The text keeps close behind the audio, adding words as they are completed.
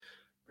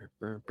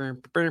I'm gonna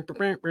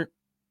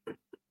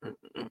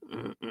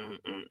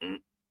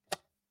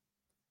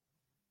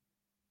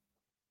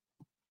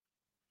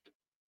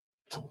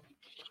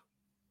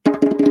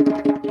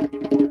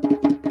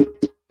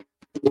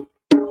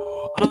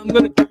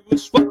do a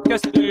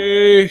swapcast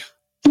today.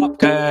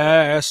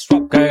 Swapcast.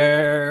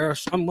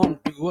 I'm gonna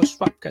do a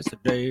swapcast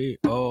today.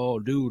 All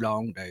do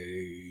long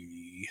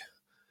day.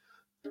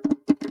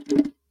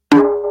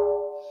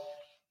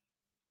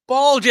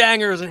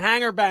 Balljangers and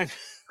hanger bang.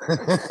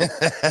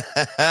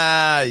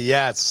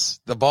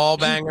 Yes, the ball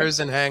bangers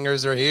and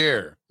hangers are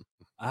here.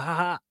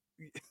 Them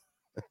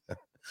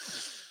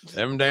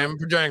damn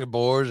Perjangers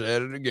boys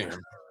at it again.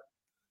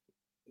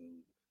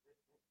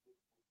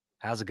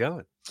 How's it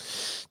going?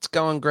 It's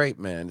going great,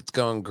 man. It's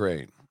going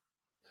great.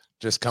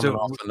 Just coming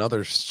off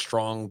another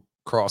strong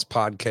cross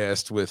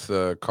podcast with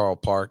Carl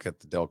Park at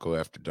the Delco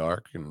After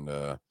Dark, and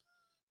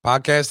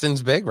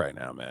podcasting's big right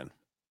now, man.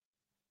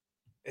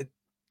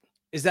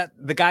 Is that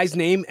the guy's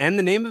name and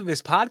the name of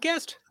his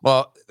podcast?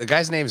 Well, the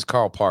guy's name is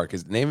Carl Park.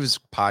 His name of his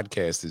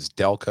podcast is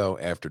Delco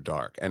After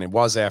Dark, and it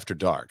was after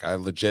dark. I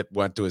legit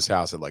went to his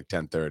house at like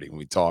 10:30, and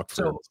we talked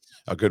for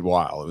a good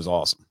while. It was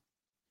awesome.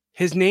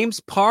 His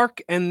name's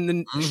Park, and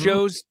the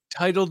show's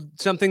titled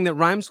something that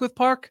rhymes with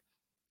Park?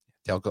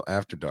 Delco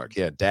After Dark.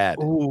 Yeah, Dad.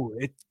 Oh,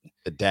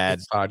 the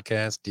Dad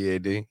podcast,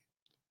 DAD.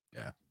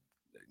 Yeah.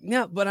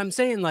 Yeah, but I'm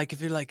saying, like,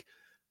 if you're like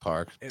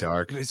Park,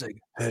 Dark. It's like,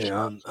 hey,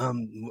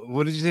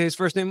 what did you say his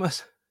first name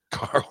was?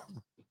 Carl.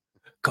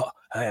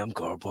 Hey, I'm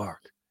Carl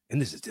Park,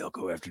 and this is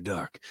Delco After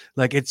Dark.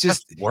 Like, it's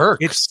just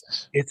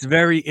works. It's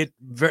very it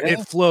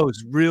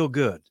flows real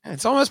good.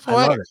 It's almost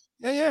poetic.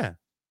 Yeah.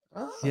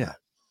 Oh. Yeah.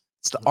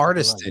 It's the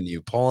artist in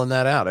you pulling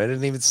that out. I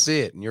didn't even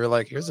see it, and you're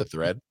like, "Here's a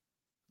thread.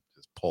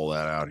 Just pull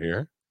that out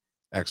here."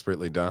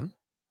 Expertly done.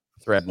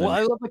 Thread. Well,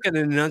 I love like an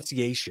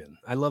enunciation.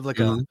 I love like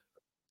a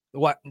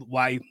why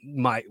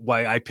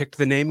I picked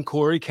the name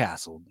Cory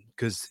Kastle,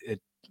 because it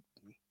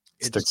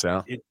sticks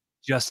out.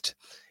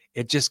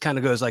 It just kind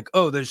of goes like,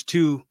 oh, there's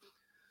two.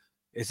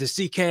 It's a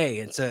CK.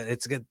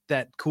 It's got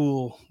that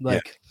cool,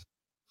 like,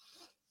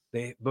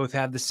 they both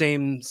have the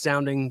same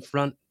sounding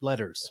front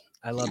letters.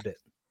 I loved it.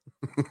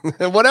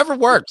 Whatever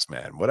works,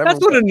 man. Whatever. That's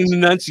what an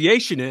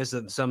enunciation is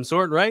of some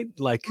sort, right?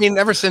 Like, I mean,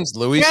 ever since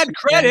Louis had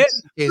credit,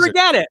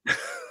 forget it.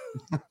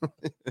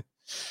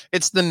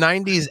 It's the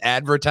 90s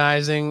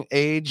advertising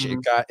age.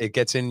 It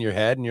gets in your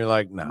head, and you're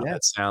like, no,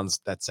 that sounds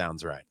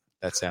right.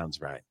 That sounds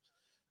right.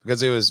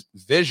 Because it was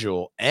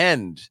visual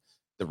and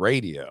the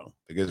radio,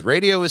 because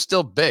radio is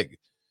still big.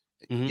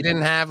 You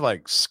didn't have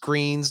like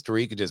screens where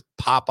you could just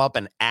pop up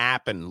an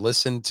app and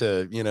listen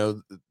to,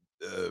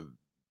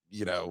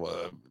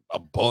 a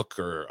book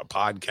or a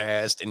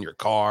podcast in your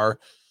car.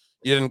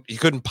 You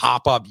couldn't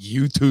pop up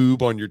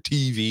YouTube on your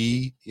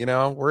TV.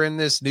 We're in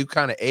this new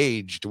kind of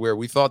age to where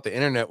we thought the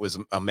internet was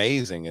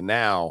amazing, and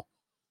now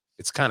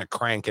it's kind of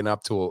cranking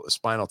up to a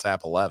Spinal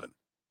Tap 11.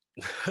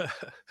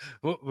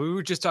 Well, we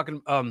were just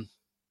talking.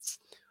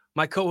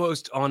 My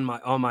co-host on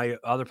my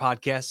other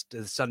podcast,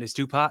 the Sunday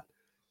Stew Pot,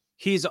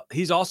 he's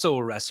also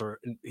a wrestler.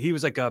 He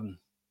was like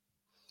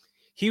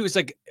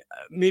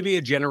maybe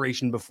a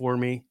generation before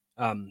me.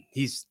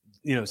 He's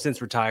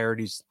since retired.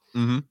 He's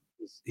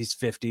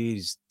 50.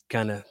 He's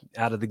kind of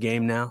out of the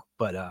game now,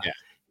 but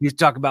you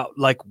talk about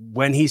like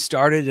when he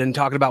started and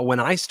talking about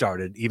when I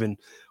started. Even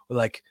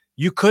like,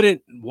 you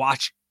couldn't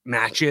watch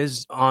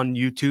matches on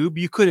YouTube.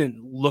 You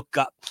couldn't look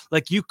up,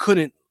 like, you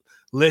couldn't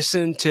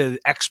listen to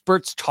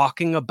experts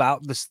talking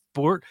about the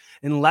sport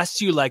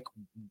unless you like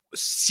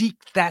seek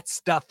that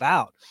stuff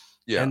out.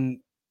 Yeah. And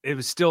it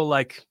was still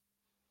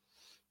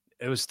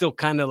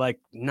kind of like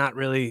not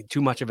really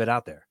too much of it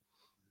out there.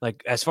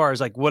 Like, as far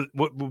as like what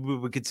we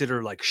would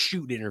consider like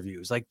shoot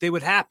interviews, like they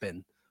would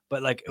happen,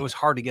 but like it was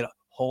hard to get a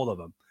hold of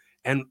them.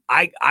 And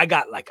I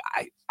got like,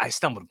 I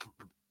stumbled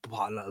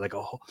upon like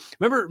a whole,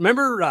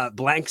 remember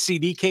blank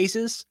CD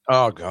cases?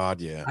 Oh God.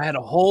 Yeah. I had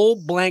a whole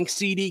blank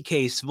CD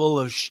case full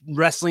of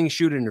wrestling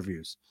shoot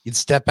interviews. You'd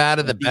step out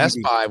of the Best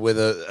Buy with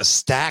a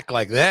stack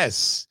like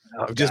this.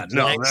 Oh, just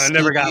no, I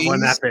never got one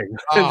that big.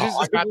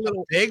 I got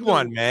the big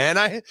one, man.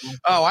 I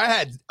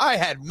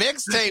had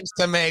mixtapes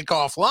to make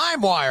off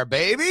LimeWire,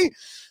 baby.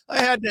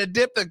 I had to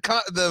dip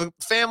the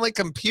family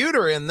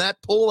computer in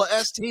that pool of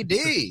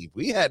STD.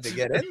 We had to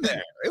get in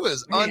there. It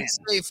was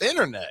unsafe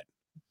internet.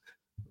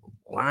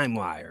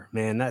 LimeWire,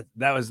 man.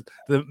 That was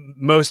the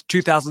most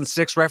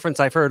 2006 reference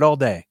I've heard all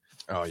day.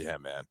 Oh yeah,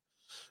 man.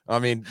 I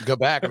mean, go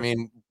back. I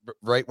mean,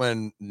 right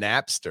when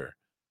Napster.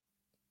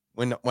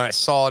 When I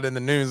saw it in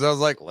the news, I was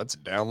like, let's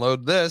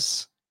download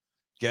this,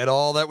 get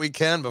all that we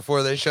can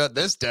before they shut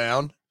this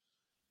down.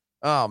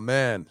 Oh,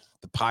 man.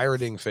 The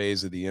pirating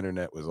phase of the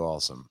internet was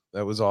awesome.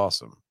 That was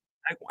awesome.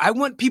 I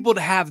want people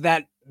to have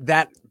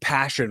that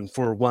passion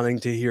for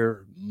wanting to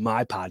hear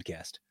my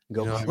podcast.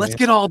 Go, let's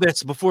get all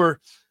this before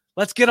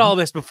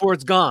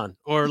it's gone.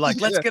 Or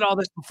like, let's get all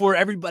this before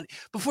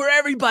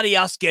everybody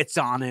else gets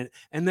on it.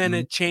 And then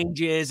it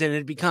changes and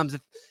it becomes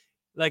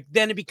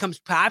then it becomes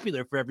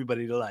popular for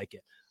everybody to like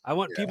it. I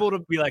want people to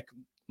be like,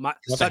 my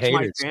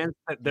haters. fans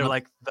that they're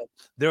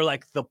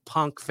like the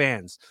punk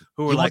fans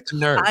who are You like,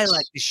 want the nerds. I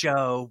like the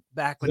show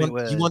back when it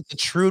was. You want the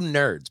true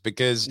nerds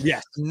because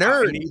yes,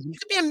 nerd. You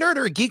can be a nerd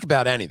or a geek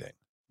about anything.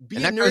 Be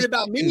a nerd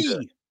about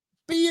me.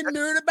 Be a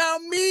nerd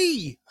about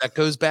me. That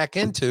goes back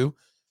into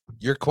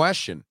your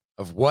question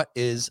of what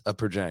is a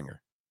Perjanger.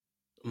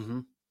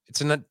 Mm-hmm.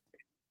 It's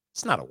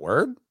not a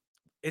word.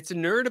 It's a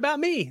nerd about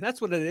me. That's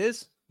what it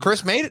is.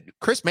 Chris made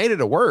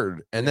it a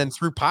word, and then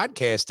through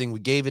podcasting, we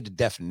gave it a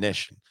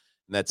definition.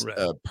 And that's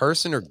a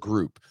person or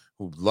group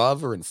who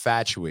love or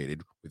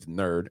infatuated with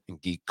nerd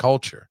and geek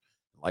culture.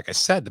 Like I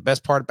said, the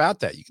best part about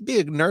that, you can be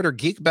a nerd or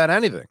geek about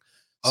anything.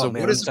 So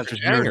man, what is such a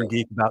nerd and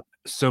geek about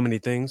so many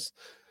things?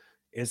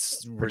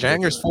 It's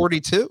Perjanger's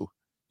 42.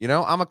 You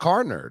know, I'm a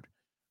car nerd.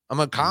 I'm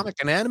a comic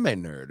and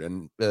anime nerd,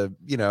 and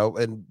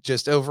and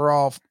just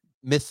overall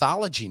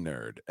mythology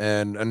nerd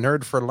and a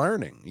nerd for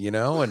learning,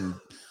 and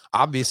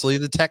obviously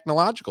the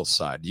technological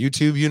side.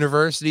 YouTube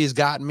University has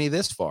gotten me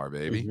this far,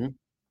 baby.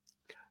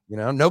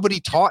 Mm-hmm. Nobody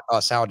taught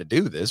us how to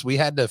do this. We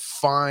had to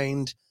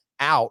find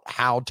out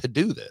how to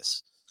do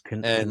this.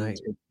 Can I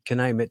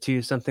admit to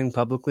you something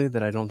publicly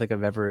that I don't think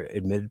I've ever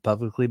admitted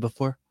publicly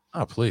before?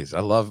 Oh, please.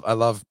 I love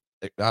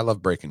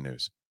breaking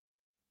news.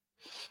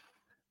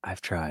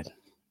 I've tried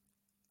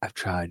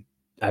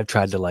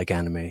to like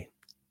anime.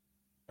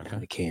 Okay.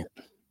 I can't.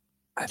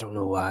 I don't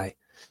know why.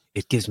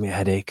 It gives me a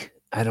headache.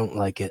 I don't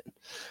like it.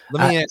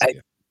 Let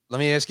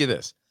me ask you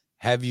this.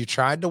 Have you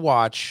tried to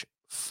watch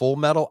Full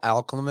Metal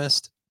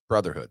Alchemist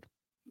Brotherhood?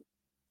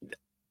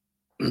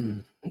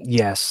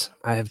 Yes,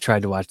 I have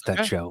tried to watch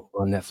that show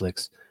on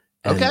Netflix.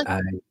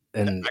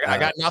 And I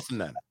got nothing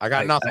then. I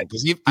got nothing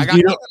because even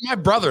my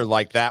brother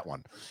liked that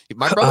one.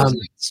 My brother's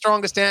the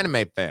strongest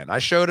anime fan. I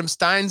showed him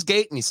Steins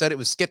Gate and he said it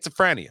was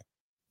schizophrenia.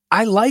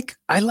 I like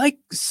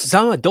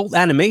some adult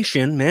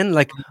animation, man.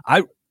 Like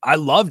I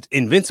loved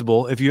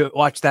Invincible. If you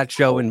watch that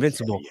show,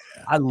 Invincible,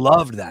 yeah. I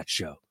loved that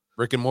show.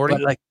 Rick and Morty.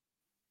 But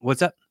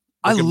what's that?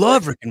 I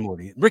love Rick and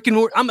Morty. Rick and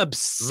Morty. I'm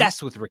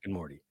obsessed with Rick and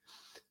Morty.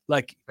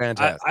 Like,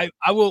 fantastic.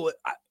 I will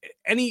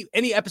any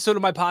episode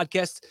of my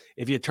podcast.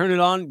 If you turn it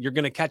on, you're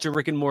gonna catch a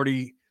Rick and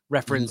Morty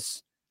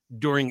reference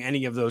during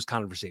any of those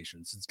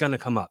conversations. It's gonna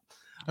come up.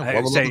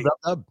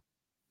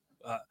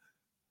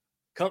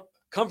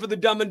 Come for the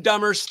Dumb and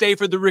Dumber, stay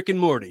for the Rick and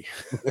Morty.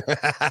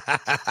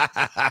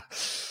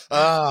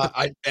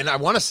 I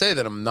want to say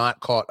that I'm not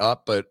caught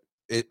up, but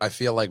I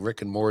feel like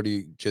Rick and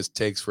Morty just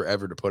takes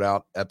forever to put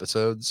out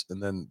episodes,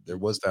 and then there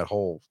was that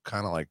whole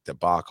kind of like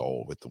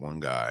debacle with the one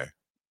guy.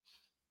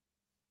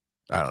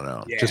 I don't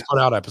know. Yeah. Just put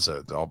out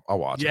episodes. I'll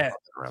watch it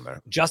around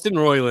there. Justin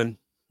Roiland.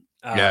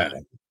 Yeah.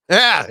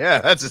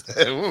 That's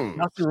Justin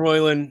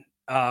Roiland.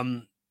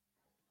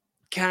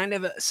 Kind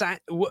of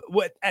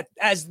what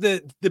as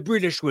the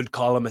British would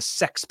call him, a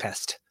sex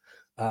pest.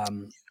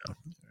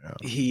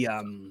 He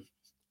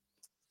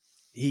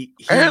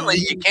apparently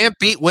you can't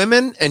beat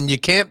women, and you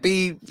can't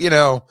be you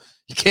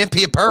can't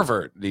be a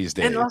pervert these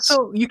days. And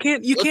also you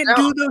can't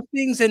do those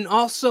things and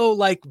also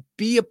like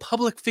be a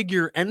public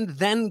figure and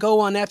then go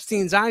on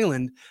Epstein's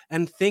Island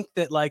and think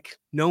that like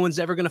no one's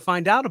ever going to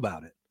find out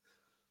about it.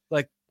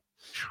 Like,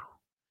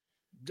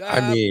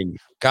 I mean,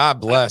 God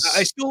bless.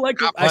 I still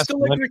like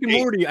Rick and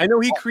Morty. I know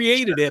he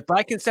created it, but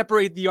I can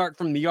separate the art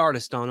from the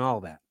artist on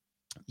all that.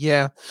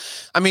 Yeah,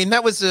 I mean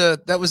that was a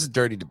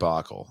dirty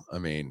debacle. I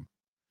mean,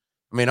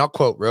 I'll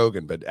quote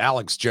Rogan, but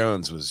Alex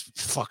Jones was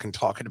fucking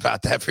talking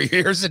about that for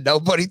years, and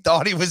nobody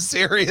thought he was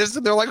serious.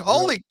 And they're like,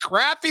 "Holy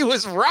crap, he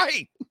was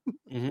right."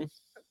 Mm-hmm.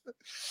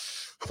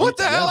 What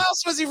the hell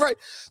else was he right?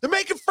 They're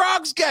making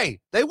frogs gay.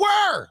 They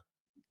were.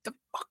 The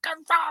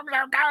fucking frogs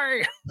are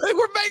gay. They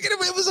were making them.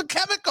 It was a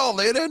chemical.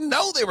 They didn't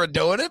know they were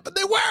doing it, but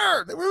they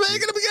were. They were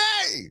making them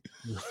gay.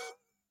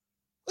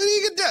 What are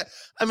you gonna do?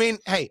 I mean,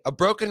 hey, a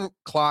broken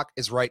clock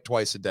is right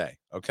twice a day.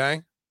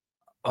 Okay.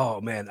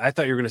 Oh man, I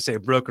thought you were gonna say a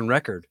broken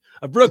record.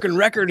 A broken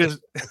record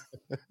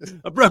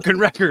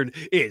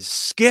is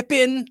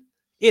skipping.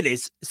 It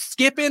is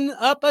skipping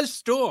up a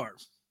storm.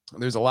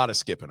 There's a lot of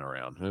skipping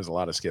around.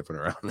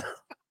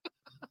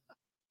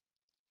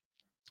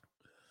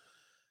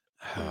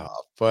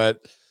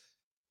 But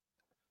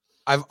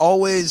I've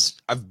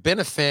been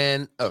a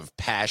fan of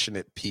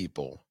passionate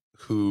people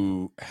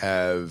who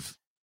have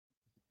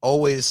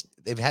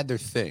they've had their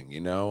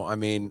thing, I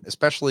mean,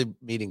 especially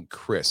meeting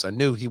Chris. I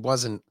knew he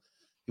wasn't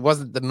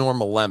the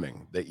normal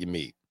lemming that you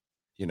meet.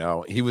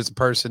 He was a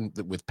person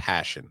with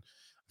passion.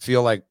 I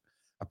feel like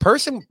a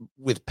person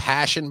with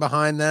passion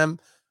behind them,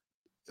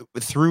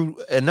 through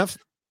enough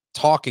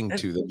talking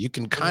to them, you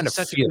can kind of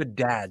such a good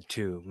dad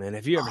too, man.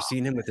 Have you ever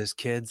seen him with his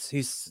kids?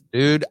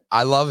 Dude,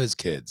 I love his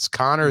kids.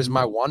 Connor is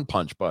my one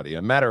punch buddy.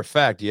 A matter of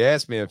fact, you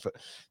asked me if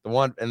the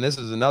one, and this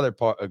is another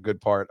part, a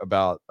good part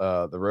about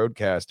the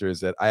Roadcaster, is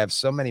that I have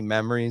so many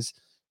memories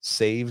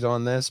saved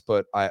on this,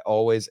 but I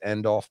always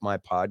end off my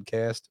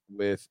podcast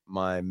with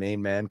my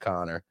main man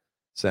Connor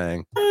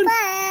saying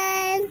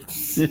and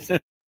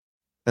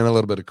a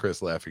little bit of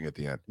Chris laughing at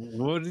the end.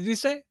 What did he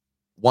say?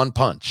 One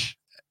punch.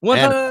 One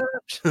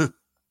punch.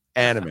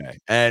 anime,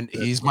 and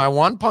he's my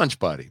One Punch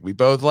buddy. We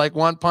both like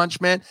One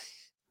Punch Man.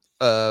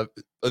 I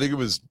think it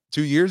was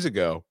 2 years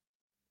ago.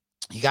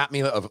 He got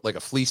me like a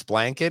fleece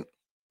blanket.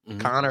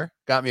 Connor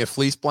got me a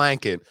fleece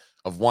blanket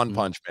of One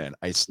Punch Man.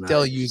 I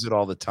still use it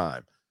all the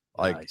time.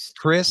 Like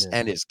Chris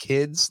and his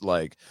kids,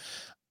 like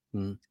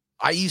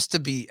I used to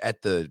be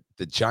at the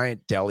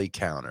giant deli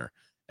counter,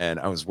 and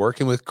I was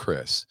working with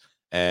Chris,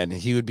 and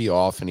he would be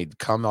off, and he'd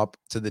come up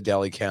to the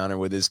deli counter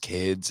with his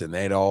kids, and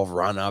they'd all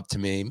run up to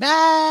me,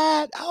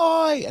 Matt,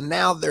 oi! And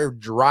now they're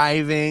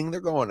driving,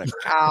 they're going to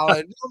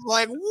college. I'm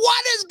like,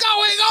 what is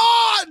going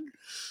on?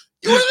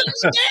 You were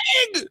this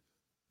big.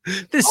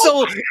 This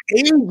whole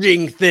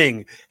aging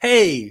thing.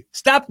 Hey,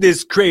 stop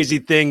this crazy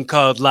thing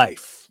called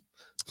life.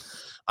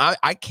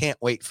 I can't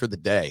wait for the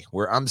day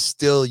where I'm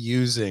still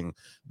using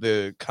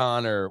the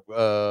Connor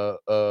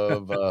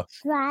of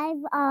Drive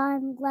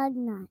on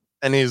Lugnut.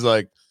 And he's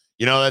like,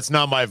 that's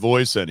not my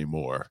voice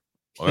anymore.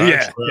 I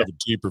actually have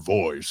a deeper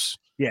voice.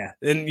 Yeah.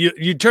 And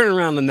you turn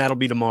around and that'll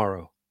be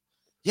tomorrow.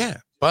 Yeah,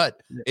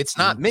 but it's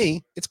not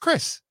me. It's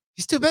Chris.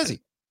 He's too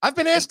busy. I've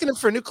been asking him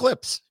for new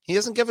clips. He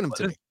hasn't given them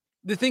to me.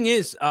 The thing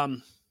is,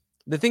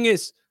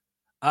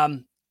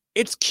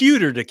 it's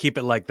cuter to keep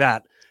it like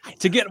that.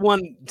 To get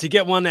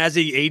one as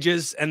he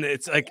ages, and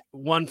it's like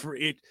one for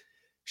it.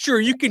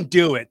 Sure, you can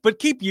do it, but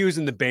keep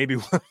using the baby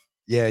one.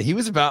 Yeah, he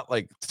was about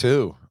like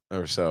 2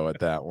 or so at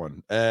that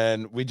one,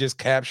 and we just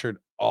captured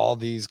all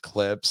these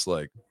clips.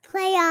 Like,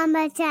 play on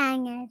my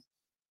Perjangers.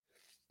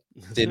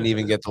 Didn't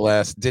even get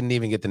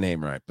the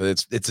name right,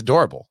 but it's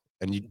adorable,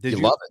 and you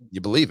love it,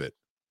 you believe it.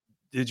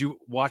 Did you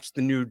watch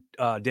the new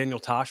Daniel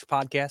Tosh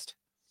podcast?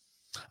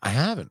 I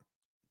haven't.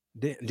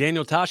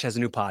 Daniel Tosh has a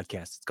new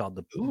podcast. It's called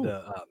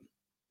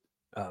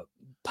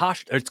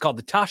Tosh. It's called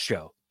the Tosh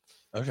Show.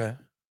 Okay.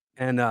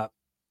 And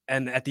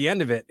at the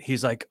end of it,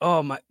 he's like,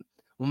 "Oh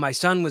when my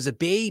son was a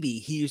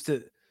baby,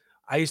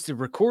 I used to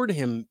record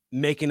him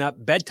making up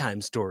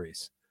bedtime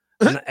stories,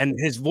 and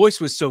his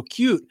voice was so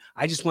cute.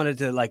 I just wanted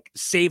to like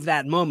save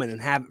that moment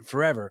and have it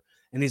forever."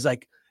 And he's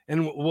like,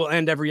 and we'll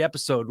end every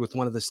episode with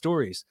one of the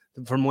stories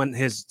from when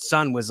his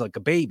son was like a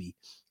baby,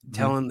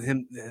 telling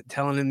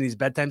him these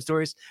bedtime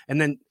stories,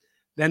 and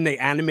then they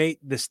animate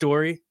the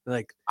story.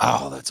 Like,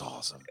 oh, that's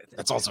awesome.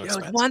 That's also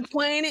expensive. One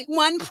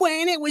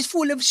planet was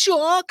full of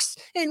sharks,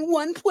 and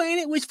one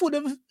planet was full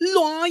of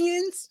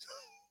lions.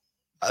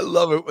 I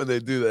love it when they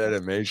do the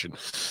animation.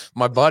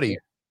 My buddy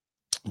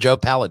Joe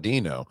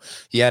Palladino,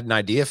 he had an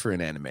idea for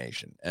an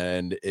animation,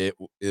 and it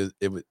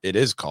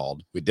is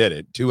called, we did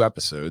it 2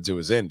 episodes. It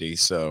was indie,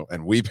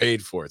 and we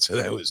paid for it. So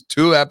that was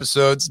 2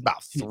 episodes,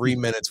 about 3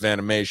 minutes of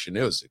animation.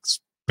 It was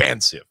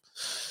expensive,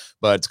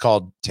 but it's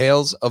called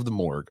Tales of the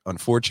Morgue: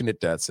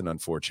 Unfortunate Deaths in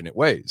Unfortunate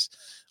Ways.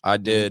 I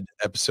did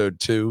episode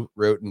 2,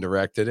 wrote and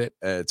directed it.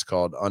 It's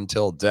called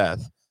Until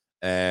Death,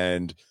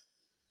 and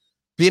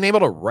being able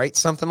to write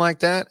something like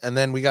that. And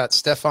then we got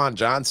Stefan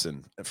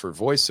Johnson for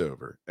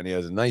voiceover, and he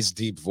has a nice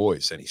deep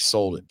voice, and he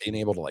sold it. Being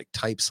able to like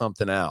type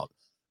something out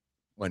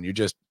when you're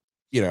just,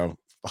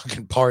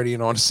 fucking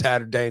partying on a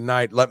Saturday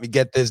night. Let me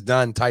get this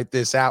done. Type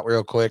this out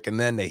real quick. And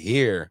then to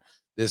hear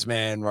this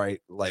man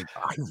write, like,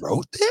 I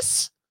wrote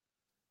this.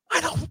 I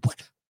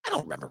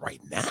don't remember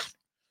writing that.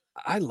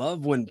 I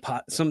love when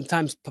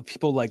sometimes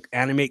people like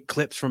animate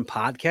clips from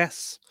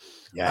podcasts.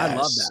 Yes. I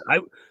love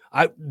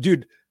that.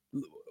 Dude,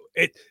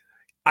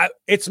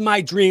 it's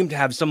my dream to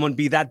have someone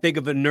be that big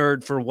of a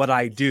nerd for what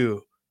I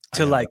do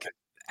to like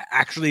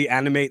actually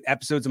animate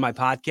episodes of my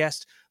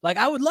podcast. Like,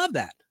 I would love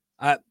that.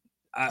 I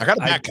got a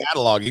back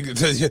catalog. You can,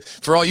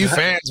 for all you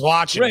fans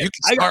watching, right. You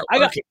can start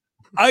working.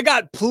 I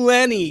got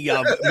plenty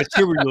of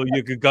material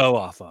you could go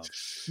off of.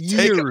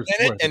 Take a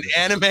minute and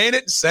animate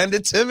it. Send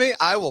it to me.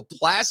 I will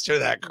plaster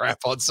that crap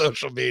on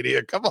social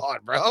media. Come on,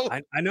 bro.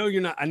 I know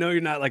you're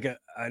not like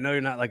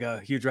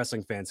a huge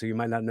wrestling fan, so you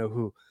might not know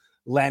who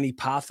Lanny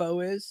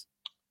Poffo is.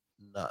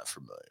 Not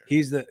familiar.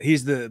 He's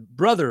the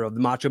brother of the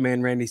Macho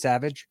Man Randy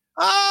Savage.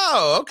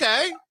 Oh,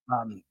 okay.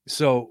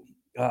 So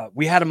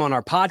we had him on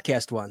our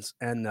podcast once,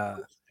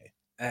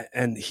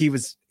 and he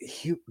was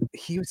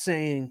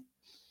saying,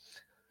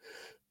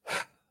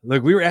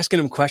 like, we were asking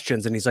him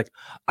questions, and he's like,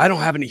 I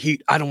don't have any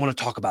heat. I don't want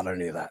to talk about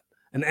any of that.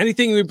 And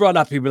anything we brought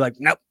up, he'd be like,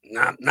 nope,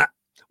 not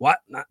what,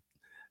 not.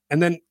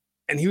 And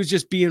he was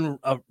just being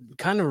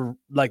kind of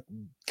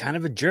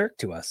a jerk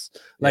to us.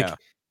 Like, yeah.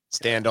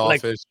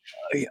 Standoffish.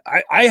 Like,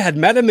 I had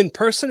met him in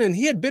person, and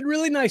he had been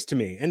really nice to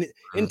me. And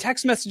in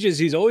text messages,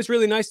 he's always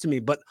really nice to me.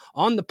 But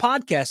on the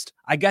podcast,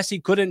 I guess he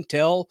couldn't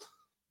tell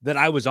that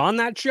I was on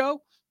that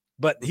show.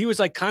 But he was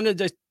like kind of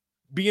just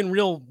being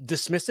real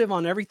dismissive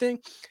on everything.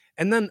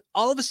 And then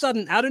all of a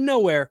sudden, out of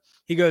nowhere,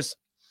 he goes,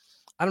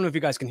 I don't know if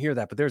you guys can hear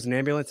that, but there's an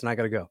ambulance and I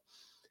got to go.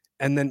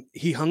 And then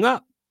he hung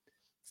up.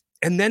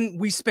 And then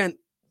we spent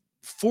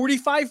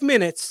 45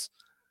 minutes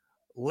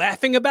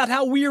laughing about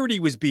how weird he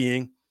was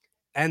being.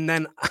 And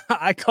then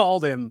I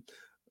called him.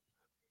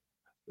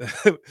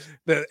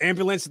 The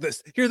ambulance,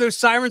 hear those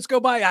sirens go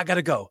by? I got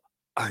to go.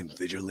 I'm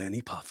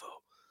Vigilante Poffo.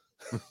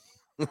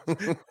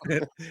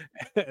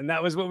 And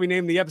that was what we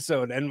named the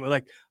episode. And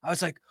I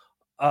was like,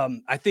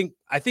 I think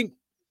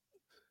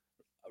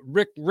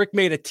Rick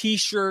made a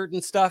T-shirt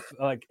and stuff,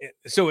 like,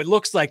 so it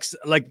looks like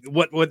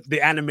what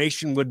the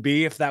animation would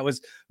be if that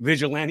was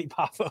Vigilante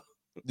Papa.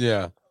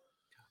 Yeah.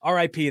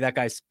 R.I.P. That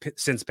guy's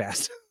since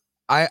passed.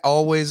 I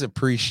always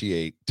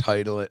appreciate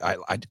title.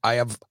 I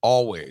have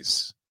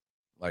always,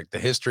 like the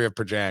history of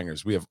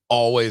Perjangers, we have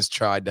always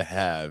tried to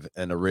have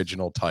an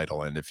original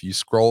title. And if you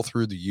scroll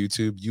through the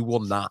YouTube, you will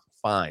not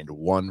find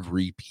one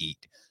repeat.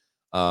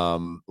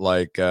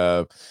 Like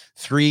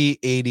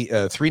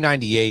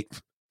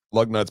 398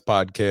 Lugnuts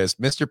podcast,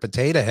 Mr.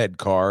 Potato Head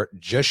car,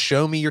 just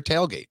show me your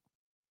tailgate.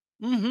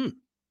 Mm-hmm.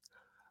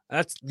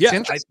 That's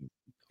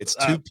it's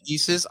two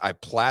pieces I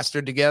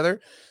plastered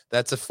together.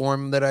 That's a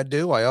form that I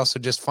do. I also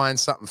just find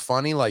something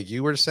funny, like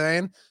you were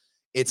saying.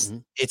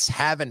 It's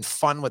having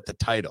fun with the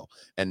title.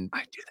 And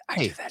I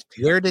do that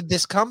too. Where did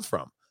this come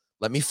from?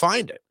 Let me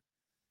find it.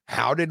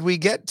 How did we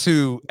get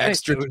to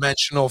extra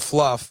dimensional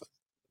fluff?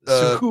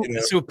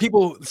 So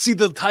people see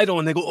the title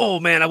and they go, "Oh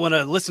man, I want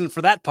to listen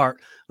for that part.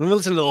 Let me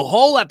listen to the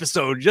whole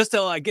episode just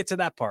till I get to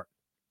that part."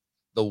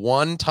 The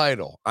one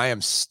title I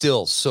am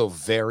still so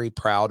very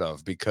proud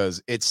of,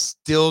 because it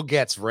still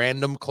gets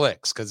random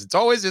clicks, because it's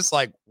always just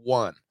like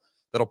one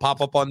that'll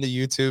pop up on the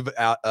YouTube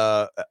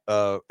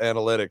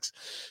analytics,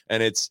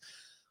 and it's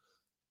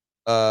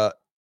okay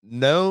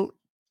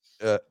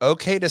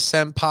to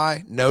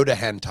senpai, no to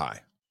hentai.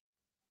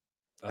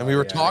 And we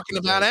were talking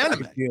about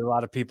anime. A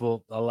lot of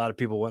people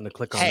wanting to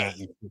click on that.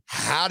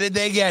 How did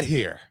they get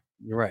here?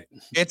 You're right.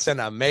 It's an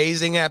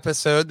amazing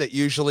episode that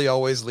usually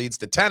always leads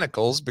to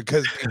tentacles,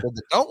 because people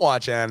that don't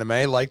watch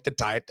anime like to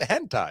tie it to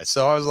hentai.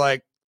 So I was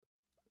like,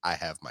 I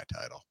have my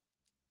title.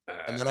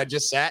 And then I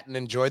just sat and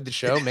enjoyed the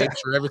show, made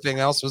sure everything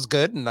else was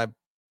good, and I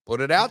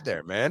put it out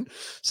there, man.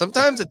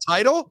 Sometimes a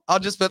title, I'll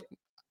just put,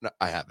 no,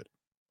 I have it.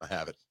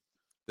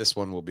 This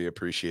one will be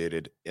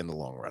appreciated in the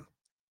long run.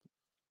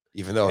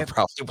 Even though it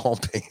probably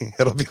won't be.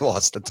 It'll be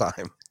lost to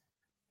time.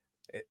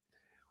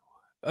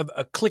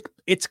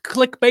 It's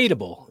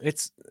clickbaitable.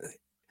 It's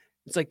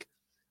like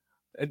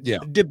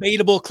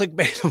debatable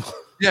clickbaitable.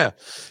 Yeah.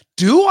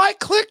 Do I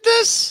click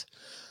this?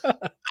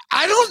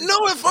 I don't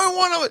know if I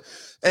want to.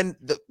 And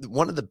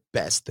one of the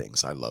best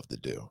things I love to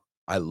do,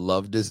 I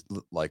love to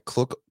like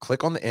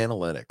click on the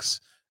analytics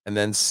and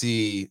then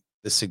see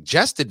the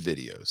suggested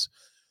videos.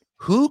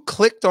 Who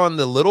clicked on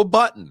the little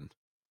button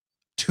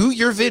to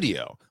your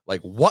video?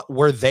 Like, what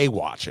were they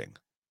watching?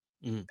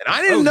 And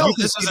I didn't know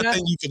this was a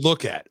thing you could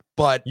look at,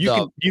 but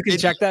you can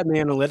check that in the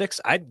analytics.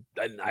 I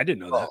didn't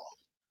know that.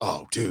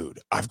 Oh,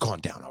 dude, I've gone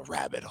down a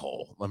rabbit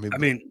hole.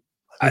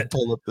 I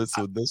pull up this.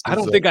 I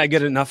don't think I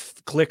get enough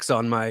clicks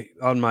on my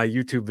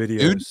YouTube videos.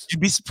 Dude, you'd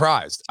be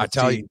surprised. I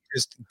tell you,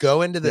 just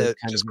go into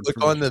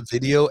click on the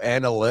video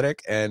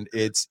analytic, and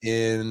it's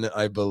in,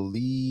 I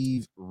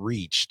believe,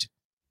 Reached.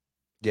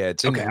 Yeah,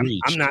 it's in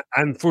Reach.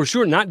 I'm for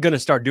sure not gonna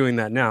start doing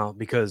that now,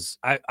 because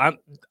I'm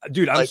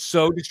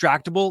so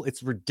distractible.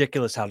 It's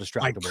ridiculous how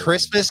distractible. My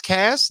Christmas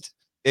cast,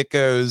 it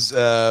goes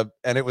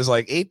and it was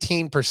like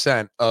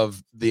 18%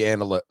 of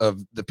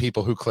the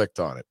people who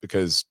clicked on it,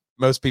 because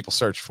most people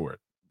search for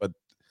it. But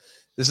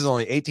this is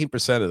only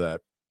 18% of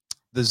that.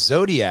 The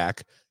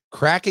Zodiac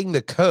cracking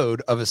the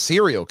code of a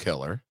serial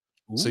killer.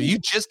 Ooh. So you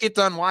just get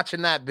done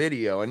watching that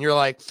video and you're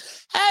like,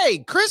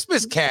 hey,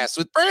 Christmas cast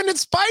with Brandon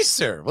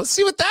Spicer. Let's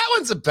see what that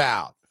one's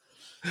about.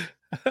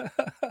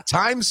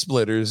 Time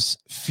Splitters,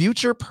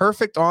 Future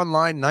Perfect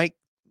Online Night.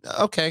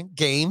 Okay,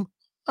 game.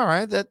 All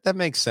right, that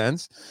makes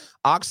sense.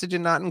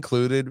 Oxygen Not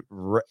Included.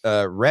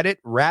 Reddit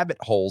Rabbit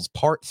Holes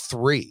Part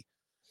 3.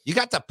 You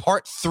got to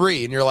Part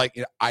 3 and you're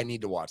like, I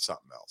need to watch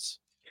something else.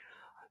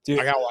 Dude,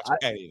 I got to watch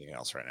anything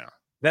else right now.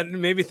 That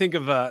made me think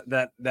of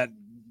that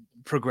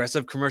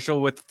Progressive commercial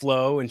with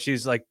Flo, and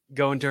she's like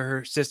going to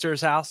her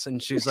sister's house,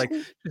 and she's like,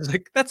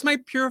 that's my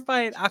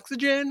purified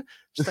oxygen.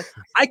 She's like,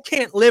 I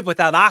can't live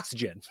without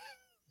oxygen.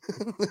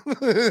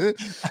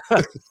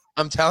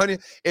 I'm telling you,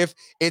 if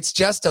it's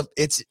just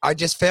I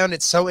just found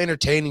it so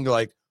entertaining.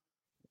 Like,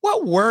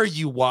 what were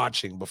you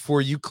watching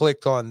before you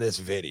clicked on this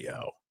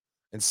video?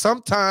 And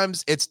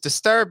sometimes it's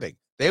disturbing.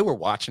 They were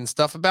watching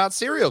stuff about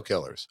serial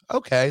killers.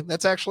 Okay,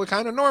 that's actually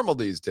kind of normal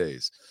these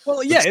days.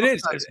 Well, yeah, it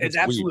is. It's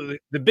absolutely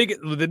weird.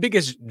 The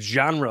biggest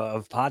genre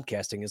of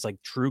podcasting is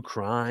like true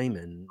crime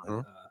and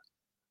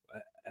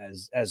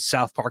as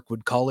South Park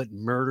would call it,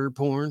 murder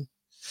porn.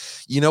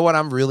 You know what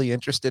I'm really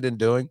interested in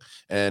doing?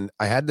 And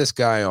I had this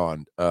guy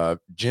on,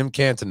 Jim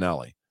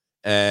Cantonelli,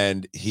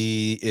 and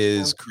he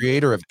is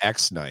creator of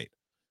X Night,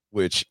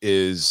 which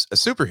is a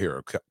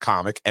superhero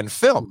comic and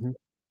film,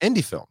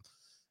 indie film.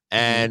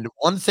 And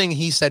one thing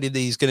he said that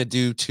he's going to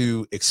do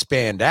to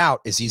expand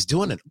out is he's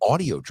doing an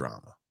audio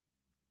drama.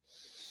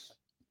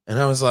 And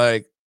I was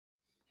like,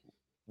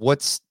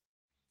 what's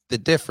the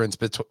difference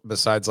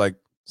besides like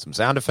some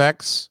sound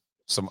effects,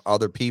 some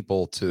other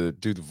people to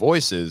do the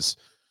voices?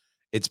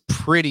 It's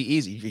pretty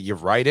easy. You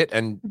write it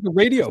and the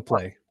radio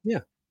play. Yeah.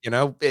 You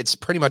know, it's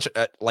pretty much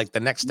like the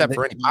next step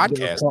for any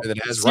podcast that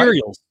has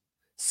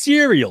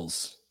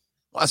serials.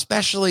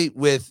 Especially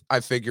with,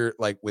 I figure,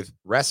 like with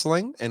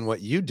wrestling and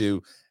what you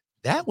do,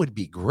 that would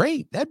be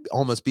great. That'd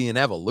almost be an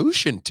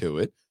evolution to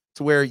it,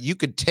 to where you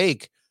could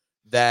take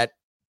that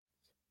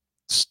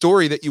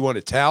story that you want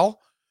to tell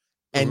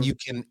and you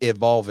can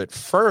evolve it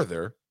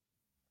further.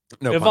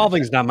 No,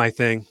 evolving's not my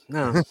thing.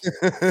 No. No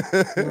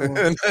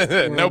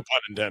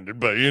pun intended,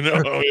 but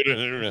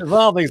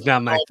evolving's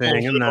not my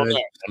thing. I'm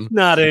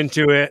not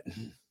into it.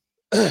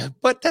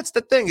 But that's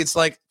the thing. It's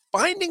like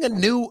finding a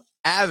new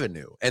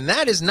avenue, and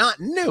that is not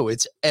new.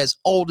 It's as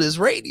old as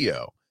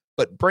radio.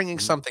 But bringing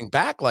something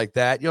back like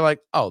that, you're like,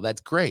 oh,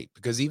 that's great,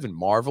 because even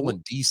Marvel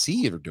and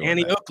DC are doing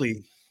Annie that.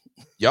 Oakley.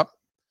 Yep.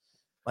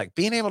 Like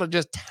being able to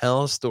just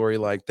tell a story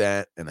like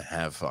that and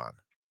have fun.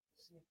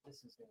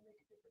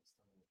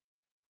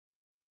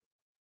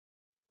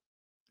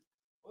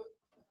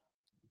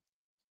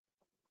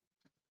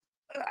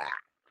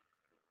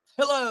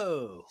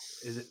 Hello.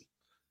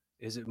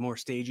 Is it more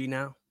stagey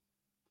now?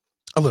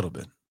 A little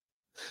bit.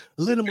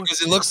 A little more.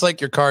 Because it looks like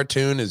your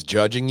cartoon is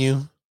judging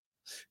you.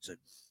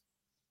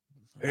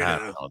 I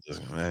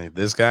don't know.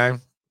 This guy,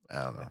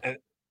 I don't know.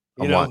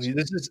 And,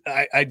 this is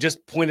I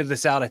just pointed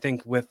this out, I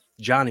think, with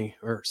Johnny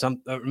or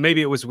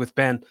maybe it was with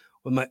Ben,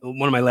 with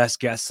one of my last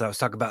guests. I was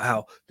talking about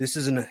how this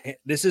isn't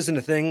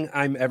a thing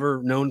I'm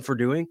ever known for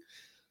doing.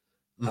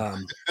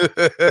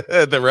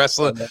 The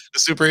wrestler, the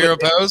superhero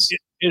pose.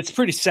 It's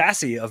pretty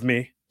sassy of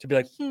me to be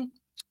like,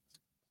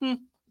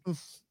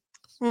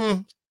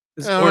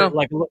 or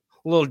like a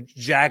little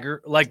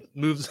Jagger like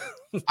moves.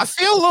 I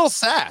feel a little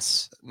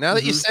sass now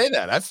that you say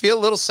that. I feel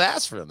a little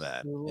sass from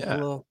that.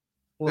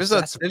 There's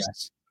a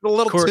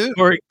little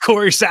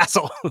Cory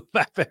Kastle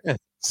back there.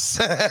 There's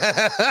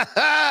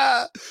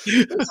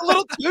a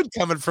little dude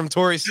coming from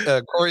Cory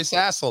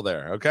Kastle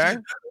there. Okay,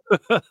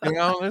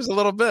 there's a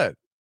little bit.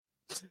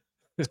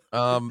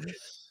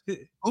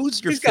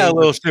 Who's your? He's got a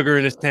little sugar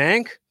in his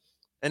tank.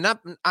 And I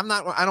don't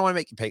want to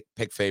make you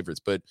pick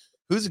favorites, but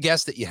who's a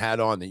guest that you had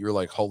on that you were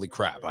like, holy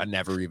crap, I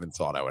never even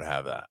thought I would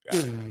have that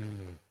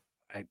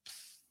guy.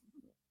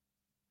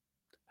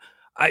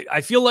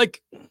 I feel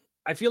like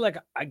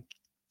I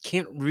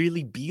can't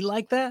really be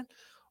like that,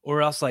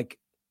 or else like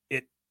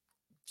it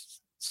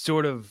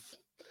sort of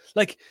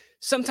like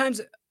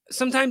sometimes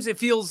it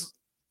feels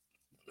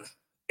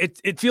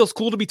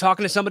cool to be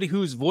talking to somebody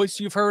whose voice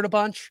you've heard a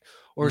bunch,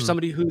 or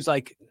somebody who's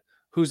like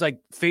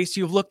face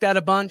you've looked at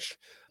a bunch,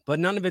 but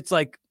none of it's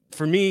like,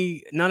 for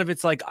me, none of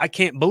it's like, I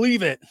can't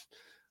believe it,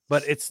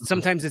 but it's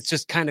sometimes it's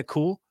just kind of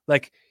cool.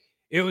 Like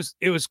it was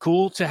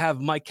cool to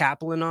have Mike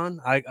Kaplan on.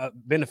 I've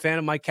been a fan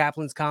of Mike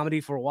Kaplan's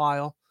comedy for a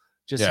while.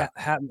 Just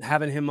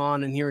having him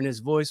on and hearing his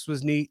voice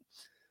was neat.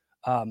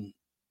 And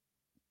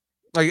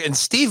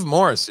Steve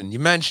Morrison, you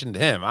mentioned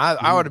him.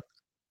 I would,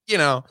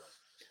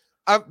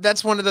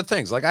 that's one of the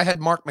things. Like I had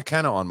Mark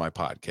McKenna on my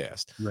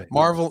podcast, right.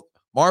 Marvel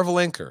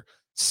Inker,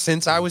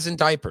 since I was in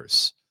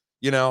diapers.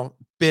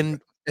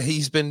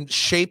 He's been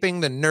shaping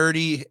the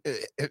nerdy,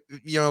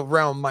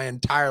 realm my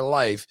entire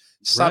life.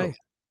 Subtle. Right.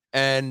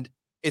 And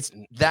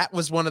that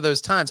was one of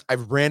those times I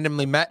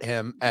randomly met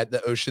him at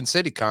the Ocean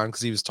City Con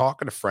because he was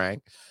talking to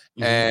Frank,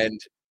 and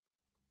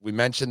we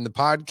mentioned the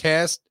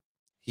podcast.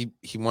 He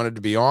wanted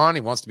to be on.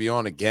 He wants to be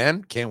on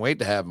again. Can't wait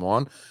to have him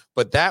on.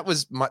 But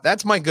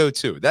that's my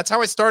go-to. That's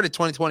how I started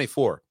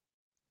 2024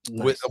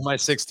 with my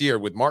 6th year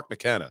with Mark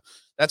McKenna.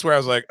 That's where I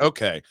was like,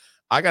 okay,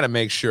 I got to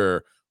make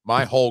sure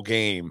my whole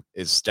game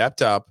is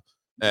stepped up.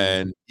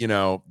 And,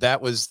 that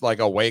was like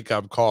a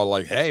wake-up call.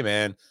 Like, hey,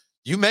 man,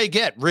 you may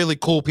get really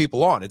cool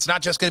people on. It's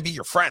not just going to be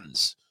your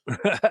friends.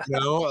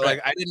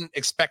 Like I didn't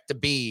expect to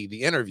be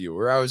the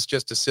interviewer. I was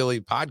just a silly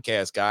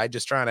podcast guy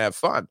just trying to have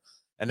fun.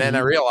 And then I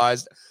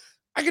realized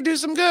I could do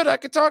some good. I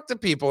could talk to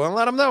people and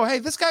let them know, hey,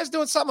 this guy's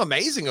doing something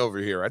amazing over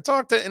here. I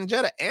talked to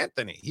Angetta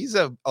Anthony. He's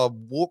a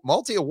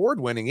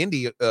multi-award-winning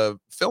indie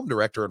film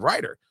director and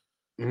writer.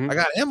 I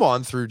got him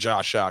on through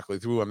Josh Shockley,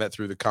 who I met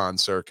through the con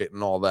circuit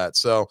and all that.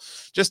 So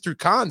just through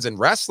cons and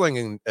wrestling,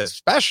 and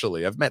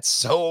especially, I've met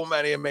so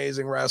many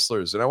amazing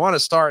wrestlers, and I want to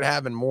start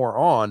having more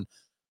on,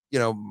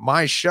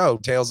 my show,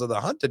 Tales of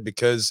the Hunted,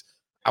 because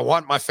I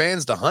want my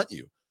fans to hunt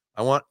you.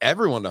 I want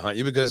everyone to hunt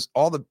you, because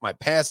my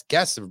past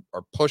guests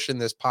are pushing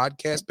this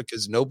podcast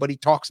because nobody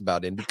talks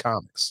about indie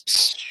comics.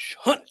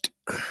 Hunt.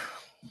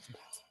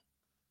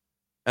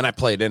 And I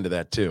played into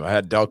that too. I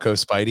had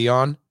Delco Spidey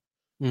on.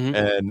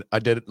 And I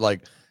did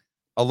like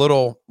a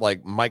little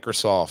like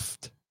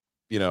Microsoft,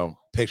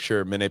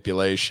 picture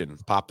manipulation.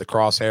 Popped the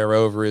crosshair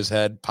over his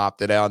head,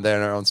 popped it out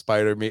there on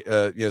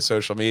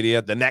social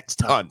media. The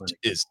next hunt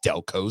is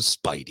Delco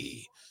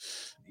Spidey,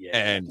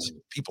 and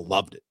people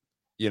loved it.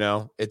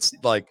 It's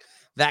like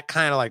that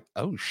kind of like,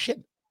 oh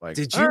shit. Like,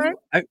 did you?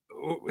 Right.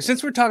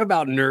 Since we're talking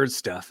about nerd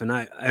stuff,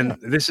 and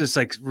this is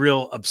like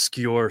real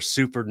obscure,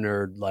 super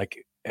nerd,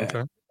 like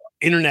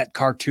internet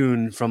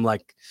cartoon from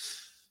like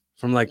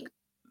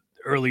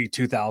early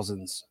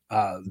 2000s,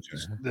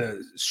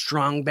 the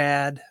Strong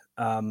Bad,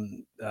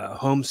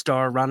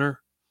 Homestar Runner.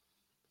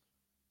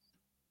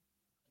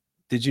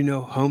 Did you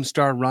know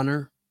Homestar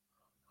Runner?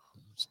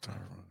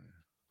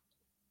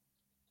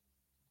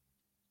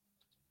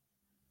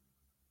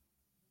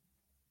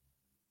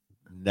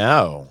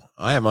 No,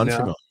 I am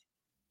unfamiliar.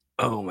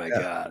 Oh my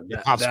God.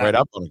 It pops right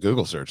up on a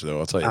Google search, though.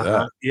 I'll tell you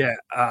that. Yeah.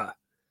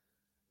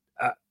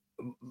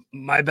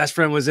 My best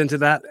friend was into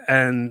that,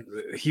 and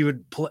he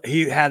would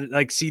he had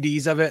like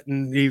CDs of it,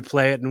 and he'd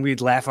play it, and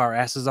we'd laugh our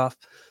asses off.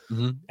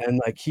 And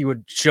like he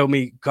would show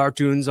me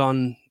cartoons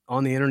on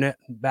the internet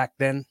back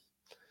then.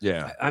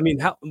 Yeah. I mean,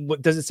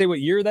 what does it say what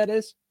year that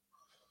is?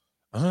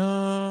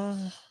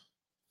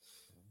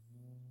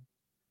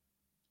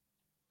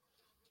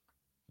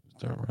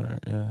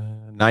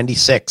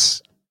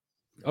 96.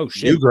 Oh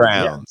shit.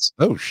 Newgrounds.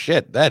 Yeah. Oh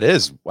shit. That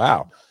is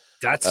wow.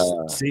 That's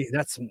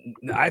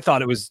I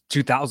thought it was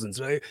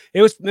 2000s.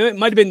 It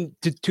might have been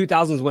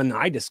 2000s when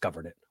I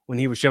discovered it, when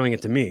he was showing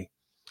it to me.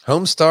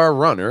 Homestar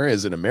Runner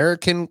is an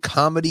American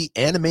comedy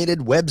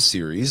animated web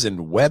series and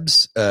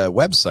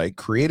website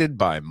created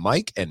by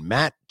Mike and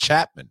Matt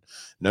Chapman,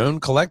 known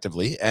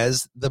collectively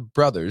as the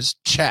Brothers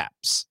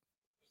Chaps.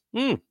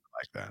 Like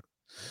that.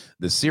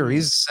 The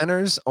series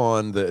centers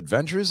on the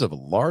adventures of a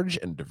large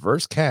and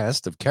diverse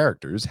cast of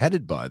characters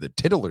headed by the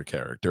titular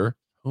character,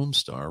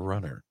 Homestar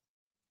Runner.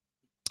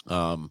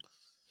 And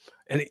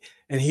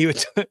he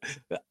would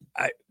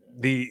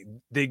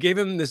they gave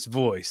him this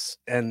voice,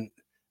 and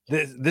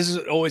this is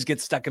always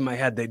gets stuck in my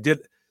head. They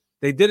did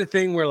a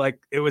thing where like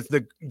it was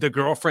the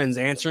girlfriend's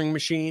answering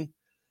machine,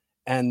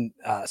 and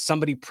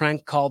somebody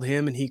prank called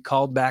him, and he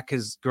called back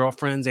his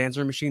girlfriend's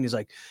answering machine. He's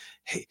like,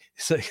 hey,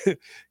 it's like,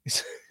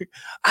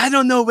 I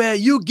don't know where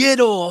you get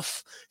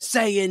off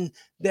saying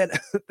that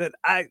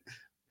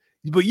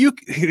but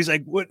he was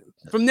like, what?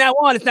 From now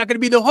on, it's not going to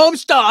be the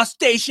Homestar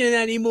station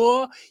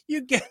anymore.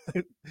 You can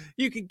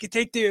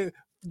take the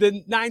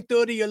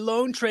 9:30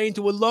 Alone train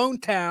to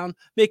Alone Town,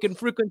 making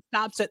frequent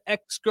stops at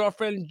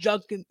ex-girlfriend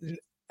Junction,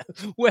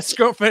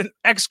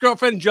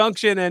 ex-girlfriend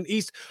Junction, and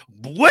East.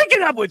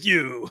 Waking up with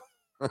you.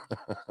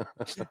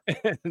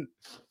 And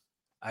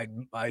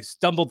I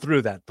stumbled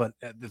through that, but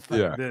you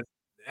got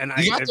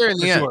there in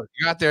the end.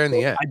 You got there in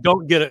the end. I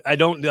don't get it. I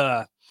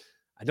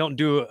don't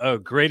do a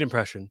great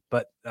impression,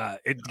 but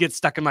it gets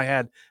stuck in my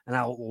head, and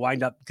I'll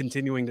wind up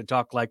continuing to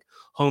talk like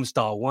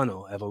Homestar One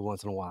every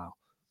once in a while.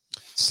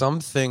 Some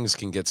things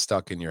can get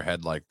stuck in your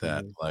head like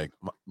that. Like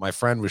my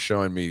friend was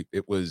showing me,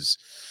 it was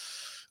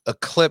a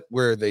clip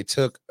where they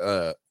took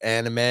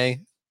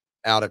anime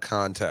out of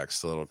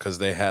context a little, because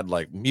they had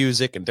like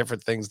music and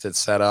different things that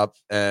set up,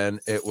 and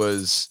it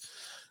was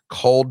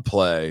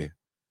Coldplay.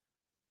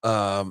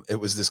 It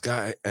was this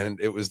guy, and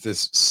it was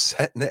this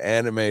set in the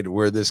anime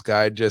where this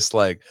guy just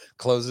like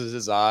closes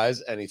his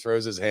eyes and he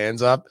throws his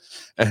hands up,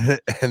 and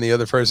the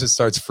other person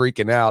starts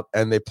freaking out,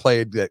 and they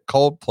played that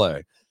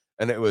Coldplay,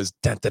 and it was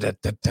dun, dun, dun,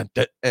 dun, dun,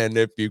 dun, and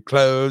if you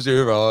close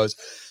your eyes,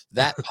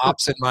 that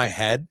pops in my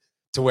head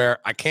to where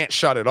I can't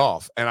shut it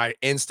off, and I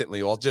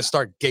instantly will just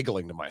start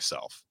giggling to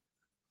myself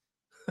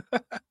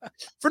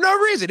for no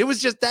reason. It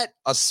was just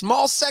a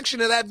small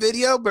section of that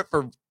video, but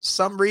for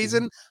some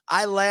reason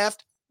I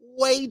laughed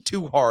way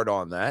too hard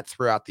on that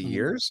throughout the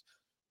years,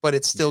 but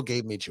it still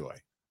gave me joy.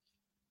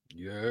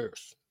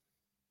 Yes.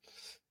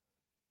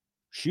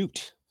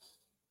 Shoot.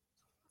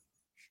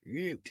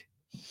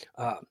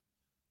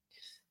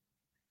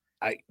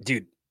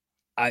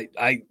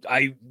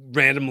 I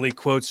randomly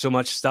quote so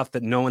much stuff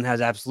that no one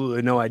has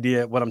absolutely no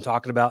idea what I'm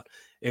talking about.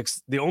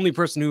 It's the only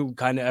person who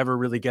kind of ever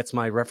really gets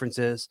my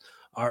references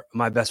are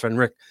my best friend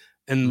Rick,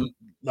 and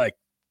like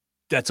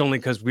that's only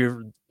because we've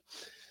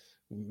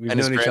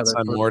known each other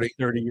for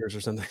 30 years or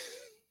something.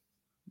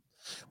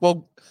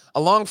 Well,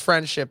 a long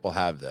friendship will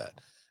have that,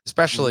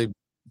 especially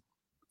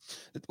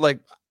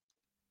like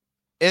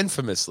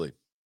infamously.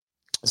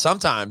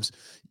 Sometimes,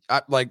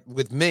 like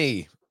with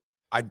me,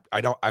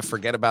 I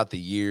forget about the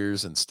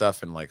years and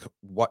stuff, and like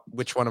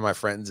which one of my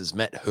friends has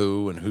met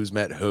who and who's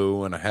met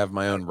who, and I have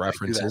my own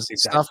references and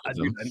stuff. I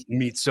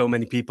meet so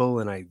many people,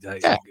 and I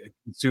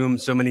consume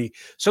so many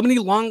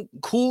long,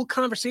 cool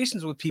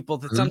conversations with people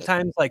that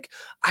sometimes like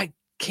I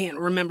can't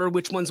remember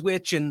which one's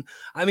which, and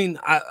I mean,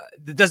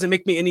 it doesn't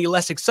make me any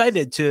less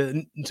excited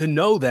to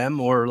know them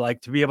or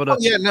like to be able to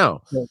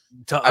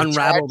to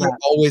unravel that.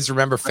 Always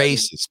remember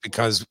faces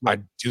because I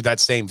do that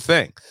same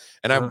thing,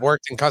 and I've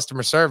worked in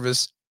customer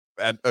service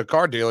at a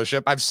car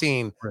dealership. I've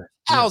seen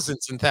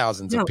thousands and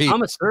thousands of people.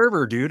 I'm a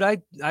server, dude.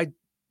 My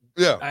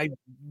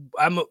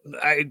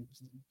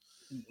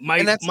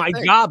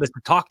job is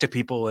to talk to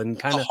people and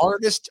kind of. The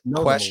hardest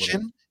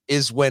question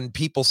is when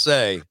people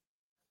say,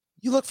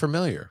 "You look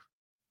familiar.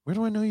 Where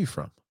do I know you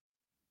from?"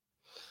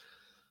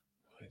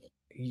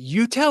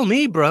 You tell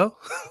me, bro.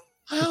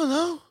 I don't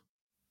know.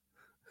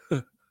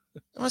 Am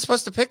I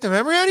supposed to pick the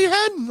memory out of your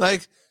head?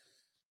 Like,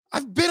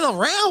 I've been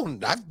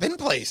around. I've been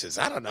places.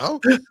 I don't know.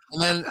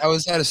 And then I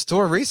was at a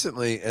store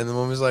recently, and the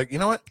woman was like, "You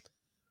know what?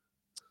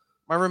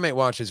 My roommate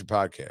watches your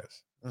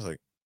podcast." I was like,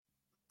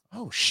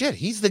 "Oh shit,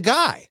 he's the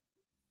guy.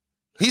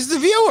 He's the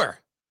viewer.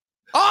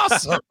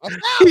 Awesome.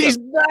 He's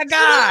the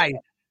guy.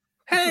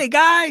 Hey,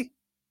 guy.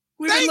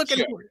 We've been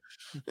looking for you.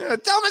 Yeah,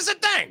 tell me some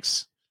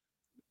thanks."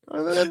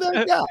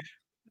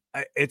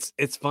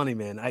 It's funny,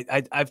 man.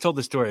 I've told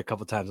the story a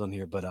couple times on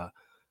here, but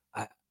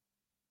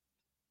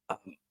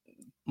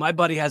my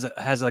buddy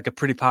has like a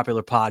pretty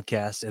popular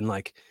podcast, and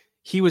like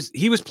he was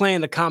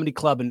playing a comedy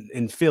club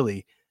in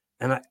Philly,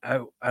 and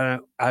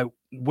I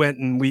went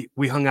and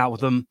we hung out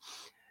with him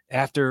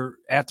after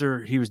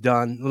he was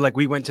done. Like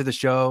we went to the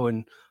show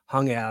and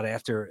hung out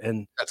after,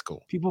 and that's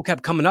cool. People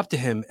kept coming up to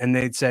him and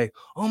they'd say,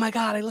 "Oh my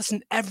God, I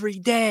listen every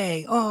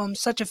day. Oh, I'm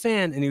such a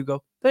fan." And he'd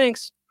go,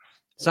 "Thanks,"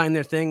 sign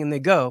their thing, and they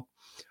go.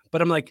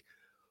 But I'm like,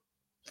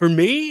 for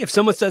me, if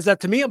someone says that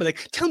to me, I'll be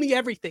like, "Tell me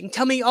everything.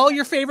 Tell me all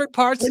your favorite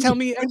parts. Tell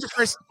me."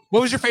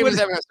 What was your favorite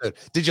episode?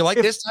 Did you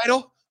like this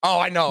title? Oh,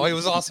 I know. It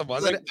was awesome,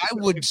 wasn't it? I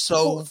would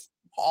so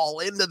fall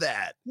into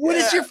that. What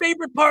is your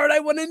favorite part? I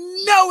want to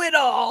know it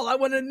all. I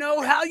want to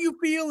know how you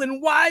feel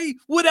and why,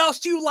 what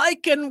else you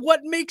like, and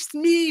what makes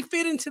me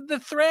fit into the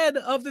thread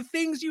of the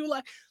things you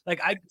like. Like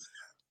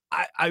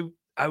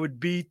I would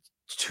be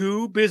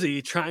too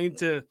busy trying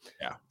to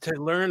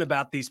learn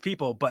about these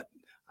people. But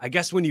I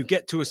guess when you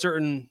get to a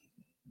certain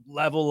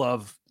level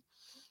of,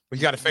 you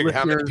got to figure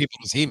how many people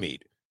does he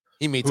meet?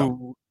 He meets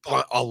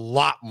a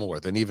lot more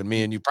than even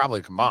me and you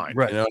probably combined.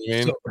 Right. You know what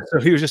I mean? So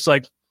he was just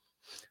like,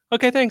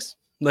 "Okay, thanks."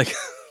 Like,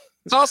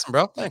 it's awesome,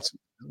 bro. Thanks.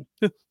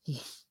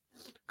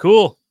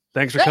 Cool.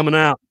 Thanks for coming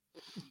out.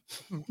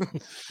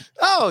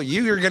 Oh,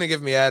 you're going to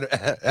give me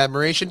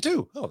admiration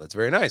too. Oh, that's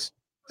very nice.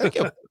 Thank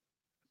you.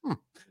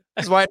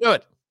 That's why I do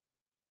it.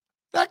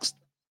 Next.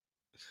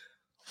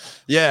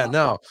 Yeah,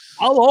 no.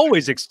 I'll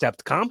always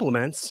accept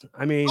compliments.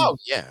 I mean, oh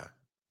yeah,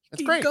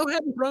 that's great. Go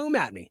ahead and throw them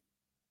at me.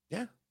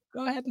 Yeah,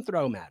 go ahead and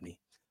throw them at me.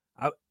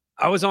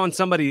 I was on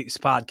somebody's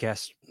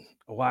podcast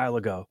a while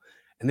ago,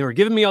 and they were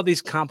giving me all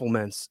these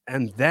compliments,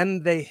 and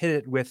then they hit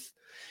it with,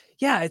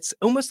 "Yeah, it's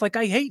almost like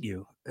I hate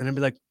you," and I'd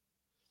be like,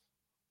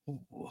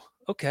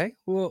 "Okay,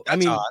 well,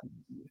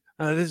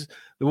 that's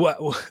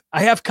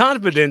I have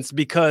confidence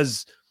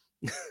because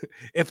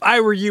if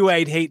I were you,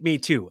 I'd hate me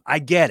too. I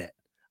get it.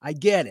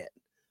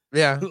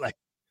 Yeah, like,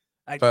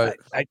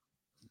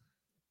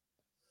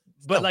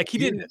 but like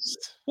he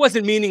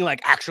wasn't meaning like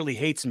actually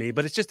hates me,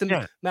 but it's just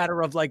a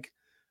matter of like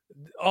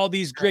all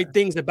these great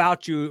things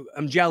about you.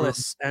 I'm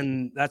jealous,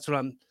 and that's what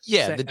I'm.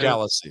 Yeah, the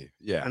jealousy.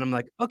 Yeah, and I'm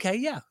like, okay,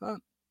 yeah,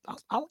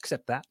 I'll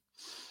accept that.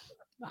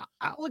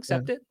 I'll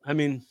accept it. I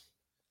mean,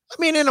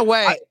 in a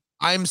way,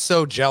 I'm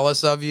so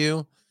jealous of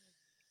you.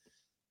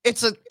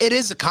 It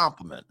is a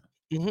compliment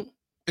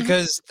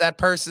because that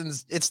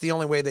person's. It's the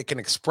only way they can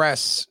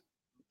express,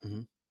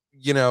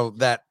 you know,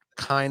 that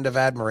kind of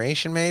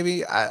admiration.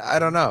 Maybe I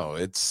don't know.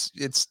 It's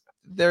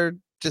they're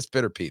just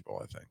bitter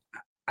people.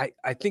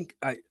 I think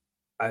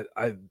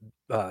I've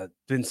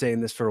been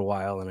saying this for a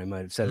while, and I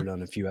might have said it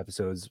on a few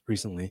episodes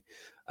recently.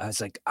 It's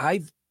like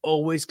I've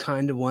always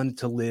kind of wanted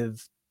to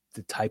live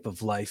the type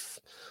of life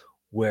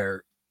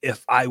where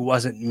if I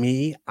wasn't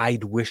me,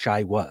 I'd wish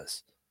I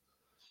was.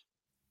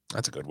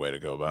 That's a good way to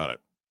go about it.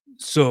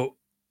 So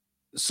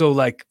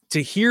like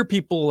to hear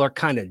people are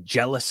kind of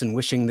jealous and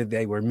wishing that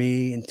they were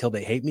me until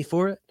they hate me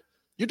for it.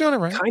 You're doing it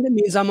right. Kind of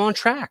means I'm on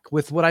track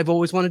with what I've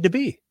always wanted to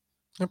be.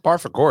 Par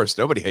for course.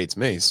 Nobody hates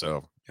me,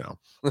 so you know.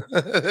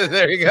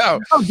 There you go.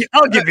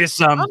 I'll give you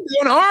some. I'm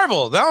doing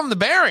horrible. I'm the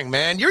bearing,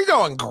 man. You're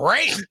going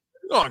great.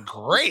 You're going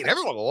great.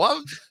 Everyone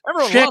loves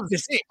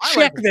this.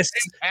 Check this.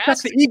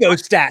 That's the ego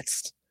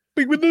stats.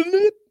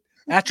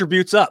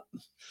 Attributes up.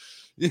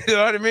 You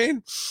know what I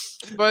mean?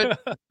 But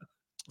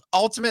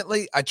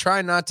ultimately, I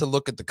try not to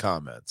look at the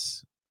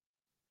comments.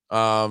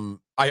 I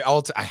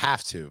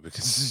have to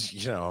because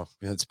you know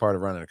it's part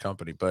of running a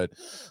company, but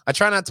I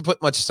try not to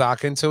put much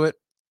stock into it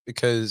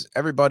because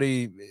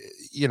everybody,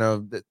 you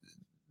know,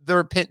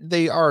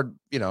 they are,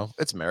 you know,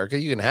 it's America.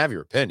 You can have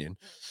your opinion,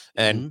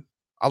 and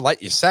I'll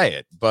let you say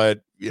it,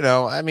 but you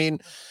know, I mean,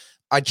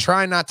 I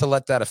try not to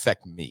let that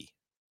affect me,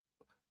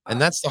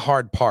 and that's the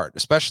hard part,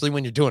 especially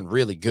when you're doing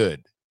really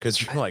good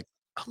because you're like,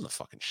 I'm the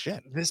fucking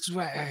shit. This is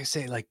why I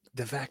say like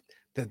the fact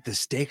that the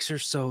stakes are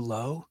so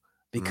low.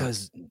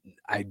 Because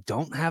I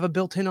don't have a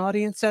built-in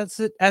audience as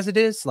it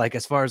is, like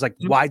as far as like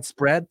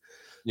widespread.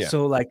 Yeah.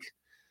 So like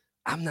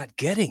I'm not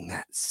getting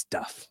that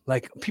stuff.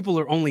 Like people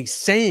are only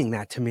saying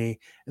that to me,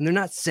 and they're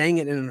not saying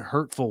it in a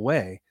hurtful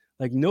way.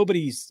 Like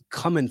nobody's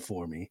coming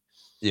for me.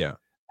 Yeah.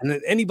 And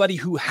then anybody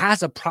who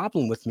has a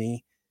problem with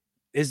me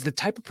is the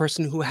type of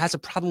person who has a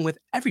problem with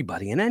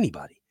everybody and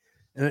anybody.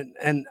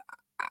 And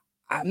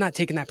I'm not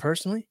taking that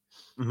personally.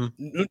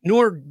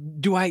 Nor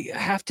do I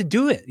have to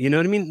do it. You know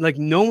what I mean? Like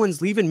no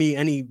one's leaving me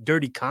any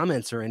dirty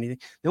comments or anything.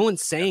 No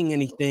one's saying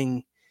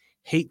anything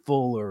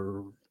hateful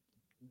or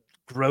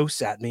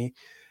gross at me.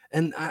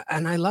 And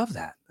I love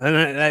that.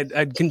 And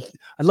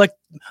like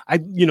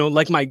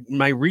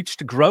my reach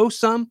to grow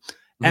some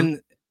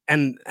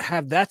and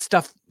have that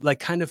stuff like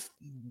kind of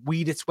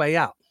weed its way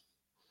out.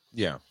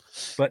 Yeah.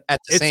 But at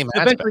the same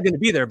eventually going to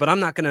be there, but I'm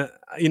not going to,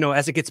 you know,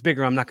 as it gets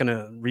bigger, I'm not going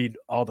to read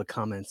all the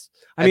comments.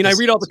 I mean, I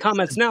read all the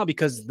comments now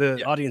because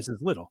the audience is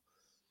little.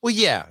 Well,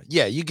 yeah.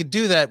 You could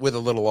do that with a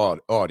little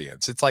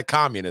audience. It's like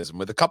communism.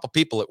 With a couple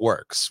people, it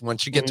works.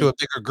 Once you get to a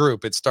bigger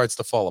group, it starts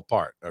to fall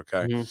apart.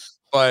 Okay.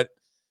 But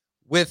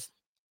with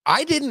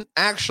I didn't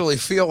actually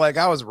feel like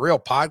I was a real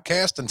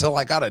podcast until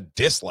I got a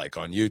dislike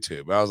on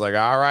YouTube. I was like,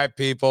 all right,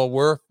 people,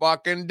 we're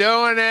fucking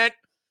doing it.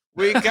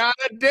 We got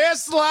a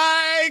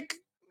dislike.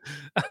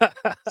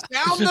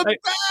 Sound the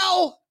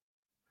bell.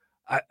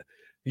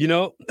 You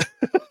know,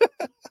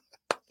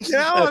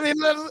 I mean,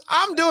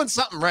 I'm doing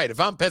something right if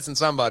I'm pissing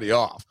somebody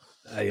off.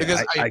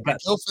 Because I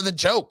go for the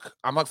joke.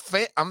 I'm a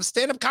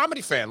stand-up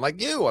comedy fan like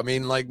you. I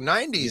mean, like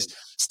 90s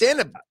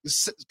stand-up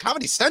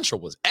Comedy Central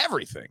was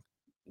everything.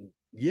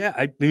 Yeah,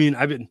 I mean,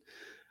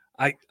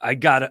 I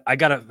got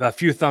a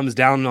few thumbs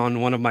down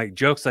on one of my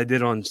jokes I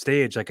did on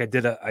stage. Like I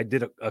did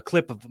a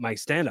clip of my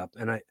stand-up,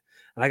 and I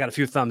got a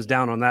few thumbs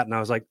down on that, and I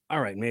was like,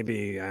 all right,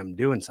 maybe I'm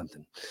doing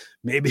something.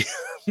 Maybe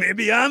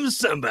I'm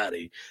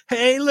somebody.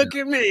 Hey, look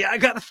at me. I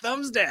got a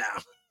thumbs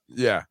down.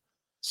 Yeah.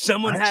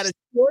 Someone had a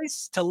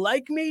choice to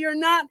like me or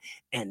not,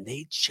 and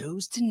they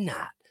chose to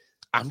not.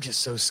 I'm just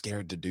so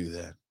scared to do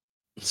that.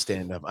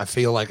 Stand up. I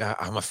feel like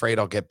I'm afraid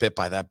I'll get bit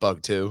by that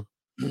bug too.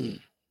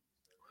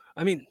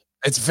 I mean,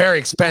 it's a very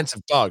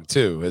expensive bug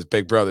too, as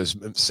Big Brother's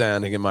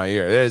sounding in my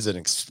ear. It is an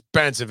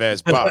expensive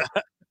ass bug.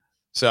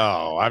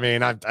 So, I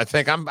mean, I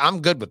think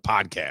I'm good with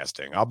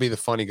podcasting. I'll be the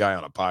funny guy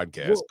on a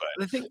podcast,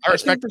 but I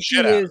respect the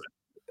shit out of it.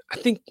 I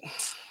think,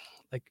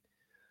 like,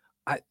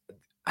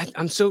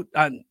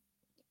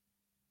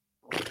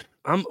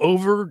 I'm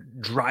over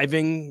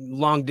driving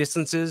long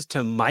distances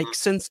to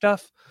mics and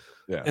stuff.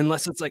 Yeah.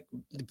 Unless it's like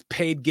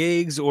paid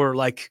gigs or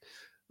like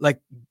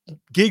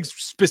gigs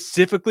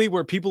specifically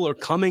where people are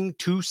coming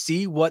to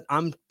see what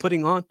I'm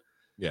putting on.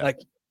 Yeah. Like,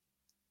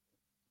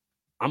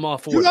 I'm all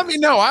for you. Let me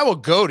know. I will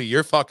go to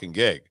your fucking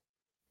gig.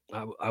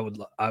 I would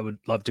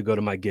love to go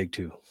to my gig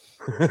too.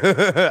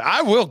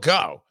 I will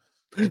go.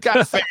 You got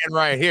a fan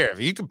right here. If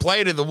you can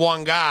play to the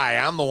one guy,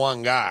 I'm the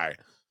one guy.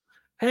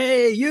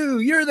 Hey,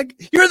 you're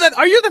the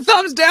are you the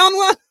thumbs down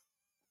one?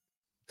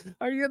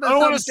 Are you the I don't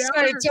want to thumbs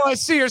say down? it until I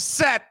see your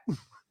set.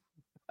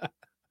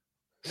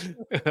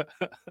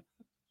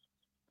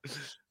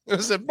 It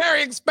was a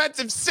very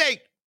expensive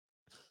seat.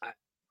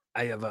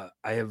 I have a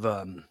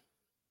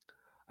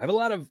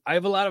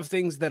lot of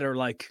things that are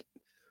like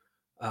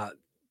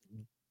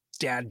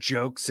dad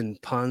jokes and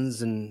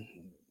puns and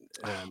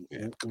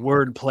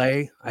word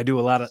play. I do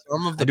a lot of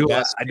some of the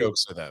best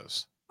jokes are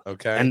those.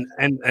 Okay.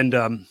 And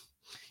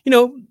you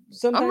know,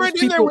 sometimes I'm right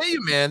in there with you,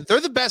 man. They're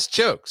the best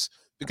jokes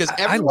because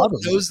everyone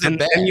knows them.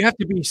 And you have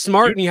to be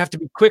smart and you have to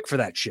be quick for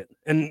that shit.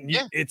 And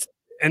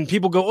and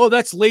people go, oh,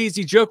 that's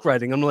lazy joke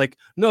writing. I'm like,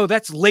 no,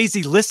 that's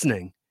lazy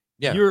listening.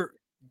 Yeah.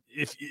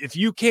 If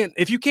you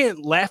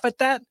can't laugh at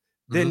that,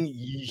 then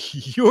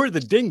you're the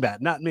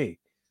dingbat, not me.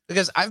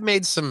 Because I've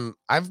made some,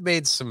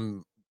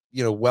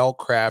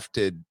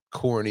 well-crafted,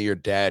 corny or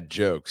dad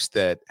jokes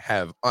that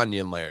have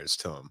onion layers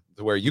to them,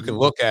 where you can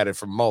look at it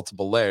from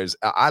multiple layers.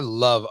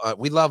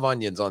 We love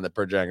onions on the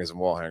Perjangers and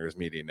Wallhangers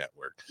Media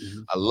Network.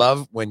 I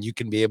love when you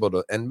can be able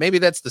to, and maybe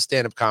that's the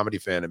stand-up comedy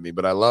fan of me,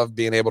 but I love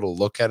being able to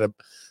look at it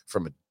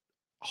from a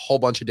whole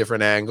bunch of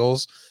different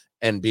angles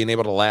and being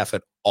able to laugh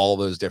at all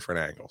those different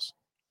angles.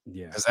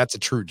 Yeah. Because that's a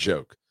true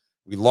joke.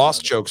 We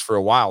lost jokes for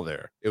a while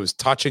there. It was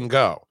touch and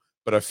go.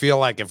 But I feel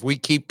like if we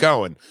keep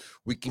going,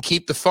 we can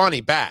keep the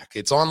funny back.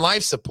 It's on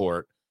life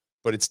support,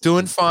 but it's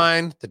doing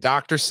fine. The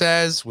doctor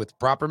says with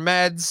proper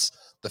meds,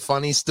 the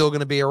funny's still going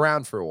to be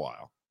around for a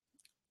while.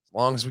 As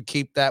long as we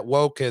keep that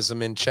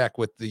wokeism in check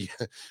with the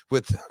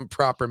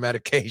proper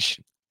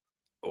medication.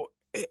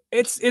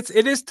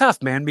 It is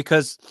tough, man,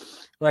 because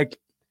like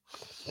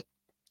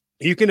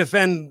you can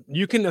offend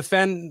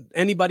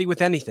anybody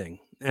with anything,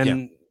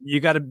 and you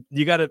gotta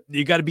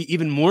be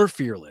even more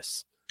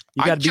fearless.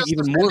 You got to be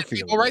even more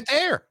fearless right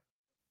there.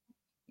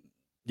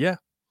 Yeah.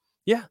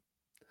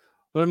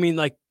 But I mean,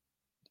 like,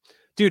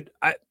 dude,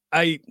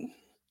 I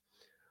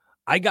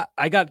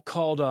got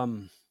called.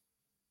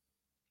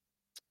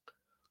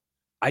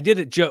 I did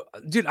a joke,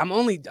 dude. I'm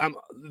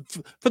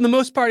for the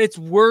most part, it's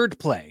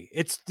wordplay.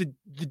 It's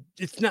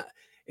not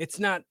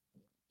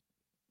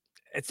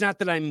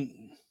that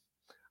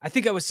I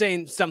think I was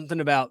saying something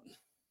about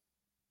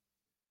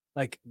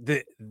like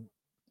the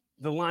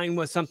line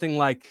was something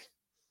like,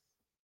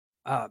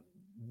 I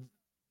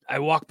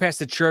walked past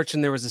the church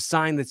and there was a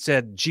sign that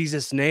said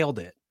Jesus nailed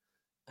it.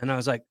 And I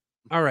was like,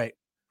 all right,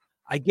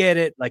 I get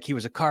it. Like he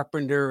was a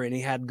carpenter and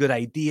he had good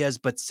ideas,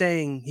 but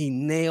saying he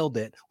nailed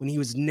it when he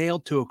was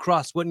nailed to a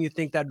cross, wouldn't you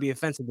think that'd be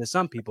offensive to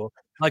some people?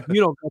 Like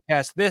you don't go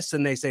past this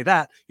and they say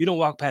that. You don't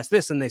walk past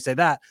this and they say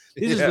that.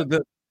 These are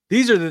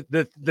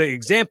the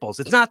examples.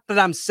 It's not that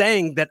I'm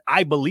saying that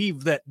I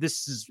believe that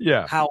this is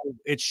how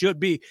it should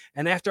be.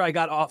 And after I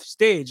got off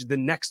stage, the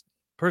next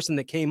person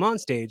that came on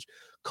stage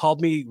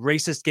called me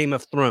racist Game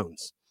of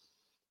Thrones.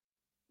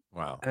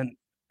 Wow.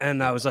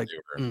 And I was like,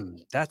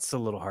 that's a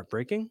little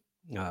heartbreaking.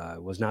 I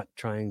was not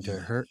trying to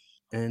hurt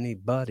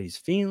anybody's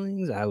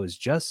feelings. I was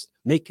just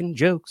making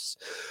jokes.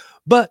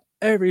 But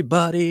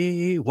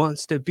everybody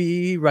wants to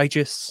be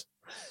righteous.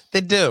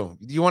 They do.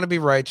 You want to be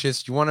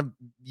righteous. You want to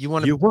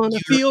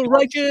feel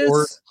righteous.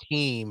 Your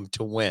team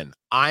to win.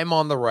 I'm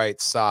on the right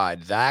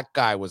side. That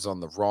guy was on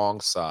the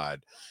wrong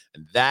side,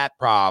 and that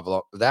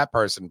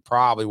person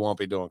probably won't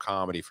be doing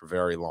comedy for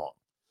very long,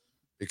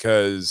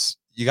 because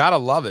you got to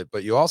love it,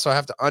 but you also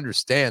have to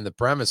understand the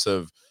premise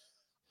of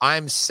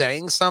I'm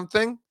saying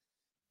something,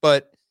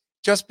 but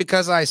just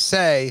because I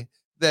say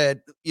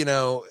that,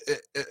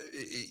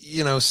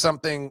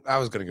 something, I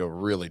was going to go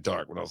really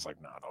dark, but I was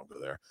like, no, don't go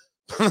there.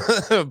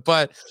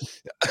 But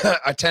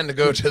I tend to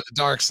go to the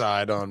dark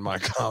side on my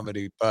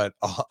comedy, but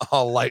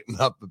I'll lighten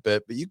up a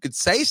bit. But you could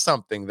say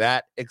something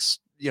that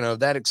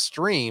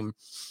extreme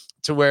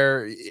to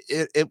where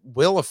it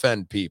will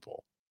offend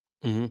people.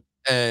 Mm-hmm.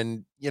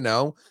 And,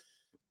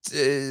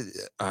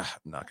 I'm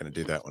not going to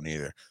do that one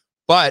either.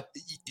 But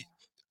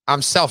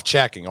I'm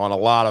self-checking on a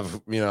lot of,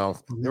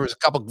 there was a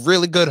couple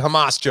really good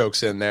Hamas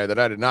jokes in there that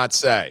I did not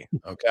say.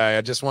 Okay.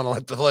 I just want to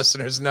let the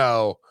listeners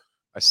know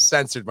I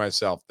censored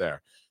myself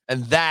there.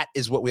 And that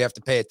is what we have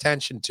to pay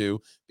attention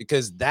to,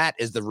 because that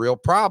is the real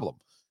problem.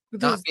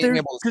 Not being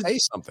able to say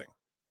something.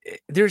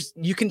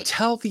 You can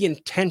tell the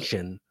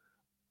intention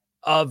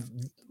of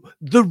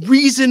the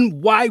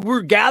reason why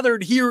we're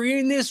gathered here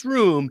in this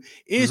room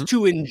is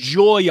to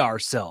enjoy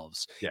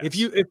ourselves. Yes.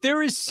 If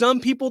there is some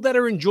people that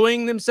are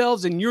enjoying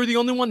themselves and you're the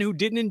only one who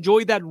didn't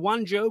enjoy that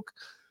one joke,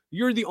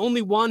 you're the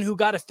only one who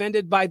got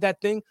offended by that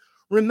thing.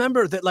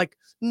 Remember that, like,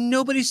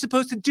 nobody's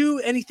supposed to do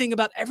anything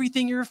about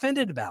everything you're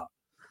offended about.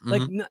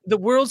 Like, the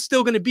world's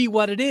still going to be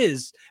what it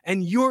is,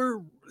 and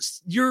your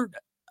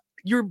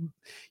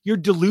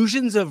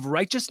delusions of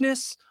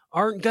righteousness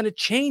aren't going to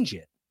change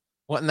it.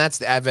 Well, and that's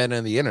the advent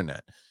of the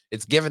internet.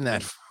 It's given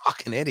that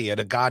fucking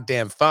idiot a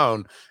goddamn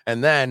phone,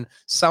 and then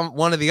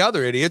one of the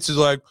other idiots is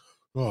like,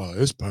 "Oh,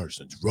 this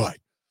person's right.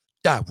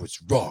 That was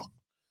wrong."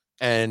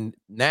 And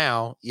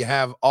now you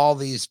have all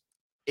these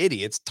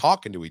idiots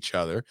talking to each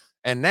other.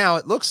 And now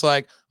it looks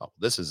like, oh,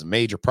 this is a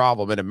major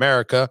problem in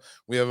America.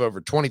 We have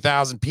over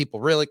 20,000 people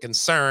really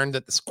concerned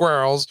that the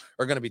squirrels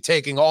are going to be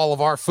taking all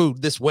of our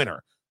food this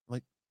winter. I'm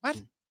like, what?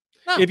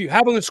 No. If you're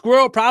having a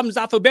squirrel problem, it's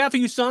not so bad for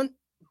you, son.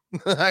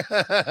 But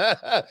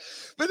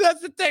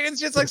that's the thing.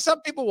 It's just like some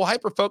people will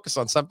hyper focus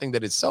on something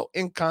that is so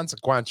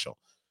inconsequential.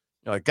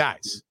 You're like,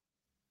 guys,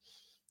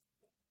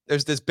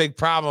 there's this big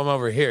problem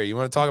over here. You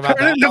want to talk about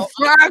that? The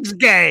frog's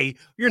gay.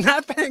 You're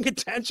not paying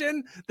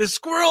attention. The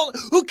squirrel.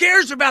 Who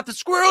cares about the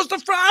squirrels? The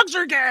frogs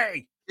are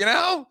gay.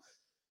 What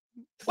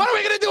are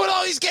we going to do with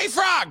all these gay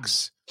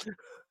frogs?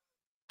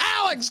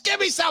 Alex, give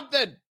me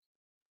something.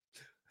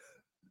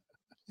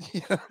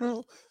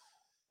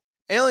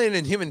 Alien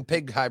and human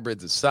pig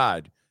hybrids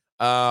aside.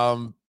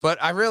 But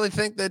I really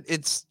think that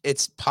it's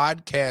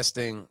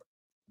podcasting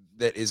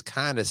that is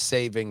kind of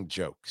saving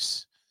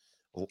jokes.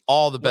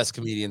 All the best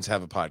comedians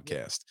have a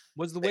podcast.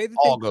 Was the way that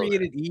they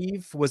created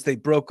Eve was they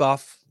broke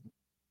off.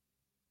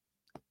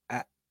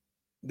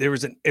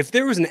 If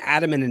there was an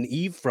Adam and an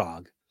Eve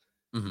frog,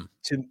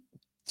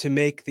 to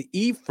make the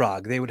Eve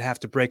frog, they would have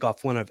to break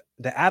off one of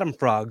the Adam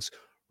frog's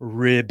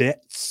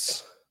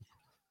ribbits.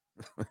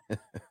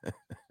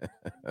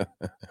 That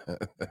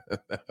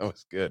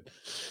was good.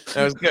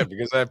 That was good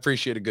because I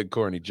appreciate a good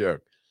corny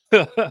joke.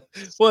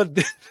 Well,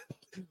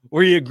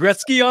 were you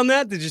Gretzky on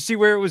that? Did you see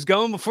where it was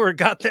going before it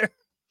got there?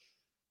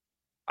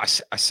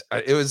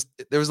 There was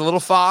a little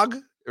fog.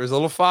 There was a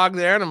little fog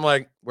there, and I'm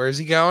like, "Where's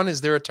he going?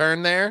 Is there a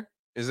turn there?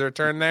 Is there a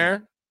turn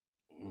there?"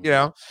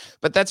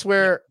 But that's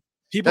where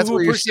people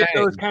who appreciate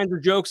those kinds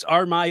of jokes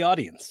are my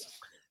audience.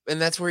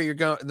 And that's where you're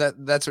going.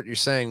 That's what you're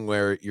saying,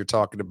 where you're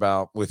talking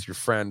about with your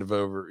friend of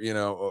over,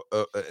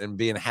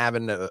 and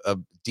having a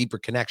deeper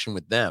connection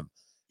with them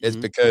is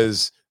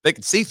because they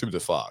can see through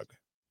the fog,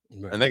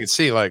 and they can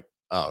see like,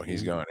 oh,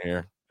 he's going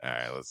here. All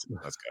right, let's go.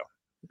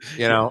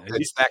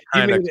 It's that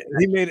kind of.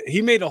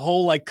 He made a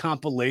whole like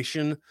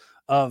compilation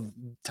of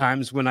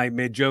times when I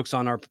made jokes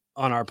on our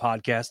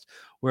podcast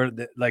where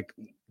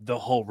the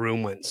whole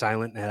room went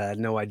silent and I had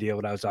no idea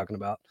what I was talking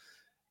about,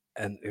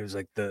 and it was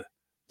like the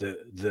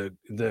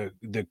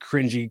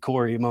cringy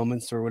Cory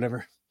moments or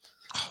whatever.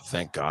 Oh,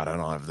 thank God I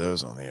don't have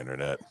those on the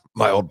internet.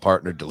 My old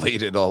partner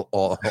deleted all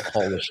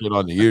the shit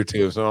on the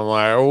YouTube, so I'm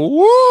like,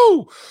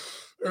 woo!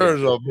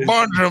 There's a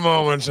bunch of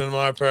moments in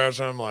my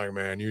past. I'm like,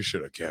 man, you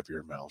should have kept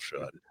your mouth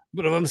shut.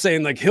 But I'm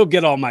saying, like, he'll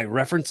get all my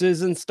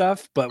references and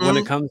stuff, but when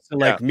it comes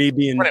to me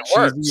being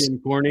cheesy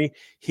and corny,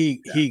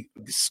 he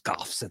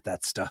scoffs at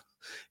that stuff.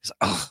 He's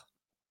like,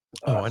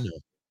 I know.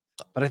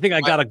 But I think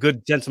I got a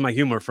good sense of my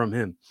humor from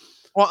him.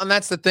 Well, and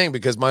that's the thing,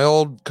 because my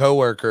old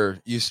coworker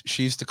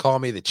she used to call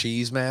me the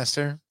cheese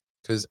master,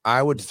 because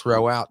I would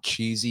throw out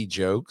cheesy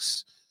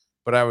jokes,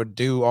 but I would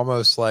do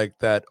almost like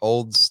that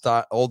old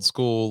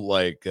school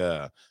like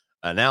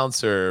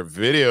announcer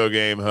video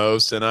game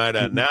host, and I'd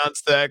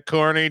announce that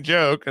corny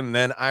joke, and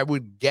then I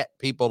would get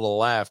people to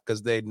laugh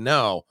because they'd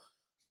know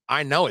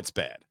I know it's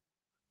bad.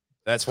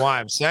 That's why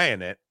I'm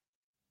saying it,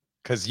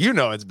 because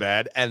it's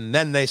bad, and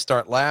then they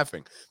start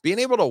laughing. Being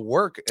able to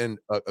work in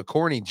a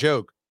corny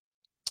joke,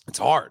 it's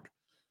hard.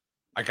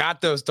 I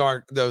got those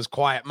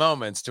quiet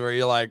moments to where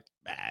you're like,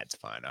 It's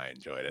fine. I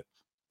enjoyed it.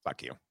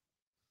 Fuck you.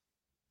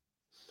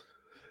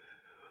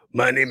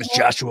 My name is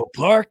Joshua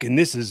Park, and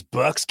this is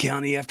Bucks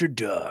County After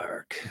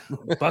Dark.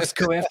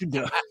 Bucksco After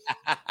Dark.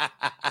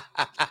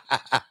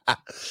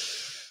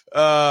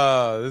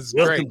 Oh, this is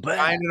Welcome great. back.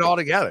 Tying it all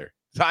together.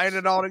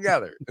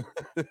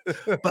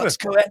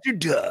 Bucksco After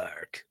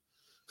Dark.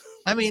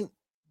 I mean,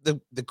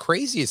 the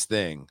craziest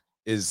thing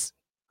is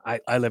I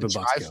live in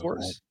Bucksco.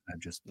 Triforce.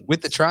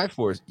 With the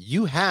Triforce,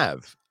 you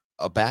have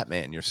a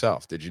Batman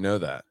yourself. Did you know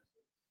that?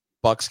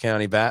 Bucks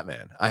County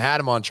Batman. I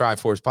had him on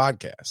Triforce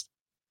podcast.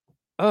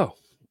 Oh,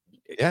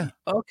 yeah.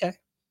 Okay.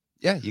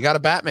 Yeah, you got a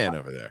Batman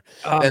over there.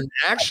 And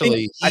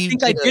actually, I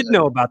think I did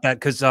know about that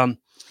because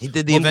he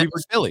did the event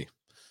in Philly.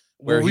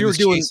 Where we were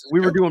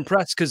doing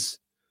press because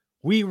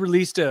we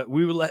released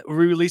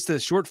a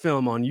short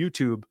film on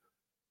YouTube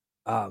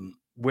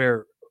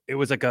where it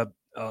was like a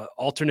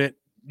alternate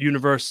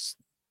universe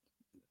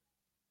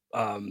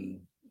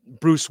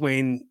Bruce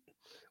Wayne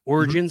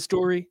origin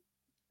story,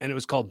 and it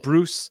was called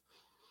Bruce.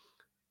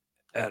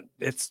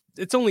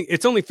 It's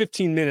only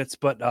 15 minutes,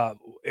 but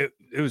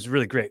it was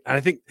really great. And I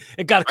think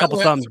it got a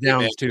couple thumbs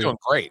down too. You're doing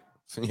great.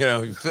 You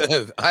know,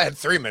 I had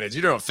 3 minutes.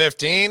 You're doing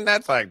 15.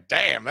 That's like,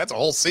 damn, that's a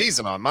whole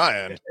season on my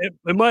end.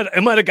 It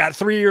might have got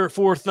 3 or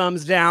 4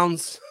 thumbs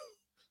downs.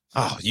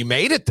 Oh, you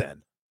made it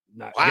then.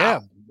 Wow. Yeah.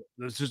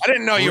 I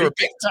didn't know you were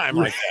big time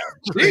like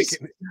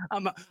that.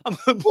 I'm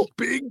a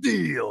big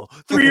deal.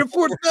 3 or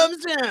 4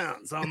 thumbs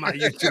downs on my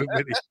YouTube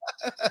video.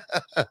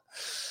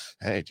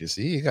 Hey, you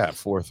see, you got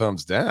 4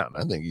 thumbs down.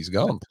 I think he's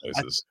going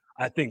places.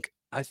 I think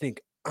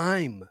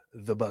I'm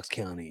the Bucks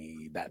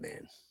County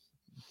Batman.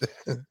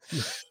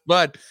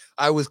 But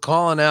I was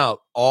calling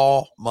out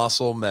all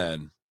muscle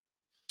men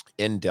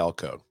in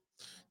Delco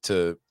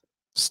to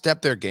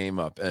step their game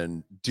up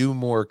and do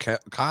more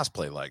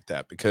cosplay like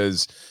that,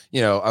 because,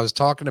 you know, I was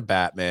talking to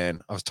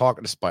Batman, I was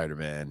talking to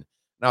Spider-Man, and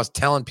I was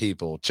telling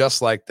people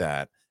just like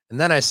that. And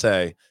then I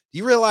say, do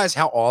you realize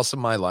how awesome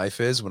my life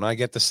is when I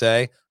get to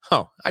say,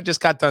 oh, I just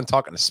got done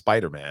talking to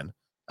Spider-Man.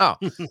 Oh,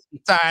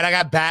 it's all right. I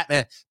got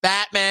Batman.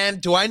 Batman,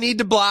 do I need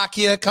to block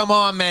you? Come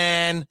on,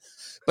 man.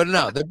 But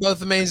no, they're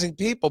both amazing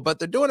people, but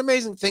they're doing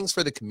amazing things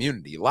for the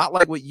community. A lot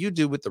like what you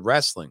do with the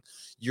wrestling.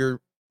 You're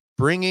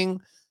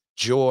bringing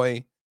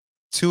joy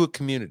to a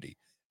community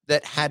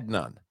that had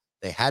none.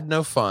 They had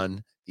no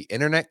fun. The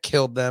internet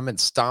killed them and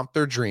stomped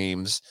their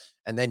dreams.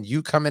 And then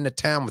you come into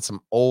town with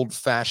some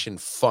old-fashioned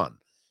fun.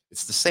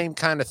 It's the same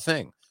kind of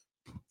thing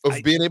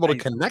of being able to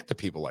connect to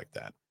people like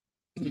that.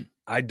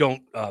 I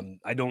don't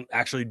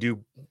actually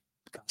do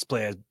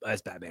cosplay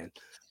as Batman,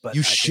 but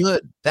you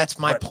should. That's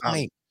my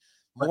point.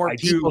 More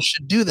people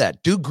should do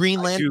that. Do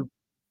Green Lantern.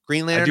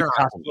 Green Lantern.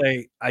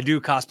 I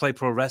do cosplay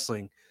pro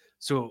wrestling,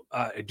 so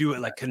I do it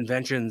like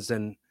conventions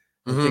and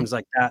things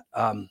like that.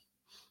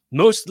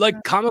 Most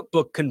like comic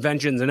book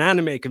conventions and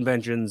anime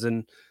conventions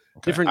and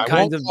different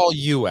kinds of. Call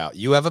you out.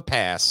 You have a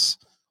pass.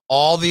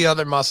 All the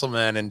other muscle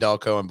men in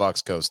Delco and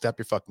Bucksco, step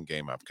your fucking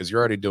game up because you're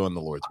already doing the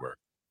Lord's work.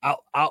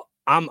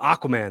 I'm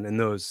Aquaman in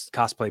those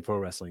cosplay pro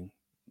wrestling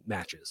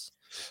matches.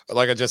 But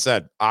like I just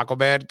said,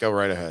 Aquaman, go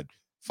right ahead.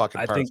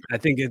 Fucking perfect. I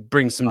think it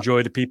brings some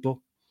joy to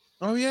people.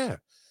 Oh yeah.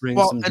 And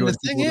the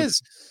thing is,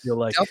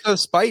 like Delco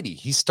Spidey,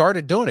 he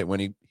started doing it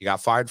when he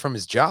got fired from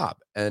his job,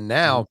 and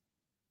now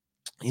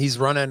he's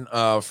running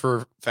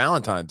for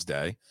Valentine's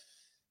Day.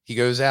 He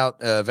goes out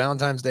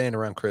Valentine's Day and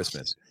around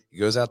Christmas. He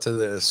goes out to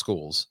the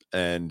schools,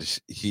 and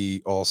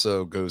he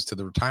also goes to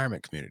the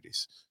retirement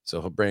communities.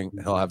 So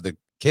he'll have the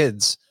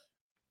kids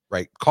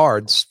write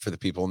cards for the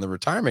people in the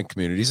retirement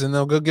communities, and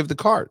they'll go give the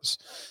cards.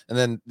 And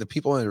then the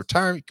people in the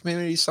retirement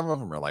communities, some of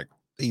them are like,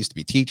 they used to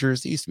be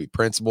teachers, they used to be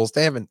principals.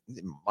 They haven't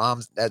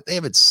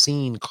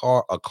seen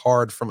a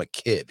card from a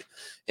kid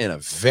in a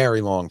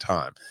very long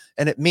time.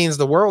 And it means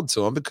the world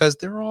to them because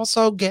they're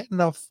also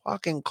getting a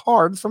fucking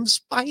card from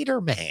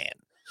Spider-Man.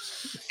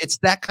 It's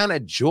that kind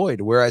of joy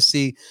to where I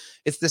see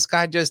it's this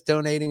guy just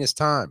donating his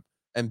time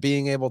and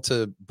being able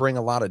to bring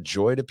a lot of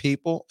joy to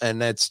people.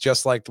 And that's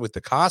just like with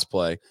the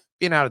cosplay,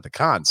 being out at the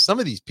con. Some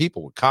of these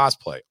people with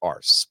cosplay are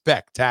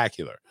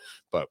spectacular.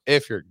 But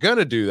if you're going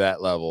to do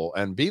that level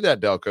and be that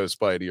Delco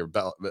Spidey or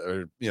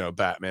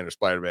Batman or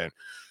Spider-Man,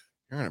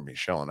 you're going to be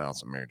shelling out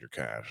some major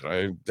cash.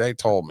 They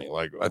told me,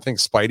 like, I think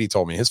Spidey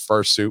told me his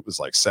first suit was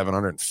like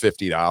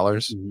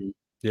 $750.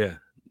 Yeah.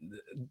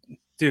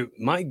 Dude,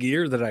 my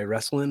gear that I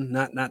wrestle in,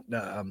 not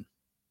the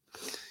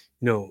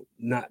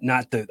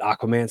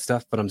Aquaman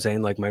stuff, but I'm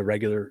saying like my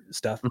regular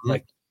stuff,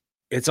 like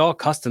it's all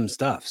custom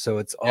stuff. So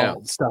it's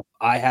all stuff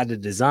I had to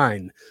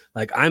design.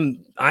 Like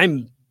I'm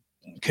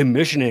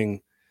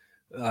commissioning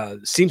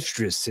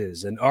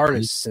seamstresses and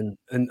artists and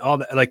all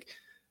that. Like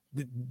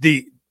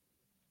the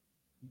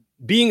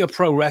being a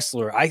pro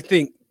wrestler, I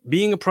think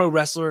being a pro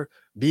wrestler,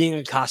 being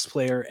a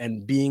cosplayer,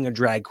 and being a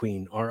drag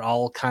queen are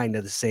all kind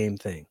of the same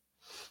thing.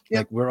 Yeah.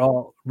 Like we're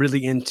all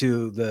really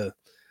into the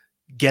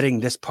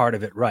getting this part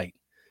of it right.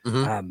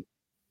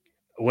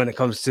 When it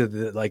comes to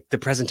the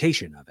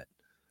presentation of it.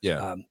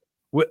 Yeah.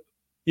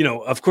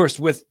 Of course,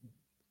 with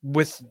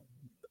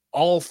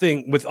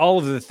with all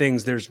of the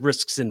things, there's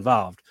risks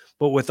involved,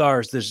 but with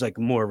ours, there's like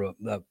more of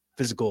a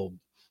physical,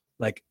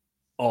 like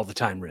all the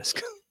time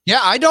risk.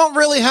 Yeah, I don't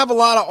really have a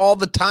lot of all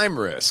the time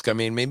risk. I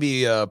mean,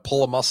 maybe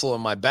pull a muscle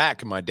in my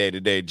back in my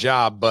day-to-day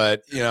job,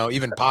 but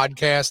even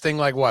podcasting,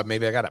 like what?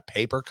 Maybe I got a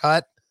paper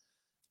cut.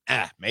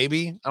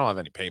 Maybe I don't have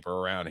any paper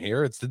around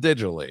here. It's the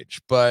digital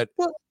age, but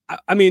well,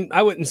 I mean,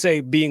 I wouldn't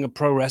say being a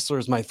pro wrestler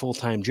is my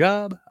full-time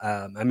job.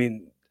 I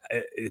mean,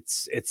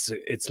 it's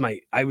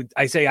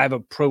I say I have a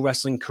pro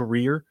wrestling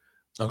career,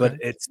 but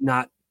it's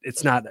not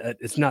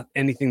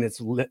anything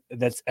that's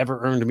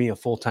ever earned me a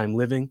full-time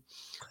living.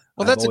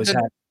 Well,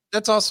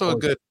 that's also a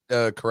good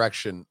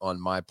correction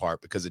on my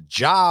part, because a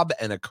job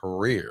and a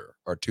career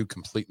are two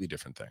completely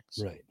different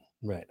things.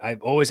 Right.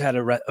 I've always had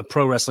a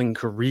pro wrestling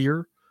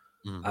career.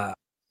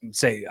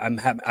 Say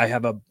I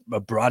have a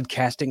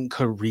broadcasting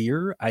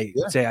career.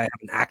 Say I have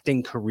an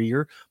acting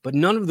career, but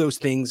none of those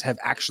things have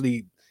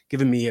actually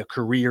given me a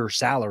career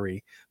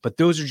salary. But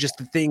those are just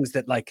the things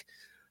that like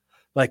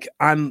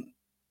I'm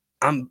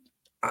gonna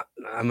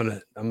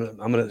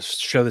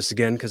show this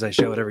again because I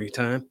show it every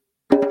time.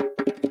 I'm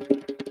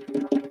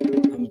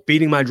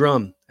beating my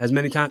drum as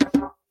many times.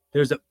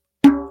 There's a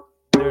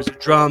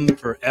drum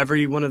for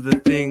every one of the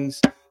things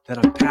that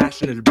I'm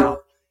passionate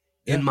about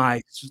in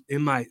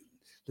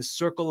the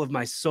circle of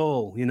my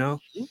soul, and I'll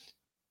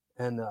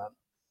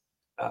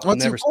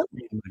never stop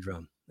beating my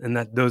drum, and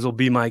those will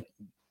be my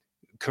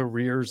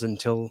careers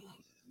until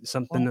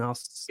something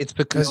else. It's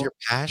because you're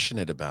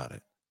passionate about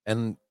it.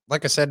 And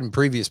like I said in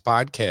previous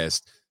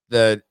podcasts,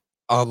 that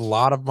a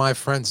lot of my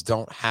friends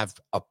don't have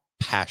a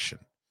passion.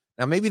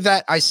 Now, maybe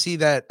that I see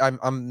that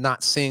I'm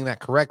not seeing that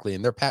correctly.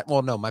 And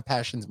my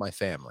passion's my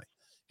family.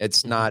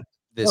 It's not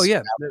this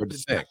outward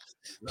thing.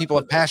 People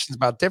have passions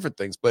about different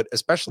things, but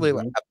especially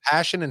like a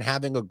passion and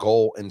having a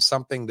goal in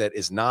something that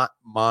is not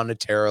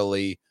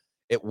monetarily,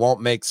 it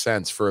won't make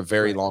sense for a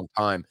very long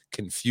time,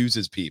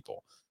 confuses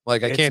people.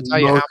 Like, I can't tell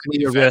you how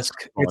many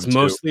risk. It's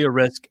mostly a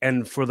risk.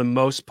 And for the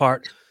most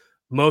part,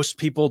 most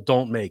people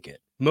don't make it.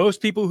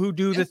 Most people who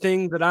do the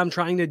thing that I'm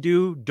trying to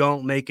do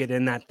don't make it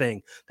in that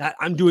thing. That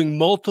I'm doing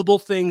multiple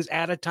things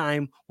at a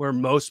time where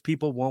most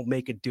people won't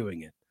make it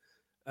doing it.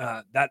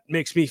 That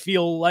makes me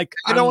feel like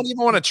I don't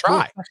even want to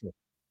try.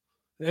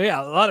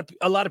 Yeah,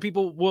 a lot of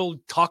people will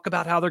talk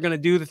about how they're going to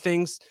do the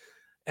things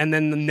and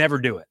then never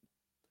do it.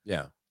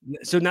 Yeah.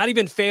 So not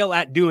even fail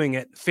at doing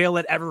it, fail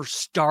at ever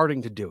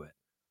starting to do it.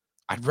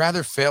 I'd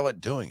rather fail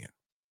at doing it.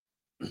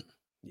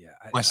 Yeah,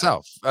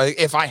 myself.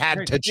 If I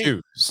had to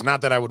choose,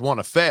 not that I would want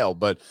to fail,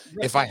 but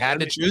if I had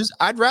to choose,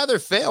 I'd rather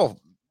fail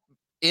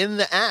in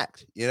the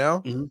act.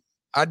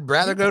 I'd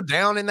rather go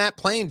down in that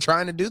plane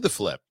trying to do the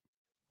flip.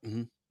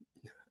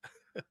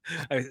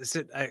 I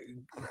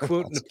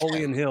quote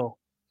Napoleon Hill.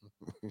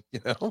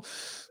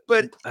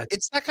 But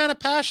it's that kind of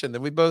passion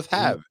that we both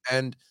have,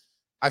 and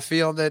I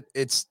feel that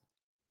it's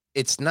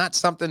not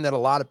something that a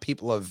lot of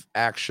people have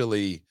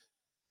actually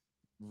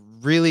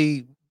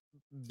really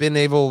been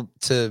able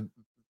to,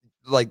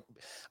 like,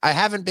 I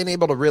haven't been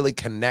able to really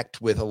connect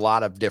with a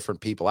lot of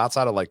different people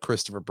outside of like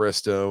Christopher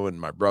Bristow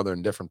and my brother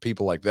and different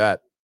people like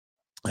that.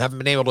 I haven't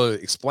been able to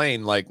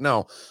explain, like,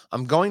 no,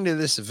 I'm going to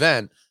this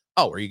event.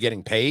 Oh, are you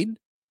getting paid?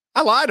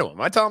 I lie to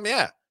them. I tell them,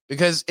 yeah,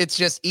 because it's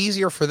just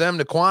easier for them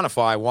to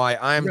quantify why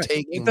I'm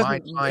taking my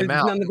time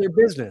out. None of their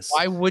business.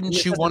 Why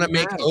wouldn't you want to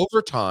make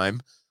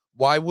overtime?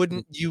 Why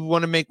wouldn't you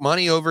want to make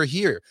money over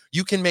here?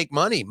 You can make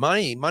money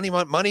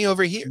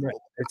over here. Right.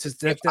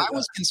 If I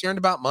was concerned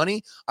about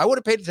money, I would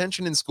have paid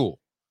attention in school.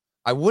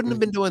 I wouldn't have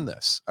been doing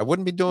this. I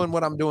wouldn't be doing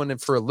what I'm doing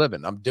for a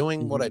living. I'm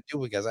doing what I do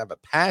because I have a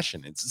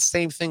passion. It's the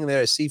same thing that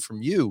I see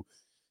from you.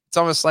 It's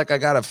almost like I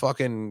got a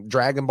fucking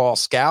Dragon Ball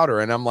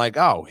Scouter, and I'm like,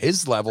 oh,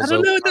 his levels. I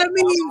don't know what that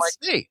means.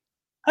 Like,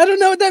 I don't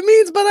know what that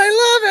means, but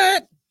I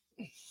love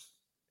it.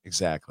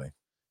 Exactly.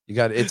 You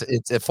got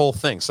it's a full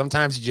thing.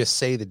 Sometimes you just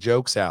say the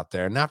jokes out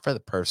there, not for the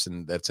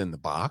person that's in the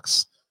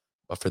box,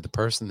 but for the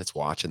person that's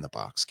watching the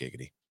box.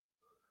 Giggity.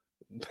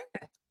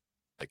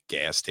 A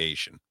gas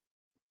station.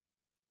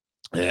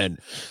 And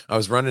I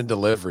was running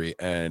delivery,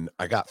 and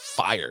I got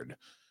fired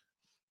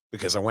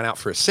because I went out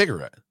for a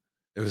cigarette.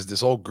 It was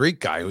this old Greek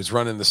guy who was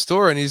running the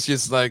store, and he's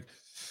just like,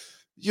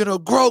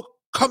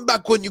 come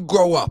back when you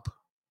grow up.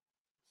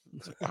 I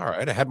was like, all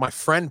right. I had my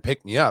friend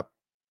pick me up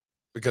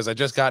because I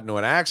just got into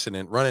an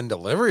accident running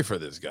delivery for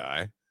this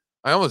guy.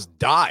 I almost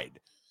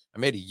died. I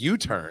made a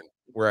U-turn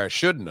where I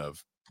shouldn't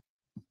have.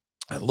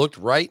 I looked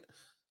right.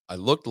 I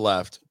looked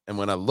left. And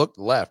when I looked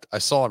left, I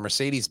saw a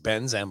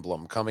Mercedes-Benz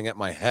emblem coming at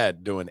my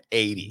head doing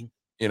 80,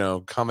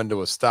 coming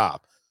to a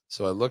stop.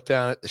 So I looked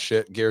down at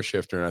the gear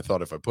shifter, and I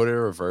thought, if I put it in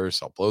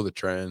reverse, I'll blow the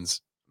trends.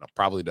 And I'll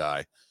probably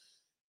die.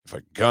 If I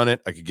gun it,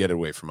 I could get it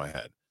away from my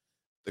head.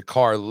 The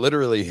car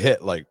literally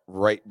hit like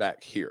right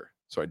back here.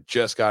 So I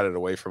just got it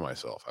away from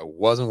myself. I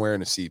wasn't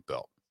wearing a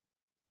seatbelt.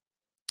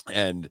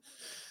 And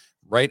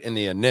right in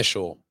the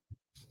initial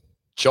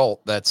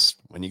jolt, that's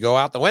when you go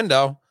out the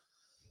window.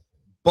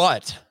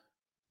 But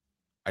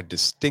I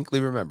distinctly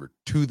remember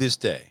to this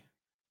day,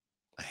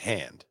 a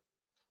hand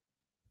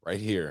right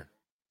here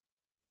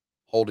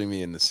holding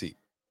me in the seat.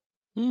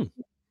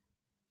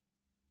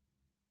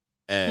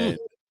 And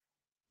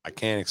I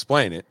can't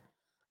explain it.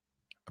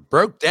 I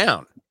broke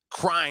down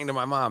crying to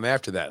my mom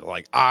after that,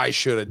 like I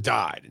should have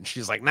died. And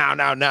she's like, no.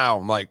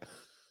 I'm like,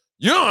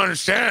 you don't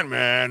understand,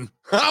 man.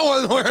 I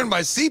wasn't wearing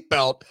my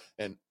seatbelt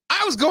and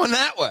I was going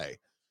that way.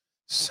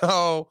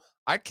 So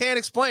I can't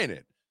explain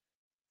it.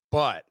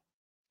 But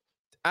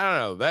I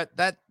don't know.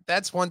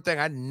 That's one thing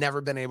I've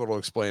never been able to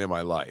explain in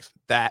my life.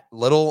 That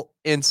little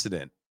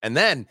incident. And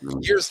then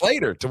years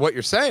later, to what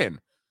you're saying,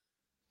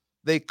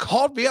 they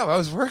called me up. I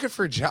was working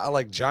for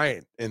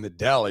Giant in the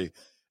deli.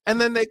 And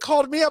then they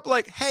called me up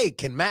like, hey,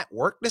 can Matt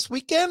work this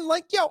weekend?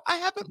 Like, yo, I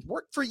haven't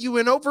worked for you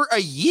in over a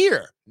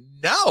year.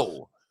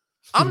 No,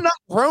 I'm not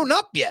grown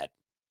up yet.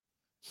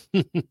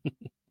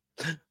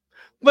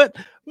 But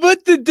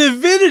the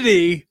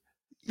divinity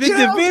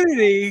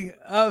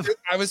of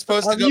I was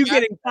supposed to go you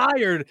back. getting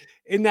tired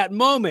in that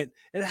moment,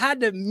 it had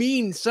to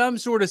mean some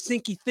sort of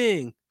sinky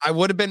thing. I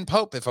would have been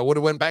Pope if I would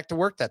have went back to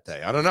work that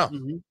day. I don't know.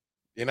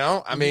 You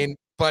know, I mean,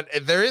 but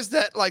there is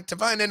that like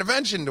divine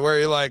intervention to where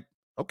you're like,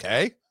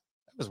 okay,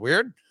 that was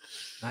weird.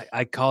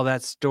 I call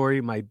that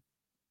story my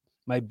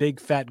big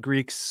fat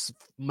Greek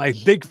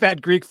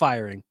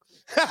firing.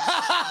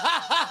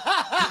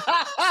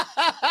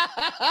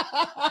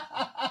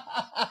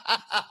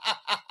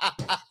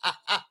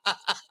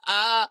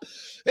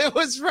 It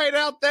was right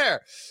out there.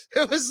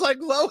 It was like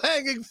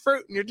low-hanging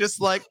fruit, and you're just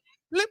like,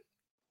 blip.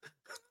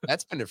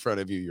 That's been in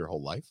front of you your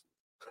whole life.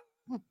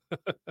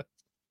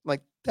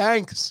 Like,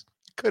 thanks.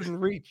 Couldn't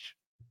reach.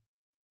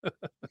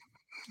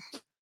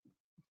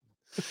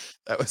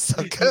 That was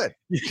so good.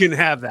 You can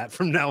have that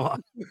from now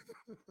on.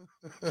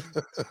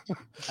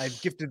 I've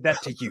gifted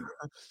that to you.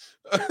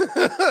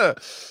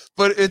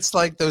 But it's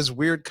like those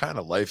weird kind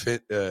of life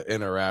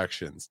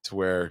interactions to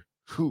where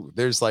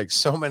there's like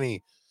so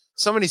many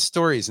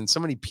stories and so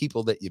many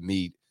people that you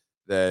meet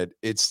that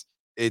it's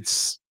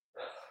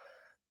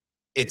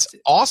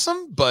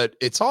awesome, but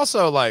it's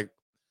also like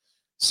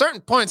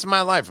certain points in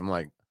my life I'm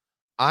like,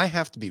 I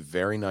have to be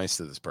very nice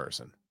to this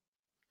person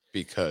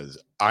because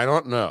I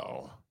don't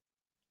know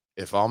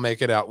if I'll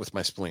make it out with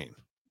my spleen.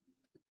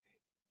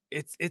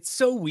 It's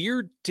so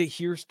weird to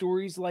hear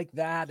stories like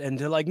that and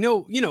to like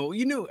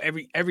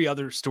every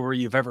other story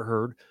you've ever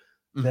heard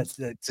that's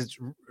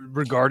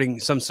regarding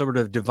some sort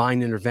of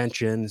divine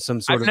intervention,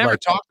 I've never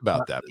talked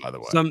about that, by the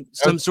way.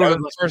 Some sort of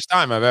the first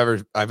time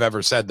I've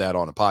ever said that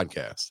on a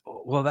podcast.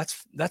 Well,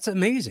 that's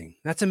amazing.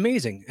 That's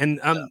amazing, and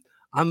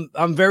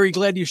I'm very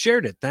glad you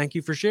shared it. Thank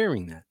you for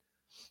sharing that.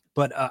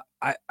 But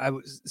I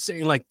was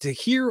saying, like, to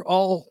hear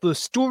all the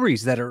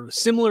stories that are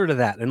similar to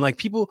that, and like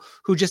people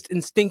who just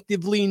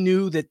instinctively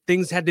knew that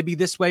things had to be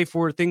this way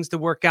for things to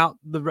work out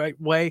the right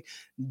way,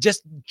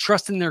 just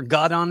trusting their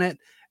gut on it,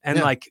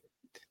 and like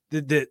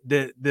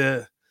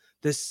the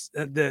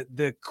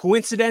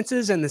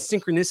coincidences and the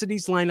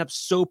synchronicities line up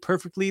so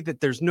perfectly that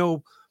there's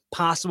no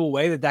possible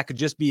way that could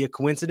just be a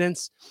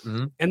coincidence.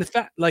 And the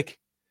fact, like,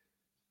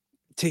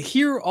 to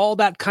hear all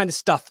that kind of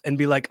stuff and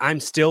be like, I'm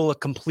still a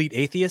complete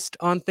atheist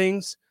on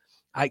things.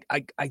 I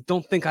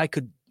don't think I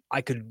could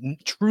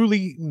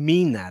truly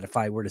mean that if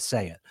I were to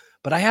say it,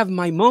 but I have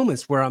my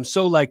moments where I'm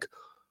so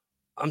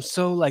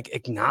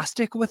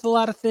agnostic with a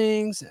lot of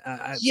things.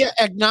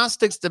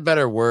 Agnostic's the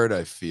better word,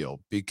 I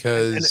feel,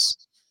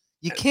 because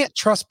you can't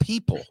trust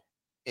people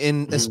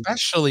in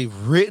especially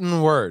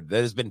written word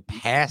that has been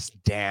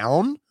passed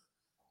down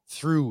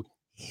through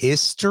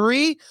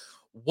history.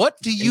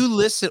 What do you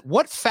listen?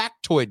 What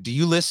factoid do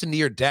you listen to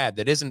your dad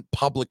that isn't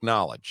public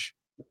knowledge?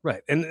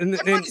 Right, and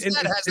has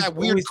that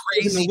weird,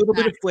 crazy a little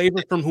bit of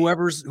flavor from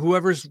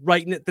whoever's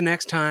writing it the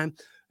next time,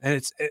 and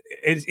it's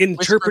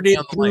interpreted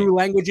through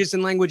languages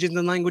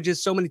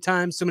so many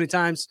times.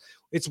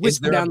 It's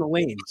whispered down the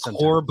lane.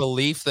 Core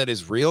belief that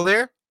is real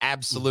there,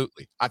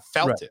 absolutely. I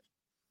felt it.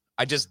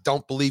 I just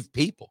don't believe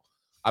people.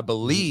 I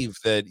believe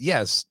that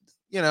yes,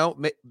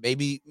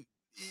 maybe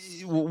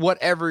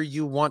whatever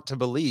you want to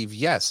believe,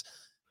 yes.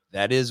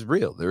 That is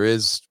real. There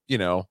is,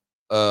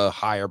 a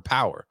higher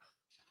power.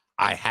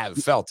 I have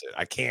felt it.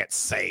 I can't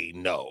say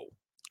no.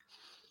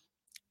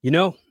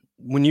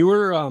 When you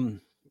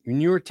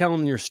were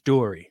telling your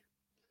story,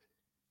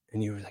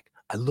 and you were like,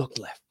 I looked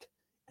left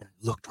and I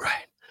looked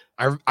right.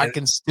 I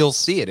can still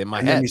see it in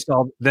my head.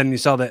 Then you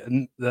saw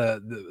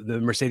the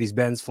Mercedes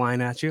Benz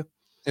flying at you.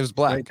 It was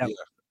black. Right?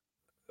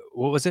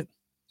 What was it?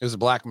 It was a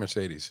black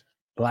Mercedes.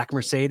 Black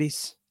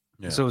Mercedes.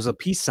 Yeah. So it was a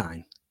peace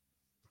sign.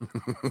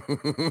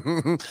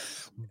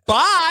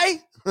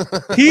 Bye.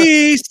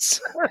 Peace.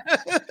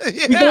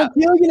 We don't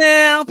kill you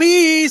now.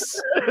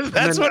 Peace.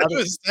 That's what I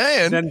was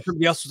saying. Then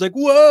somebody else was like,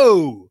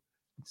 whoa.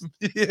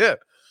 Yeah.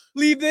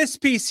 Leave this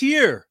piece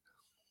here.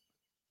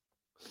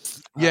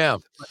 Yeah.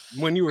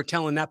 When you were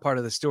telling that part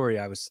of the story,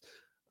 I was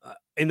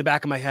in the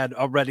back of my head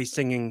already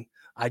singing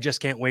I Just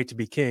Can't Wait to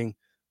Be King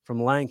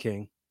from Lion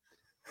King.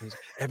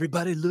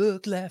 Everybody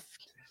look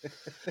left.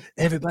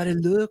 Everybody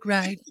look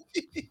right.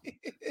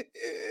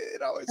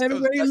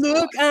 Everybody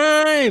look,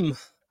 I'm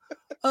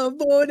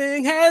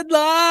avoiding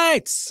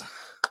headlights.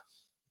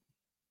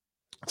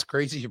 It's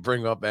crazy you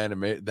bring up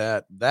anime.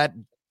 That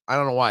I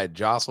don't know why it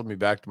jostled me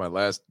back to my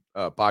last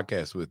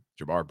podcast with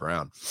Jabbar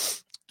Brown,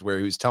 where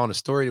he was telling a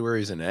story where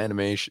he's in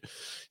animation.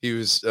 He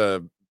was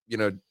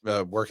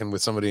working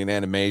with somebody in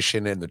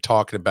animation, and they're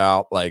talking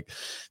about like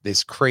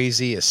this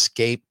crazy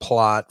escape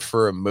plot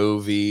for a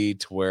movie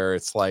to where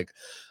it's like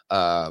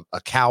a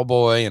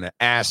cowboy and an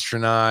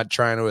astronaut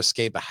trying to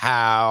escape a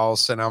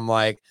house. And I'm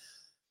like,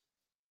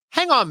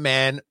 hang on,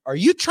 man. Are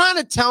you trying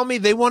to tell me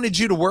they wanted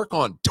you to work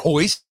on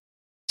toys?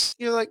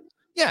 You're like,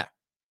 yeah.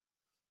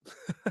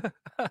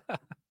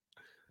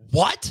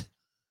 What?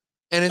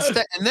 And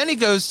instead, and then he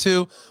goes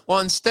to, well,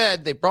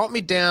 instead they brought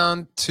me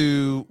down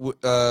to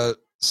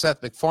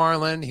Seth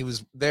MacFarlane. He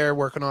was there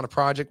working on a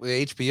project with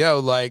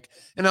HBO, like,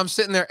 and I'm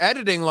sitting there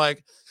editing,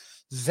 like,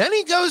 then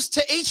he goes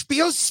to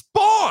HBO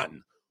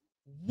Spawn.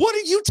 What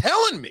are you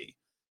telling me?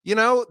 You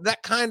know,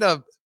 that kind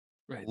of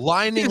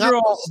lining these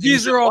up.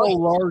 These are all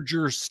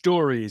larger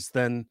stories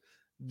than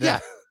yeah.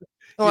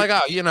 Like,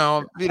 oh,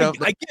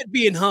 I get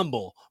being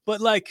humble,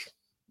 but like,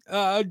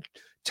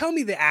 tell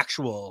me the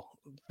actual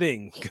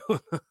thing.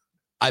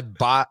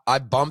 I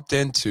bumped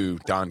into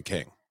Don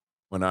King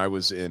when I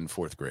was in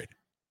 4th grade.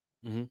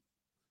 Mm-hmm.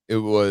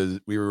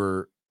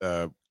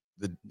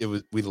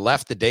 We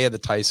left the day of the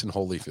Tyson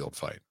Holyfield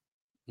fight,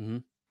 mm-hmm.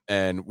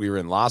 and we were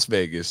in Las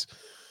Vegas.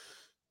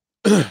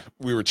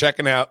 We were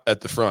checking out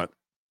at the front,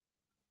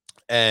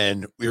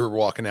 and we were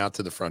walking out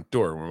to the front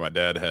door where my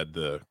dad had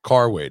the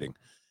car waiting,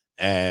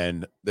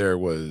 and there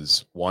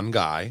was one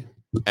guy,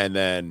 and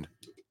then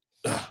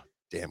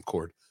damn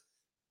cord,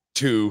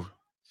 2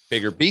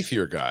 bigger,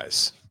 beefier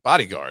guys,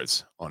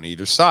 bodyguards on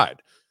either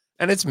side.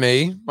 And it's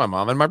me, my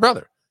mom, and my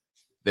brother.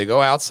 They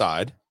go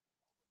outside.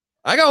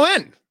 I go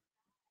in.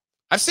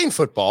 I've seen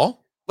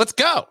football. Let's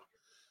go.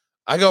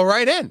 I go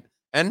right in.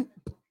 And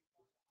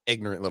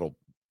ignorant little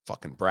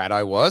fucking brat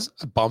I was,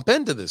 I bump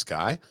into this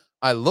guy.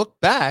 I look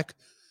back,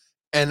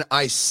 and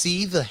I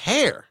see the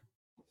hair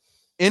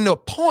in a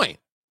point.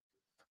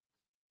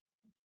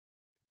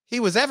 He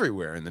was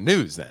everywhere in the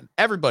news then.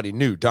 Everybody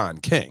knew Don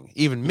King,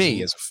 even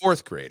me as a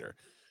 4th grader.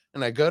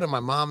 And I go to my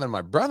mom and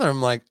my brother.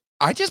 I'm like,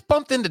 I just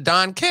bumped into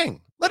Don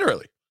King,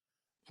 literally.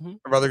 Mm-hmm.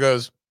 My brother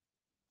goes,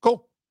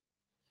 cool.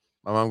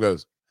 My mom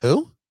goes,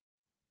 who?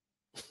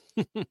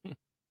 and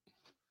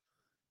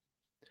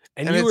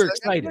you were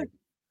excited.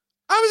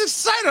 I was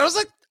excited. I was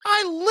like,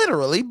 I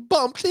literally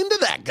bumped into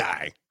that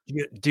guy.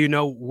 Do you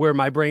know where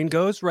my brain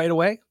goes right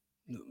away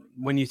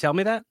when you tell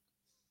me that?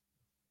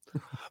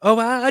 Oh,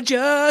 I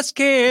just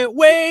can't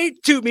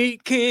wait to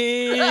meet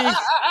King.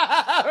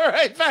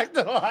 Right back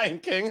to Lion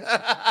King.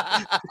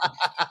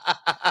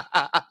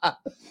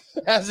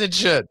 As it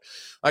should.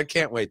 I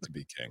can't wait to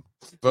be king.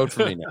 Vote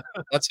for me now.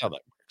 That's how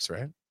that works,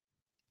 right?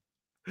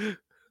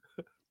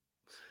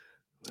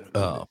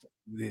 Oh,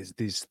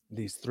 these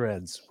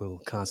threads will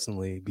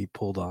constantly be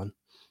pulled on.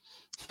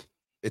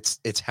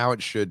 It's how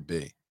it should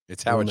be.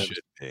 It's how it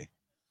should be.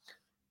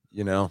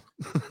 You know?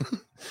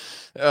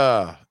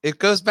 It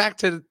goes back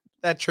to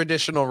that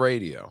traditional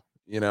radio,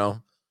 you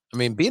know? I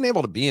mean, being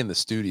able to be in the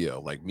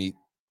studio, like meet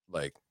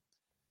like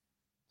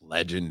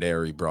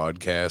legendary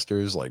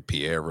broadcasters like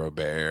Pierre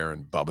Robert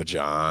and Bubba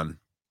John.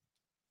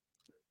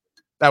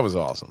 That was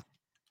awesome.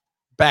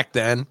 Back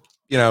then,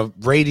 you know,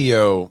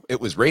 radio,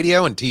 it was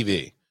radio and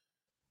TV.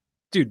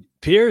 Dude,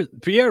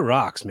 Pierre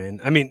rocks,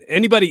 man. I mean,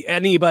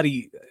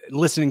 anybody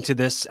listening to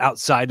this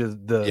outside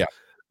of the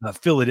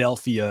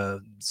Philadelphia,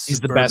 he's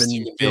the best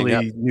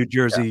Philly, New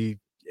Jersey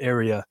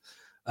area.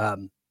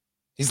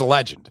 He's a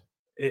legend.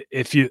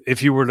 If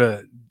you were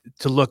to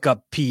look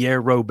up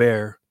Pierre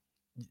Robert,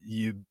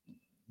 you'd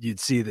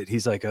see that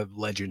he's like a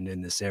legend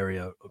in this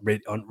area,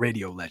 on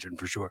radio legend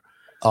for sure.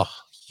 Oh,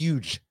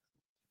 huge,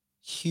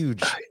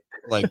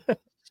 like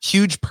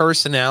huge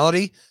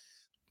personality,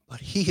 but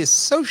he is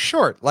so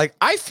short. Like,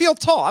 I feel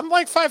tall. I'm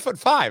like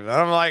 5'5", and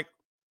I'm like,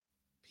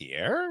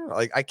 Pierre?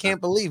 Like, I can't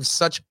believe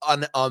such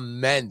an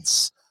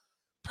immense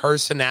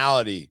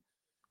personality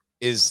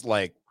is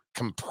like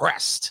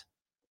compressed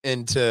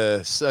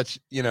into such,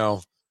 you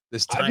know,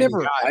 this tiny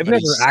guy. I've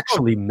never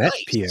actually met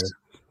Pierre.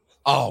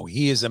 Oh,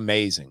 he is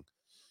amazing.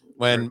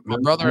 When my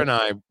brother and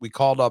I, we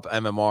called up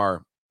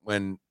MMR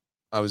when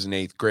I was in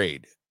 8th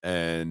grade,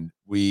 and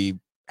we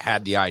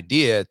had the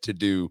idea to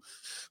do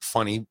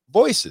funny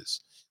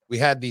voices. We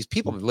had these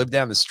people that lived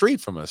down the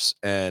street from us,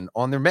 and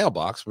on their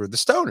mailbox were the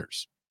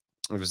Stoners.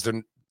 It was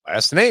their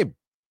last name.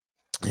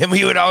 And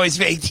we would always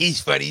make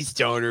these funny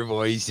stoner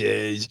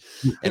voices.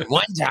 And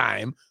one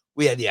time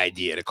we had the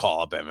idea to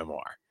call up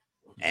MMR,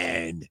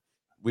 and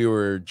we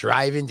were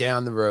driving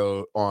down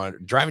Route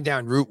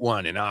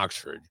 1 in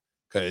Oxford,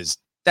 because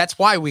that's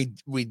why we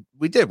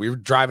did. We were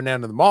driving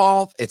down to the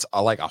mall. It's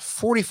like a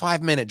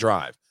 45-minute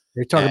drive.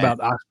 You're talking about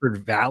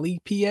Oxford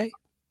Valley, PA?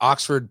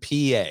 Oxford,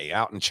 PA,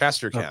 out in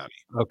Chester County.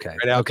 Okay.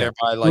 Right out there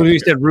by, like, when you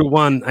said Route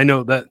 1, I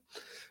know that.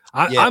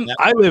 I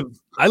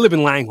live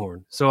in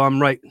Langhorne, so I'm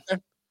right.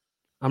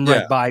 I'm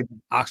right by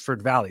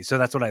Oxford Valley. So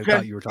that's what I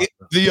thought you were talking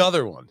about. The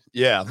other one.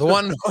 Yeah. The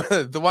one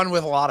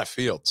with a lot of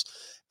fields.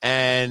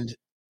 And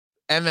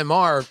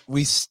MMR,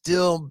 we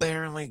still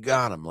barely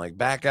got them. Like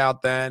back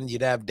out then,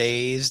 you'd have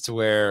days to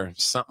where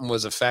something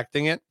was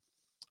affecting it.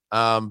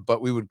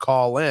 But we would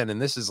call in,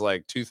 and this is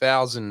like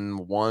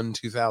 2001,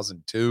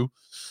 2002.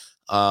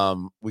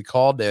 We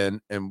called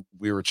in and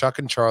we were Chuck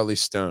and Charlie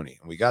Stoney.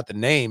 And we got the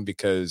name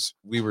because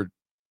we were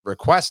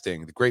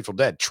requesting the Grateful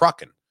Dead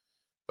Truckin',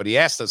 but he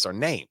asked us our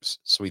names.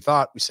 So we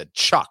said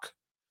Chuck.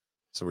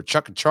 So we're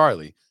Chuck and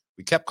Charlie.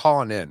 We kept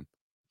calling in.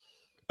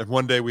 And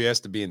one day we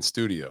asked to be in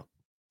studio.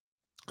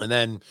 And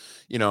then,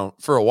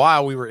 for a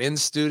while we were in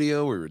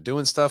studio. We were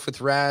doing stuff with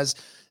Raz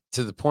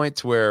to the point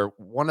to where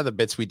one of the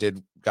bits we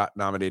did got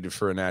nominated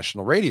for a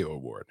national radio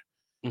award.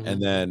 Mm-hmm.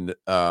 And then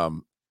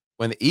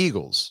when the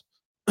Eagles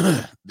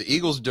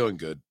are doing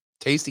good,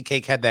 Tasty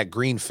Cake had that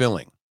green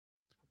filling.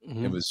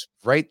 Mm-hmm. It was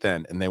right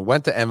then. And they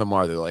went to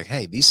MMR. They're like,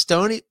 hey, these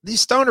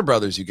stoner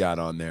brothers you got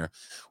on there,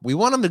 we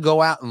want them to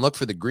go out and look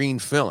for the green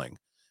filling,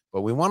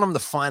 but we want them to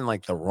find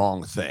like the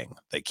wrong thing.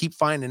 They keep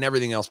finding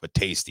everything else but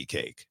Tasty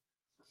Cake.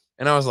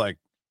 And I was like,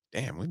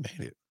 damn, we made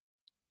it.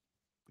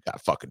 We got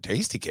fucking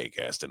Tasty Cake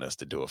asking us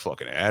to do a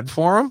fucking ad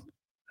for them.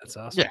 That's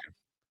awesome. Yeah.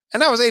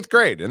 And that was 8th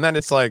grade. And then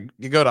it's like,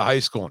 you go to high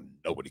school and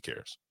nobody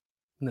cares.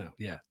 No.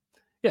 Yeah.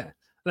 Yeah.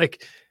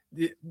 Like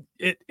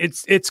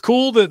it's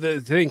cool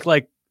to think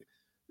like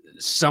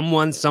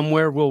someone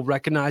somewhere will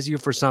recognize you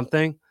for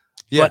something.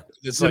 Yeah.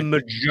 But the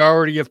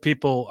majority of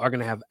people are going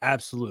to have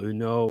absolutely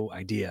no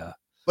idea.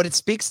 But it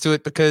speaks to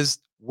it because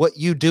what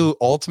you do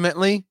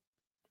ultimately,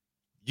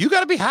 you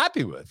got to be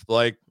happy with.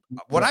 Like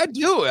what I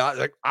do,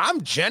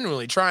 I'm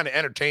genuinely trying to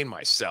entertain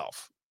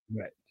myself.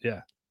 Right.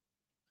 Yeah.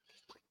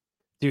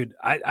 Dude,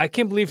 I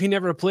can't believe he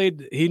never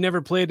played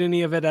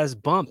any of it as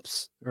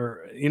bumps,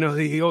 or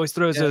he always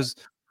throws those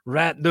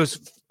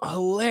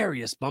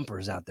hilarious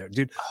bumpers out there,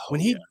 dude. When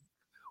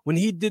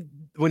he did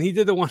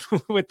the one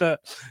with the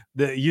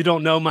you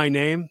don't know my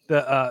name,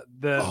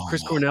 the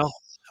Chris Cornell,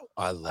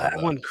 I love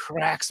that one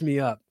cracks me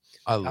up.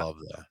 I love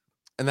that.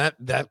 And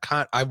that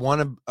kind I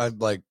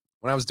like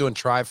when I was doing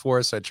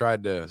Triforce, I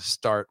tried to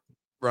start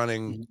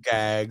running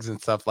gags and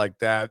stuff like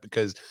that,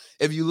 because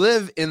if you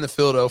live in the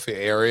Philadelphia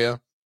area,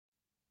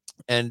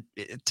 and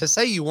to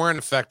say you weren't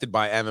affected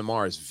by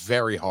MMR is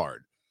very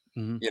hard.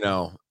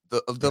 Mm-hmm.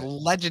 The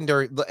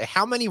legendary,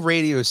 how many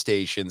radio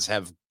stations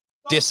have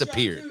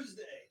disappeared?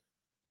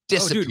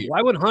 Dude,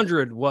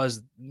 Y100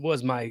 was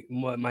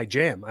my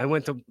jam. I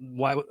went to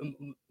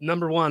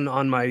number one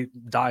on my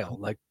dial,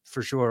 like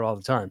for sure all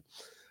the time.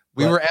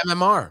 We were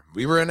MMR.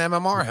 We were an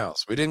MMR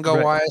house. We didn't go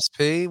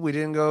YSP. We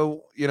didn't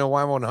go,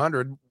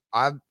 Y100.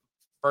 I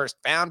first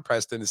found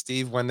Preston and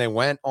Steve when they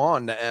went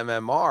on to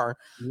MMR.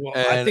 Well,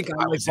 I think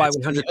I liked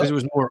Y100 because it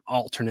was more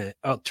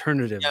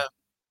alternative. Yeah.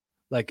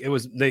 Like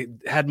they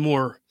had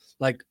more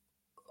like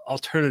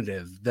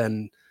alternative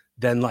than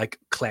like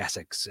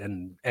classics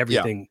and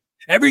everything.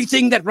 Yeah.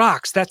 Everything that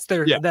rocks. That's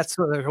their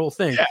whole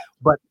thing. Yeah.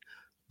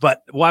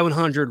 But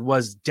Y100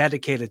 was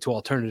dedicated to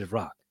alternative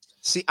rock.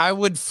 See, I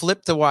would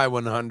flip to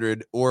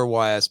Y100 or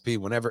YSP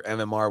whenever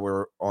MMR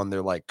were on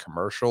their like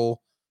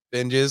commercial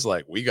binges,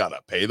 like we gotta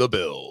pay the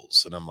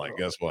bills, and I'm like,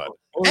 guess what?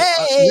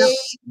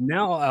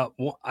 Now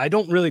I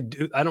don't really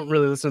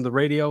listen to the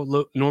radio.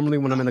 Normally,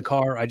 when I'm in the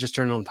car, I just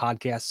turn on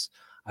podcasts.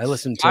 I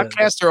listen to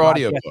podcasts or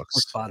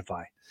audiobooks,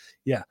 Spotify.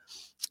 Yeah.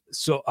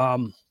 So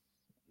I'm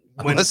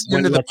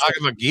listening to the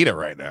Bhagavad Gita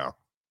right now.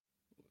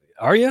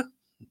 Are you?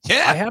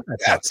 Yeah, I have that.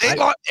 Yeah, it's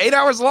 8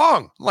 hours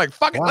long. I'm like,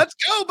 fuck it, let's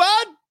go,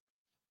 bud.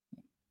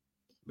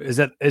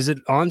 Is it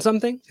on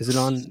something? Is it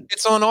on?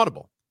 It's on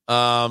Audible.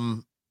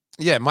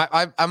 Yeah,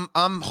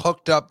 I'm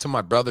hooked up to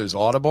my brother's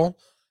Audible,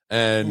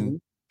 and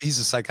he's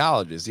a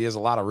psychologist. He has a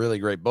lot of really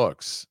great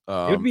books.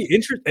 It would be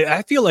interesting.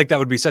 I feel like that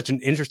would be such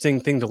an interesting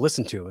thing to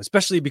listen to,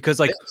 especially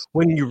because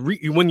when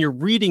you're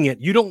reading it,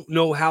 you don't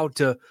know how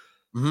to.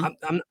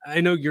 I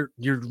know you're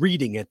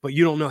reading it, but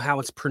you don't know how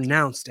it's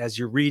pronounced as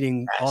you're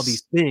reading all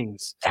these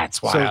things.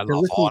 That's why I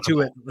love Audible. To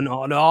it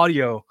on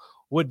audio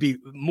would be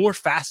more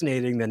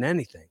fascinating than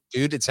anything.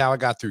 Dude, it's how I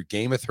got through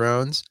Game of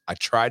Thrones. I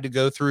tried to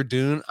go through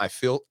Dune. I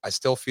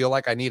still feel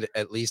like I need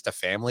at least a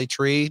family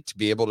tree to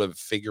be able to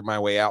figure my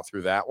way out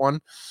through that one.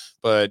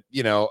 But,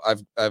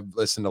 I've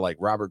listened to like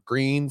Robert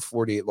Greene,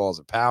 48 Laws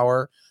of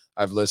Power.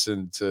 I've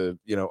listened to,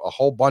 a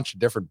whole bunch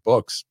of different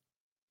books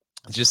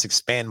to just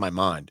expand my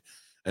mind.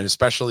 And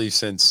especially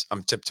since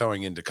I'm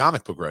tiptoeing into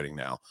comic book writing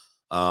now.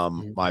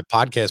 My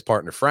podcast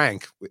partner,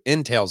 Frank,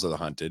 in Tales of the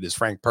Hunted, is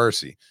Frank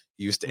Percy.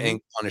 He used to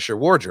ink Punisher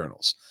War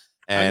Journals.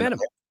 And I met him.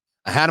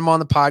 I had him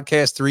on the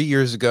podcast 3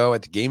 years ago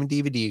at the Game and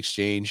DVD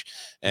Exchange.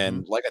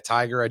 And like a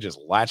tiger, I just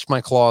latched my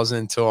claws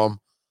into him.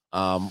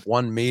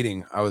 One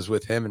meeting, I was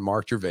with him and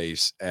Mark Gervais,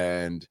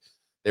 and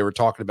they were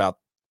talking about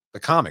the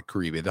comic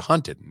Caribe the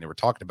Hunted. And they were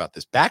talking about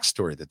this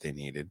backstory that they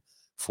needed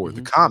for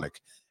the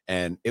comic.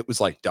 And it was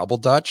like double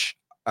Dutch.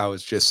 I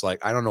was just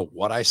like, I don't know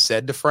what I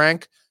said to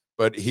Frank,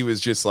 but he was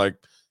just like,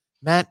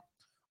 Matt,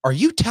 are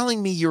you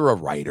telling me you're a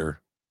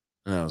writer?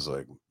 And I was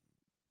like,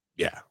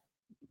 yeah.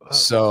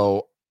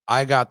 So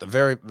I got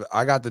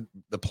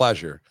the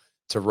pleasure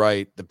to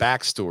write the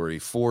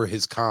backstory for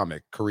his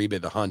comic,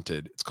 Caribe the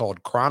Hunted. It's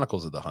called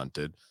Chronicles of the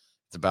Hunted.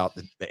 It's about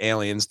the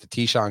aliens, the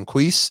Tishan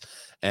Quis,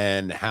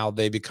 and how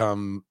they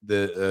become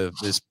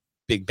this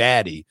big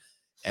baddie.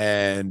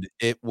 And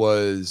it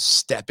was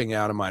stepping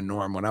out of my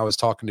norm. When I was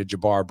talking to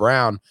Jabbar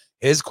Brown,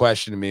 his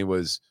question to me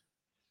was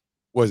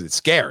it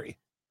scary?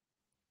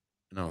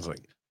 And I was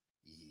like,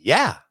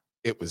 yeah,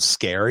 it was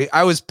scary.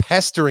 I was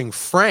pestering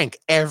Frank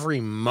every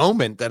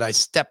moment that I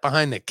stepped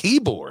behind the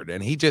keyboard.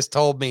 And he just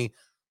told me,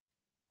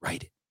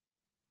 write it.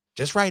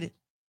 Just write it.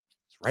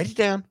 Just write it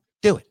down.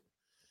 Do it.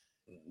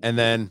 And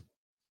then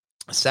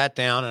I sat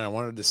down and I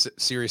wanted to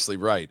seriously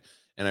write.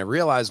 And I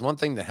realized one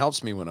thing that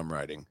helps me when I'm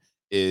writing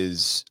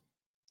is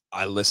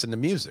I listen to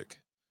music,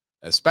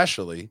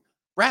 especially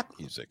rap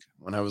music.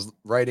 When I was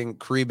writing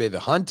Caribe the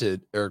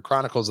Hunted, or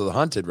Chronicles of the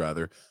Hunted,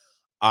 rather,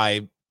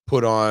 I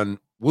put on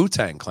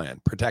Wu-Tang Clan,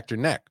 Protect Your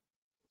Neck,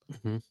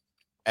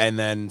 and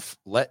then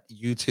let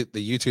the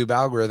YouTube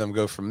algorithm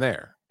go from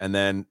there. And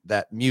then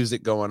that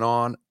music going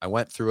on, I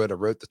went through it. I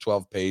wrote the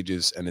 12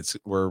 pages, and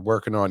we're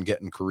working on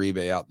getting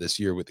Caribe out this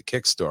year with the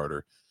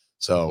Kickstarter.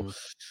 So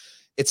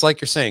it's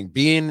like you're saying,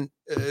 being,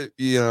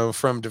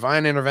 from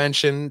divine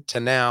intervention to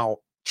now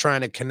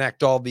trying to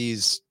connect all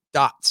these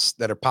dots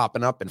that are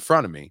popping up in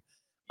front of me.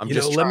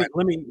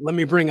 Let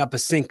me bring up a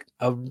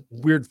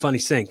weird, funny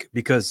sync,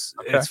 because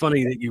it's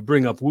funny that you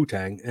bring up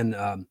Wu-Tang. And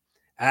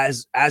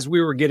as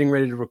we were getting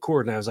ready to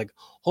record, and I was like,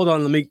 hold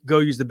on, let me go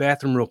use the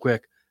bathroom real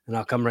quick, and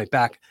I'll come right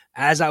back.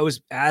 As I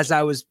was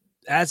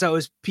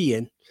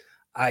peeing,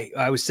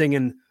 I was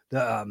singing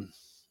it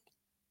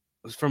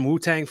was from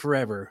Wu-Tang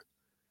Forever.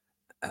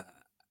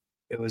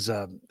 It was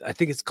I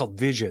think it's called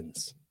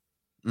Visions.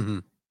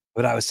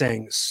 But I was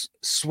saying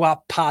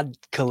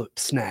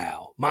SWAPodolype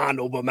now. Mind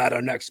over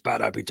matter, next spot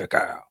I beat the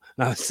girl.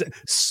 And I was saying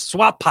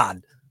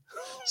SWAPod.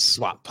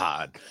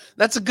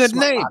 That's a good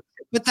name.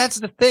 But that's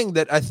the thing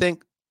that I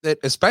think that,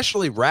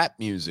 especially rap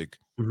music,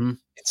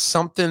 it's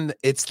something,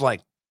 it's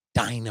like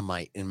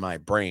dynamite in my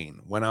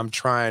brain when I'm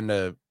trying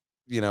to,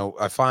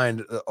 I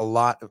find a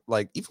lot of,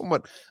 like, even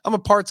when I'm a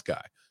parts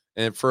guy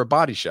and for a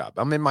body shop,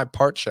 I'm in my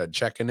part shed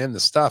checking in the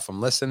stuff. I'm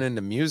listening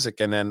to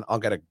music, and then I'll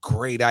get a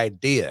great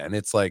idea. And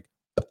it's like,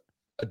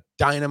 a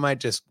dynamite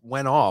just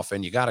went off,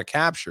 and you got to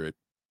capture it.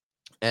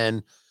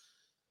 And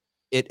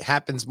it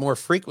happens more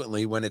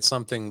frequently when it's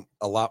something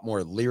a lot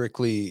more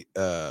lyrically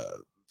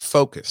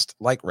focused,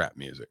 like rap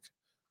music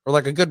or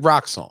like a good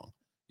rock song.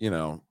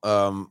 A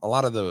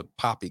lot of the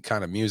poppy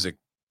kind of music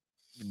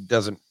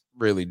doesn't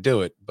really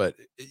do it, but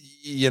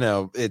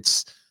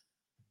it's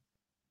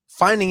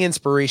finding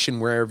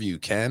inspiration wherever you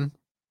can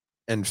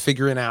and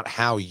figuring out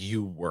how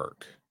you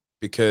work.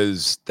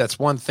 Because that's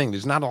one thing.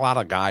 There's not a lot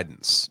of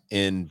guidance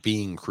in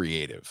being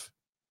creative.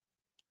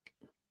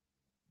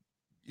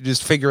 You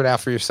just figure it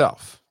out for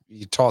yourself.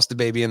 You toss the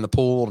baby in the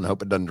pool and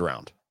hope it doesn't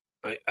drown.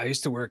 I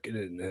used to work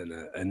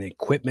in an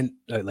equipment,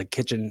 like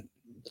kitchen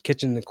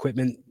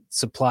equipment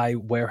supply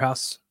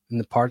warehouse in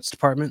the parts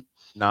department.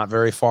 Not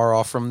very far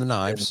off from the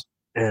knives.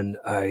 And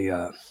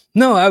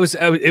it was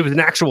an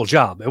actual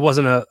job. It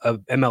wasn't a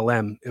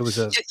MLM. It was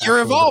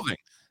you're evolving.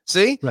 Job.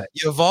 See, right.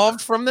 You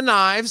evolved from the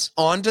knives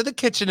onto the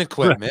kitchen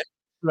equipment.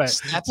 Right.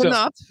 That's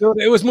enough. So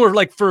it was more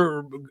like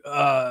for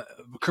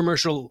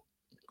commercial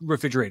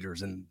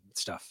refrigerators and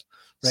stuff.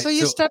 Right? So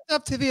you stepped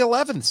up to the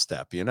 11th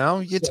step, you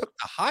took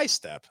the high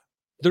step.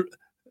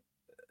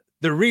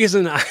 The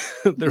reason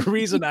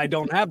I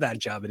don't have that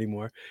job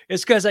anymore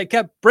is because I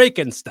kept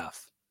breaking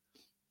stuff.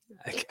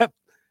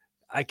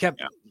 I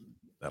kept. Yeah,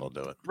 that'll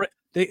do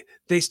it.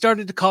 They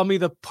started to call me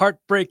the part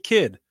break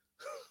kid.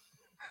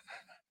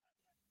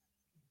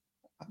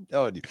 I'm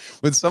telling you,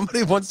 when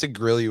somebody wants to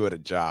grill you at a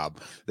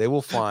job, they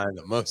will find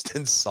the most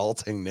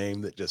insulting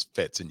name that just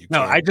fits. And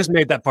I just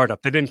made that part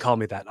up. They didn't call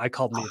me that. I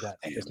called me that.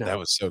 Man, that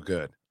was so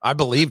good. I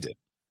believed it,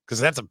 because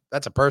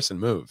that's a person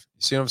move.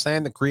 You see what I'm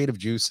saying? The creative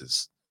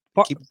juices.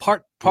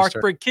 Part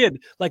break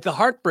kid, like the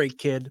Heartbreak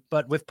Kid,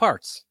 but with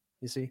parts.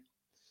 You see.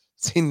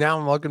 See, now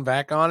I'm looking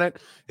back on it.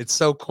 It's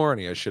so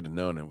corny. I should have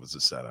known it was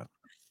a setup.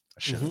 I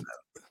should have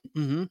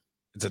known.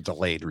 It's a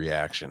delayed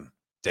reaction.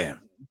 Damn.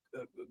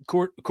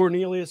 Cory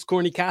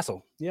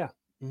Kastle. Yeah.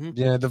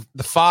 Yeah.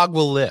 The fog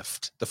will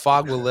lift. The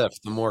fog will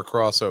lift the more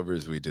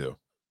crossovers we do.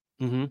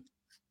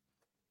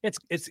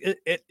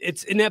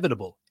 It's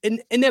inevitable.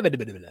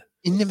 Inevitable.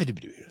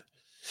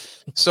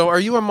 So, are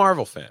you a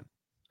Marvel fan?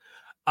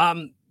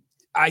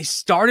 I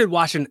started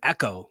watching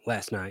Echo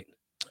last night.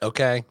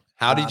 Okay.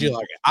 How did you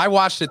like it? I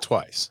watched it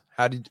twice.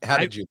 How did you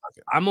like it?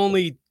 I'm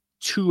only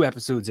 2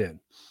 episodes in.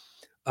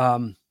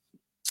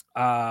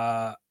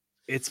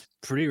 It's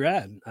pretty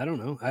rad. I don't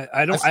know.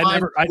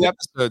 Two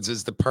episodes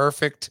is the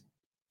perfect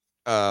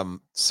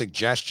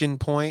suggestion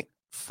point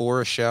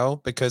for a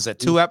show, because at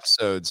 2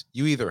 episodes,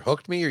 you either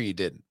hooked me or you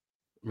didn't.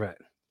 Right.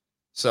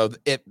 So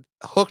it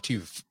hooked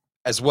you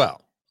as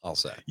well, I'll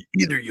say.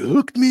 Either you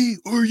hooked me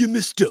or you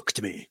mistook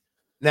me.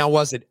 Now,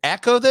 was it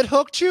Echo that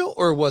hooked you,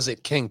 or was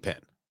it Kingpin?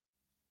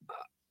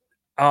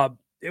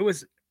 It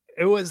was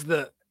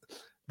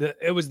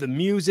the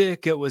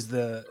music. It was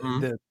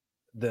the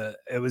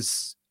it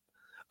was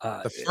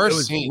the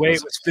first scene, the way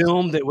it was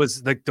filmed. It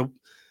was like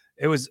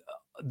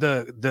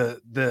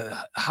the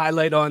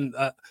highlight on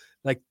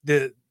like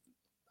the,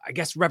 I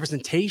guess,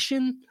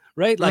 representation,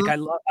 right? Like I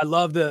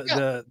love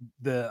the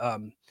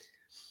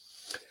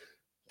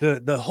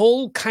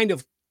whole kind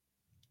of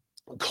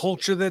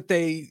culture that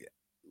they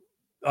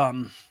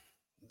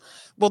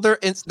well, they're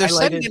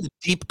setting in a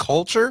deep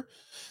culture,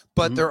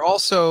 but they're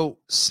also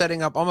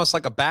setting up almost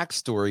like a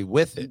backstory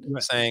with it,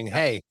 saying,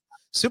 hey,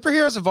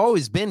 superheroes have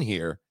always been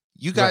here.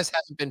 You guys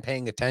haven't been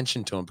paying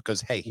attention to them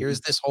because, hey, here's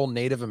this whole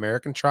Native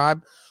American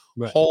tribe,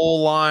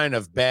 whole line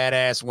of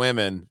badass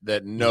women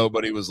that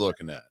nobody was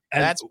looking at.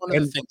 And that's one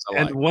of the things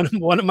I like.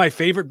 And one of my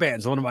favorite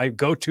bands, one of my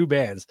go-to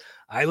bands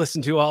I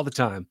listen to all the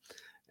time,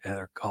 and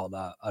they're called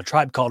A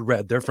Tribe Called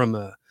Red. They're from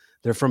a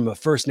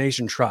First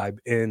Nation tribe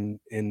in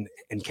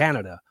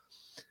Canada.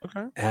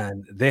 Okay.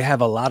 And they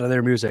have a lot of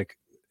their music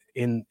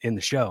in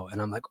the show.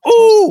 And I'm like,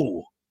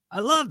 oh, I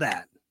love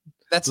that.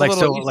 That's like, a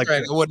little Easter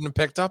egg I wouldn't have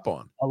picked up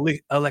on.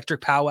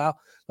 Electric Powwow.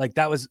 Like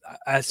that was,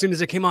 as soon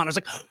as it came on, I was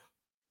like,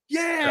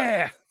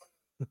 yeah.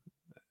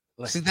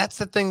 See, that's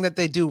the thing that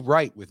they do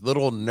right with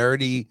little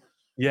nerdy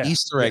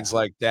Easter eggs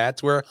like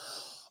that, where,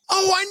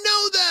 oh, I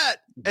know that.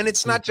 And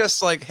it's not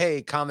just like,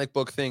 hey, comic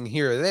book thing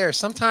here or there.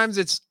 Sometimes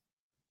it's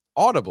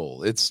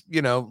audible. It's,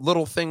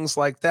 little things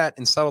like that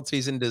and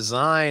subtleties in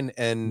design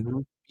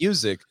and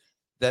music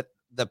that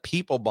the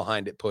people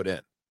behind it put in.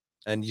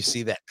 And you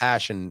see that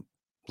passion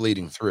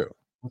bleeding through.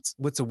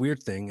 What's a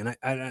weird thing, and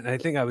I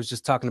think I was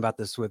just talking about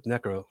this with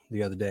Necro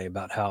the other day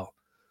about how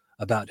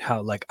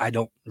like I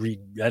don't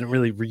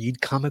really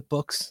read comic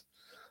books.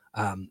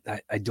 I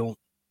don't.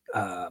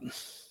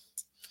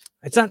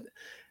 It's not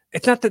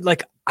that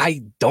like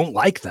I don't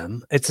like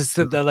them. It's just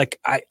that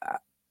like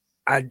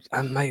I'm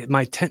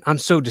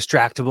so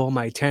distractible.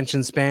 My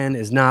attention span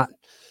is not.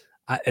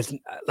 It's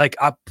like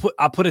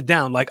I'll put it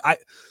down. Like I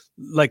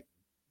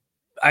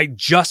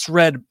just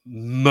read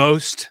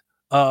most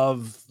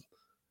of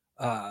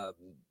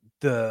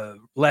the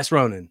Last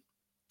Ronin.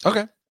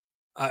 Okay.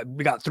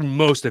 We got through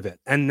most of it,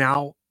 and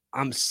now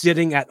I'm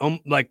sitting at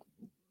like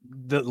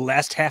the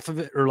last half of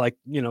it, or like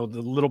the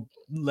little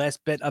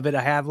last bit of it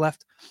I have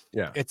left.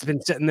 Yeah, it's been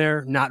sitting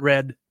there, not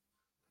read.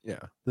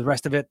 Yeah, the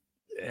rest of it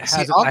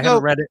I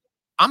haven't read it.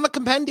 I'm a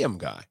compendium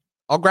guy.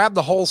 I'll grab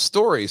the whole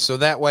story so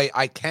that way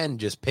I can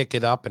just pick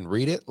it up and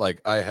read it. Like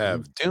I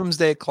have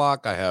Doomsday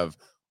Clock. I have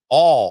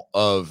all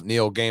of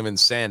Neil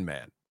Gaiman's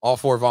Sandman, all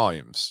 4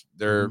 volumes.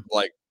 They're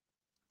like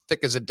thick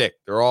as a dick.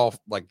 They're all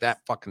like that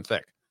fucking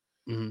thick.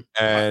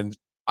 And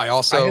I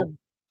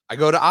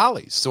go to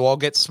Ollie's, so I'll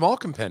get small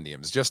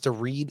compendiums just to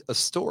read a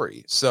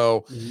story.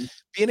 So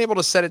being able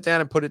to set it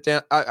down and put it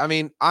down, I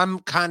mean, I'm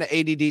kind of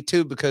ADD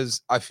too,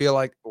 because I feel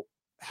like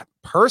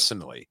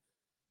personally,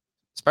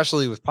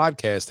 especially with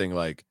podcasting,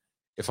 like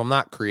if I'm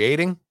not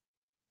creating,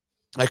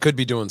 I could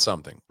be doing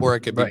something, or I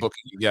could be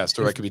booking a guest,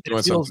 or I could be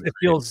doing something. It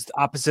feels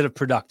opposite of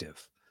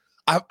productive.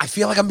 I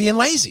feel like I'm being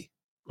lazy.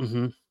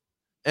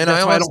 And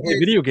that's why I don't play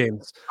video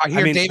games. I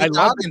hear David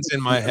Goggins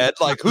in my head,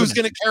 like, who's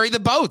going to carry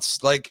the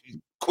boats? Like,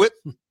 quit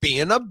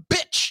being a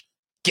bitch.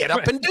 Get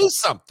up and do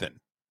something.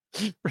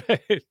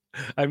 Right.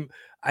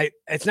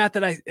 It's not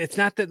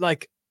that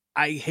like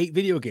I hate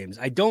video games.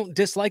 I don't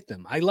dislike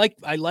them. I like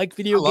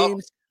video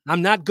games.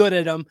 I'm not good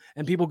at them.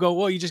 And people go,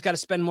 well, you just got to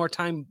spend more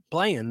time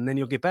playing and then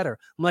you'll get better.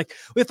 I'm like,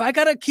 if I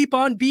got to keep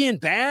on being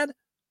bad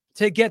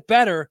to get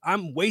better,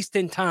 I'm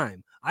wasting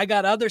time. I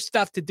got other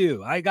stuff to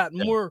do. I got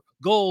more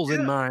goals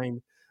in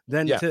mind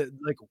than to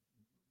like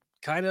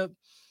kind of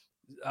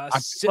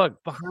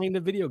sit behind a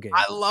video game.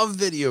 I love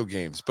video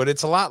games, but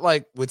it's a lot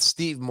like with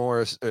Steve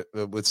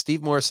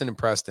Morrison and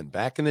Preston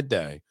back in the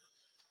day.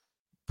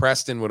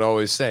 Preston would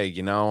always say,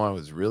 I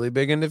was really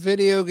big into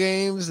video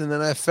games and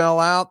then I fell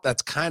out.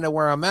 That's kind of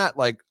where I'm at.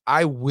 Like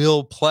I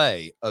will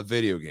play a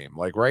video game.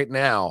 Like right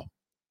now,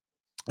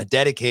 I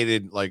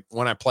dedicated, like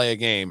when I play a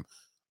game,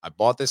 I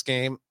bought this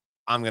game,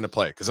 I'm going to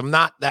play it because I'm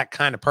not that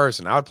kind of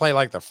person. I would play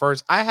like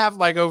I have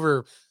like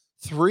over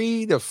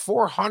 300 to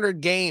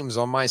 400 games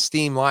on my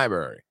Steam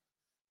library,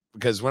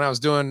 because when I was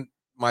doing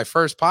my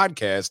first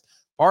podcast,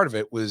 part of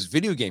it was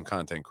video game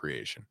content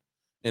creation.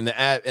 In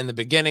the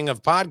beginning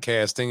of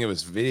podcasting, it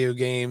was video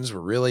games were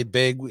really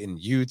big in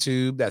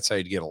YouTube. That's how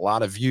you'd get a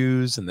lot of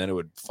views, and then it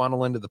would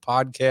funnel into the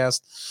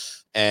podcast.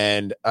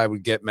 And I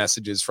would get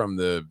messages from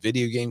the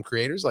video game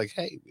creators like,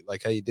 "Hey, we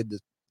like how you did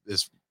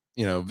this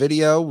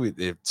video.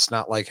 It's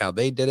not like how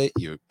they did it.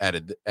 You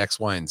added X,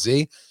 Y, and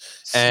Z."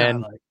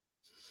 And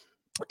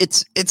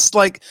it's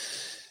like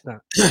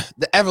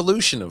the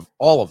evolution of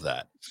all of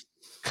that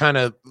kind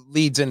of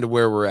leads into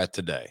where we're at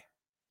today.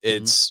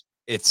 It's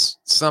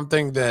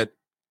something that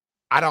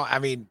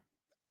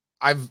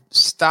I've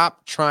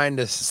stopped trying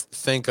to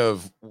think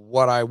of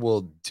what I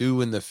will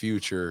do in the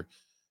future.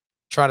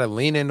 Try to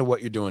lean into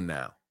what you're doing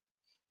now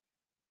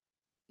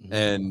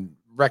and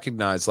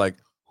recognize, like,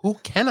 who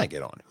can I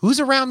get on? Who's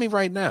around me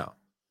right now?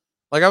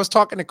 Like I was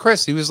talking to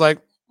Chris. He was like,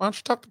 why don't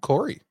you talk to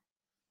Cory?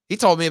 He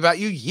told me about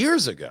you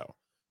years ago.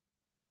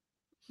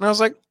 And I was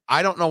like,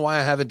 I don't know why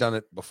I haven't done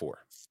it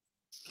before.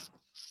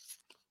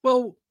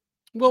 Well,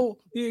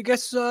 I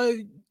guess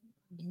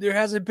there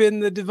hasn't been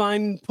the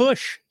divine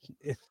push.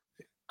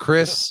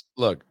 Chris,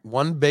 look,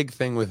 one big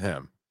thing with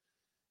him,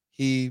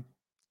 he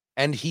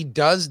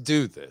does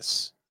do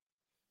this,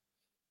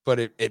 but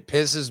it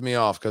pisses me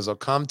off because I'll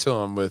come to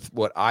him with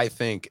what I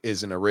think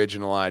is an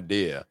original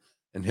idea,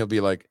 and he'll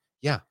be like,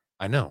 yeah,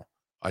 I know.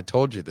 I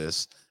told you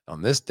this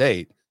on this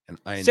date, and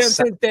I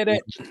incepted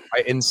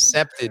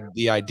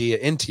the idea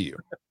into you.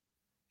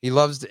 He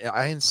loves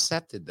I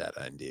incepted that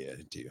idea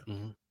into you.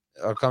 Mm-hmm.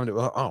 I'll come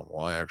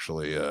to,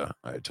 actually,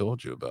 I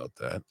told you about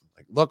that.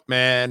 Like, look,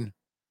 man,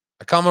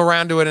 I come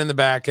around to it in the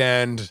back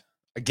end.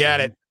 I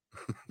get it.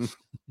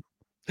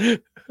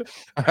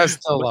 I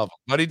still love him,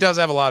 but he does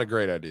have a lot of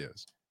great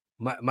ideas.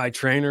 My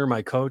trainer,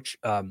 my coach,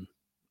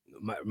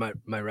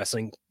 my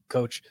wrestling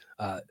coach,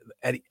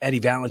 Eddie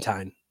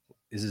Valentine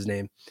is his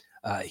name.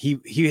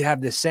 He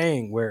had this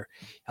saying where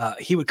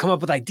he would come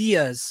up with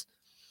ideas,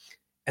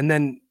 and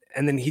then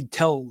he'd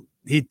tell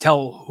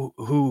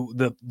who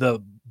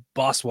the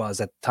boss was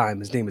at the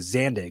time. His name was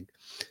Zandig.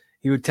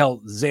 He would tell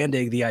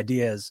Zandig the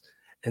ideas,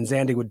 and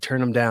Zandig would turn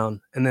them down.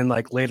 And then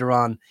like later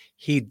on,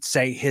 he'd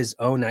say his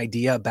own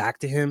idea back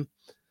to him.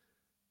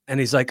 And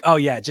he's like, oh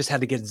yeah, it just had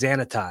to get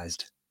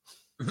Xanatized.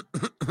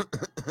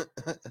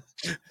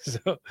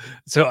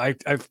 so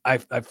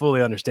I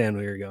fully understand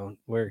where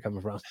you're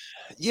coming from.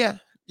 Yeah.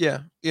 You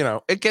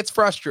know, it gets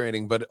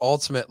frustrating, but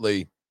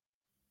ultimately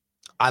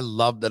I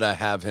love that I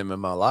have him in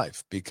my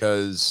life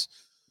because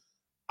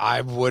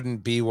I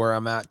wouldn't be where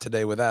I'm at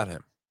today without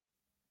him.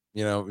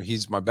 You know,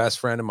 he's my best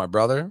friend and my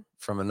brother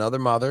from another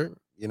mother.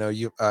 You know,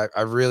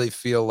 I really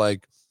feel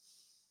like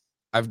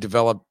I've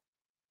developed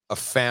a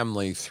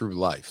family through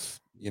life.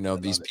 You know,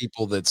 these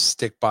people that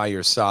stick by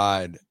your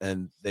side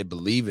and they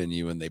believe in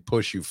you and they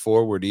push you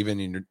forward,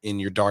 even in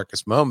your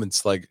darkest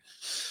moments. Like,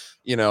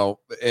 you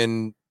know,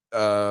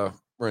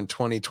 we're in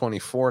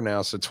 2024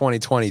 now. So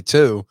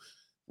 2022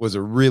 was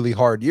a really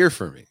hard year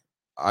for me.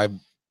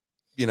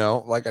 You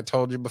know, like I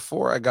told you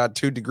before, I got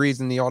 2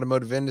 degrees in the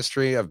automotive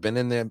industry. I've been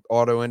in the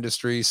auto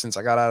industry since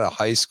I got out of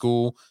high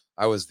school.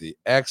 I was the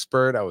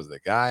expert. I was the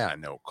guy. I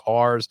know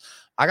cars.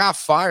 I got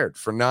fired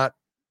for not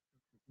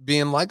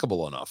being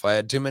likable enough. I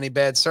had too many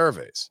bad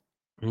surveys.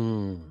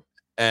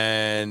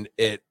 And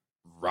it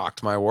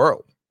rocked my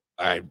world.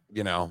 I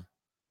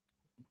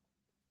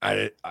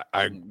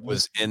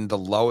was in the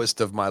lowest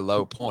of my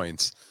low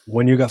points.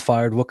 When you got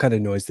fired, what kind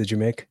of noise did you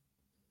make?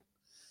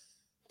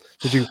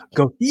 Did you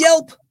go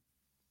yelp?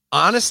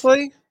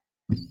 Honestly,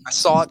 I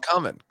saw it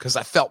coming because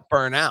I felt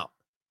burnt out.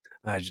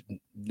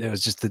 It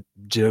was just a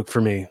joke for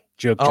me.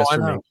 Just for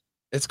me.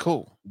 It's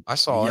cool. I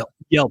saw it.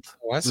 Yelp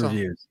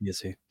reviews. You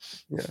see.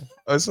 Yeah,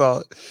 I saw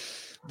it.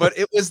 But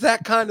it was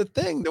that kind of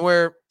thing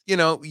where, you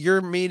know,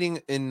 you're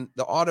meeting in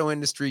the auto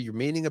industry, you're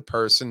meeting a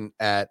person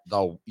at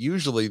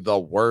usually the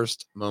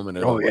worst moment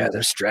of their life.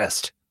 They're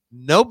stressed.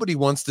 Nobody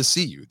wants to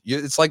see you.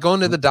 It's like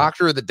going to the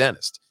doctor or the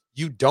dentist.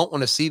 You don't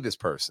want to see this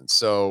person.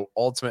 So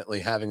ultimately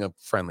having a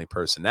friendly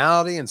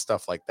personality and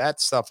stuff like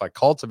that, stuff I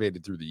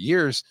cultivated through the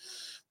years,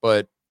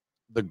 but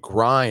the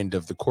grind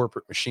of the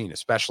corporate machine,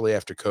 especially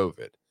after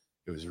COVID,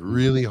 it was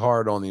really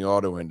hard on the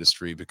auto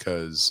industry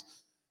because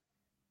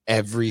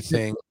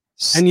everything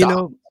stopped. And you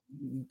know,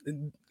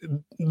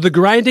 the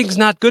grinding's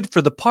not good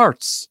for the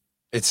parts.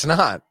 It's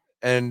not.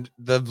 And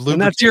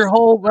that's your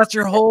whole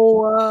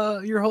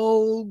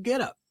get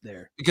up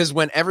there. Because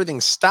when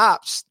everything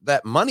stops,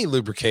 that money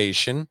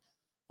lubrication,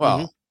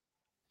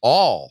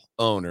 all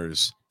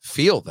owners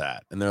feel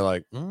that. And they're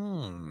like,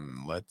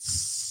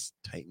 let's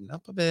tighten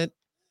up a bit.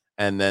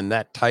 And then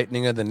that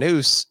tightening of the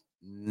noose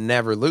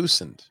never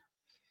loosened.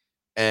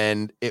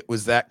 And it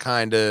was that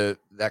kind of,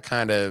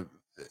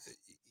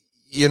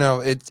 you know,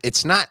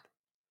 it's not,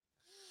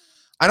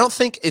 I don't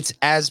think it's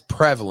as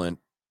prevalent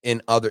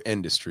in other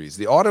industries.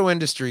 The auto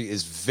industry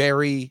is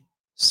very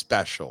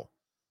special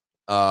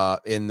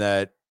in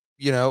that,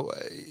 you know,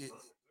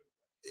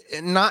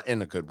 not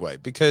in a good way,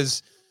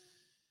 because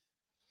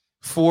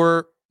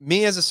for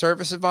me as a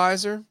service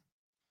advisor,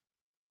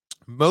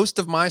 most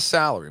of my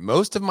salary,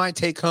 most of my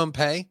take-home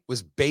pay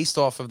was based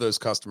off of those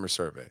customer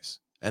surveys.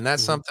 And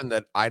that's something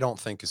that I don't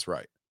think is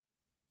right.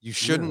 You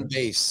shouldn't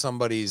base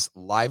somebody's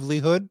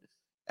livelihood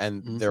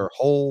and their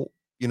whole,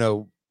 you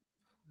know,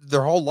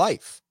 their whole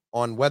life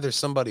on whether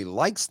somebody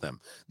likes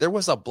them. There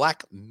was a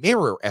Black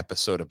Mirror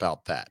episode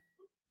about that.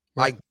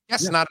 Right. I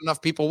guess not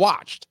enough people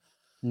watched.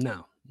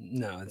 No,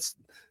 that's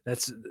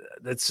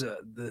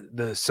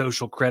the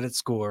social credit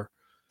score.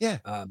 Yeah.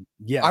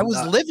 I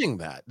was living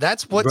that.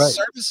 That's what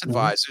service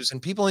advisors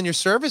and people in your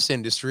service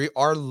industry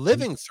are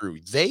living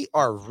through. They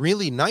are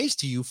really nice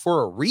to you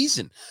for a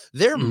reason.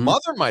 Their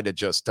mother might have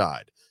just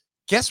died.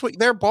 Guess what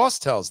their boss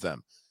tells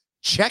them?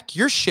 Check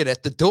your shit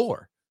at the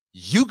door.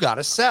 You got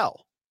to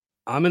sell.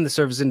 I'm in the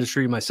service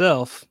industry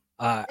myself.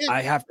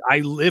 I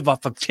live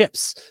off of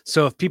tips.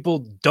 So if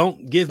people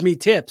don't give me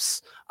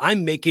tips,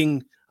 I'm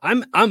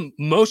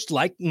most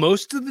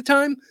of the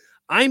time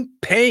I'm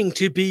paying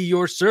to be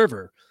your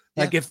server.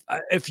 Like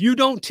if you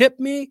don't tip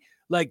me,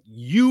 like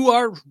you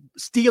are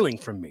stealing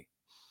from me.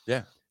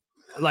 Yeah.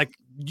 Like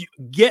you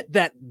get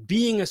that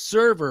being a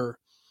server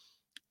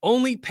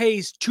only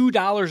pays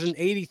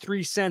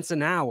 $2.83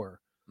 an hour.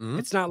 Mm-hmm.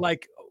 It's not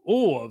like,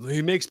 oh,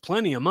 he makes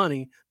plenty of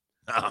money.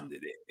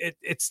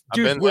 It's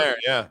dude, I've been there,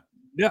 yeah.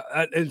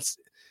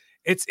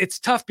 It's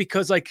tough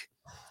because like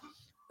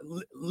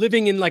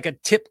living in like a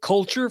tip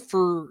culture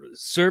for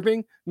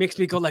serving makes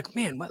me go like,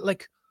 man, what,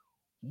 like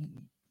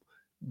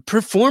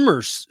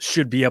performers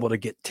should be able to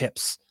get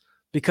tips,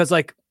 because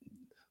like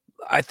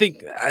I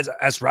think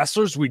as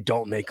wrestlers we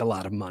don't make a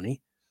lot of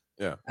money.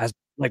 Yeah. As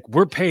like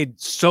we're paid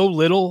so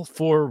little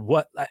for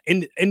what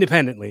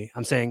independently,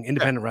 I'm saying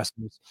independent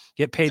wrestlers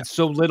get paid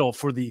so little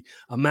for the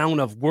amount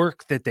of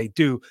work that they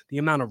do, the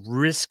amount of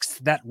risks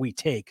that we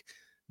take,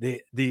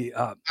 the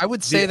I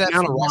would say that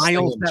amount of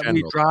miles that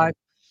we drive,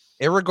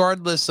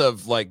 irregardless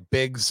of like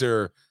bigs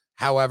or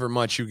however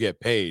much you get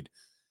paid.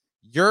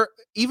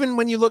 Even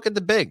when you look at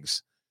the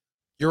bigs,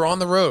 you're on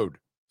the road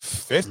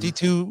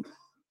 52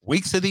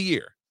 weeks of the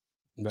year.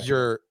 Right.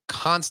 You're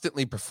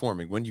constantly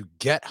performing. When you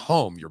get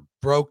home, you're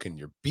broken,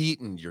 you're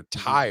beaten, you're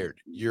tired,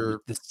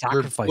 you're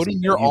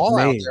putting your all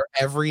out there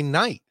every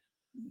night.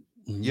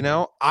 Mm-hmm. You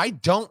know, I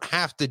don't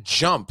have to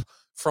jump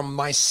from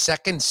my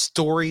second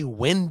story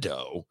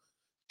window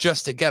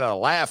just to get a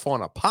laugh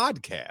on a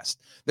podcast.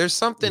 There's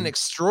something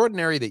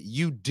extraordinary that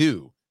you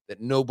do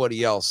that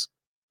nobody else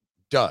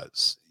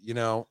does, you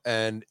know,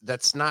 and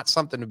that's not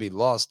something to be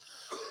lost.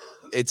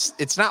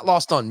 It's not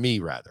lost on me,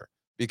 rather,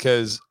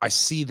 because I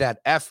see that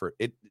effort.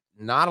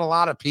 Not a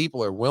lot of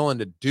people are willing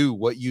to do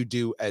what you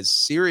do as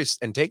serious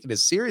and take it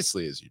as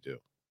seriously as you do.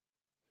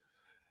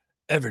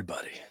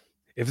 Everybody,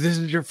 if this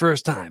is your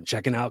first time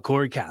checking out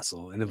Cory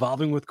Kastle and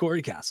evolving with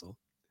Cory Kastle,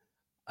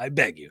 I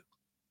beg you.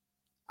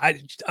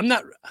 I'm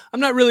not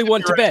really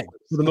one to beg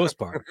for the most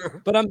part,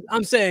 but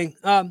I'm saying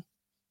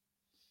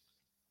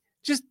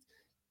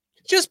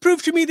just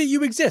prove to me that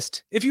you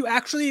exist. If you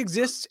actually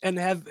exist and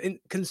have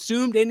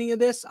consumed any of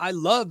this, I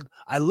love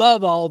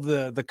all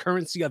the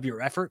currency of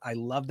your effort. I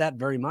love that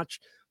very much.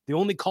 The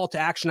only call to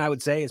action I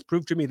would say is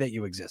prove to me that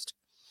you exist.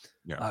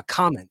 Yeah.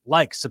 Comment,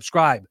 like,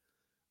 subscribe,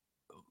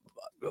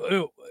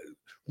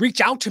 reach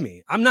out to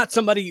me. I'm not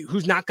somebody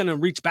who's not going to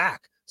reach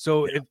back.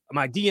 So if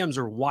my DMs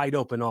are wide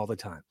open all the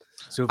time.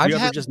 So if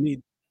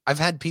I've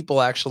had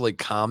people actually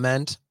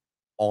comment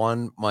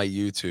on my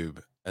YouTube,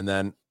 and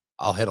then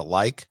I'll hit a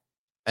like,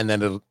 and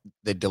then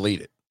they delete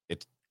it.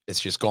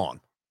 It's just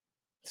gone.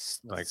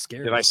 Like,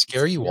 scary. Did I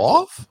scare you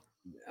off?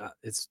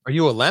 Are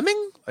you a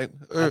lemming? I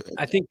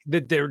think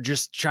that they're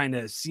just trying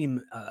to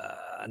seem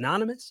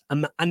anonymous,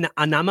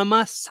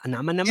 anonymous.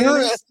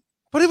 Yeah,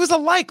 but it was a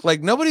like.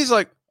 Like nobody's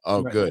like,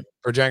 oh, right. Good.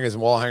 Perjangers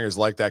and Wallhangers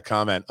like that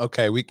comment.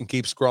 Okay, we can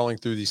keep scrolling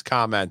through these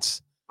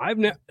comments. I've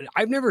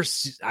never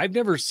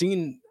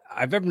seen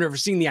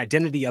the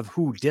identity of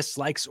who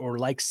dislikes or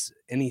likes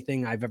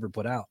anything I've ever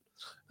put out.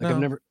 Like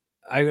no.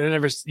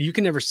 You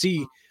can never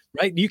see,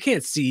 right? You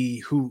can't see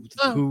who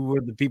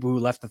were the people who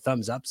left the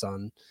thumbs ups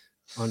on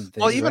things,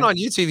 well, even on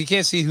YouTube, you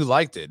can't see who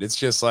liked it. It's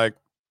just like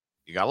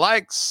you got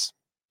likes.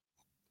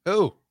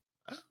 Who?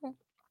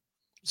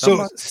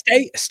 So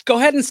go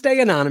ahead and stay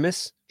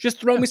anonymous.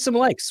 Just throw me some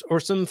likes or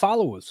some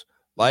followers.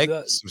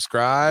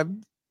 Subscribe,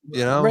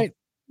 you know, right?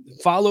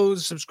 Follow,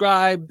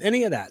 subscribe,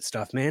 any of that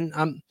stuff, man.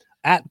 I'm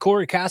at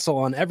Cory Kastle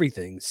on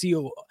everything.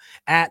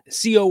 at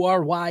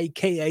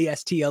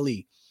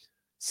CORYKASTLE.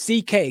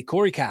 CK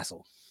Cory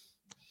Kastle.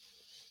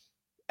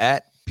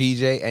 At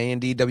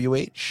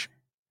PJANDWH.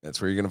 That's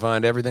where you're going to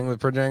find everything with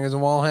Perjangers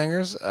and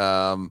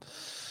Wallhangers.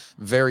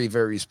 Very,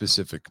 very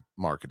specific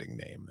marketing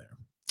name there.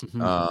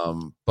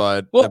 Mm-hmm.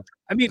 But the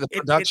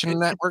production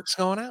network's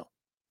going out.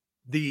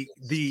 The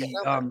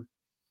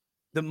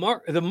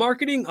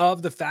marketing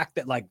of the fact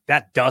that like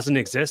that doesn't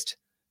exist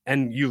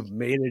and you've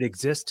made it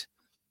exist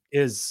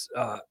is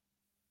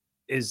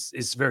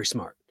very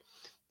smart.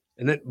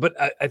 And then, but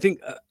I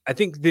think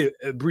the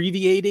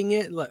abbreviating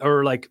it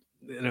or like,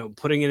 you know,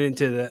 putting it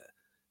into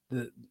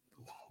the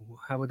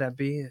how would that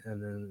be?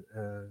 And then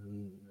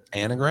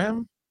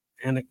anagram?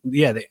 And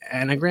the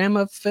anagram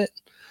of it,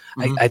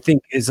 mm-hmm. I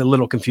think is a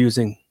little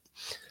confusing.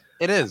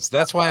 It is.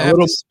 That's why I have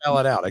to spell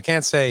it out. I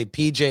can't say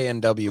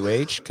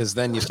PJNWH because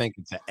then you think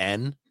it's an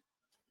N.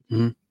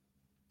 Mm-hmm.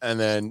 And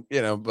then,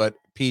 you know, but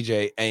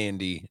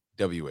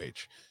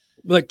PJANDWH.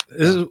 Like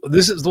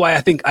this is why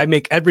I think I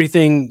make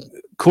everything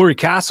Cory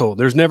Kastle.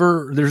 There's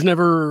never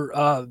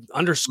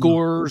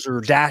underscores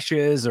or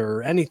dashes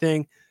or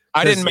anything.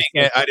 I didn't make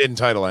it. I didn't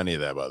title any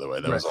of that, by the way.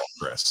 That was all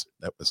Chris.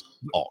 That was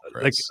all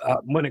Chris. Like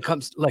when it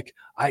comes, like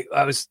I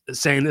was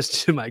saying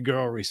this to my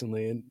girl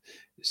recently, and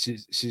she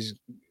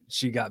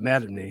got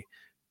mad at me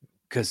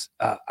because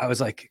I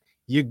was like,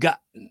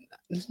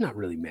 it's not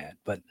really mad,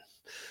 but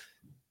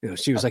you know,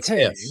 she was like,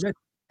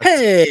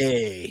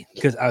 hey,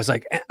 because I was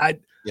like, I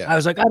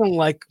was like, I don't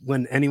like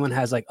when anyone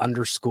has like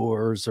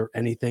underscores or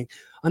anything.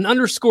 An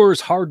underscore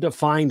is hard to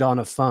find on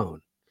a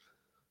phone,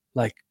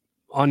 like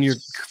on your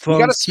phone. You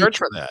got to search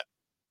for that,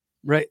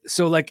 right?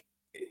 So like,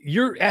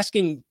 you're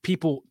asking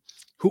people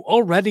who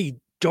already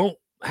don't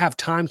have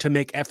time to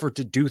make effort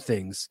to do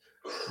things.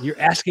 You're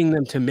asking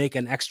them to make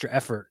an extra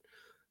effort.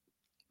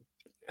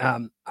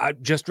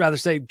 I'd just rather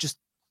say, just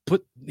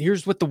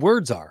here's what the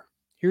words are.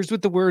 Here's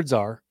what the words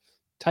are.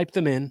 Type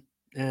them in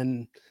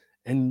and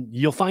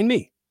you'll find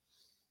me.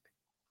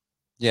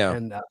 Yeah.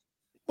 And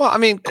well, I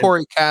mean,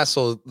 Cory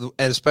Kastle,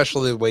 and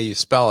especially the way you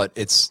spell it,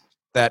 it's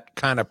that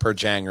kind of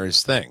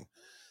Perjangers thing.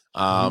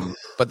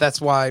 But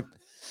that's why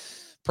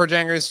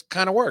Perjangers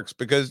kind of works,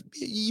 because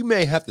you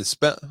may have to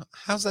spell.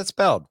 How's that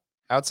spelled?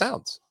 How it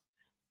sounds.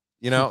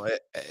 You know,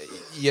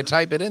 you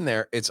type it in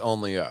there, it's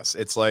only us.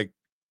 It's like,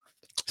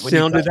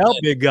 sound it out,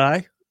 big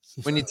guy.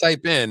 When you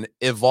type in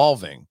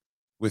evolving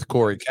with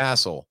Cory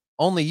Kastle,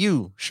 only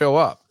you show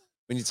up.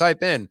 When you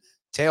type in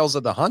Tales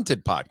of the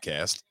Hunted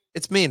podcast,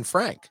 it's me and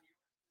Frank.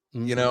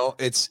 You know,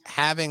 it's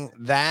having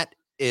that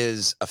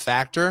is a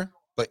factor,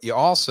 but you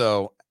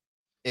also,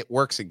 it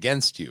works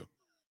against you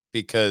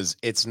because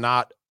it's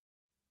not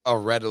a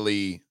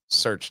readily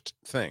searched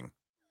thing.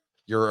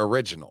 You're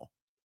original,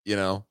 you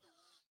know,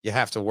 you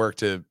have to work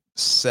to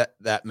set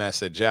that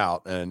message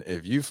out. And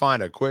if you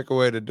find a quicker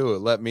way to do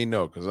it, let me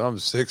know, because I'm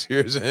 6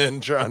 years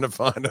in trying to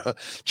find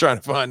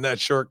that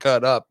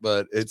shortcut up,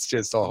 but it's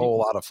just a whole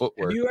lot of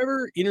footwork. Have you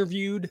ever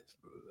interviewed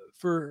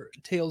for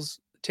Tales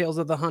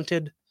of the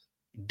Hunted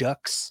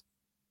ducks?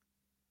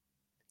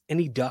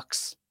 Any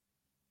ducks?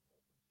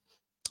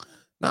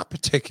 Not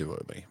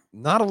particularly.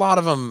 Not a lot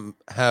of them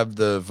have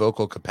the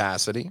vocal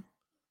capacity,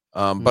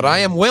 but I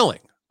am willing.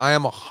 I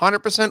am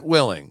 100%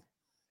 willing.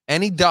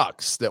 Any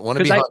ducks that want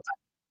to be hunted.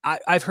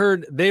 I've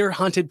heard they're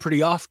hunted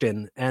pretty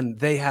often, and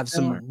they have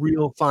some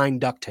real fine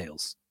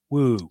ducktails.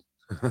 Woo.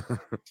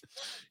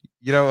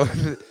 You know,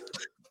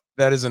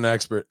 that is an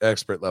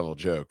expert level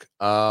joke.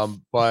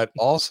 But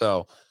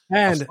also,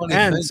 and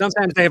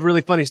sometimes they have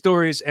really funny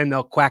stories, and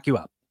they'll quack you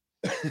up.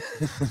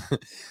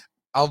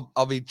 I'll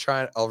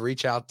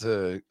reach out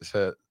to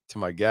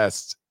my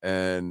guests,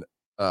 and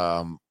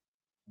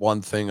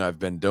one thing I've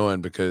been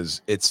doing,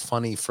 because it's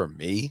funny for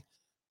me,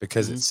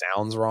 because it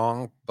sounds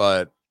wrong,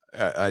 but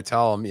I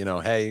tell them, you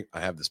know, hey, I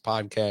have this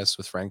podcast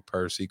with Frank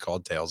Percy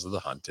called Tales of the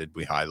Hunted.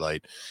 We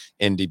highlight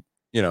indie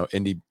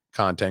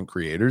content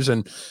creators,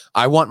 and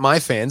I want my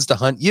fans to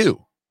hunt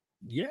you.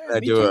 Yeah, I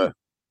do a ...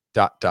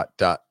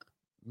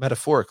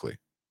 metaphorically,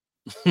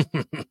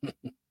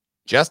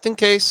 just in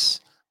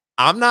case.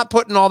 I'm not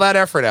putting all that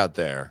effort out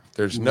there.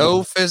 There's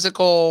no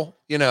physical,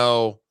 you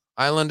know,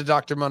 Island of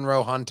Dr.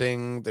 Monroe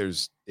hunting.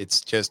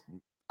 It's just,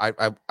 I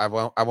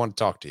want to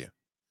talk to you.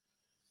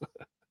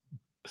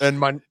 And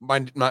my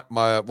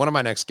one of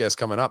my next guests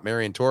coming up,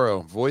 Marion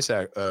Toro, voice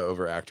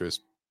over actress.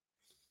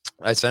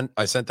 I sent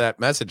that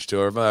message to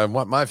her. I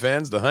want my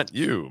fans to hunt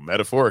you,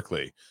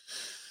 metaphorically.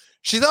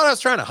 She thought I was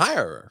trying to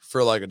hire her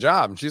for like a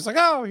job, and she's like,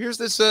 "Oh, here's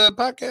this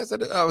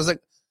podcast." I was like,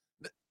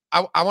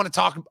 I want to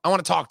talk. I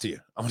want to talk to you.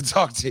 I want to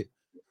talk to you.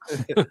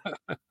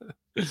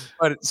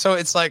 But so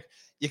it's like,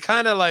 you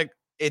kind of like,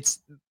 it's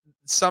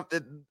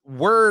something,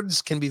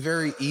 words can be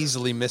very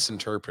easily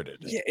misinterpreted.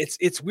 Yeah,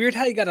 it's weird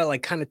how you got to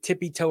like kind of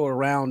tippy toe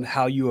around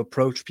how you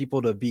approach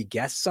people to be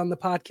guests on the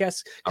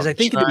podcast. Because I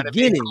think in the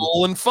beginning,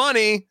 cool and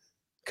funny.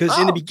 Because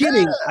in the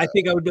beginning, I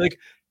think I would be like,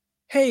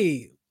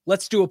 "Hey,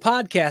 let's do a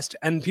podcast,"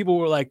 and people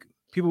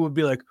would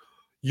be like,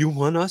 "You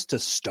want us to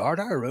start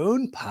our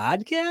own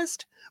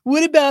podcast?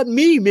 What about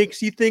me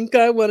makes you think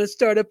I want to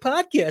start a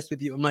podcast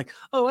with you?" I'm like,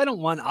 "Oh, I don't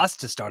want us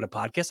to start a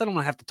podcast. I don't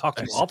want to have to talk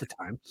to you all the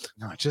time.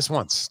 No, just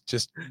once.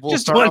 Just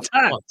one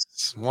time.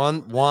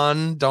 Once.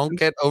 One. Don't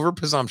get over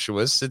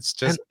presumptuous. It's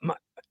just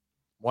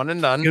one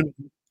and done."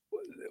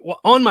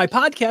 On my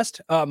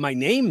podcast, my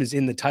name is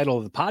in the title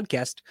of the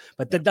podcast,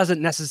 but that doesn't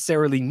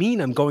necessarily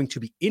mean I'm going to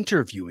be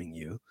interviewing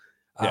you.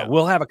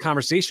 We'll have a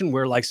conversation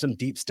where like some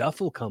deep stuff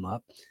will come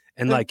up,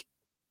 and like,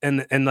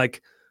 and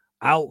like,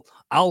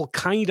 I'll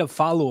kind of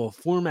follow a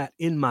format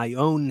in my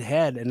own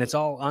head, and it's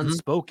all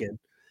unspoken,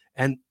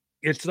 and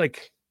it's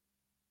like,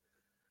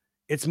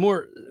 it's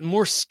more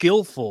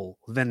skillful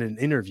than an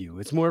interview.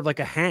 It's more of like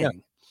a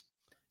hang.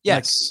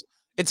 Yes,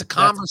 it's a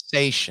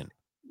conversation.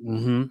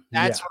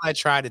 That's what I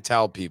try to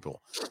tell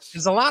people,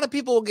 because a lot of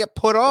people will get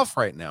put off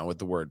right now with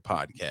the word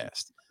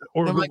podcast.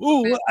 Or like,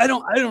 "Oh, I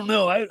don't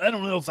know. I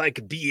don't know if I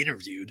could be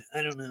interviewed.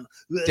 I don't know."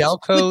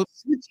 Delco,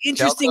 what's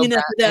interesting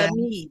enough about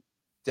me?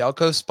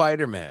 Delco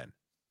Spider-Man.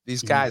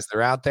 These guys,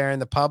 they're out there in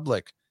the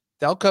public.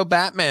 Delco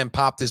Batman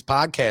popped his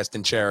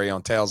podcasting cherry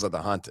on Tales of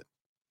the Hunted.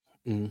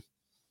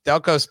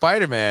 Delco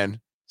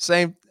Spider-Man,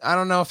 same. I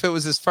don't know if it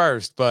was his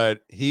first, but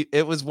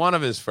it was one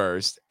of his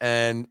first.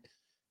 And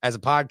as a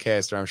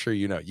podcaster, I'm sure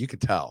you could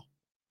tell.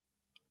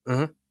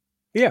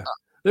 Yeah,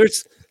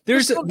 there's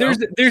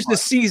the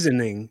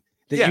seasoning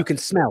that you can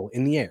smell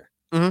in the air.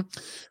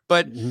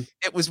 But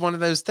it was one of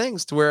those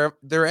things to where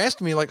they're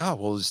asking me like, "Oh,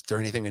 well, is there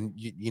anything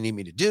you need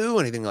me to do?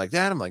 Anything like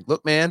that?" I'm like,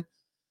 "Look, man,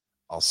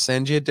 I'll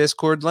send you a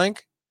Discord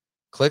link.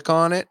 Click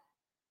on it.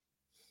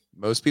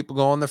 Most people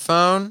go on their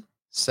phone,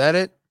 set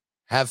it,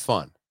 have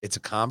fun. It's a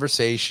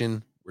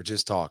conversation. We're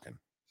just talking."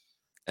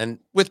 And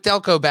with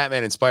Delco,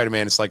 Batman, and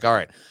Spider-Man, it's like, all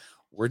right,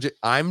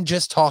 I'm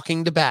just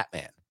talking to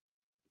Batman.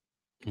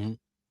 Mm-hmm.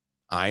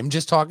 I'm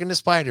just talking to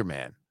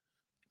Spider-Man.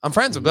 I'm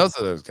friends with both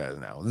of those guys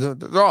now.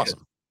 They're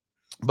awesome.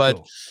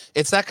 But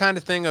it's that kind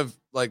of thing of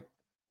like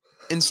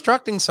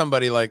instructing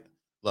somebody like,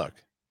 look,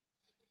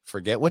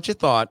 forget what you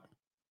thought.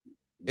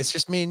 It's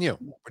just me and you.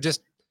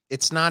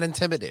 It's not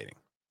intimidating.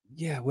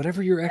 Yeah,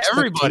 whatever your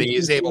everybody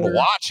is able to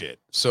watch it.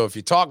 So if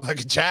you talk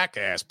like a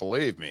jackass,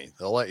 believe me,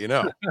 they'll let you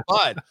know.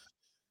 But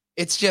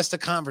it's just a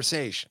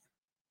conversation.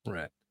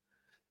 Right.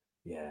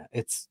 Yeah,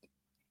 it's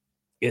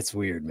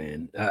weird,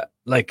 man.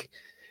 Like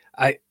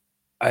I've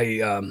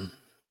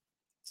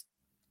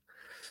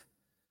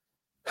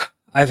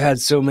had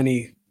so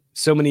many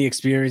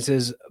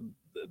experiences,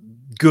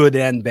 good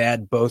and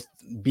bad, both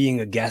being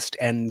a guest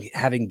and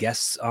having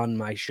guests on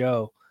my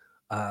show,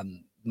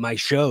 my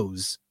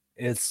shows.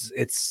 It's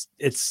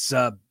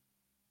a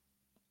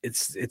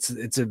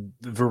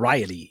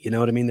variety. You know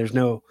what I mean? There's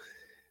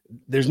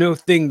no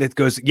thing that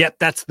goes, yep,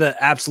 that's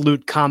the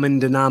absolute common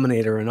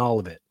denominator in all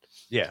of it.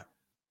 Yeah.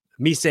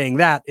 Me saying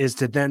that is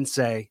to then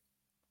say,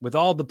 with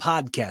all the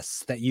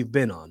podcasts that you've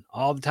been on,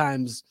 all the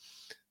times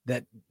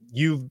that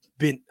you've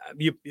been,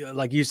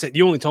 like you said,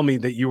 you only told me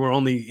that you were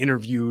only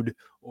interviewed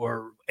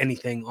or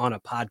anything on a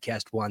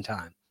podcast one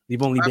time.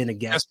 You've only been a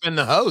guest. Just been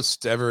the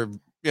host ever,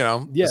 Yeah,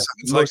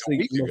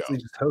 mostly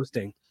just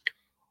hosting.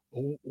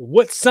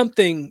 What's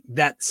something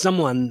that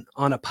someone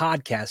on a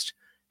podcast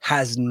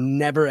has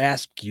never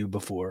asked you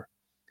before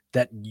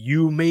that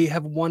you may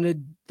have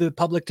wanted the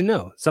public to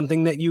know?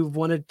 Something that you've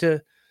wanted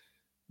to,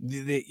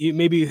 that you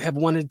maybe have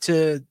wanted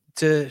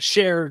to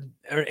share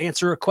or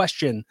answer a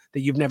question that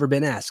you've never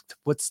been asked.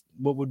 What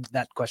would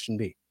that question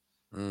be?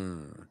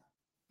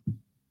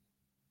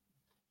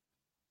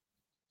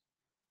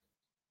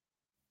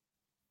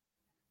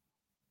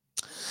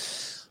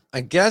 I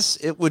guess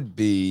it would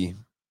be,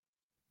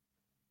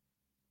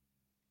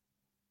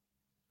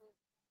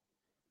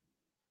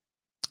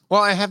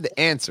 well, I have the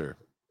answer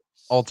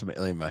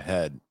ultimately in my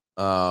head.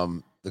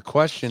 The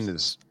question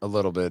is a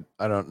little bit,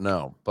 I don't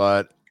know,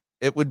 but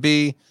it would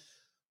be,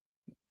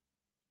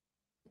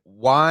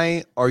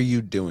 why are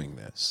you doing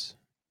this?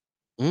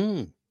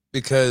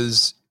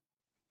 Because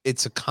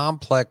it's a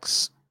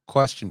complex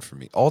question for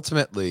me.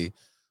 Ultimately,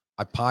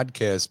 I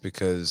podcast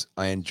because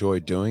I enjoy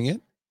doing it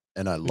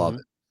and I love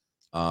it.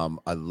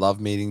 I love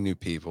meeting new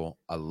people.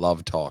 I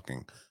love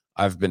talking.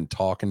 I've been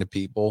talking to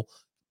people,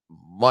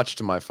 much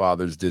to my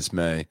father's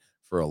dismay,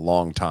 for a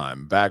long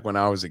time. Back when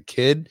I was a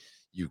kid,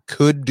 you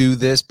could do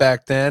this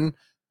back then.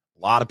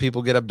 A lot of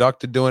people get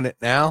abducted doing it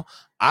now.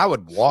 I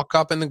would walk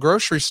up in the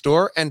grocery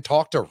store and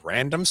talk to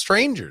random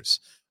strangers.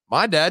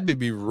 My dad would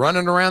be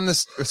running around the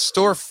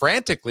store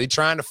frantically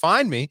trying to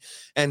find me,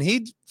 and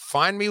he'd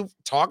find me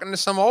talking to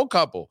some old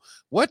couple.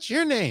 What's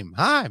your name?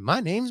 Hi,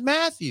 my name's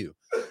Matthew.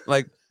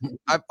 Like,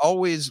 I've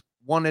always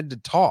wanted to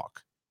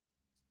talk.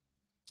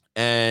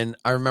 And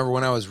I remember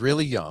when I was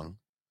really young,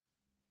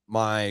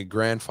 my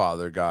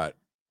grandfather got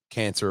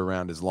cancer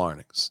around his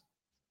larynx.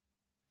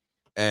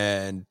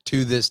 And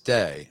to this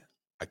day,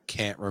 I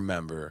can't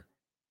remember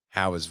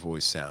how his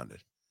voice sounded.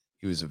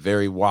 He was a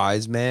very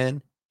wise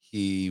man.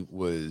 He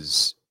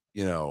was,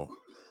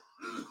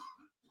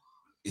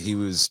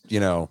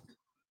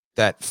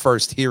 that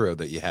first hero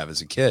that you have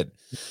as a kid.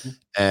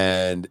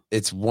 And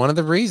it's one of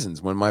the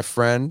reasons when my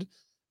friend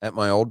at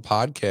my old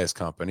podcast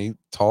company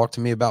talked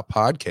to me about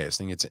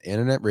podcasting, it's an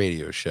internet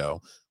radio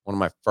show. One of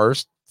my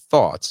first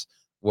thoughts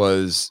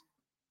was,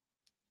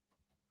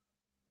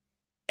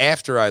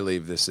 after I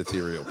leave this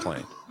ethereal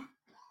plane,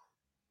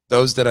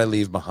 those that I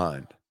leave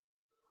behind,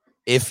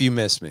 if you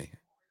miss me,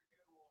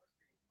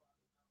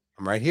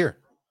 I'm right here.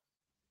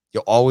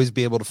 You'll always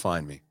be able to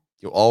find me.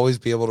 You'll always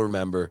be able to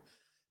remember,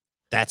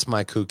 that's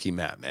my kooky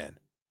Matt, man.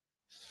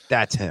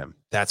 That's him.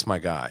 That's my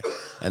guy.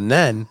 And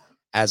then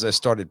as I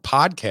started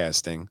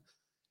podcasting,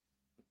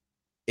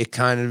 it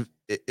kind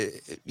of,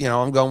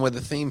 I'm going with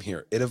the theme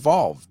here. It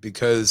evolved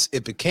because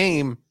it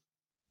became,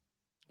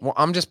 well,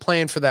 I'm just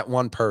playing for that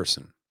one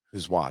person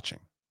who's watching.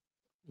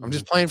 I'm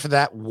just playing for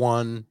that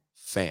one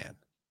fan.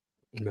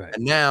 Right.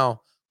 And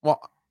now, well,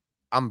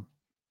 I'm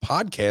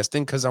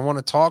podcasting because I want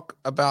to talk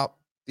about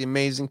the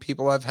amazing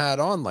people I've had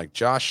on, like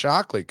Josh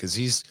Shockley, because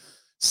he's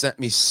sent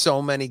me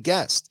so many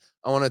guests.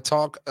 I want to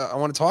talk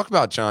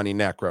about Johnny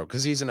Necro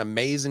because he's an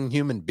amazing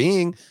human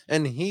being,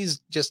 and he's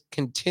just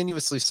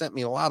continuously sent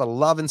me a lot of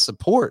love and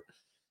support.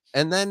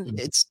 And then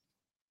it's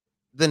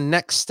the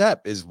next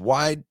step is,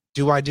 why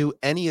do I do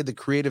any of the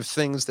creative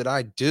things that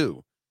I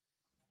do?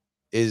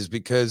 Is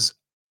because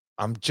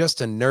I'm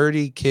just a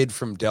nerdy kid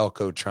from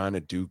Delco trying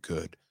to do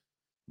good.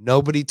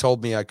 Nobody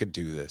told me I could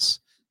do this.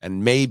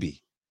 And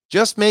maybe,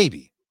 just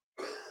maybe,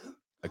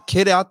 a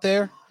kid out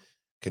there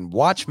can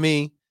watch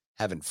me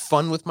having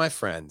fun with my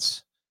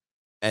friends,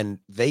 and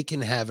they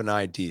can have an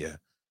idea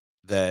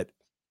that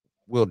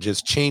will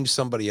just change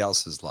somebody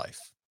else's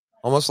life.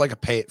 Almost like a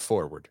pay it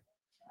forward.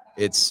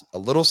 It's a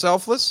little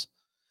selfless.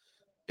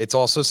 It's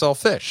also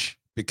selfish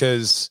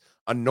because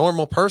a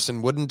normal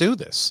person wouldn't do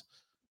this.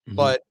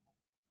 But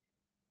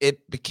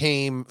it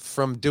became,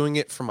 from doing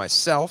it for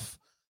myself,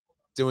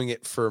 doing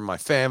it for my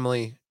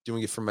family,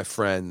 doing it for my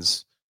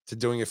friends, to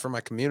doing it for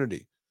my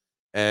community.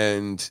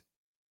 And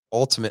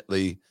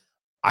ultimately,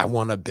 I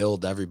want to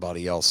build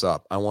everybody else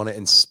up. I want to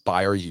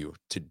inspire you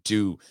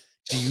to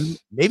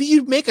maybe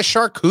you make a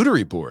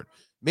charcuterie board.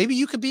 Maybe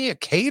you could be a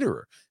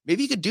caterer.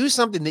 Maybe you could do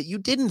something that you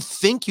didn't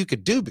think you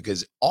could do,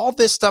 because all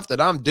this stuff that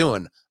I'm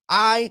doing,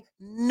 I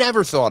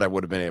never thought I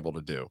would have been able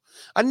to do.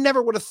 I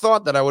never would have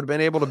thought that I would have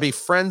been able to be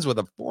friends with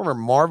a former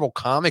Marvel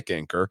comic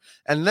inker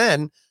and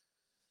then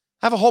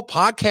have a whole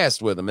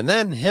podcast with him, and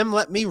then him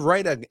let me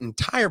write an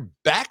entire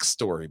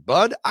backstory,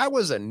 bud. I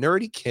was a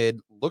nerdy kid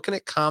looking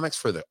at comics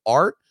for the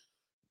art,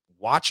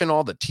 watching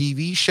all the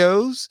TV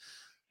shows.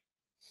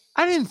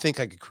 I didn't think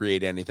I could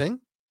create anything.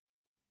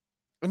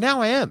 But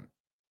now I am.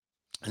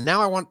 And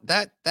now I want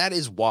that. That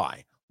is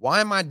why.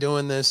 Why am I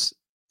doing this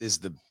is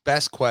the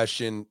best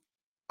question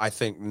I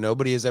think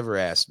nobody has ever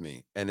asked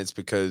me. And it's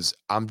because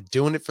I'm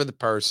doing it for the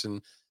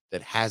person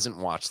that hasn't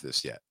watched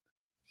this yet.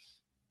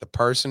 The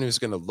person who's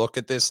going to look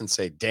at this and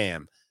say,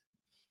 damn,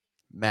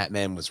 Matt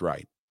Man was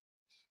right.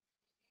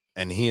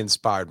 And he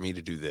inspired me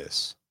to do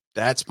this.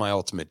 That's my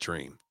ultimate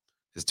dream,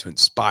 is to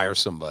inspire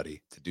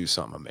somebody to do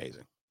something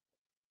amazing.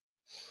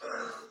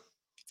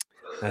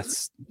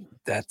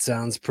 That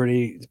sounds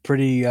pretty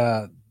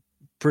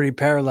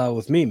parallel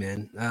with me,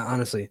 man.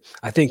 Honestly,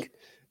 I think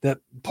that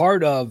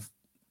part of,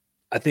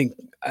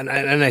 and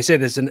I say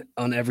this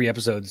on every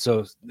episode,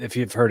 so if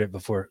you've heard it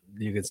before,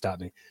 you can stop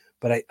me.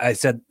 But I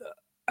said,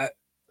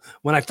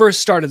 when I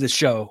first started the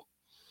show,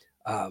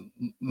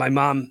 my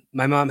mom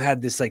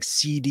had this like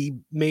CD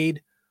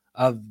made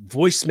of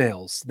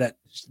voicemails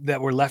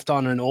that were left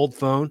on an old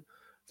phone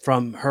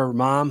from her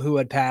mom who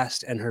had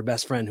passed and her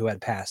best friend who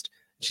had passed.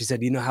 She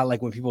said, you know how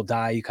like when people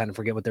die, you kind of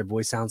forget what their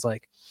voice sounds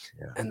like.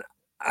 Yeah. And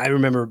I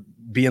remember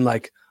being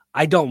like,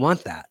 I don't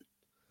want that.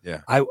 Yeah.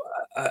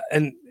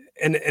 And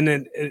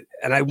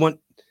I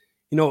want,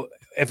 you know,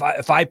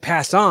 if I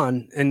pass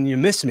on and you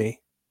miss me,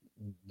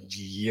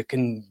 you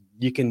can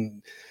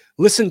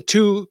listen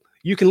to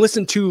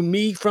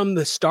me from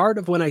the start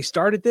of when I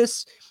started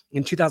this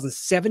in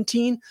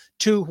 2017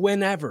 to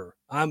whenever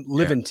I'm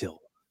living till.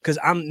 Because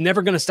I'm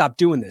never going to stop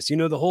doing this. You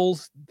know, the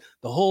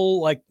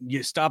whole like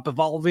you stop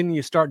evolving,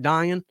 you start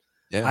dying.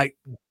 Yeah.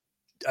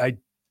 I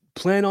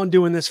plan on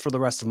doing this for the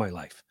rest of my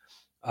life.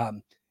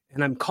 And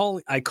I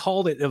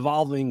called it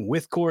Evolving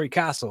with Cory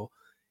Kastle,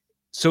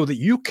 so that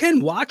you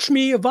can watch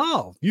me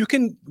evolve. You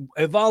can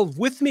evolve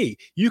with me.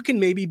 You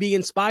can maybe be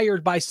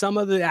inspired by some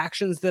of the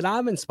actions that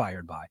I'm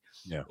inspired by.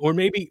 Yeah. Or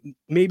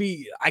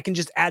maybe I can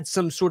just add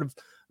some sort of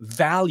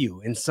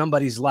value in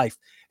somebody's life.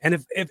 And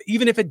if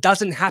even if it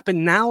doesn't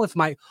happen now, if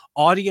my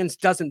audience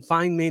doesn't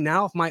find me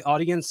now, if my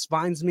audience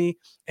finds me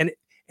and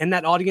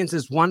that audience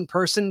is one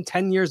person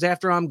 10 years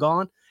after I'm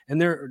gone, and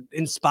they're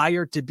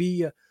inspired to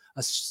be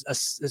a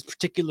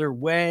particular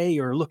way,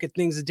 or look at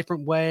things a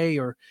different way,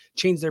 or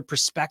change their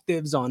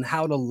perspectives on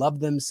how to love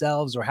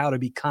themselves or how to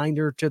be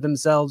kinder to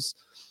themselves,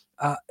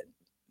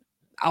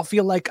 I'll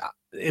feel like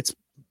it's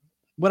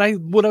what I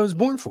was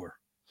born for.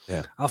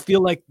 Yeah. I'll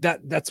feel like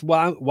that's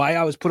why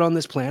I was put on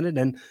this planet,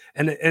 and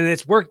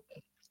it's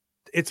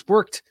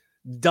worked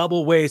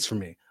double ways for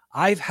me.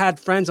 I've had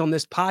friends on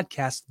this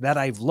podcast that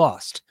I've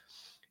lost,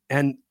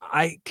 and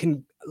I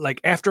can,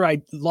 like, after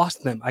I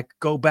lost them, I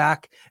go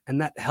back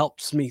and that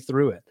helps me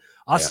through it.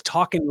 Us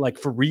talking like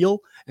for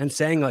real and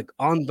saying like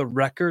on the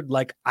record,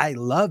 like, I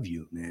love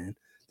you, man.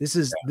 This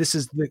is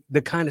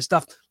the kind of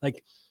stuff,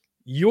 like,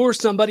 you're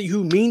somebody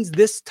who means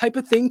this type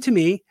of thing to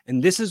me,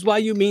 and this is why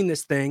you mean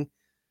this thing.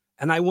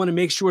 And I want to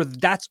make sure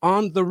that's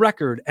on the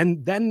record.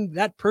 And then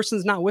that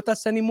person's not with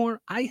us anymore.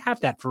 I have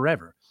that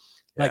forever.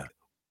 Yeah. Like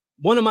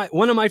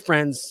one of my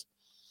friends,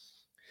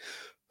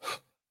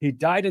 he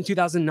died in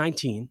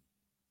 2019.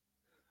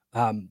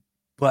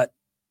 But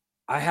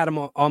I had him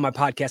on my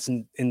podcast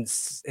in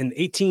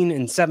 18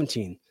 and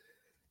 17.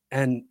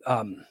 And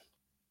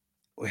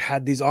we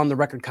had these on the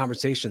record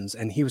conversations,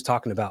 and he was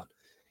talking about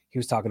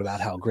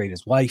how great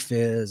his wife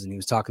is, and he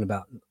was talking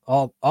about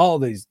all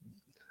these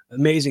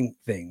amazing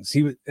things.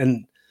 He was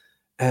and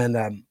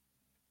in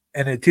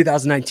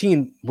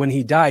 2019, when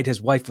he died,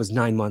 his wife was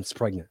 9 months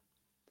pregnant.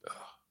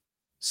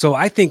 So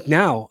I think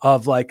now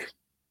of like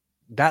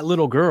that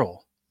little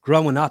girl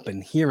growing up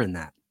and hearing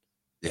that,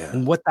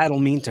 and what that'll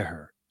mean to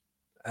her,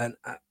 and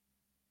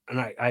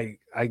I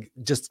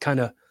just kind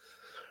of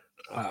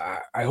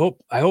I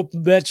hope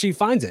that she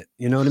finds it.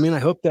 You know what I mean? I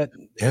hope that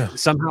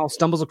somehow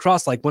stumbles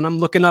across, like when I'm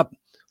looking up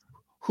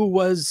who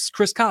was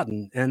Chris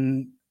Cotton,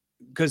 and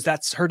because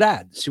that's her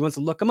dad, she wants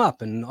to look him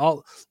up and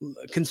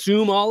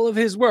consume all of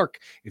his work.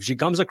 If she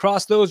comes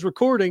across those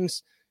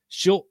recordings,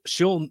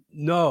 she'll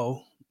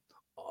know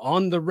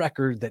on the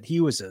record that he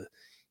was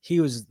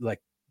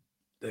like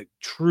the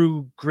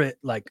true grit,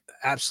 like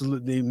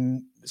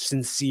absolutely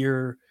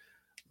sincere,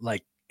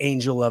 like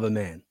angel of a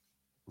man.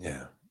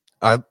 Yeah.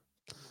 I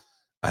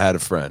had a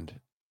friend.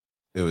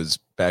 It was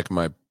back in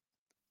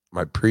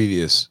my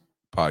previous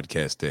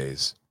podcast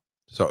days,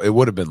 so it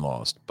would have been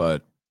lost,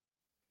 but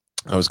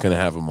I was going to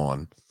have him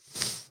on,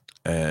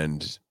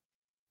 and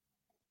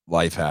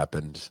life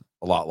happened.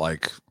 A lot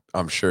like,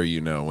 I'm sure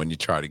you know, when you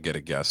try to get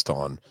a guest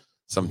on,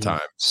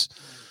 sometimes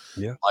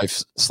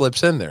life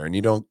slips in there and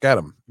you don't get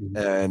them.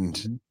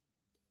 And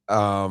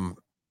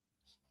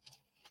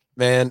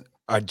man,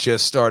 I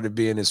just started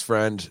being his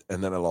friend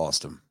and then I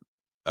lost him.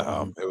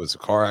 It was a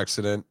car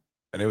accident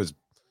and it was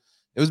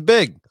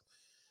big,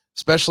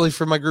 especially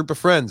for my group of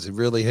friends. It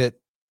really hit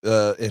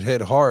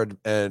hard.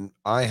 And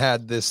I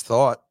had this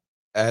thought,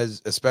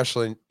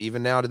 especially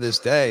even now to this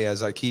day,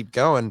 as I keep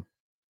going,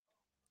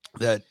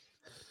 that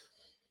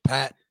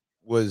Pat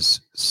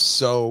was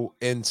so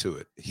into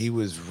it. He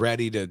was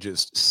ready to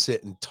just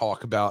sit and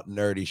talk about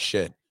nerdy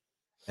shit.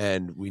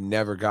 And we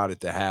never got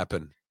it to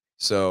happen.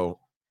 So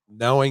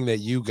knowing that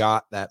you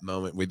got that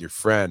moment with your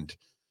friend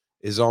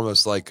is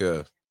almost like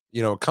a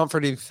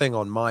comforting thing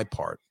on my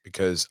part,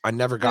 because I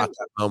never got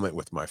that moment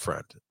with my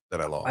friend that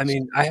I lost. I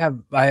mean, I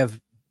have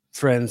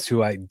friends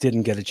who I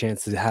didn't get a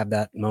chance to have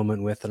that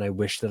moment with, and I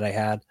wish that I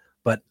had,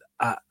 but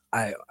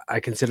I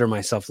consider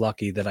myself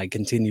lucky that I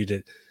continue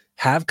to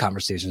have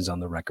conversations on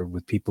the record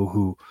with people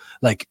who,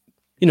 like,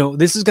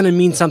 this is going to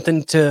mean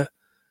something to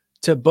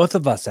both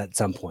of us at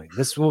some point.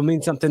 This will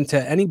mean something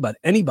to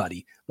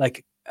anybody.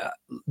 Like,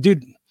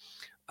 dude,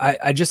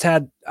 I just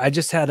had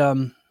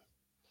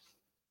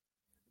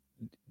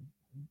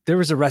there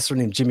was a wrestler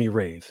named Jimmy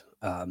Rave,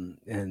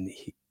 and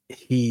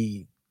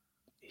he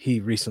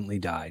recently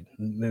died,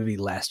 maybe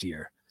last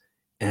year,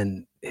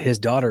 and his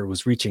daughter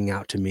was reaching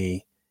out to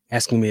me,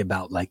 asking me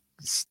about like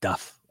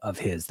stuff of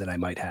his that I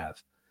might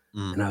have.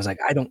 And I was like,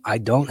 I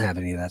don't have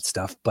any of that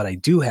stuff, but I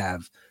do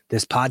have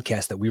this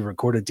podcast that we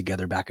recorded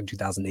together back in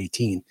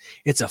 2018.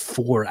 It's a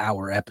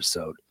 4-hour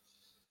episode.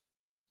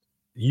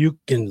 You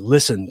can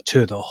listen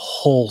to the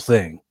whole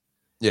thing.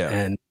 Yeah.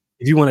 And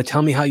if you want to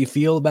tell me how you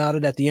feel about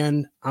it at the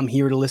end, I'm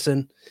here to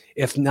listen.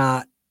 If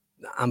not,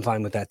 I'm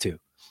fine with that too.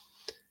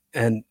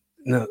 And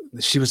no,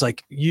 she was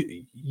like,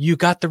 you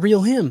got the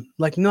real him.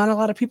 Like, not a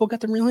lot of people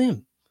got the real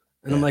him.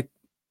 And I'm like,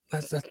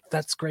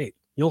 that's great.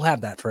 You'll have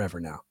that forever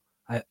now.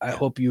 I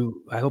hope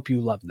you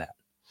love that.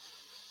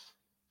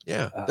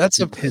 Yeah.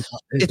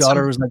 His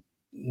daughter was like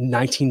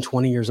 19,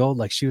 20 years old.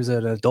 Like, she was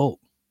an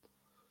adult.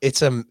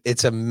 It's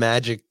a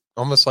magic,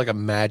 almost like a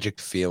magic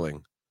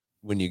feeling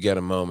when you get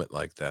a moment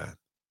like that.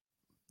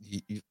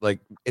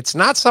 Like, it's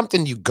not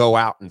something you go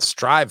out and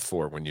strive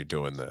for when you're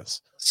doing this.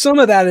 Some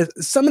of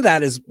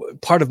that is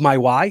part of my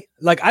why.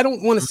 Like, I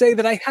don't want to say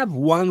that I have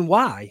one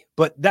why,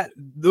 but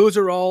those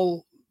are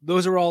all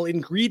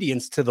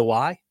ingredients to the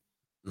why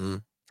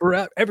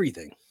for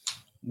everything.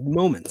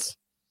 Moments.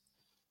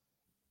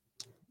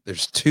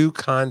 There's two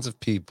kinds of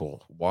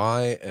people,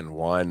 why and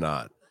why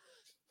not.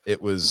 It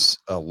was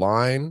a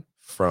line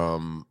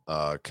from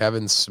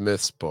Kevin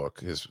Smith's book,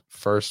 his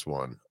first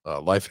one,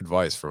 Life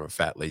Advice from a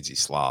Fat Lazy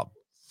Slob.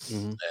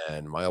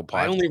 And my old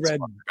podcast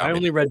I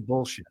only read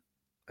bullshit,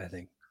 I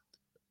think.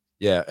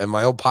 Yeah, and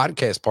my old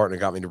podcast partner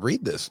got me to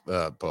read this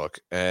book,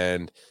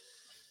 and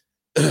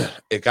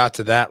it got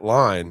to that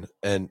line,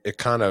 and it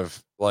kind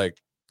of like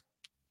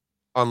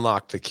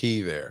unlocked the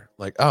key there.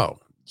 Like, oh,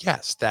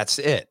 yes, that's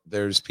it.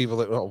 There's people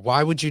that, well,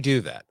 why would you do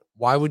that?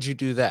 Why would you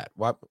do that?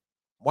 Why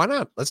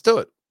not? Let's do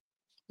it.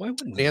 Why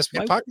wouldn't he asked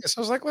me a podcast?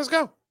 I was like, let's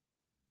go.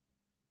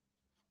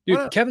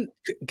 Dude,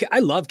 I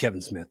love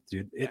Kevin Smith,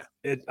 dude.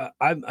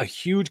 I'm a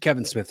huge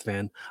Kevin Smith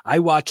fan. I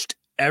watched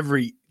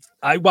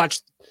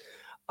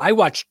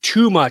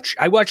too much.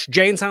 I watched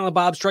Jay and Silent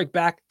Bob Strike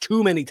Back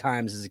too many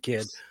times as a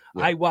kid.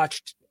 Yeah. I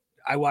watched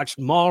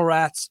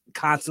Mallrats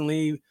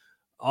constantly.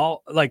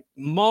 All like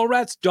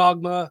Mallrats,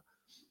 Dogma,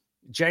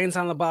 Jay and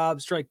Silent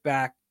Bob Strike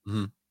Back.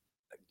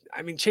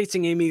 I mean,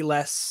 Chasing Amy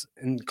less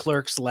and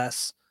Clerks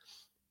less,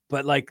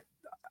 but like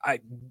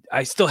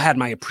I still had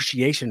my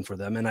appreciation for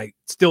them, and I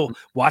still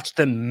watched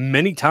them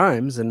many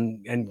times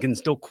and can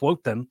still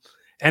quote them.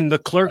 And the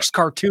Clerks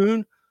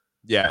cartoon.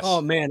 Yes. Oh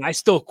man, I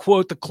still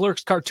quote the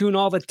Clerks cartoon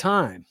all the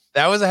time.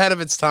 That was ahead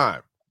of its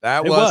time.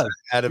 That was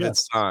ahead of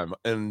its time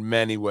in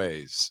many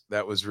ways.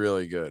 That was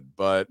really good.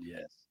 But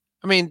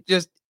I mean,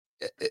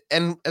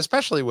 and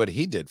especially what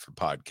he did for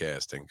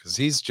podcasting, because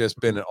he's just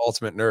been an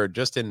ultimate nerd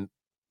just in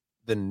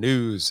the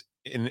news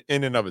in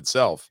and of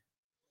itself.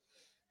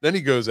 Then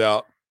he goes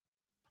out,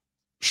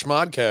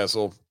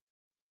 Schmodcastle,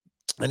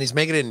 and he's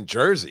making it in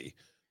Jersey,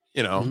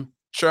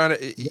 trying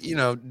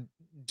to,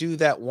 do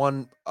that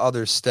one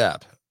other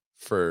step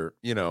for,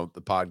 the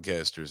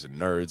podcasters and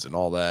nerds and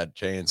all that,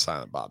 Jay and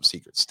Silent Bob's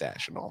Secret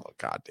Stash and all the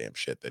goddamn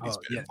shit that he's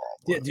been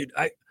involved with. Yeah, dude,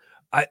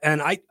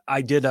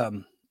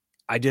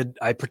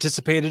 I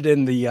participated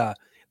in the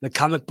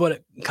comic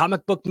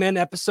book men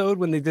episode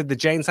when they did the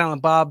Jay and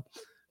Silent Bob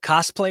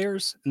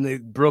cosplayers, and they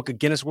broke a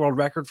Guinness World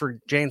Record for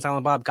Jay and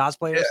Silent Bob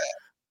cosplayers. Yeah.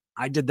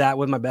 I did that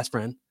with my best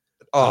friend.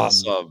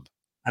 Awesome.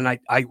 And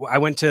I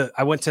went to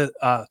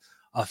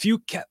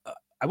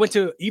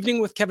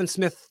Evening with Kevin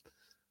Smith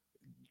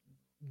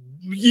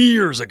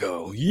years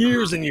and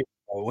years ago,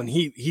 when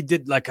he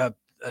did like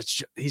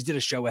he did a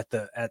show at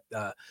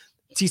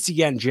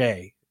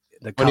TCNJ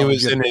when he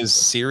was in his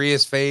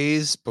serious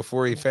phase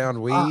before he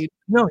found weed.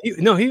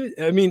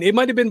 I mean, it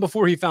might have been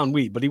before he found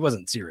weed, but he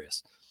wasn't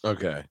serious.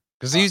 Okay,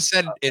 because he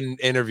said in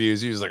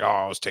interviews he was like, "Oh,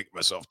 I was taking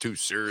myself too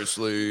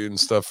seriously and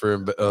stuff for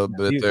a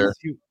bit there."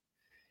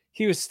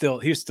 He was still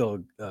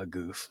a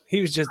goof.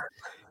 He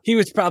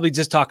was probably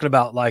just talking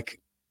about like,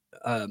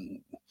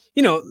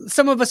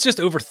 some of us just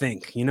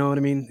overthink. You know what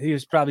I mean? He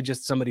was probably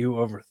just somebody who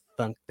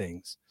overthunk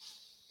things.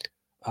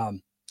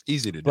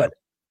 Easy to do, but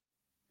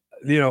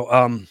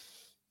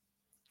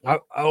I've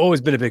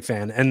always been a big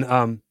fan,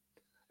 and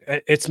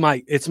it's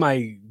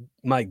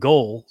my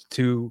goal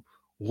to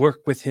work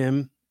with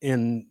him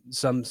in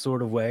some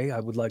sort of way. I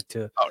would like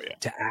to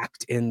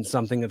act in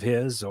something of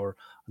his, or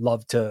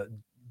love to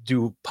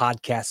do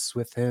podcasts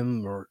with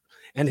him or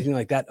anything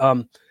like that.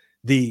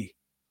 The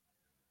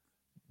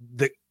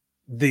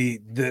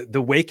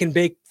wake and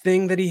bake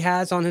thing that he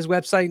has on his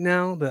website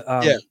now,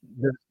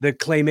 the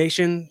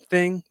claymation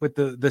thing with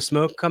the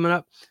smoke coming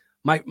up.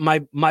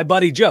 My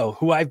buddy Joe,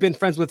 who I've been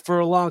friends with for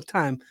a long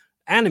time,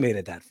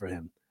 animated that for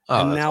him,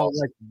 and now awesome.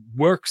 Like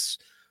works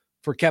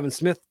for Kevin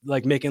Smith,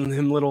 like making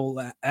him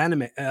little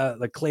anime,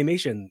 like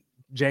claymation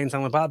Jay and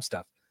Silent Bob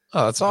stuff.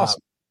 Oh, that's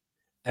awesome.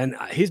 And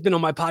he's been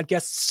on my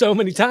podcast so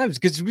many times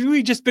because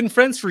we just been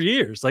friends for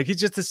years. Like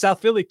he's just a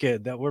South Philly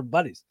kid that we're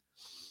buddies.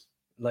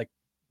 Like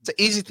it's an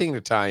easy thing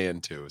to tie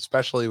into,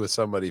 especially with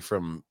somebody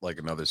from like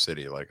another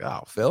city. Like,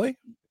 oh, Philly?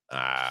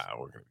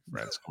 We're gonna be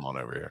friends. Come on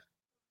over here.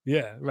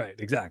 Yeah, right.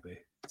 Exactly.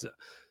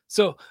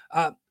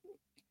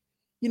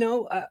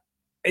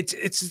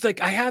 It's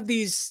like I have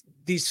these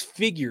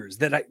figures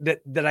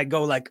that I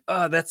go like,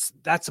 oh, that's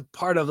a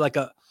part of like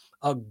a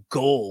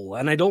goal,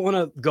 and I don't want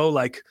to go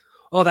like,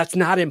 oh, that's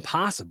not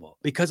impossible,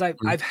 because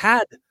I've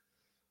had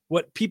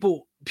what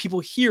people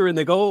hear and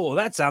they go, oh,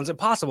 that sounds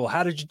impossible.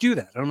 How did you do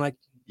that? And I'm like,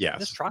 yeah,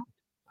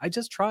 I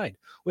just tried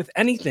with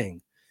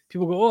anything.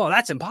 People go, oh,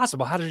 that's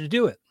impossible. How did you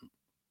do it?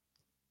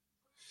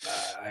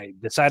 I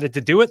decided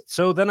to do it,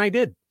 so then I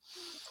did.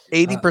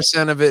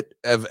 80%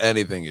 of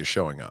anything is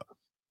showing up.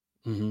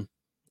 Mm-hmm.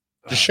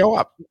 Just show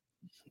up.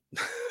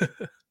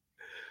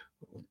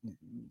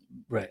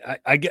 Right.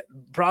 I get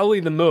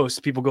probably the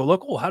most people go,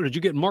 look, oh, how did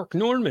you get Mark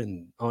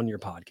Norman on your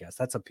podcast?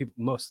 That's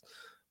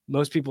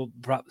most people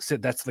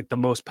said that's like the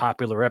most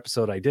popular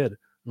episode I did.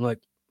 I'm like,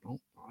 oh,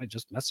 I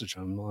just messaged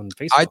him on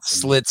Facebook. I'd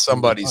slit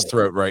somebody's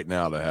throat right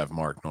now to have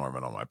Mark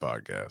Norman on my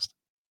podcast.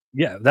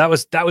 Yeah, that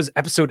was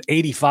episode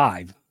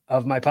 85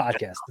 of my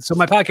podcast. So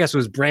my podcast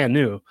was brand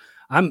new.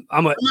 I'm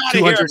a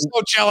 200. I'm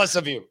so jealous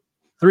of you.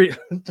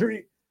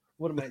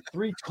 What am I?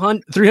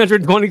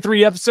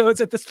 323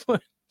 episodes at this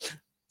point.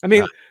 I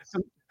mean,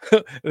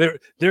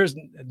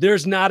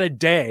 there's not a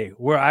day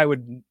where I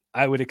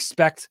would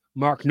expect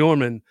Mark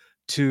Norman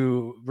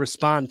to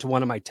respond to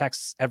one of my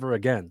texts ever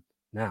again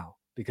now,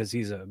 because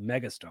he's a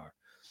megastar.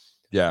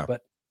 Yeah,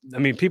 but I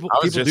mean, people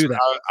do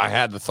that. I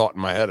had the thought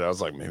in my head. I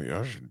was like, maybe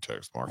I should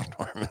text Mark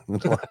Norman.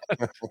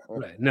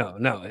 Right? No.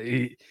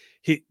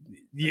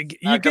 You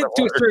get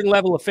to a certain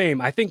level of fame.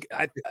 I think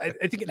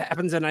it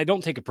happens, and I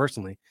don't take it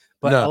personally.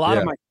 But a lot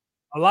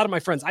of my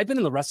friends, I've been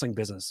in the wrestling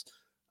business.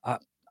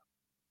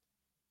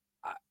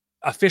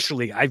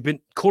 Officially, I've been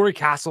Cory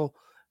Kastle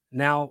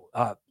now.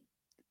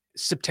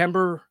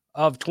 September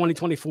of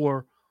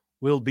 2024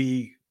 will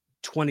be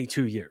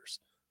 22 years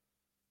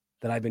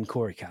that I've been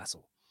Cory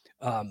Kastle.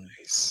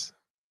 Nice.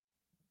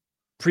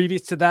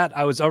 Previous to that,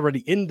 I was already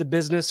in the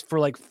business for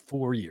like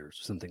 4 years,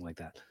 something like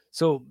that.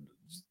 So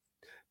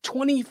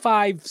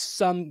 25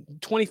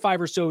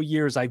 or so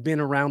years I've been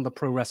around the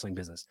pro wrestling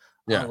business.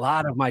 Yeah. A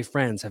lot of my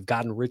friends have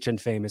gotten rich and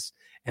famous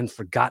and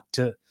forgot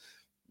to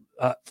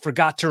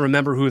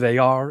remember who they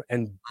are,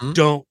 and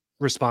don't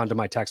respond to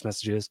my text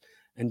messages,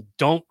 and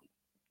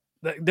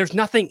there's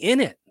nothing in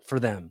it for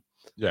them.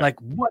 Yeah. Like,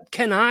 what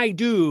can I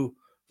do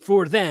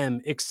for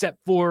them except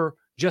for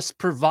just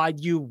provide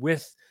you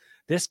with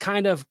this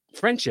kind of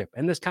friendship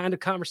and this kind of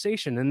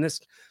conversation and this.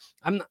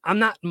 I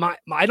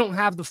don't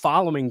have the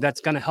following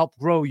that's going to help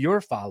grow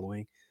your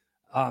following.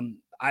 I'm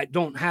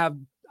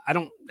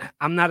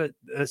not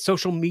a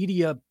social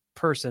media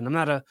person. I'm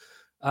not a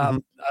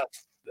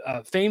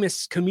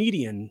famous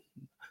comedian.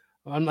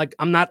 I'm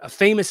not a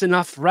famous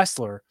enough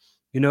wrestler.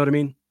 You know what I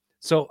mean?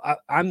 So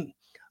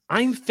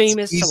I'm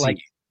famous to like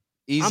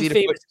easy to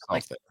famous to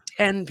like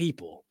 10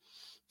 people.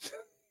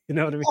 You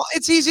know what I mean? Well,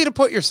 it's easy to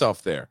put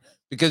yourself there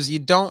because you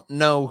don't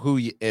know who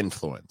you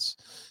influence.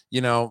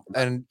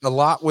 And a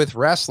lot with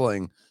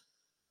wrestling,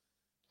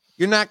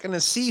 you're not going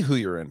to see who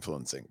you're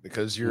influencing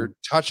because you're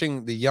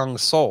touching the young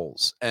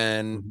souls,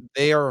 and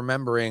they are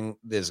remembering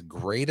this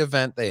great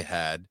event they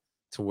had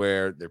to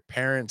where their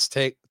parents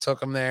took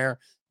them there.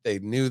 They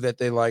knew that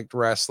they liked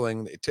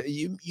wrestling.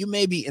 You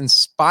may be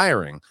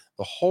inspiring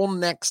the whole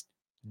next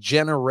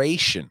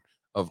generation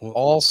of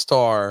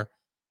all-star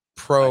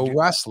pro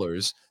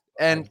wrestlers,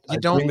 and you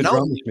don't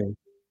know.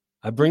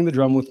 I bring the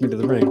drum with me to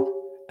the ring,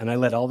 and I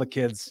let all the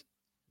kids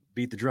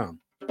beat the drum,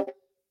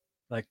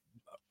 like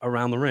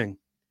around the ring.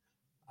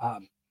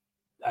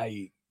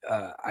 I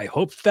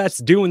hope that's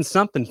doing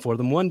something for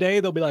them. One day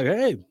they'll be like,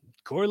 "Hey,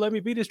 Cory, let me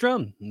beat his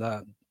drum.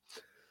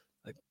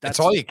 That's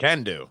all you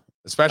can do,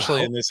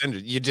 especially in this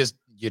industry.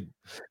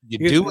 You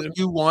do what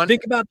you want.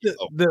 Think about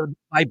the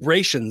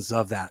vibrations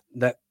of that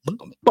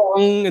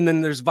bong, and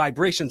then there's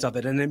vibrations of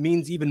it, and it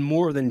means even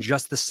more than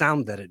just the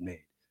sound that it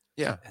made.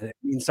 Yeah, and it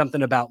means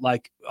something about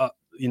like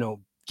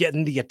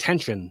getting the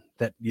attention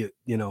that you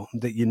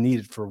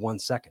needed for 1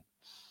 second.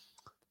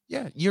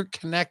 Yeah, you're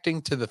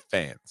connecting to the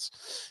fans.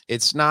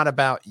 It's not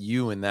about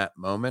you in that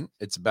moment.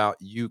 It's about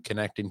you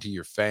connecting to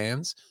your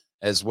fans,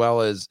 as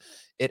well as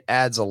it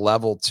adds a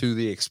level to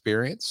the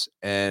experience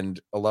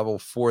and a level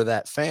for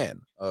that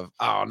fan of,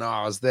 oh no,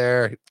 I was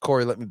there.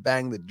 Cory let me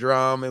bang the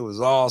drum. It was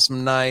an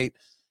awesome night.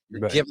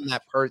 You're giving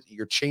that person,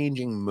 you're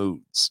changing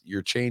moods.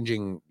 You're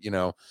changing,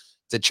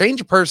 to change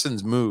a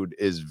person's mood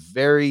is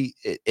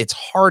it's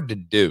hard to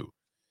do.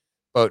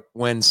 But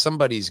when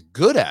somebody's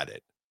good at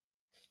it,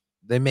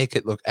 they make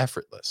it look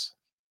effortless.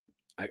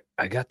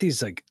 I got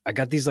these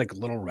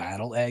little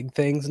rattle egg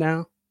things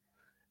now,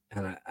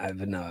 and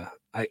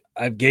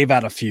I gave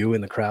out a few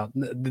in the crowd.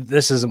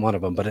 This isn't one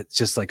of them, but it's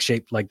just like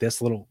shaped like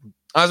this little.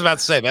 I was about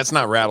to say that's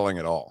not rattling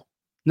at all.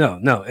 No,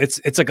 it's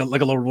like a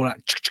little.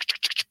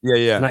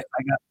 Yeah. And I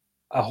got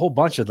a whole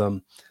bunch of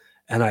them,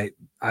 and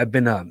I've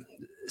been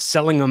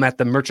selling them at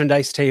the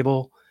merchandise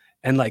table,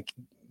 and like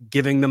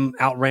giving them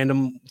out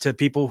random to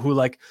people who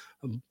like.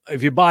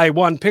 If you buy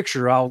one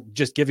picture, I'll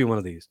just give you one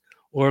of these.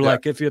 Or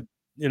like if if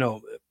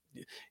you.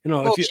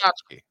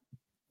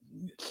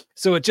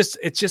 So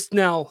it's just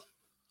now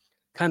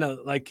kind of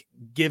like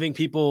giving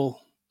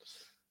people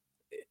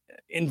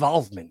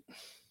involvement.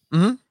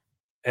 Mm-hmm.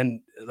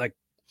 And like,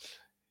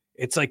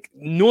 it's like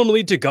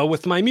normally to go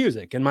with my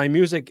music, and my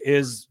music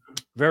is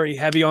very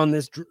heavy on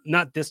this,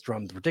 not this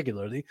drum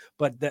particularly,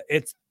 but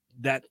it's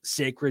that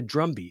sacred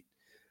drum beat.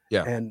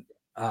 Yeah. And,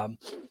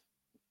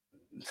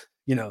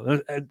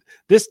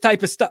 this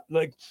type of stuff,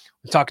 like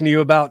I'm talking to you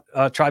about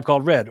a Tribe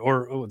Called Red,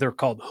 or they're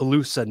called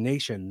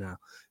Hallucination now,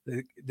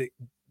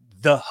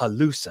 the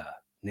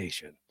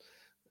Hallucination.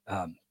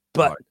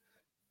 But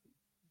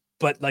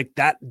like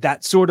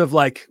that sort of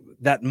like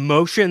that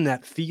motion,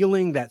 that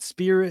feeling, that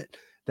spirit,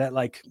 that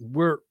like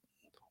we're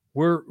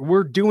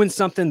doing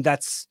something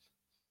that's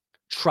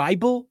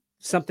tribal,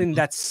 something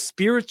that's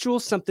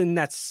spiritual, something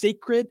that's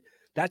sacred.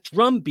 That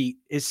drum beat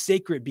is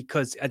sacred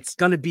because it's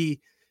going to be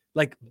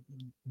like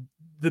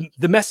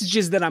the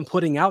messages that I'm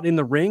putting out in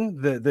the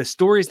ring, the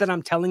stories that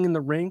I'm telling in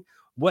the ring,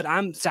 what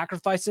I'm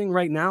sacrificing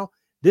right now.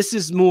 This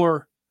is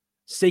more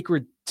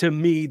sacred to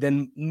me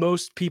than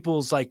most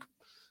people's like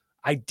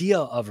idea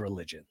of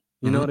religion.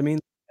 You know what I mean?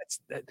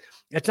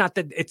 It's not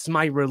that it's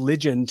my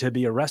religion to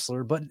be a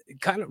wrestler, but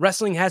kind of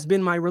wrestling has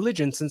been my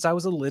religion since I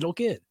was a little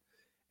kid,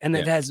 and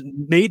it has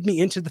made me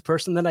into the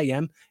person that I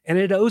am, and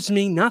it owes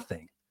me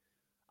nothing.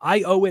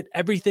 I owe it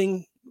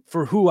everything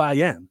for who I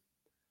am.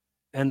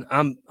 And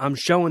I'm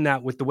showing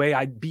that with the way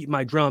I beat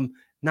my drum,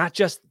 not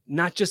just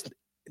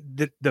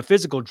the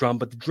physical drum,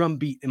 but the drum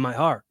beat in my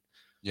heart.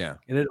 Yeah.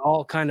 And it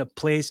all kind of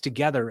plays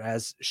together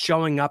as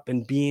showing up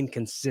and being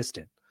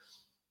consistent.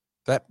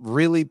 That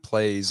really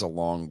plays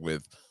along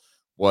with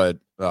what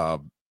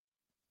the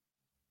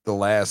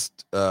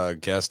last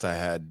guest I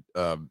had,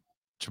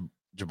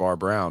 Jabbar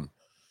Brown,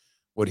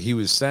 what he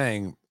was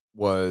saying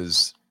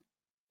was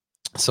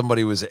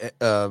somebody was,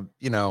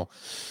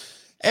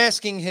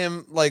 asking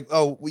him like,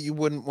 oh, well, you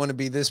wouldn't want to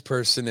be this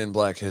person in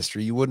Black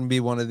history. You wouldn't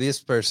be one of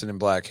this person in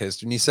Black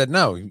history. And he said,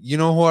 no, you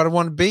know who I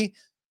want to be?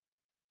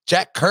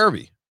 Jack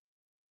Kirby.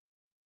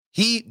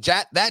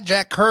 That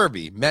Jack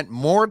Kirby meant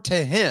more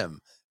to him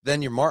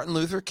than your Martin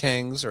Luther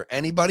Kings or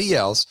anybody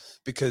else,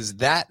 because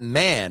that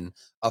man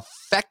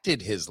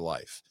affected his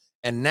life.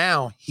 And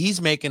now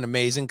he's making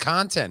amazing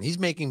content. He's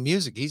making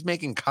music. He's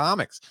making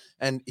comics.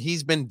 And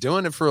he's been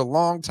doing it for a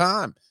long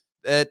time.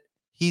 That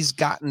he's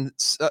gotten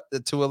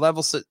to a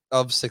level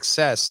of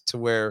success to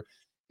where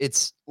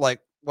it's like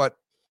what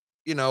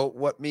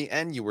me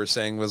and you were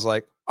saying was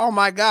like, oh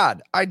my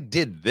God, I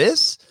did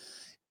this.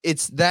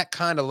 It's that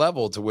kind of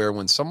level to where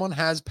when someone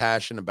has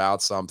passion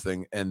about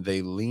something and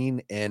they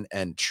lean in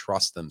and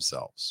trust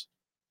themselves,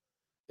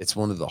 it's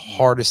one of the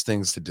hardest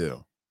things to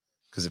do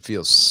because it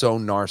feels so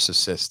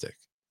narcissistic.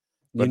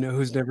 But, you know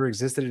who's never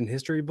existed in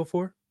history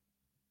before?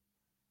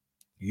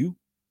 You.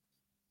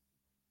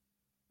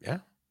 Yeah.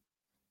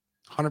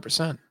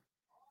 100%.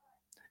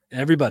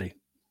 Everybody.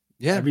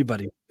 Yeah.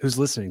 Everybody who's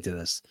listening to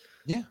this.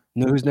 Yeah.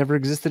 Know who's never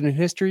existed in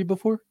history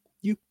before?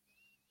 You.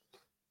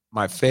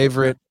 My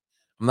favorite,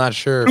 I'm not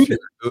sure if you're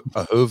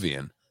a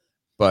Whovian,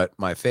 but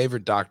my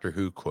favorite Doctor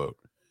Who quote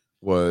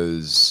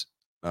was,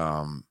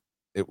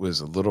 it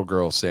was a little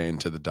girl saying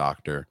to the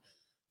doctor,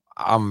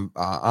 I'm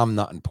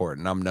not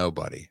important. I'm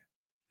nobody.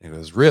 And he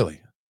goes, really?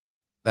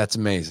 That's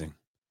amazing.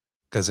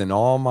 Because in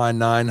all my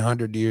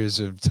 900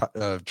 years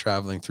of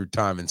traveling through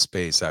time and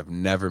space, I've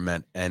never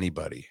met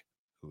anybody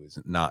who is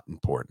not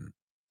important.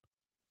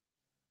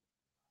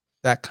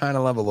 That kind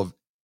of level of,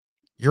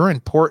 you're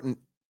important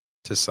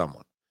to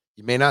someone.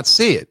 You may not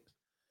see it.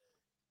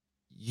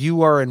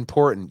 You are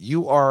important.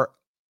 You are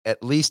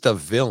at least a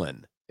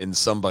villain in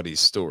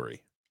somebody's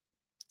story.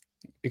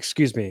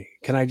 excuse me,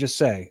 can I just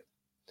say,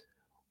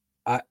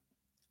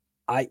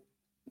 I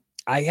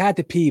I had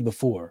to pee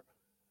before,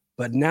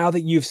 but now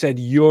that you've said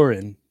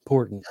urine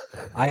important,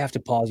 I have to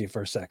pause you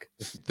for a sec.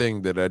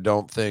 Thing that I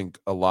don't think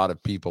a lot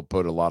of people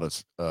put a lot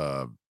of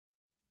I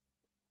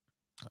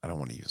don't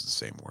want to use the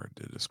same word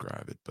to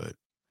describe it, but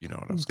you know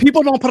what I'm saying.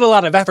 People don't put a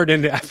lot of effort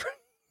into effort.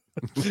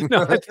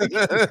 No, I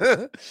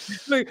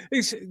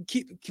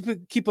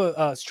think keep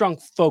a strong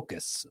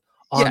focus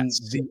on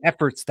the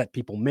efforts that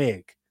people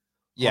make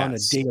on a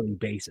daily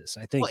basis.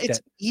 I think it's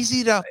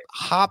easy to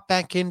hop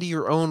back into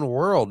your own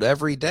world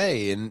every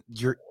day, and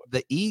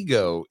the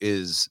ego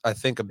is, I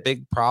think, a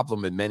big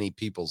problem in many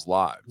people's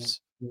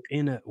lives.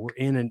 We're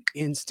in an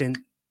instant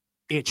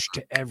itch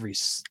to every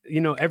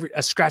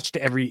a scratch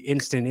to every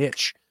instant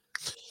itch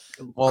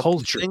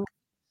culture.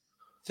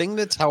 Thing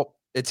that's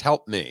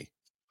helped me.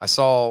 I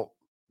saw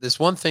this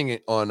one thing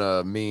on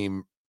a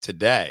meme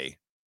today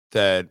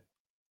that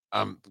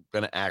I'm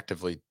going to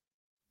actively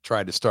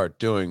try to start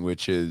doing,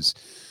 which is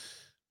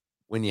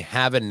when you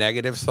have a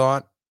negative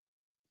thought,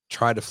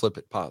 try to flip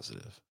it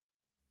positive.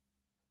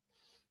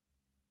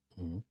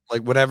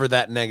 Like whatever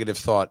that negative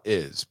thought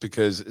is,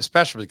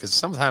 especially because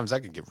sometimes I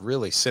can get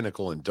really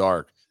cynical and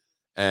dark,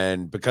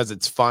 and because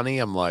it's funny,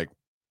 I'm like,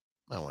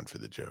 I went for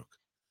the joke.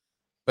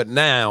 But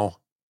now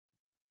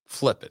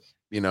flip it,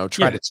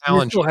 try to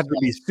challenge. You have to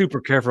be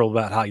super careful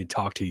about how you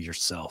talk to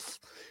yourself.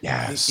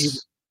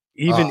 Yes.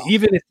 Even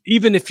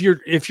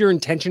if your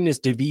intention is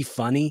to be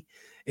funny,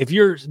 if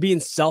you're being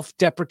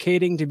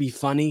self-deprecating to be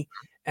funny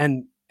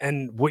and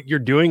what you're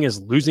doing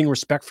is losing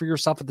respect for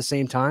yourself at the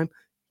same time,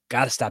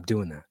 got to stop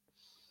doing that.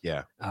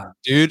 Yeah.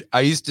 Dude,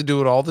 I used to do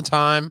it all the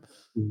time.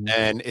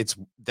 And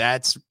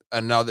that's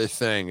another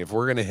thing. If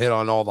we're going to hit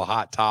on all the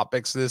hot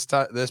topics this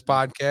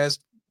podcast,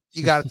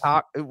 we got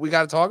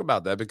to talk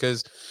about that,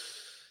 because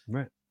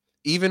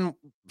even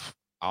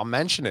I'll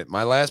mention it.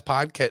 My last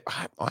podcast,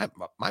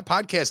 my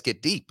podcasts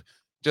get deep,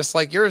 just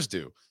like yours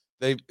do.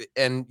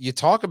 And you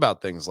talk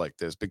about things like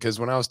this, because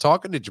when I was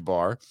talking to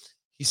Jabbar,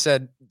 he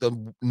said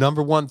the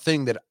number one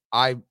thing that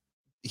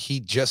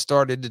he just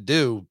started to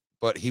do,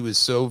 but he was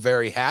so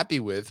very happy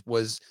with,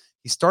 was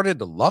he started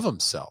to love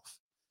himself.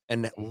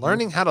 And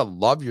learning how to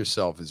love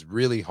yourself is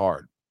really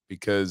hard,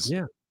 because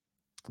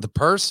the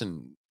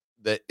person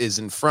that is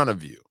in front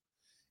of you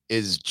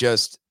is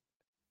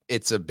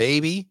it's a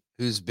baby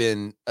who's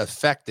been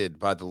affected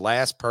by the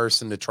last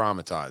person to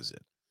traumatize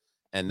it.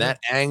 And that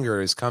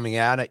anger is coming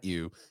out at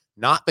you,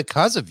 not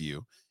because of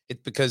you.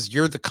 It's because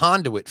you're the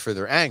conduit for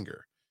their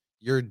anger.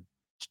 You're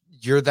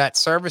that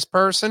service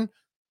person.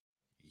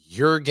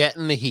 You're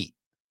getting the heat.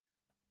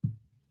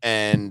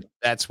 And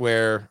that's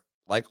where,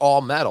 like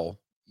all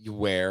metal, you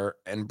wear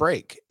and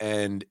break.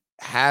 And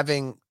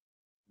having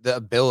the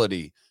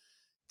ability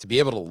to be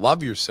able to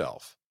love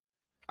yourself,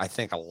 I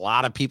think a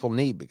lot of people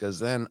need, because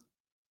then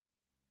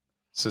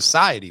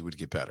society would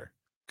get better,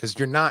 because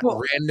you're not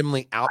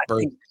randomly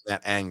outbursting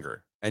that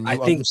anger. And I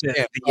think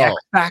that the X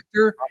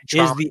factor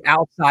is the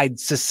outside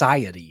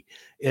society.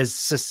 Is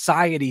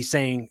society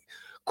saying,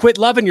 quit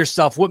loving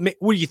yourself? What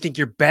do you think,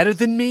 you're better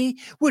than me?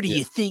 What do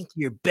you think,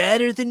 you're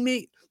better than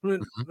me?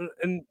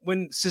 And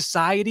when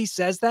society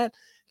says that,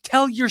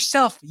 tell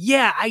yourself,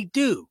 yeah, I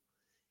do.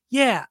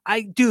 Yeah,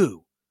 I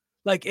do.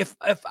 Like if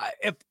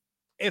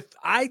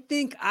I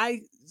think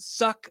I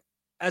suck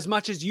as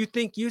much as you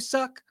think you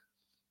suck,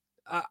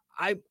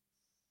 I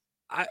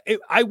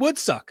would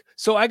suck.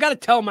 So I got to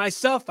tell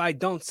myself I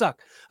don't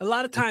suck. A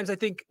lot of times I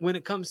think when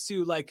it comes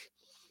to like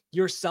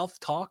your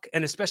self-talk,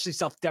 and especially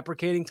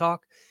self-deprecating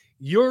talk,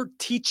 you're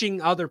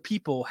teaching other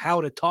people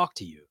how to talk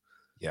to you.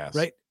 Yes.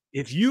 Right?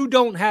 If you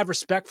don't have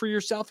respect for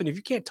yourself, and if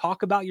you can't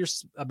talk about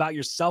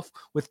yourself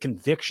with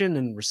conviction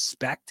and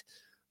respect,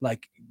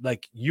 like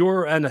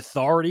you're an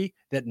authority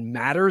that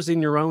matters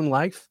in your own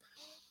life,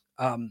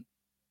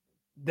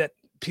 that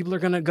people are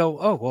going to go,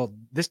 oh, well,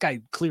 this guy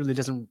clearly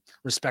doesn't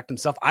respect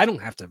himself. I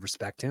don't have to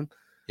respect him.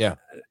 Yeah.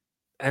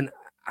 And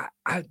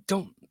I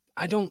don't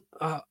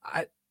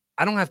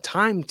have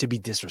time to be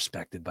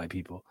disrespected by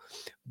people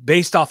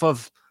based off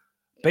of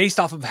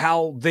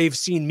how they've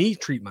seen me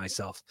treat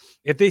myself.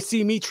 If they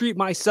see me treat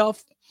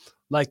myself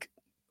like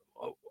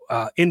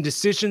in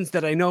decisions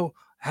that I know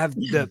have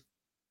the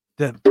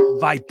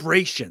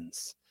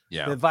vibrations,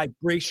 the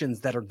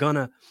vibrations that are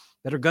gonna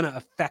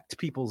affect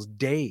people's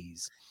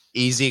days.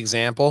 Easy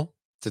example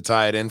to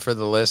tie it in for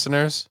the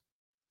listeners.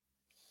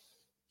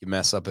 You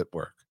mess up at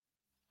work.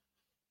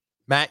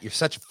 Matt, you're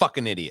such a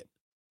fucking idiot.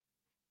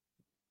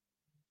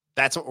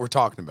 That's what we're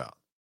talking about.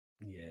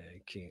 Yeah, you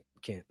can't.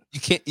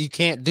 You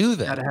can't do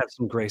that. You gotta have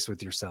some grace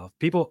with yourself.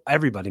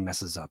 Everybody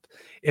messes up.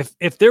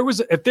 If there was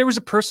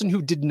a person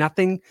who did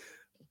nothing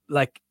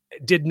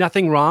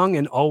wrong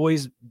and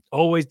always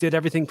did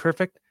everything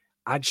perfect,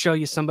 I'd show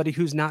you somebody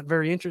who's not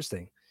very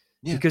interesting.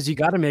 Yeah. Because you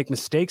got to make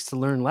mistakes to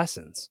learn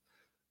lessons.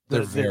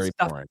 They're very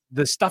boring.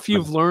 The stuff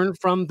you've learned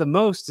from the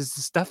most is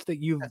the stuff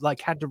that you've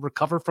had to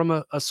recover from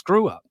a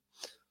screw up.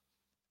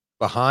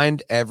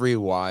 Behind every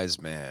wise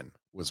man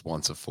was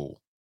once a fool.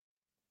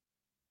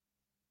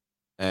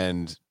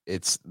 And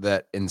it's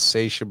that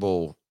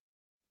insatiable,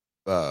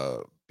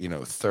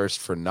 thirst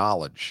for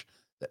knowledge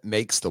that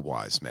makes the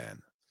wise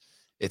man.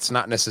 It's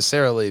not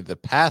necessarily the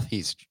path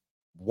he's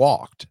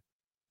walked,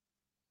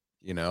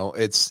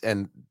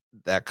 and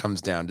that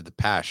comes down to the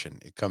passion.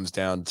 It comes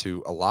down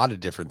to a lot of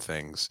different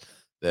things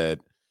that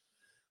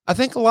I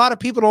think a lot of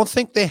people don't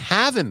think they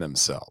have in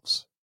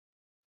themselves.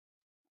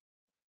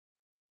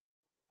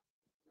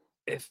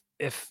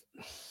 If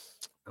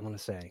I'm going to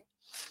say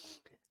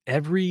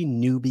every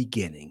new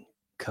beginning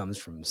comes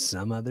from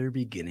some other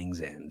beginning's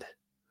end.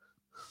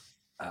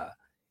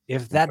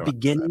 If that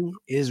beginning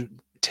is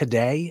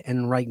today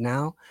and right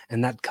now,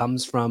 and that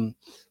comes from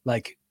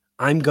like,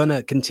 I'm going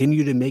to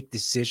continue to make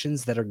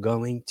decisions that are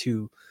going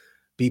to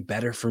be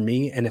better for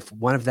me. And if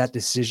one of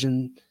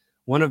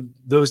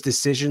those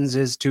decisions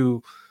is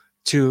to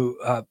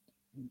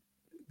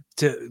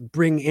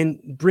bring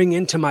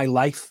into my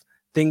life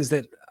things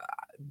that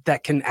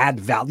can add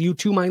value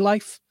to my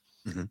life.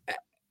 Mm-hmm.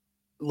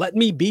 Let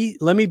me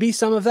be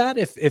some of that.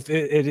 If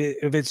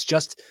it's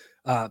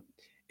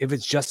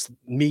just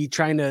me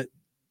trying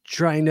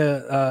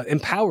to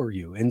empower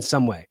you in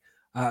some way,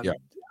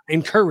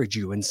 encourage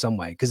you in some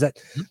way. Because that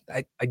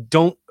I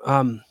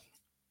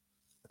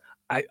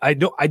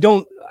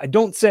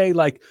don't say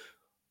like,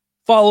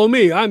 follow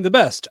me, I'm the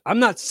best. I'm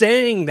not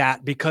saying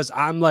that because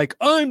I'm like,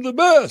 I'm the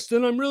best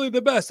and I'm really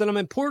the best and I'm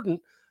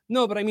important.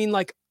 No, but I mean,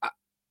 like,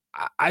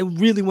 I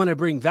really want to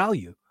bring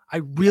value. I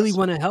really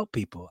want to help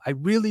people. I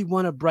really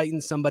want to brighten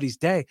somebody's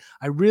day.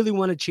 I really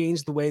want to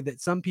change the way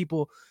that some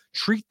people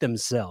treat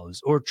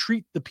themselves or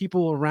treat the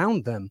people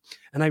around them.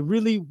 And I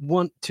really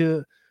want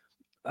to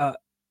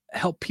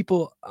help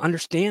people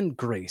understand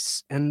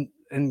grace and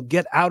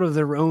get out of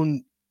their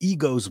own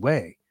ego's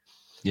way.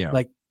 Yeah.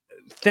 Like,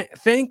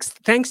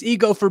 thanks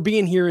ego for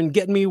being here and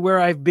getting me where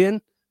I've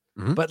been.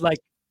 Mm-hmm. But like,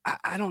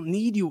 I don't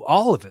need you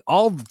all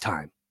the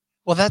time.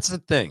 Well, that's the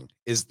thing,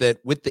 is that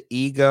with the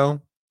ego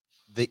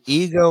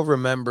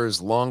remembers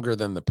longer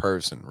than the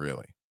person,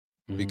 really,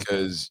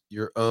 because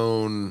your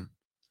own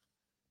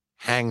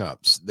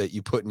hangups that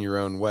you put in your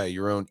own way,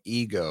 your own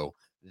ego,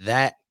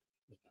 that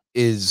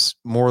is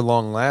more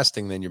long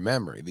lasting than your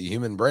memory. The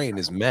human brain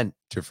is meant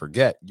to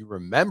forget. You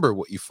remember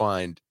what you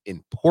find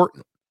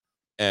important.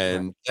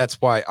 And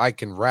that's why I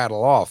can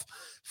rattle off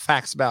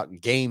facts about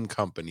game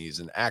companies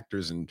and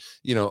actors and,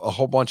 a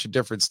whole bunch of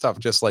different stuff,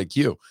 just like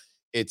you.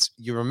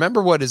 You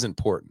remember what is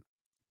important.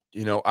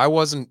 I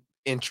wasn't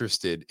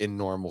interested in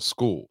normal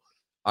school.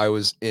 I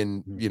was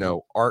in,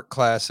 art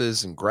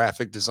classes and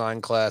graphic design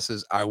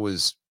classes. I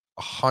was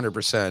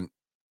 100%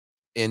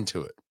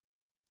 into it.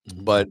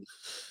 Mm-hmm. But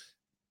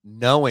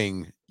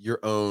knowing your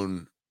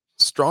own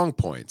strong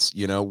points,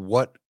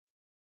 what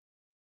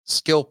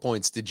skill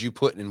points did you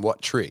put in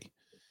what tree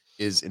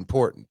is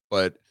important.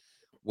 But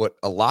what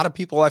a lot of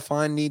people I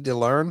find need to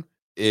learn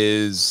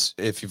is,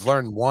 if you've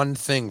learned one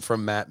thing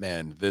from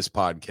Mattman, this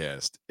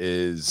podcast,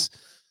 is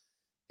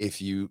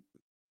if you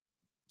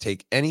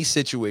take any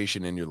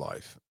situation in your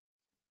life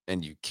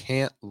and you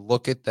can't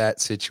look at that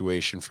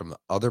situation from the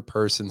other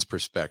person's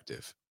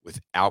perspective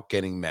without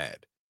getting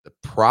mad, the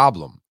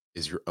problem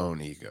is your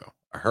own ego.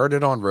 I heard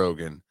it on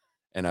Rogan,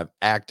 and I've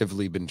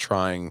actively been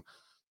trying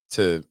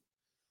to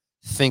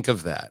think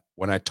of that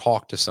when I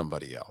talk to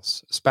somebody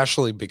else,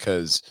 especially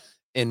because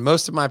in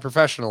most of my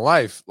professional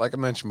life, like I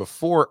mentioned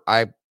before,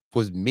 I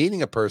was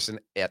meeting a person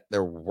at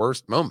their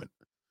worst moment.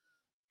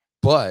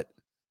 But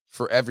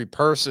for every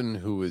person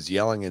who was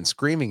yelling and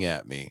screaming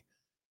at me,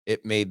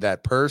 it made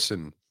that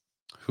person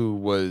who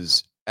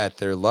was at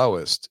their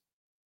lowest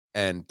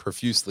and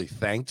profusely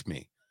thanked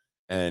me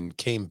and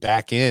came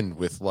back in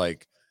with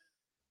like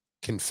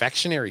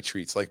confectionery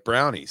treats like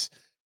brownies.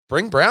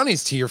 Bring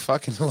brownies to your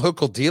fucking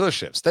local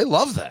dealerships. They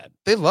love that.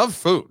 They love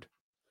food.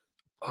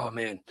 Oh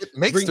man, it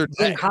makes their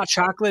day.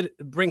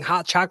 Bring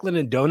hot chocolate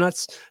and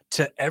donuts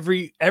to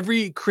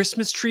every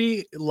Christmas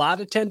tree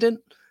lot attendant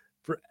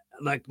for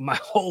like my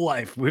whole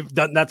life. We've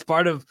done that's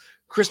part of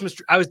Christmas.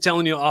 I was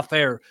telling you off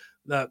air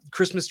the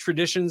Christmas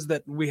traditions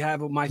that we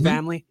have with my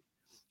family.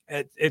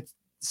 It's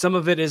some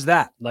of it is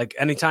that, like,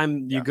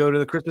 anytime you go to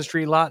the Christmas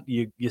tree lot,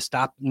 you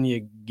stop and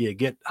you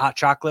get hot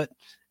chocolate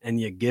and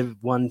you give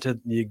one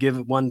to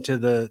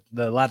the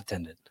lot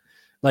attendant.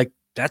 Like,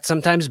 that's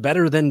sometimes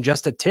better than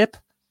just a tip.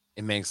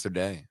 It makes their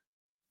day.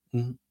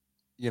 Mm-hmm.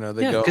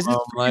 They go because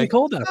it's like,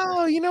 cold out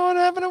oh, you know what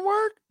happened at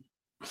work?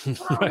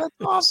 Oh, that's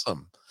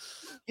awesome.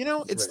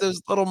 It's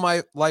those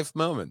little life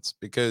moments,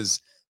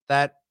 because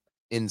that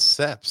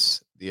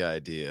incepts the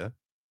idea,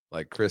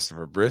 like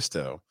Christopher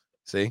Bristow.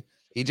 See,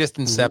 he just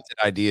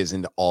incepted ideas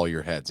into all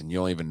your heads, and you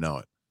don't even know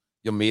it.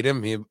 You'll meet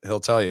him, he'll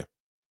tell you,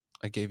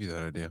 I gave you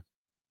that idea.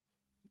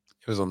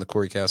 It was on the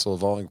Cory Kastle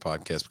Evolving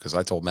podcast because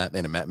I told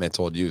Mattman and Mattman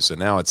told you. So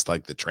now it's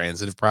like the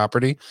transitive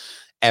property.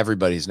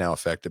 Everybody's now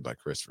affected by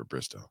Christopher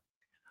Bristow.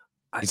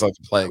 He's like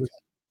a plague.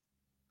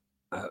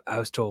 I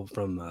was told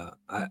from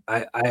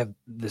I have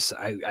this.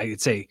 I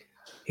could say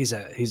he's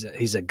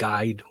a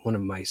guide. One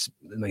of my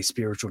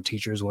spiritual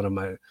teachers. One of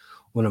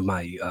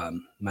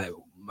my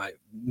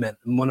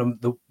one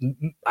of the,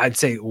 I'd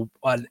say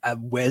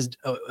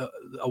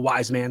a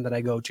wise man that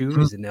I go to.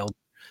 He's an elder,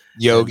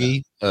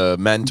 yogi,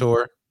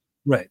 mentor,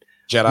 right?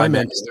 Jedi My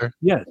master.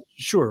 Yeah,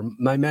 sure.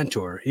 My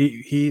mentor.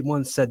 He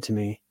once said to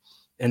me,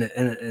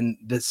 and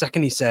the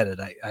second he said it,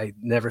 I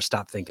never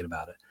stopped thinking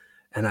about it,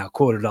 and I'll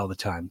quote it all the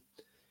time.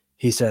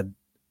 He said,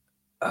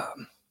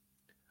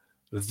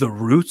 "The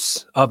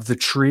roots of the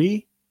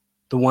tree,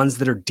 the ones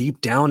that are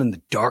deep down in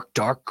the dark,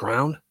 dark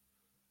ground,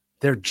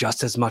 they're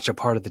just as much a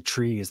part of the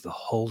tree as the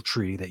whole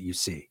tree that you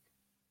see."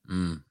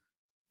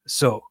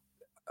 So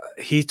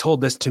he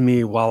told this to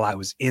me while I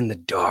was in the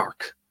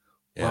dark,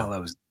 while I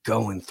was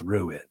going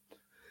through it.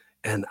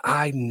 And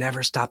I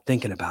never stopped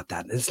thinking about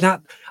that. It's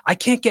not, I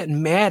can't get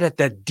mad at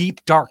that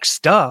deep, dark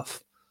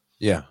stuff.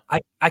 Yeah.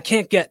 I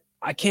can't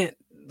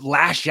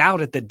lash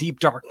out at the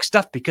deep, dark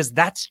stuff because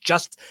that's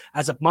just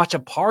as much a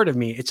part of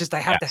me. It's just,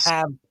 I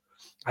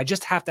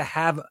just have to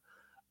have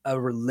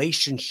a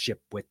relationship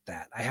with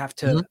that. I have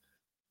to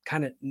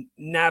kind of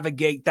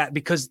navigate that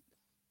because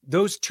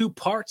those two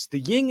parts, the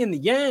yin and the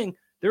yang,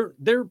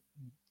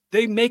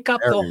 they make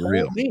up the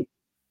whole me.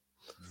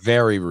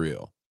 Very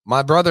real.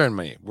 My brother and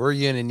me, we're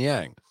yin and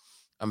yang.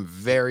 I'm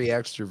very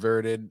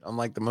extroverted. I'm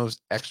like the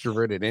most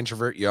extroverted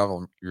introvert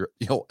you'll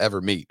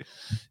ever meet.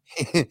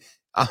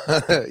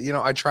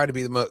 I try to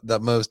be the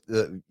most,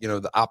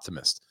 the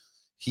optimist.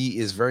 He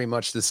is very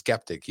much the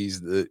skeptic.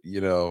 He's the,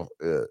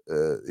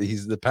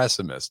 he's the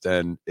pessimist.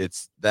 And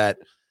it's that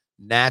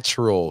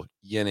natural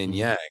yin and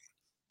yang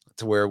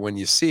to where when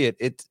you see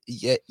it,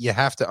 you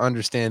have to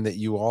understand that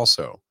you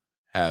also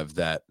have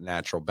that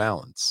natural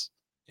balance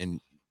in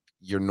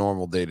your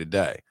normal day to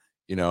day.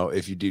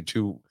 If you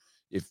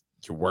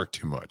work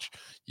too much,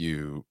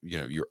 you're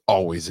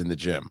always in the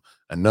gym.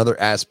 Another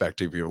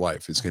aspect of your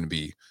life is going to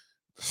be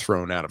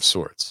thrown out of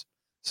sorts.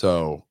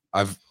 So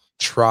I've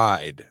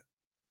tried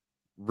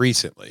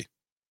recently,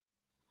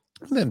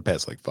 and then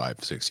past like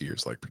 5-6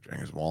 years, like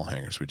Perjangers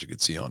Wallhangers, which you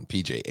could see on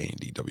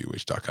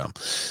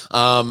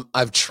PJandewh.com.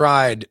 I've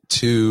tried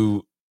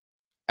to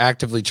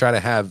actively try to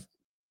have,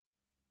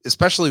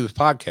 especially with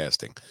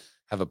podcasting,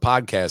 have a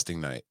podcasting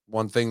night.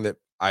 One thing that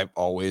I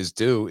always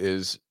do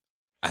is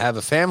I have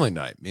a family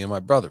night. Me and my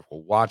brother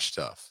will watch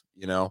stuff.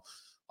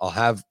 I'll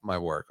have my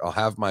work, I'll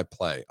have my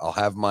play, I'll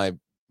have my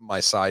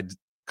side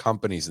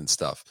companies and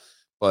stuff,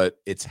 but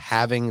it's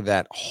having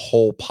that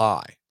whole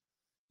pie.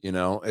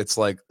 It's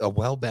like a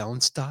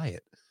well-balanced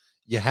diet.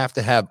 You have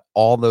to have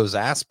all those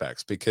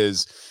aspects,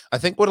 because I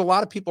think what a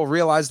lot of people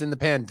realized in the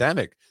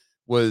pandemic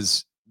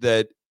was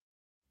that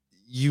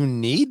you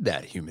need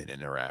that human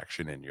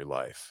interaction in your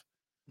life.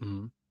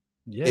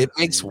 Yeah, it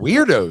makes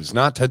weirdos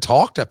not to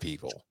talk to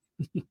people.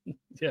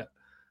 Yeah.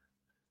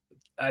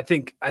 I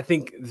think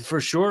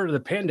for sure the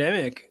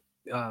pandemic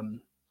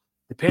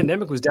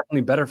was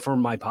definitely better for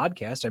my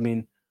podcast. I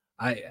mean,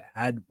 I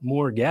had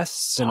more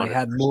guests and 100%. I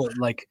had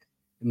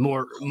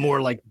more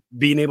like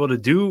being able to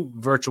do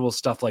virtual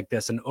stuff like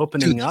this and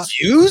opening up.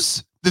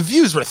 The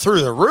views were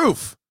through the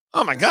roof.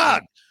 Oh my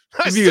God.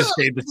 The views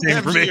stayed the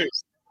same for me.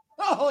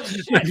 Oh,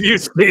 the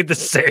views stayed the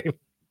same.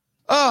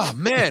 Oh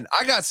man,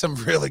 I got some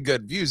really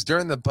good views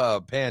during the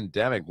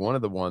pandemic. One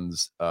of the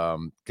ones,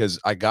 because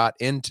I got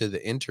into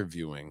the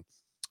interviewing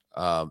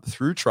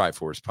through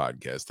Triforce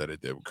podcast that I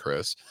did with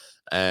Chris,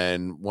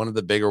 and one of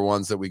the bigger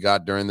ones that we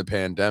got during the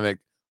pandemic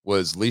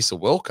was Lisa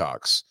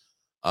Wilcox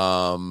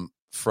from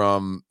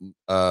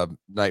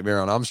Nightmare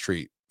on Elm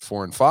Street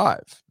 4 and 5,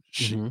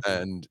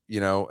 and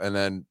and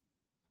then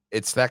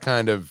it's that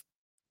kind of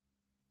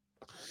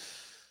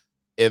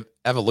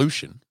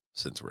evolution,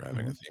 since we're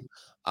having a theme.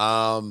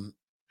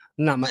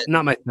 Not my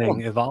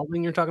thing.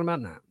 Evolving, you're talking about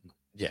now.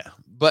 Yeah,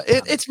 but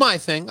it's my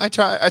thing. I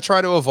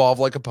try to evolve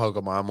like a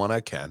Pokemon when I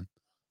can.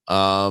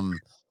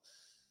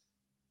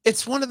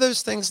 It's one of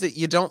those things that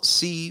you don't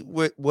see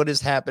what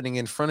is happening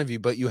in front of you,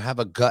 but you have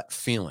a gut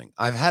feeling.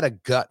 I've had a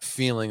gut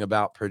feeling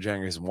about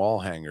Perjangers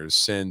Wallhangers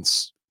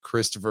since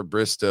Christopher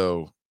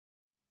Bristow.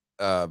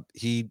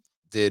 He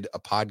did a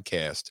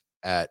podcast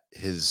at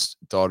his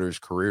daughter's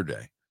career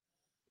day.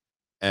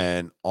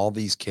 And all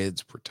these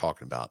kids were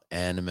talking about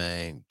anime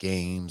and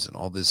games and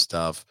all this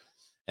stuff.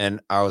 And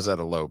I was at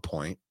a low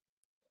point.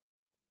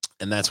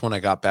 And that's when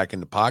I got back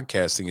into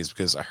podcasting, is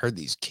because I heard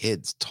these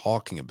kids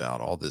talking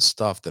about all this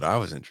stuff that I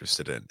was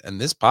interested in. And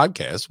this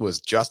podcast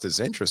was just as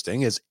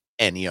interesting as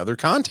any other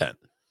content.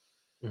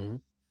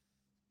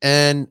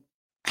 And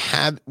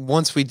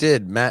once we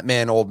did Matt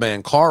Man, Old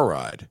Man Car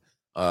Ride,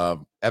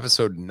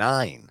 episode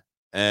 9,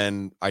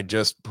 and I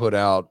just put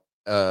out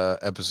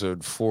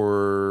episode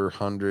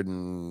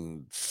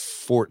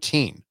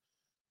 414,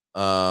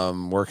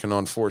 working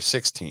on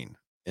 416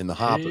 in the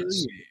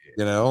hoppers,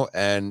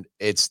 and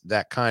it's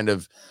that kind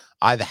of,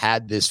 I've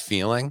had this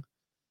feeling,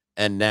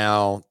 and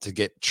now to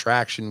get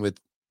traction with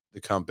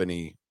the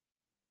company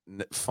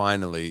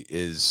finally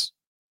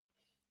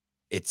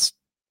it's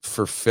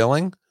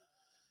fulfilling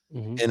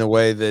in a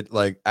way that,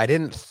 like, I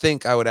didn't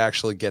think I would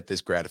actually get this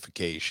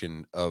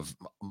gratification of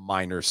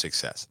minor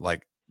success,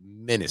 like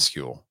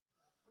minuscule.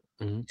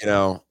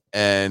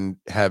 and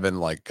having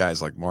like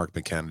guys like Mark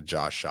McKenna,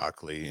 Josh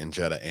Shockley, and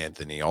Jetta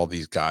Anthony, all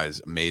these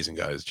guys, amazing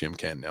guys, Jim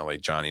Cantinelli,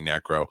 Johnny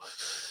Necro,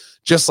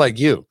 just like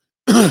you.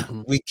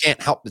 We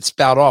can't help but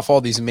spout off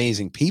all these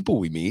amazing people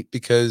we meet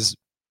because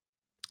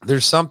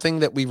there's something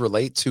that we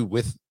relate to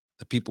with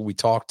the people we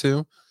talk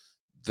to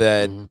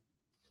that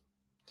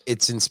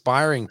it's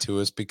inspiring to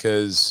us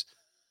because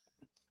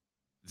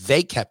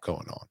they kept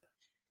going on.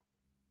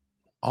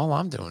 All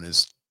I'm doing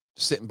is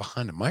sitting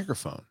behind a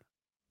microphone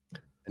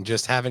and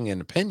just having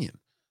an opinion.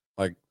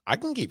 Like, I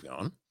can keep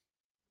going.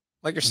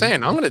 Like you're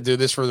saying, I'm going to do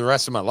this for the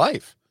rest of my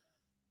life.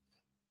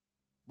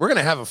 We're going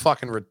to have a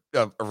fucking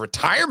a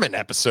retirement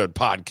episode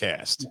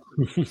podcast.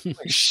 Like,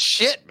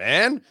 shit,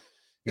 man.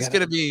 It's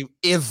going to be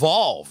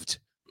evolved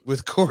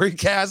with Cory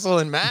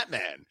Kastle and Matt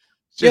Man.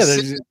 Just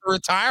sitting in the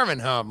retirement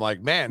home.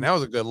 Like, man, that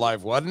was a good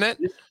life, wasn't it?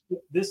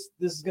 This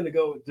is going to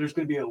go. There's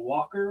going to be a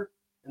walker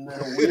and then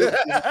a wheel.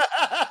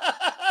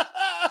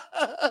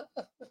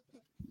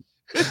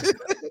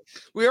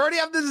 We already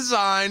have the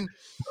design.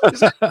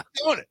 Just keep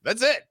doing it.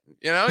 That's it.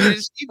 You know, you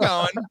just keep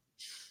going.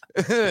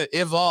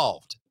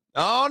 Evolved.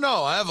 Oh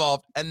no, I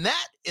evolved. And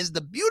that is the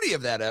beauty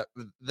of that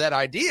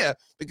idea,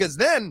 because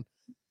then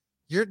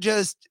you're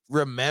just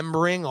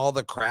remembering all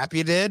the crap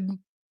you did.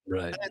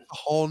 Right. And it's a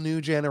whole new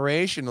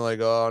generation.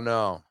 Like, oh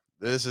no,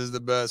 this is the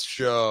best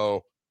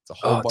show. It's a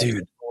whole bunch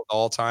of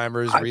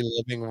all-timers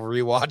reliving,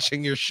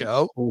 rewatching your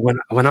show.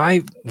 When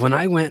I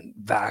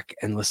went back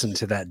and listened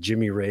to that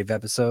Jimmy Rave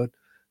episode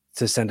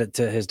to send it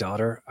to his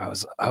daughter, I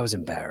was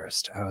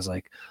embarrassed. I was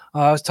like, oh,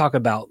 I was talking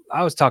about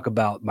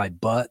my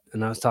butt,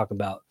 and I was talking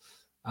about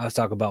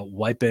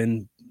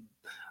wiping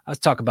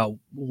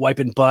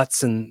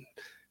butts and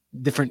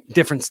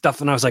different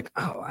stuff, and I was like,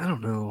 oh, I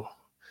don't know.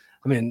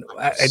 I mean,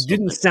 I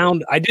didn't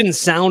sound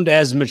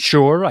as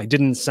mature. I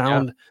didn't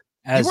sound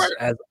as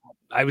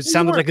I was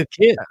sounded like a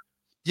kid.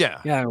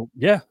 Yeah.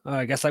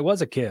 I guess I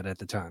was a kid at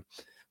the time,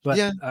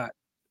 but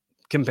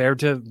compared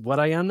to what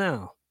I am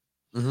now.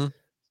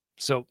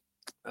 So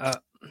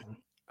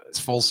it's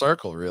full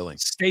circle, really.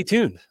 Stay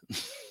tuned.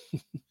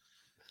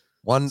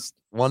 One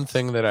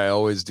thing that I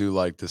always do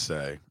like to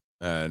say,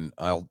 and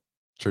I'll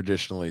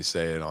traditionally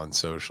say it on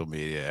social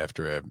media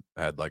after I've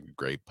had like a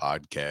great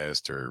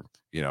podcast, or,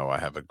 you know, I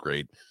have a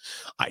great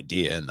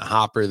idea in the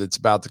hopper that's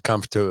about to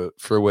come to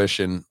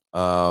fruition.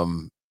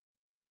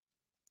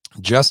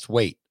 Just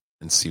wait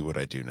and see what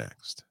I do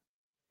next.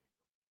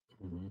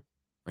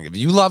 Like, if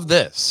you love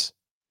this,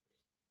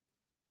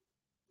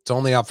 it's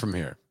only up from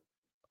here.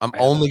 I'm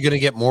only going to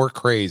get more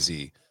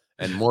crazy,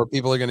 and more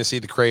people are going to see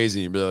the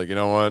crazy and be like, you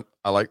know what?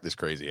 I like this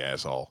crazy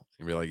asshole.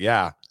 And be like,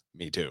 yeah,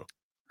 me too.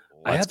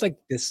 I had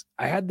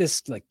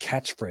this like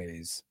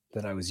catchphrase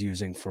that I was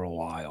using for a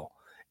while,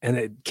 and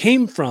it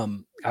came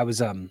from, I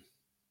was at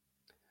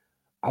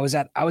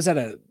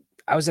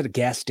a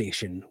gas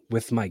station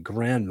with my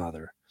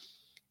grandmother.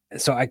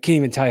 So I can't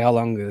even tell you how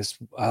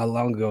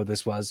long ago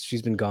this was.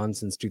 She's been gone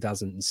since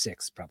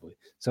 2006, probably.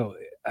 So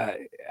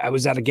I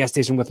was at a gas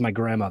station with my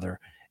grandmother,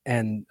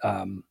 and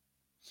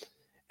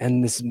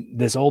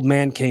this old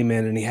man came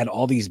in, and he had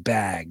all these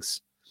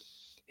bags.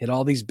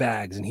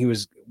 And he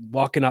was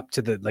walking up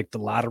to the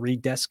lottery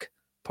desk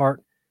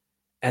part,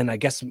 and I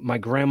guess my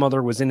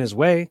grandmother was in his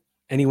way,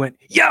 and he went,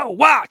 "Yo,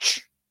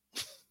 watch!"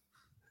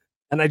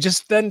 And I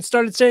just then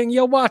started saying,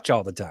 "Yo, watch"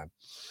 all the time.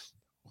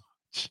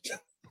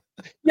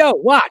 Yo,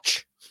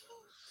 watch.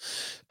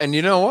 And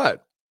you know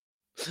what?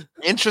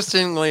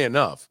 Interestingly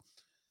enough,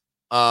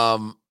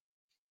 I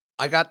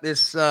got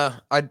this.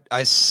 I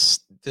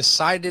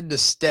decided to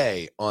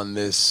stay on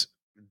this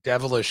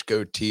devilish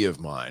goatee of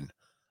mine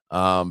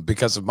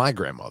because of my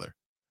grandmother.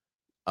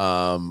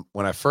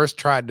 When I first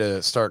tried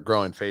to start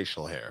growing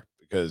facial hair,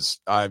 because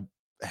I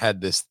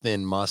had this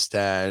thin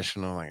mustache,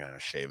 and I'm like, I'm gonna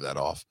shave that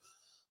off.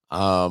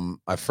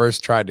 I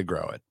first tried to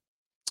grow it,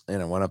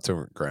 and I went up to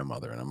her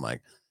grandmother, and I'm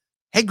like,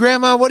 "Hey,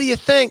 Grandma, what do you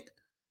think?"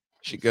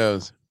 She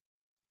goes,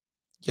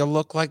 "You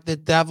look like the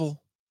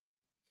devil."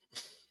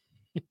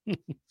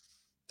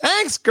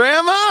 Thanks,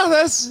 Grandma.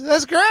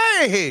 That's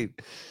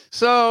great.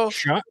 So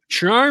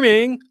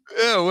charming.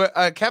 Yeah,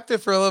 I kept it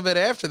for a little bit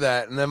after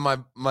that, and then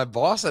my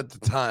boss at the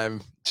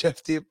time,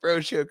 Jeff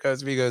D'Ambrosio, comes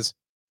to me, goes,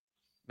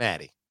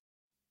 "Maddie,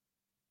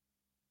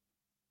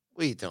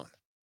 what are you doing?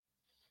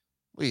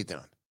 What are you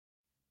doing?"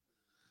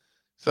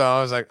 So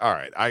I was like, all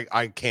right,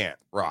 I can't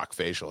rock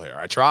facial hair.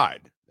 I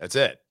tried. That's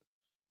it.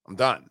 I'm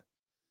done.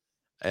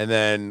 And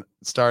then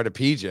started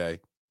PJ.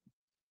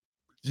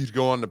 You'd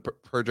go on the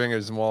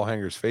Perjangers and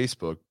Wallhangers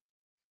Facebook.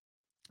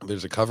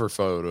 There's a cover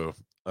photo.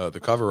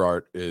 The cover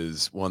art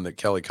is one that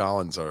Kelly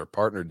Collins, our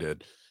partner,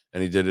 did,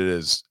 and he did it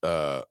as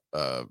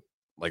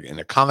like in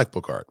a comic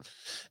book art,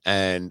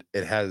 and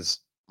it has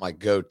my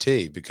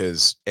goatee,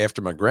 because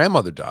after my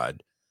grandmother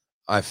died,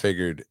 I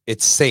figured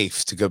it's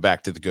safe to go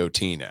back to the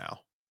goatee now,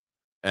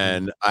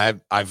 and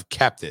I've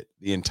kept it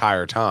the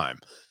entire time.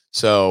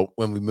 So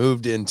when we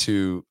moved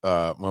into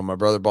when my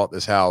brother bought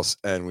this house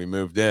and we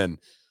moved in,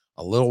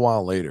 a little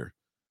while later,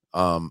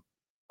 I'm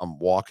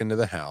walking to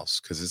the house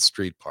because it's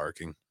street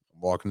parking. I'm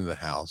walking to the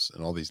house,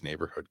 and all these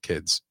neighborhood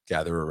kids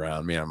gather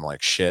around me. I'm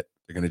like, shit,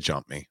 they're gonna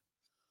jump me.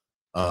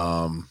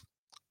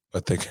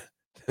 But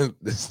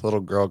this little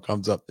girl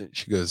comes up and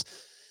she goes,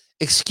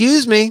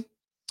 "Excuse me,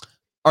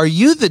 are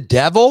you the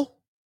devil?"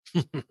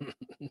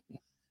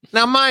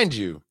 Now, mind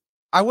you,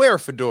 I wear a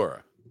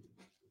fedora.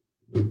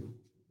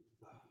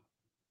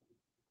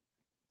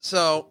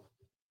 So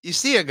you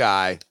see a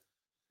guy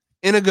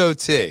in a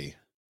goatee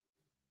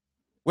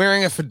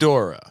wearing a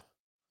fedora.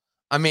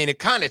 I mean, it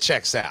kind of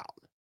checks out.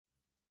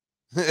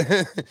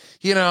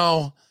 You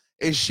know,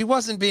 she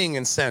wasn't being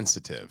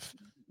insensitive.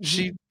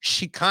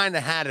 She kind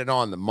of had it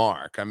on the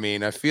mark. I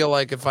mean, I feel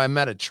like if I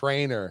met a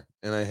trainer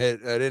and I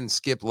didn't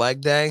skip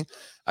leg day,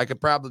 I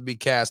could probably be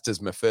cast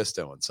as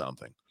Mephisto in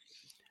something.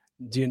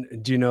 Do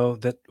you know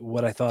that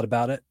what I thought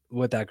about it?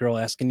 What that girl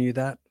asking you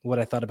that? What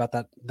I thought about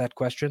that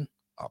question?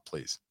 Oh,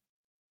 please.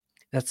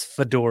 That's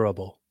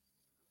fedorable.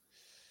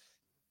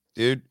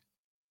 Dude,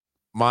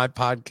 my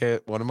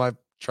podcast, one of my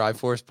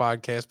Triforce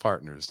podcast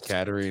partners,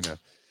 Katerina,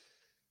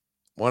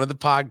 one of the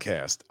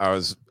podcasts, I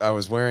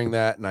was wearing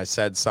that and I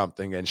said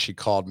something and she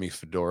called me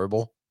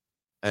fedorable.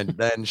 And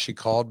then she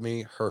called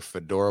me her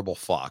fedorable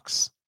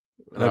fox.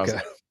 And I was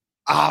like,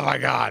 oh my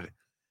God.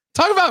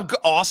 Talk about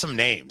awesome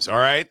names. All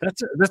right.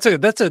 That's an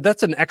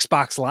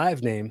Xbox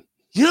Live name.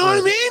 You know what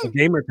I mean? A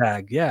gamer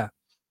tag. Yeah.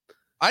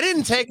 I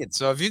didn't take it.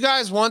 So if you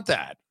guys want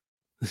that,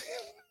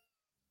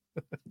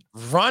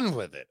 run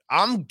with it.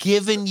 I'm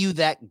giving you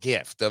that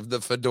gift of the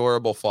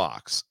fedorable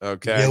fox.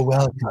 Okay. You're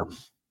welcome.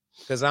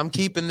 Because I'm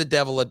keeping the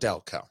devil a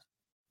Delco.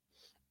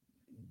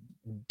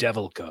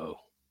 Devilco.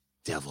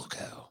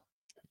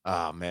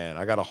 Oh man,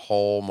 I got a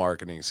whole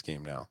marketing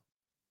scheme now.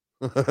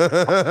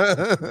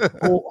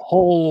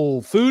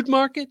 whole food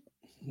market?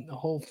 The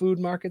whole food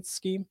market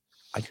scheme?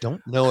 I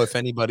don't know if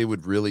anybody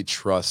would really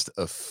trust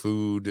a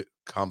food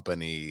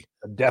company.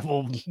 A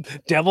devil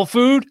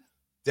food?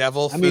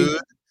 Devil food?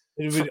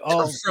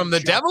 From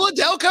the devil of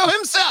Delco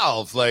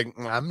himself. Like,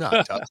 I'm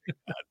not touching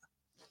that.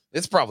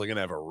 It's probably going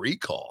to have a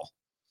recall.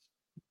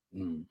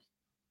 I'm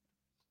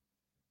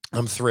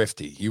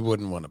thrifty. You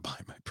wouldn't want to buy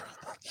my product.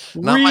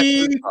 Not my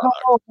food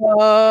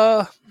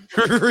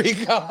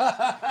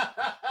recall.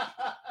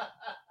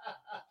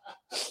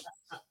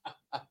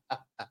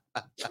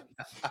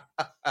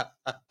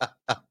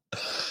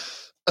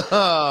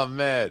 Oh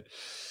man,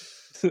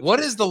 what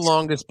is the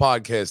longest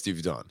podcast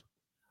you've done?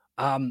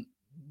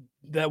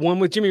 That one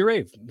with Jimmy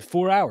Rave,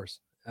 4 hours.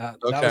 That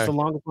was the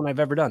longest one I've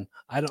ever done.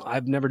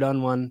 I've never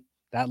done one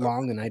that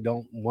long, and I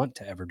don't want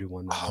to ever do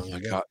one that long. Oh my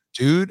God,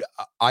 dude!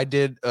 I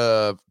did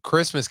a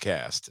Christmas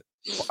cast.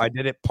 I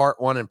did it part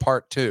 1 and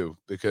part 2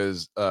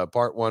 because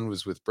part 1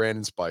 was with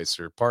Brandon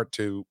Spicer, part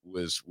 2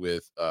 was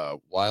with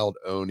Wild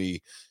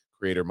Oni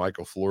creator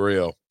Michael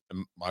Florio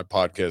and my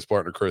podcast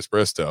partner Chris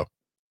Bristow.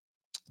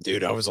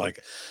 Dude, I was like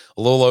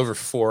a little over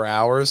 4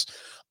 hours.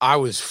 I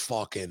was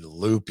fucking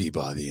loopy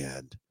by the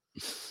end.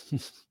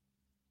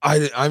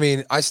 I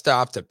mean, I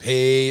stopped to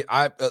pee.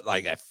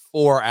 Like at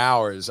 4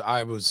 hours,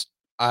 I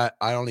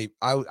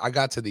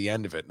got to the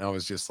end of it and I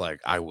was just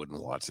like, I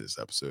wouldn't watch this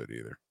episode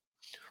either.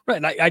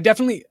 Right. I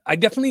definitely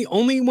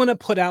only want to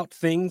put out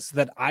things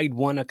that I'd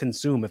want to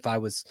consume if I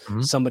was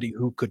somebody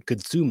who could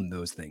consume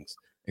those things.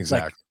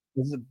 Exactly.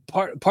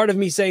 Like, part of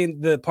me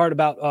saying the part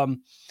about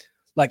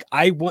like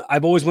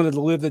I've always wanted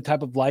to live the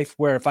type of life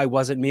where if I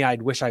wasn't me,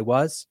 I'd wish I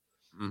was.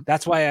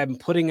 That's why I'm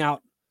putting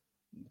out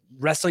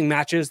wrestling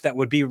matches that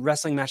would be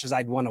wrestling matches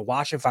I'd want to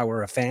watch if I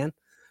were a fan.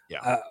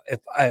 Yeah.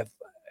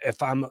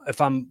 If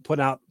I'm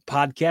putting out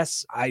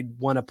podcasts, I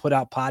want to put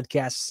out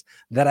podcasts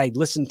that I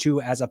listen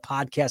to as a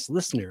podcast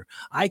listener.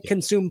 I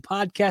consume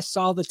podcasts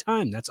all the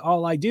time. That's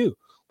all I do.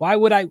 Why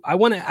would I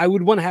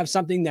would want to have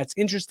something that's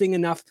interesting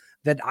enough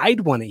that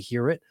I'd want to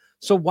hear it.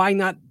 So why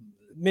not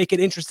make it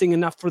interesting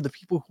enough for the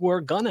people who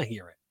are gonna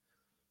hear it?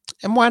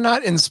 And why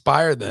not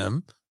inspire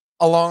them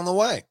along the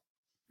way?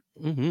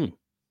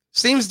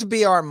 Seems to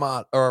be our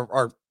motto,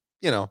 or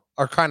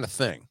our kind of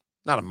thing.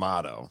 Not a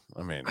motto.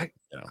 I mean, I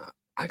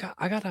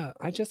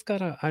just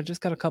got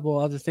a couple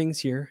other things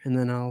here, and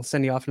then I'll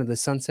send you off into the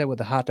sunset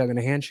with a hot dog and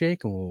a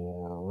handshake, and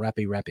we'll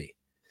rappy.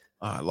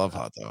 Oh, I love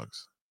hot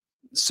dogs.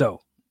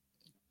 So,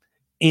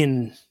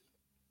 I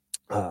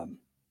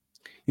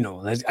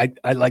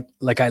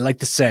like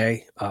to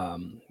say,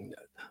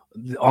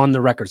 on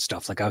the record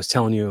stuff, like I was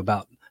telling you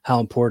about how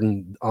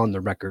important on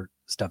the record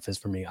stuff is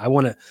for me. I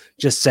want to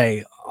just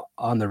say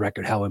on the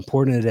record how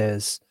important it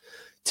is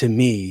to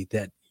me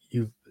that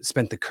you've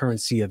spent the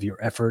currency of your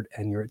effort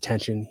and your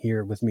attention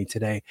here with me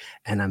today.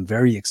 And I'm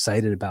very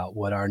excited about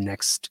what our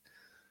next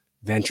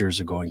ventures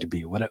are going to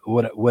be.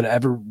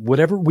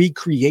 Whatever we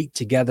create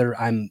together,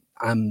 I'm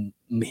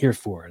here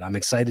for it. I'm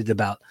excited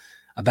about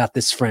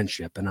this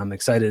friendship, and I'm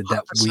excited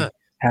that 100%. We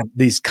have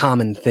these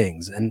common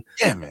things. And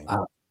yeah, man,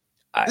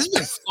 this has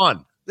been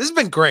fun. This has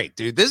been great,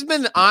 dude. This has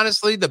been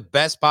honestly the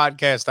best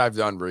podcast I've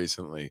done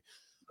recently.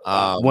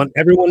 Want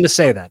everyone to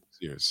say that.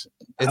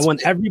 I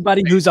want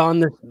everybody who's on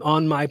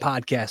my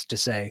podcast to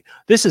say,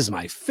 this is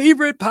my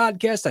favorite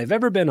podcast I've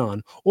ever been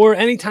on, or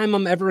anytime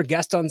I'm ever a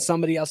guest on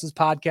somebody else's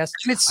podcast.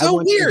 And it's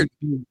so weird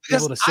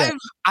because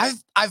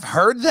I've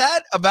heard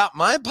that about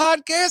my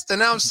podcast, and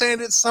now I'm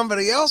saying it's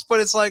somebody else, but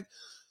it's like,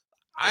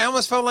 I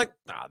almost felt like,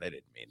 nah, they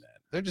didn't mean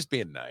that. They're just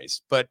being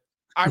nice, but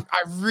I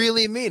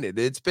really mean it.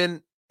 It's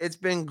been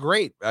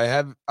great.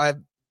 I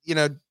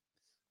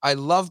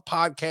love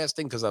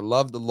podcasting because I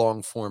love the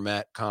long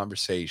format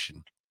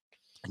conversation.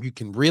 You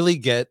can really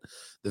get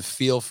the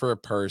feel for a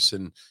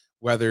person,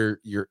 whether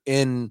you're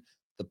in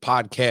the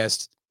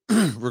podcast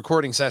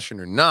recording session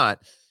or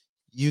not.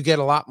 You get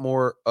a lot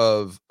more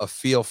of a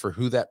feel for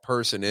who that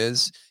person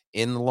is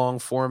in the long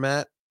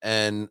format.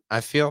 And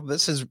I feel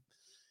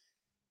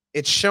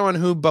it's showing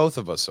who both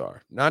of us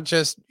are, not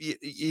just,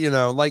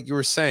 like you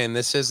were saying,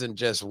 this isn't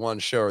just one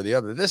show or the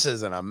other. This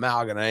is an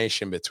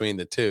amalgamation between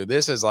the two.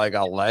 This is like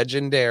a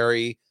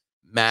legendary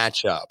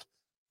matchup,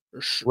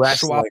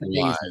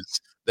 wrestling-wise,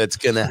 that's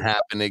going to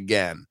happen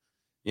again.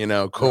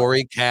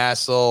 Cory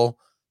Kastle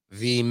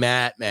v.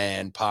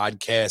 Matman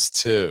podcast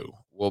 2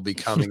 will be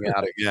coming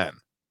out again.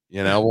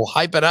 We'll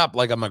hype it up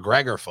like a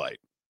McGregor fight.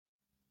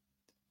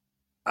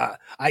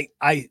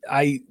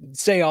 I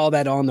say all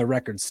that on the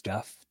record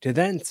stuff to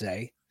then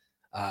say,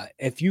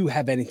 if you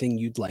have anything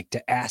you'd like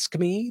to ask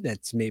me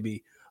that's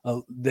maybe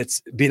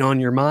that's been on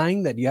your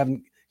mind that you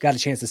haven't got a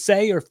chance to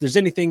say, or if there's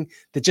anything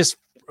that just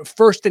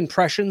first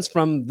impressions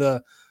from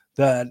the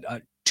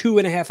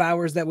 2.5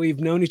 hours that we've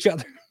known each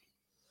other.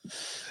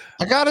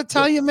 I gotta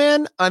tell you,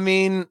 man. I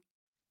mean,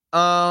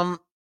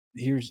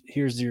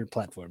 here's your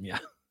platform. Yeah,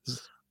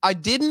 I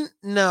didn't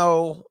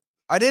know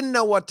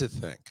what to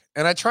think.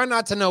 And I try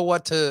not to know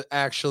what to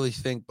actually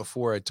think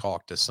before I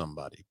talk to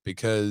somebody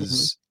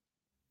because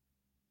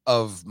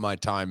of my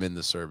time in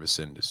the service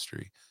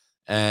industry.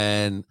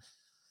 And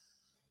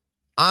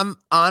I'm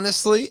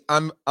honestly, I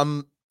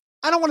don't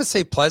want to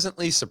say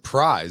pleasantly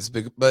surprised,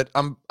 but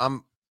I'm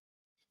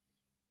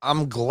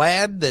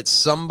glad that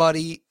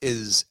somebody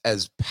is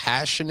as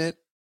passionate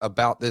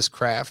about this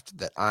craft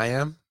that I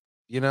am.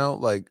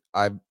 Like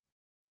I've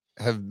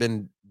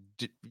been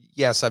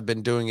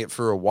doing it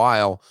for a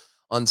while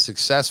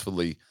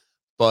unsuccessfully,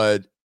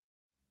 but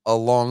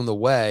along the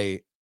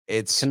way,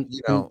 it's,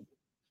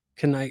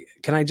 Can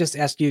I just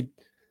ask you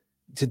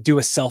to do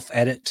a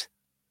self-edit?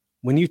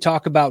 When you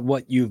talk about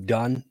what you've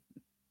done,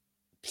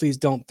 please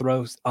don't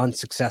throw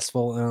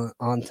unsuccessful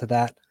onto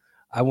that.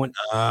 I want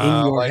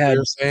in your head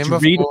to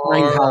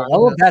redefine how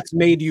all of that's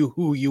made you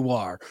who you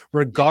are,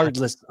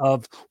 regardless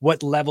of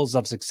what levels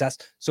of success.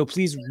 So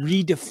please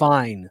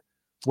redefine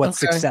what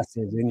success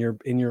is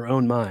in your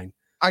own mind.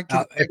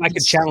 If I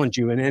could challenge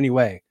you in any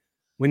way,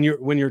 when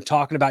you're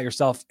talking about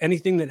yourself,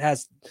 anything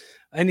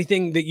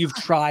that you've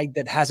tried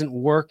that hasn't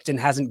worked and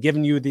hasn't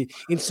given you the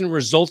instant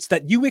results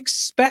that you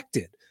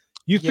expected,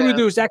 you threw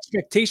those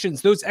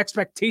expectations. Those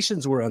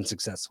expectations were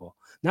unsuccessful.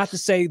 Not to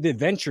say the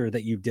venture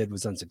that you did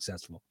was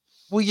unsuccessful.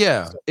 Well,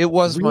 yeah, it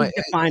was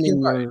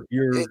redefining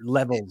your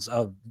levels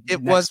of.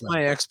 It was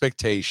my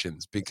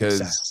expectations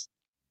because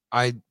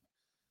I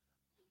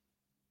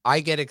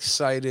get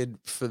excited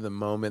for the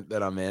moment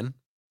that I'm in,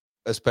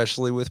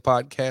 especially with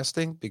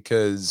podcasting,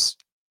 because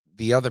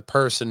the other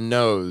person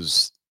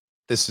knows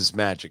this is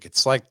magic.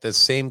 It's like the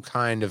same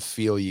kind of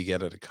feel you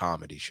get at a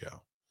comedy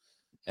show.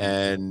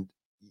 And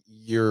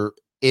you're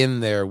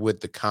in there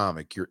with the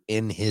comic. You're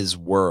in his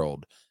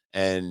world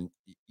and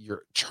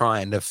you're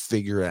trying to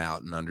figure it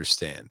out and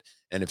understand.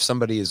 And if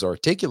somebody is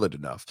articulate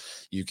enough,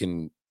 you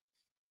can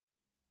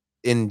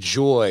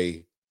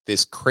enjoy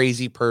this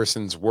crazy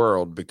person's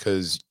world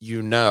because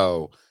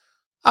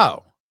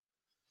oh,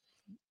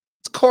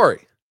 it's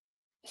Cory.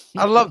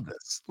 I love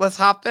this. Let's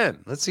hop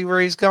in. Let's see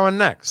where he's going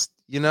next.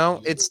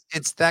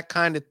 It's that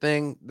kind of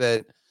thing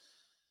that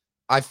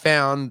I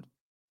found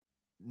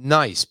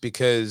nice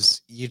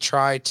because you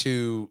try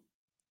to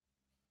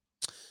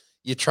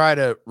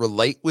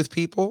relate with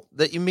people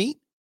that you meet,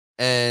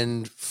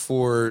 and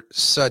for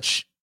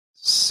such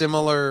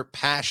similar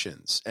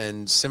passions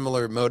and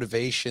similar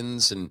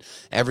motivations and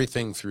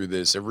everything through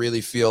this, I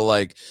really feel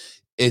like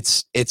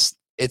it's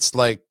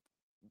like,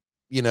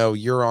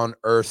 you're on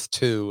Earth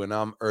 2 and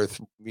I'm Earth,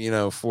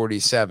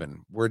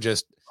 47. We're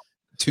just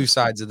two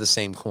sides of the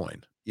same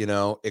coin.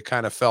 It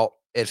kind of felt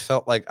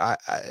like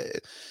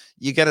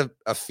you get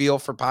a feel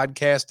for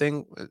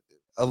podcasting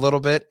a little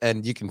bit,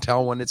 and you can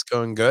tell when it's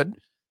going good.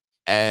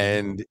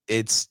 And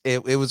it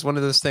was one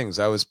of those things.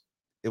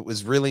 It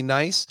was really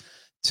nice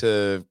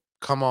to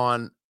come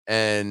on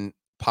and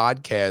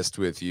podcast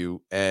with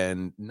you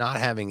and not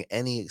having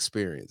any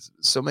experience.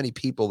 So many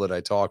people that I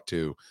talk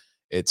to,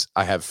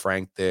 I have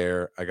Frank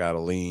there, I got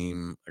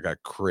Aleem, I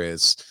got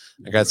Chris,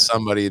 I got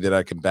somebody that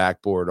I can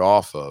backboard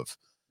off of.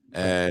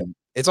 And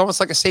it's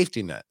almost like a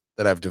safety net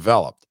that I've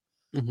developed,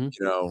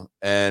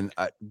 and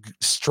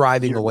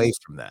striving away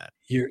from that.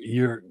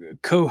 You're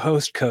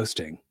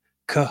co-hosting.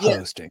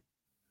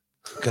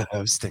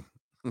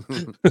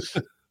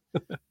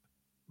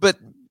 But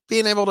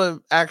being able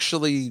to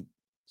actually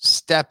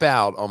step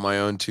out on my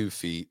own 2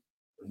 feet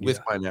with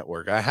my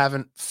network.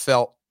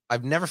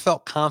 I've never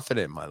felt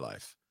confident in my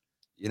life.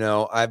 You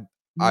know,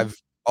 I've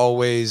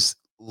always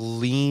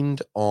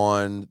leaned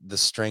on the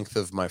strength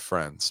of my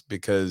friends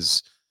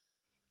because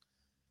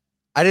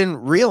I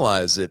didn't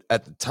realize it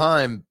at the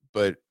time,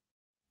 but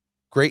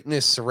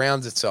greatness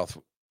surrounds itself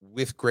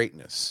with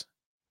greatness.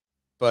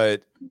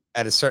 But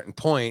at a certain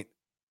point,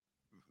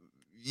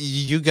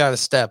 you got to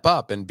step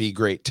up and be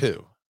great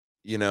too,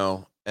 you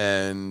know,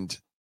 and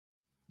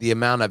the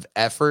amount of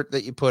effort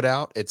that you put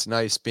out, it's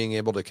nice being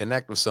able to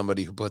connect with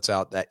somebody who puts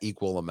out that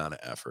equal amount of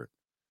effort.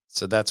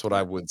 So that's what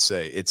I would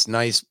say. It's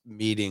nice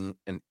meeting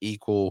an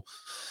equal,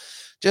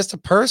 just a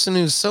person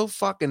who's so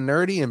fucking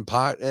nerdy in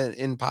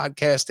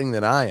podcasting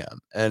that I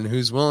am, and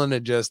who's willing to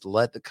just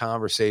let the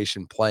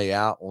conversation play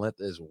out and let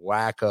this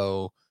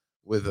wacko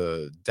with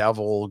a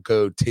devil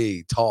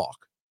goatee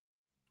talk.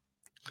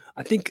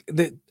 I think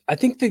that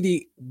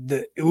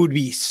the it would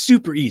be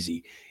super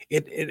easy.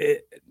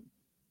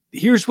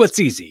 Here's what's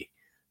easy.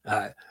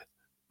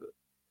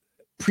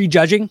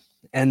 Prejudging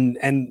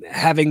and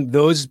having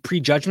those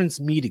prejudgments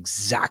meet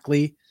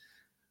exactly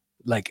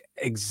what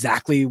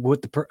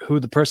who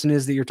the person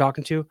is that you're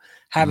talking to,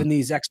 having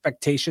these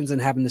expectations and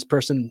having this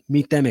person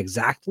meet them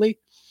exactly.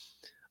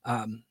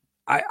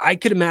 I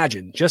could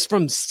imagine just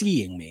from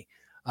seeing me,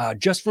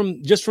 just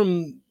from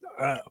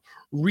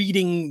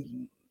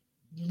reading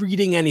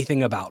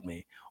anything about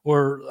me,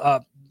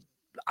 or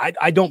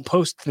I don't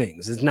post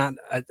things. It's not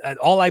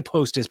all I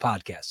post is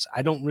podcasts.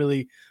 I don't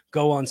really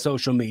go on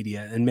social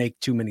media and make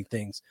too many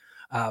things.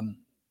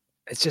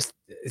 It's just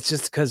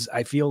because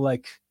I feel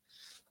like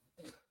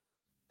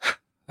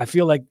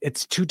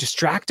it's too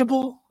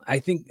distractible. I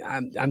think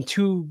I'm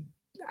too.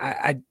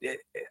 I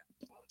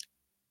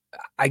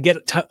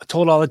get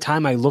told all the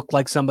time I look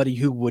like somebody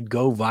who would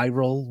go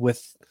viral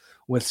with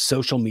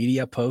social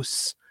media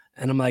posts,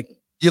 and I'm like,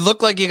 you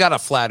look like you got a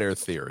flat earth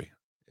theory.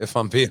 If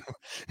I'm going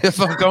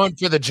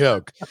for the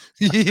joke,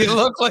 you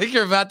look like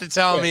you're about to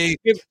tell me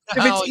if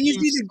it's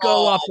easy to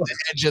go off the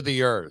edge of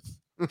the earth.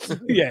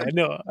 Yeah,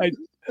 no, I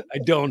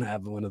don't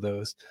have one of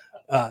those.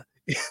 I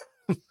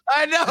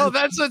know,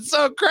 that's what's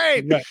so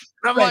great. Right.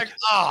 I'm like,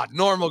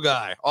 normal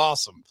guy,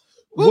 awesome.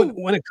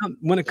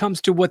 When it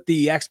comes to what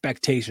the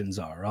expectations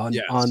are on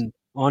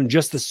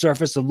just the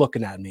surface of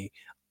looking at me,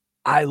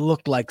 I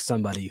look like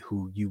somebody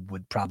who you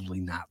would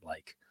probably not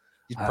like.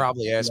 You'd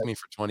probably ask me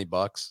for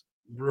 $20.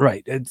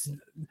 Right. It's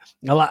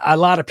a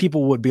lot of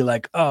people would be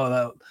like,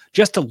 oh,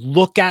 just to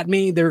look at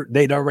me,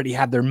 they'd already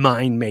have their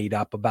mind made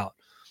up about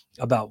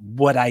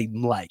what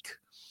I'm like.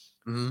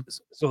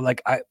 So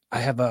like I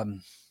have a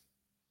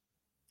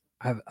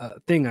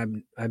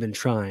thing I've been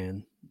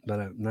trying,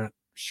 but I'm not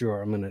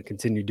sure I'm going to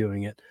continue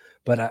doing it.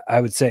 But I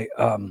would say,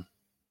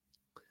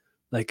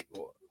 like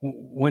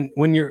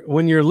when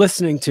you're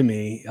listening to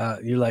me,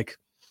 you're like,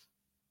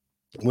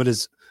 what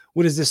is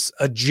this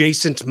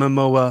adjacent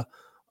Momoa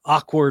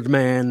awkward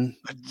man?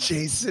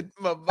 Adjacent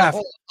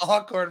Momoa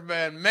awkward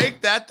man.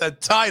 Make that the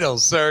title,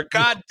 sir.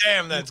 God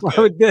damn, that's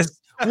good.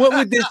 What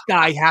would this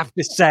guy have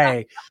to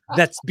say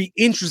that's be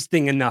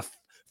interesting enough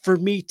for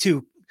me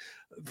to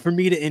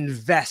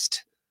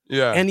invest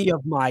any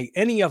of my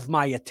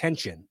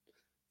attention?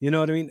 You know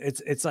what I mean?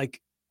 It's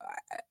like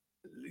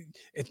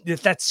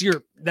if that's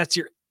your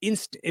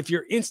if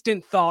your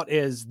instant thought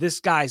is this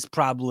guy's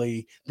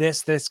probably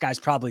this guy's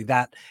probably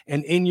that,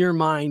 and in your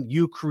mind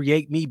you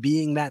create me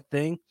being that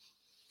thing,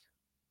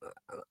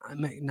 I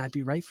might not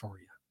be right for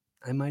you.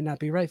 And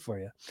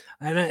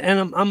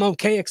I'm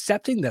okay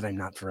accepting that I'm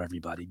not for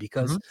everybody,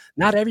 because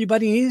not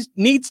everybody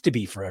needs to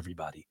be for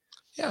everybody.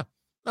 Yeah,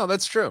 no,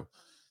 that's true.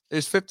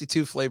 There's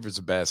 52 flavors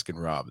of Baskin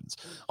Robbins.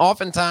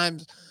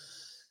 Oftentimes,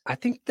 I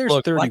think there's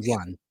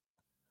 31.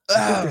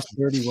 I think there's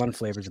 31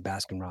 flavors of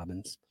Baskin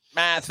Robbins.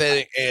 Math,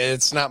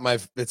 it's not my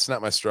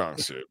strong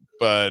suit,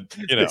 but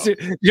you know.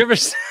 Did you ever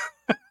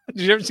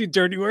see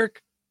Dirty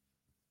Work?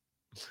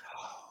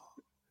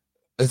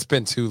 It's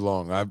been too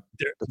long. The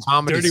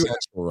Comedy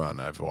Central run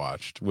I've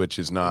watched, which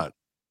is not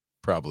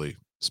probably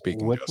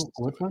speaking. Which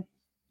one?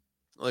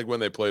 Like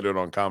when they played it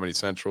on Comedy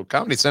Central.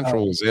 Comedy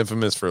Central was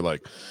infamous for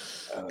like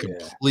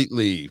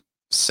completely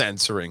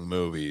censoring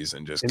movies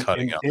and just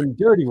cutting out. In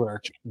Dirty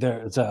Work,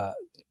 there's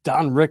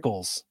Don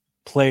Rickles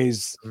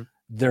plays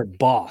their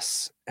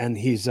boss, and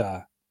he's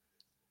and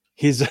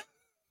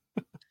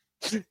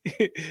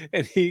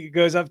he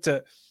goes up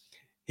to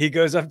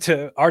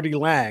Artie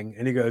Lang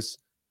and he goes,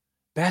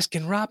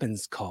 Baskin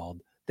Robbins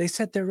called. They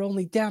said they're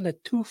only down to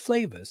 2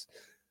 flavors.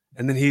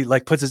 And then he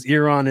like puts his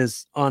ear on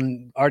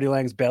Artie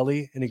Lang's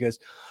belly and he goes,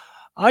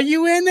 "Are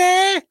you in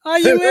there? Are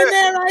you in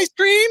there, ice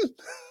cream?"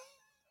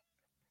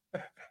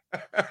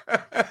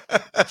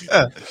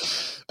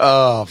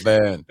 Oh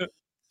man.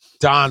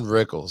 Don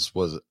Rickles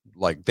was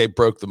like, they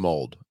broke the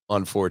mold,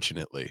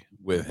 unfortunately,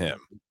 with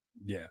him.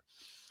 Yeah.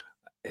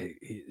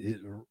 He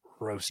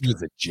was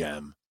a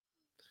gem.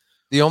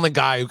 The only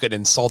guy who could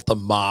insult the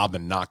mob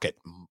and not get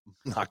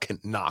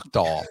knocked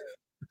off.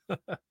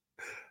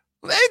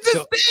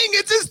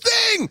 It's his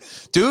thing.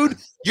 Dude,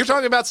 you're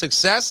talking about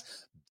success.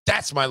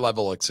 That's my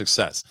level of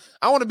success.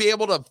 I want to be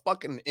able to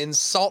fucking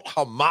insult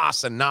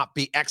Hamas and not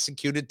be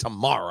executed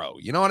tomorrow.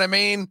 You know what I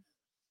mean?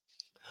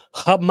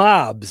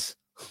 Hamabs.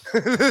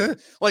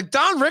 Like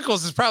Don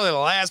Rickles is probably the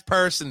last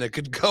person that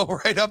could go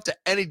right up to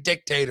any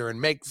dictator and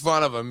make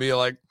fun of him and be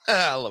like,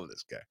 I love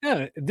this guy.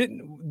 Yeah,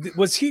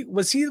 was he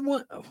the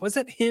one? Was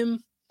that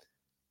him?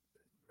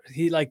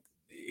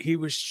 He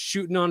was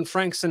shooting on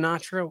Frank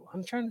Sinatra.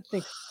 I'm trying to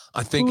think.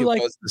 I think it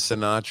was the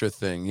Sinatra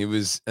thing. It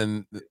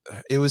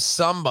was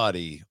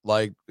somebody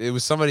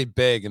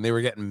big, and they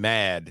were getting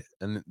mad,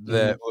 and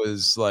that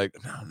was like,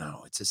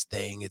 no, it's his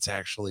thing. It's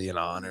actually an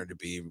honor to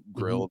be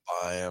grilled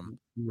by him.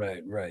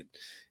 Right.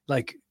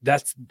 Like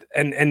that's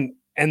and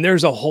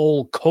there's a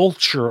whole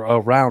culture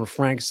around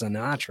Frank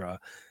Sinatra,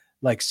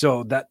 like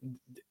so that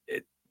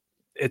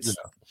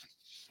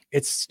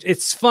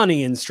it's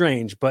funny and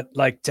strange, but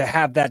like to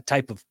have that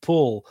type of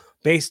pull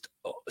based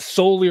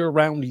solely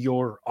around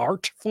your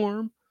art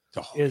form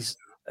is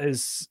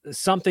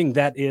something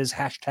that is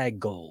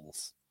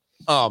 #goals.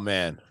 Oh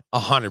man,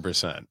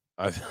 100%,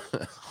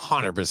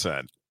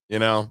 100%. You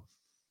know,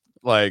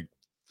 like,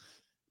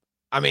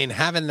 I mean,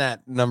 having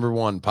that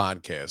 #1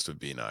 podcast would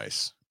be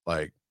nice.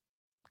 Like,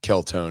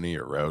 Kill Tony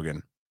or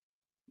Rogan,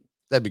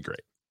 that'd be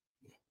great.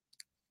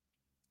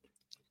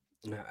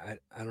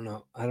 I don't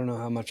know. I don't know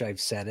how much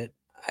I've said it.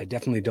 I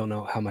definitely don't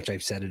know how much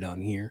I've said it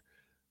on here,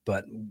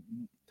 but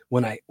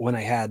when I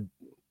had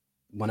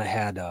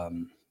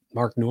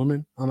Mark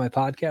Norman on my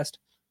podcast,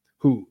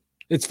 who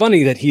it's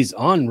funny that he's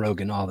on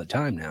Rogan all the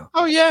time now.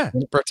 Oh yeah,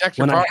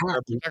 when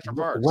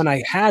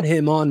I had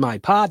him on my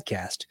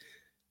podcast,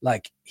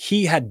 like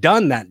he had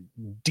done that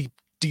deep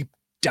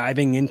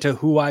diving into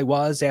who I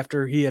was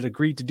after he had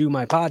agreed to do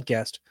my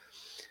podcast,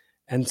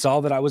 and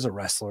saw that I was a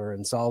wrestler,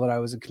 and saw that I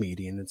was a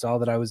comedian, and saw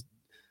that I was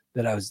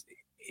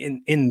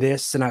in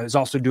this, and I was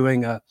also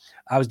doing a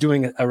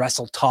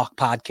Wrestle Talk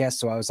podcast,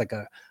 so I was like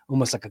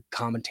almost like a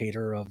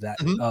commentator of that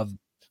of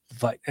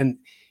fight, and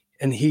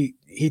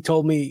he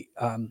told me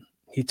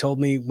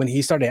when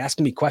he started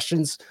asking me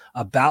questions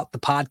about the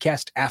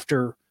podcast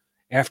after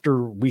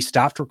we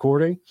stopped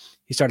recording,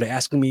 he started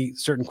asking me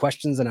certain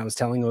questions, and I was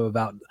telling him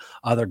about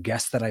other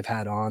guests that I've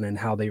had on and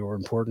how they were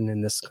important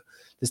in this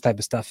type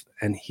of stuff,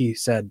 and he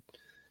said,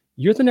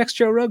 "You're the next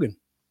Joe Rogan."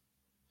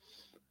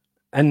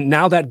 And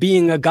now that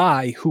being a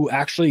guy who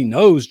actually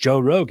knows Joe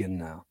Rogan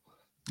now,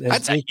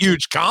 that's a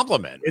huge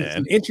compliment. It's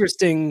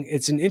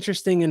an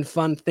interesting and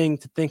fun thing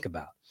to think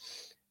about.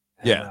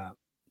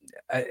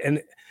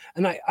 And,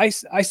 I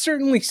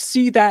certainly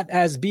see that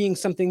as being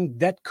something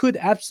that could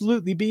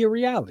absolutely be a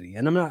reality.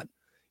 And I'm not.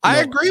 I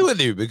agree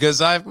with you, because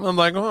I'm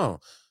like,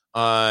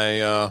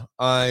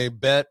 I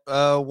bet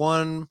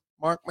one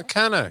Mark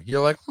McKenna.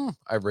 You're like,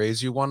 I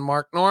raise you one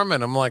Mark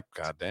Norman. I'm like,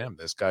 God damn,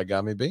 this guy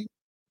got me beat.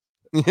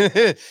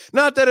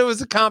 Not that it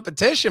was a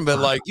competition, but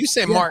like you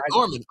say, Mark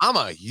Norman, I'm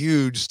a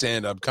huge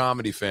stand-up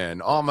comedy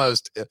fan,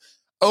 almost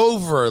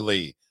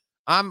overly.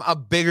 I'm a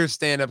bigger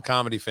stand-up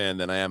comedy fan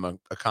than I am a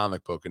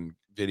comic book and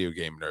video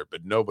game nerd,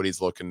 but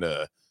nobody's looking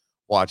to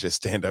watch a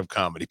stand-up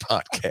comedy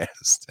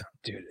podcast.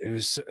 Dude, it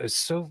was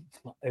so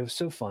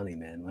funny,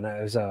 man. When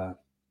I was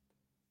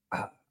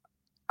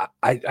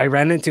I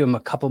ran into him a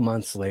couple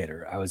months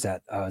later. I was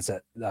at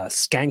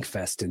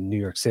Skankfest in New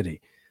York City.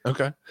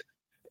 Okay.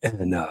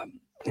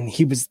 And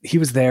he was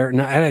there,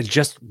 and I had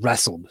just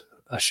wrestled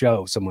a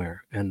show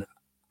somewhere, and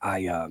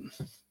I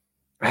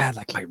had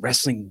like my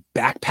wrestling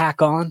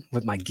backpack on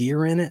with my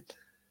gear in it,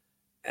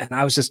 and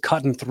I was just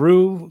cutting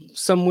through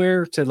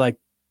somewhere to like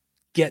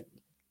get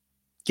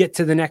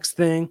to the next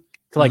thing,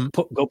 to like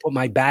go put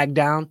my bag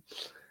down,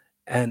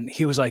 and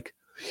he was like,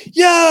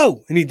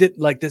 "Yo!" and he did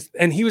like this,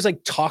 and he was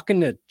like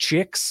talking to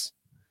chicks,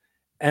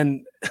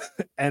 and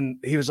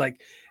he was like,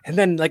 and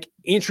then like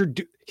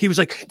he was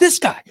like, this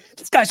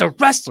guy's a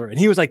wrestler, and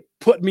he was like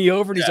putting me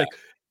over, and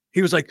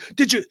he was like,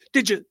 did you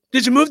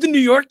move to New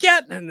York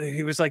yet? And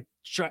he was like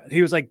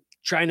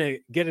trying to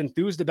get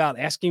enthused about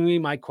asking me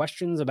my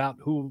questions about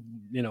who,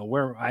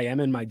 where I am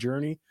in my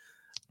journey,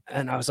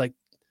 and I was like,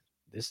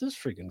 this is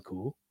freaking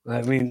cool.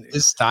 I mean,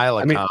 his style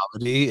of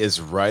comedy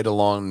is right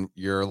along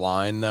your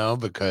line though,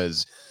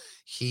 because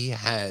he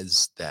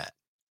has that,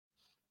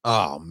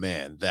 oh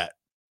man, that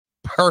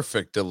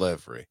perfect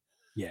delivery.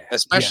 Yeah,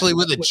 especially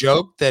with a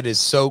joke that is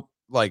so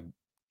like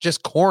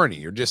just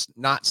corny or just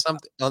not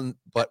something.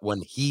 But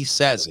when he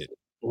says it,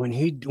 when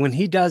he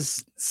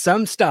does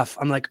some stuff,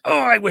 I'm like,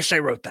 oh, I wish I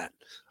wrote that.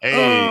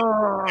 Hey,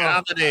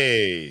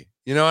 comedy.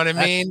 You know what I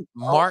mean?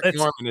 Mark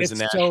Norman is a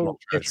national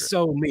treasure. It's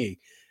so me.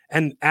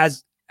 And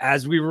as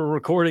we were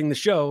recording the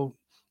show,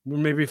 we're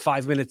maybe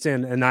 5 minutes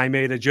in, and I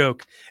made a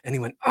joke, and he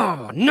went,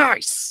 "Oh,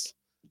 nice!"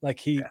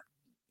 Like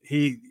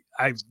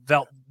I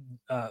felt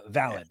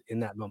valid in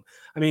that moment.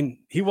 I mean,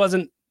 he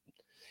wasn't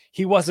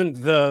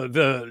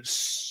the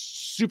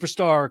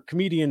superstar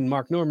comedian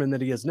Mark Norman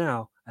that he is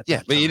now.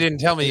 Yeah, but you didn't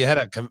tell me you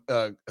had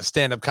a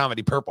stand-up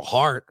comedy Purple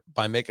Heart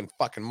by making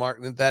fucking Mark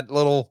that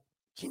little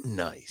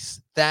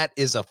nice. That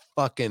is a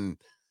fucking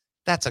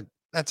that's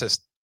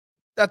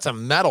a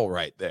medal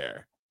right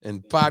there.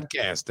 in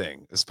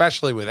podcasting,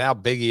 especially with how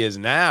big he is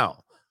now.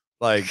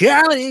 Like,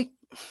 howdy.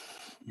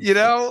 You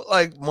know,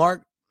 like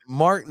Mark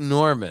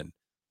Norman.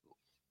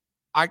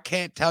 I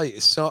can't tell you.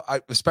 So,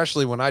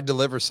 especially when I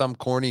deliver some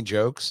corny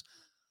jokes,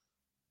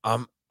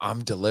 I'm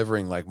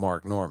delivering like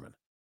Mark Norman.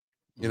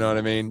 You know what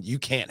I mean? You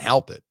can't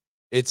help it.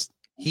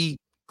 He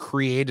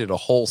created a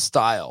whole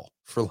style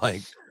for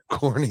like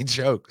corny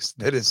jokes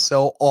that is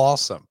so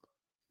awesome.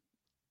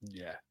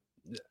 Yeah,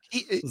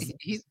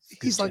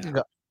 he's like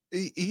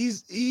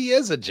he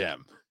is a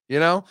gem. You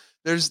know,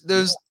 there's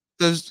those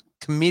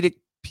comedic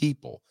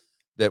people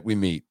that we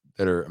meet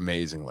that are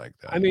amazing like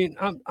that. I mean,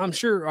 I'm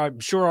sure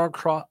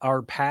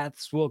our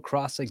paths will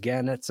cross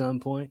again at some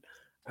point.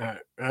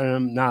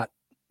 I'm not,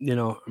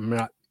 I'm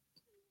not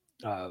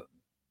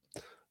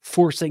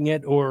forcing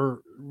it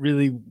or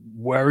really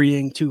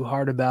worrying too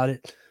hard about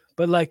it.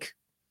 But like,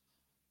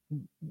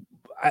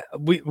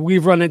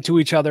 we've run into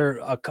each other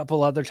a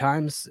couple other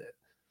times,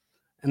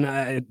 and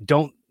I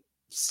don't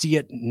see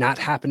it not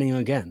happening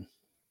again.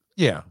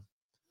 Yeah.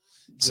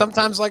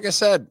 Sometimes, like I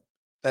said,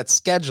 that's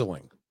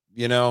scheduling,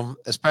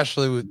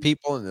 especially with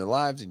people in their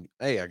lives. And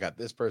hey, I got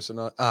this person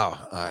on.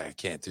 Oh, I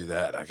can't do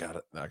that. I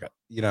got,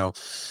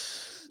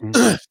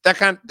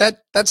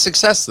 that's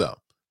success though,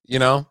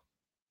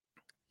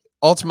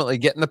 ultimately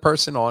getting the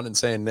person on and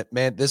saying that,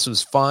 man, this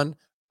was fun.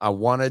 I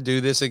want to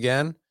do this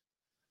again.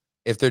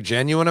 If they're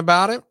genuine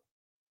about it,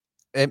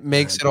 it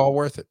makes it all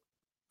worth it.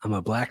 I'm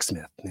a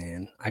blacksmith,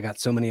 man. I got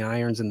so many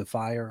irons in the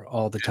fire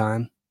all the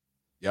time.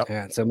 Yep. I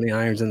got so many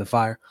irons in the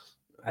fire.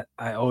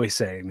 I always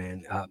say,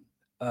 man,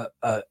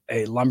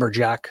 a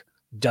lumberjack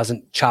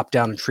doesn't chop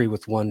down a tree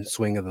with one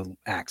swing of the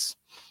axe.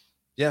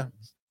 Yeah.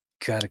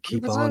 Got to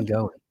keep 100%. On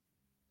going.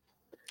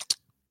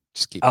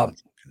 Just keep on.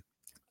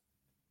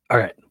 All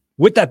right.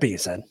 With that being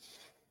said,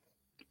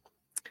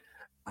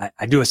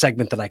 I do a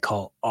segment that I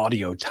call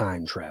audio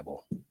time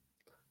travel.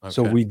 Okay.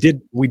 So we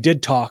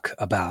did talk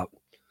about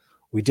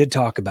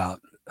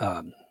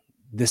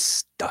this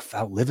stuff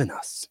outliving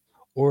us,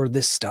 or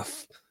this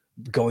stuff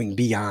going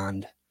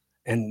beyond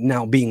and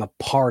now being a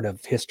part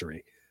of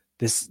history.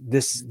 This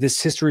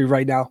history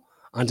right now,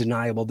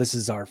 undeniable. This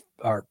is our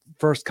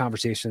first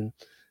conversation,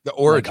 the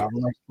origin,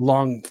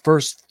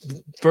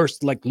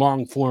 like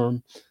long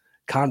form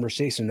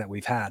conversation that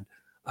we've had.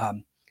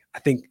 I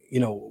think,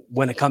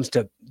 when it comes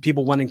to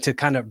people wanting to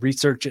kind of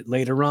research it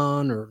later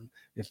on, or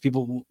if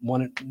people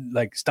want to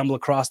like stumble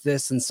across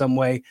this in some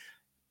way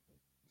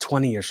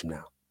 20 years from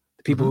now,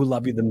 the people who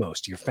love you the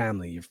most, your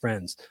family, your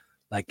friends,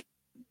 like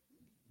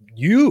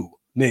you,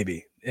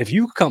 maybe if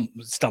you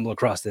stumble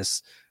across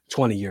this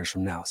 20 years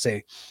from now,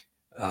 say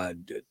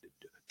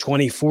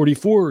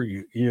 2044,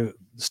 you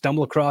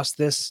stumble across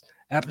this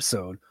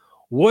episode,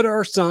 what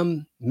are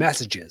some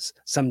messages,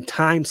 some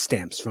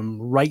timestamps from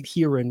right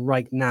here and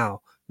right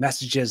now,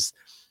 messages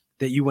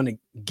that you want to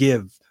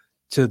give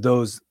to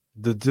those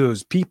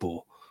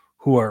people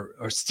who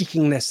are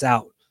seeking this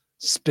out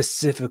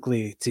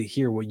specifically to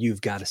hear what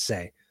you've got to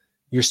say?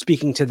 You're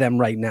speaking to them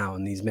right now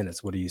in these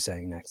minutes. What are you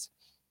saying next?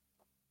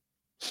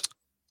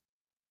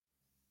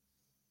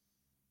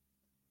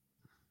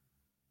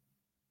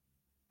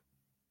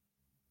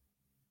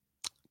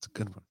 It's a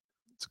good one.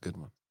 It's a good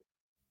one.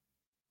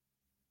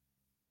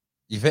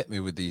 You've hit me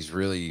with these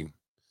really,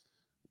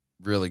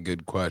 really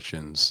good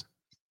questions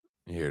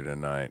here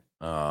tonight.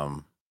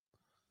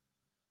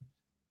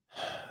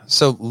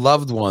 So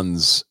loved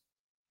ones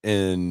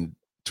in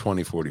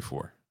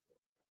 2044.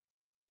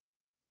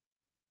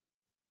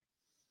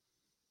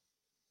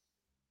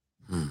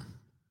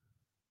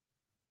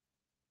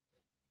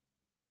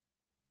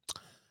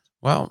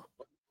 Well,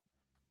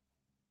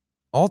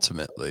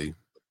 ultimately,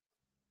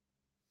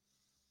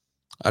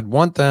 I'd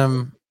want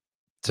them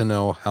to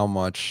know how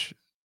much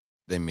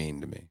they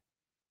mean to me.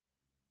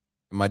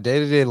 In my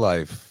day-to-day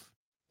life,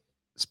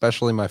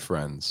 especially my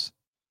friends,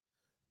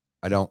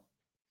 I don't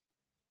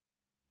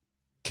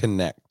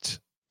connect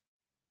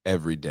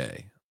every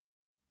day,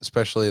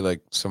 especially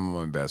like some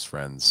of my best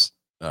friends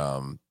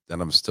that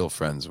I'm still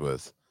friends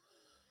with,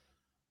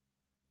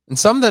 and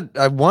some that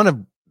I want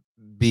to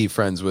be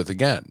friends with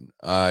again.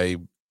 I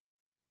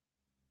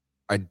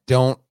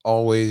don't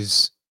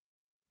always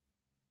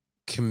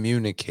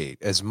communicate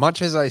as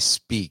much as I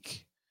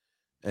speak,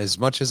 as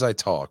much as I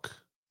talk.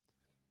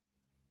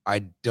 I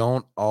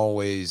don't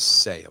always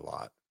say a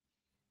lot,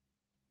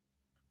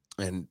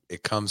 and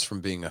it comes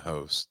from being a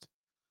host,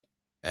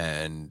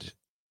 and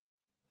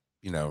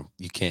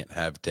you can't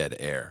have dead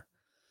air.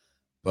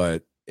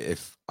 But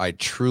if I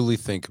truly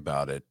think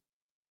about it,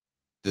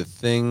 the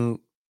thing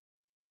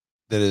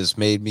that has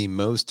made me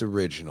most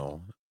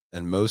original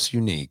and most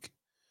unique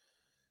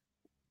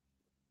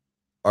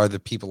are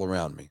the people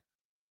around me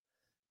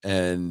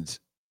and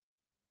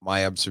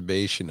my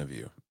observation of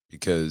you,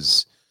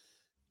 because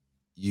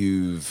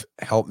you've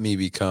helped me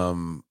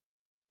become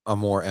a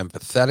more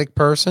empathetic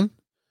person,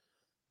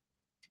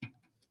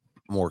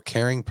 more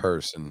caring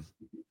person,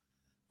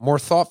 more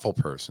thoughtful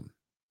person,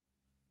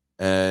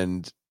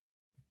 and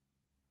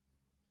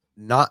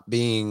not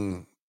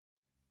being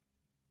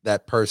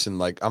that person.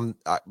 Like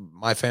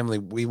my family,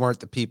 we weren't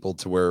the people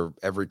to where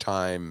every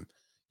time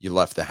you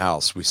left the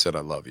house, we said,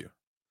 I love you.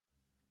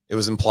 It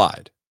was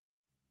implied.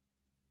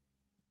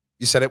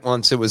 You said it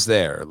once, it was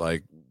there.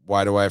 Like,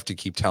 why do I have to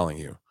keep telling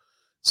you?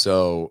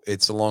 So I'm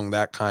along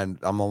that kind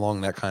of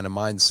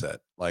mindset.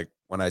 Like,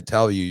 when I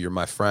tell you you're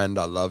my friend,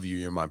 I love you,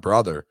 you're my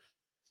brother.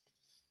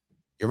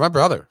 You're my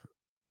brother.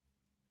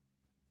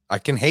 I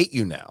can hate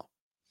you now.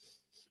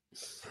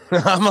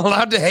 I'm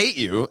allowed to hate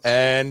you.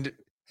 And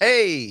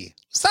hey,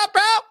 stop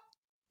out.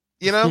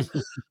 You know,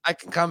 I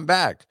can come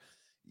back.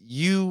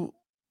 You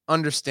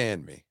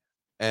understand me.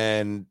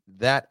 And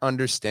that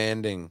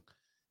understanding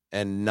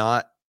and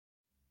not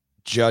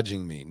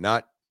judging me,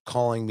 not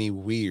calling me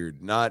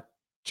weird, not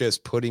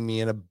just putting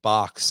me in a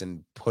box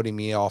and putting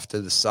me off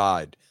to the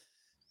side,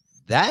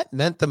 that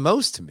meant the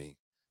most to me.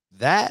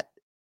 That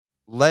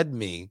led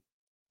me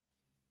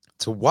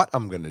to what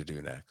I'm going to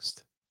do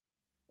next.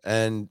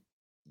 And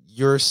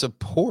your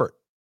support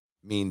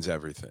means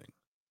everything,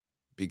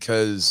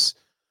 because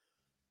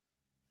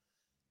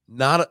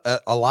not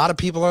a lot of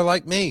people are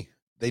like me.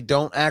 They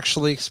don't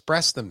actually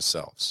express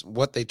themselves,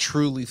 what they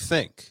truly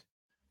think,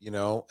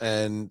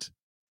 and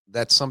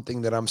that's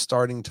something that I'm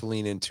starting to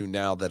lean into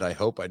now, that I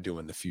hope I do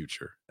in the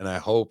future. And I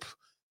hope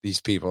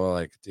these people are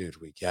like, dude,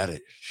 we get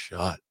it.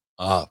 Shut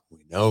up.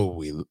 We know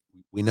you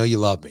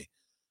love me.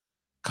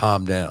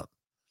 Calm down.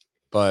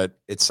 But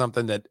it's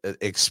something that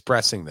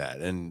expressing that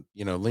and,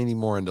 leaning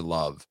more into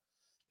love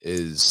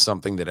is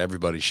something that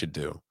everybody should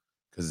do,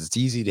 because it's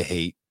easy to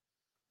hate.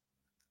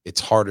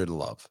 It's harder to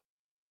love,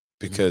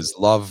 because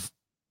love,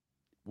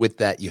 with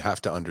that, you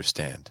have to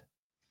understand,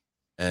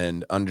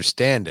 and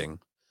understanding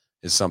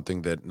is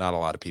something that not a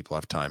lot of people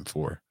have time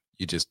for.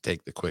 You just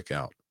take the quick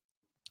out.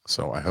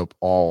 So I hope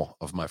all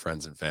of my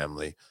friends and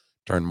family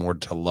turn more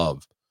to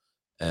love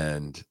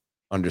and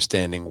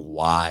understanding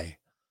why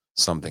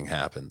something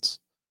happens,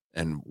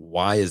 and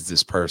why is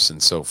this person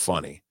so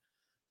funny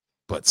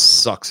but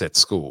sucks at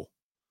school.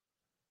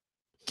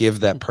 Give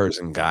that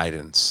person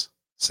guidance.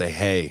 Say,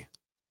 hey,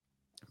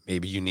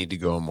 maybe you need to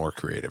go a more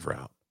creative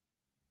route,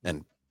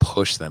 and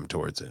push them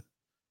towards it.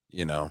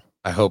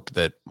 I hope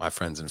that my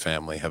friends and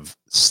family have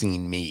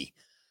seen me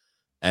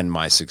and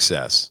my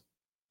success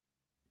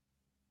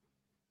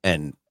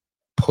and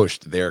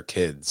pushed their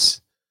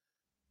kids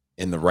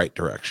in the right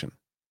direction,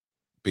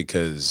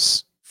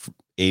 because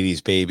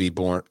 80s baby,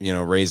 born,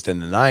 raised in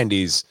the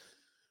 90s,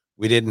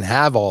 we didn't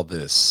have all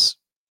this,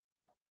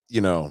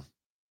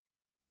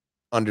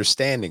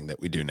 understanding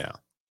that we do now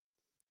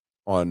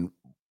on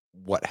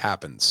what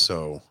happens.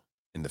 So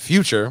in the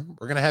future,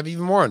 we're going to have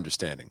even more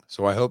understanding.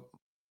 So I hope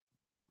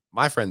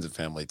my friends and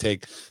family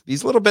take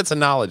these little bits of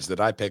knowledge that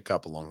I pick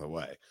up along the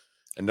way,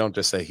 and don't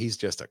just say he's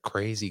just a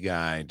crazy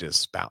guy just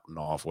spouting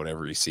off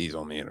whatever he sees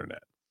on the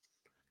internet.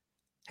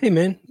 Hey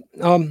man,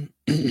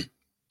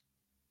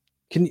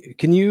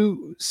 can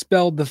you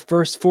spell the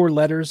first 4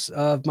 letters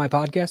of my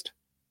podcast?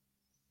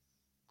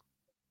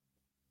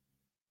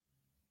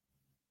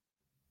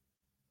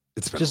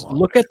 Just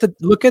look at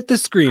the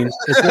screen.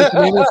 It's like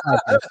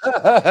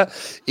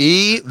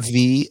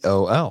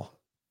EVOL.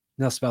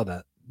 Now spell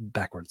that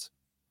backwards.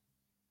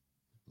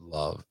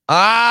 Love.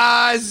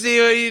 I see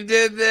what you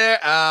did there.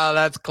 Oh,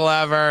 that's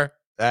clever.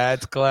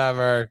 That's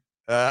clever.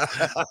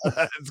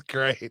 That's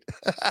great.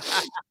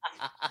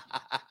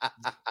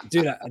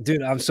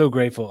 Dude, I'm so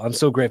grateful. I'm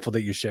so grateful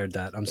that you shared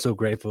that. I'm so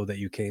grateful that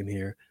you came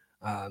here.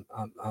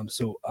 I'm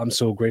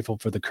so grateful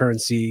for the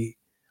currency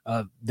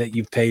that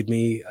you've paid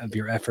me, of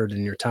your effort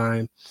and your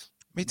time.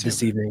 Me too,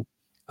 this evening.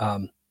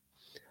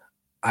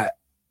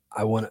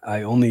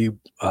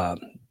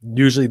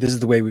 Usually this is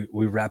the way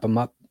we wrap them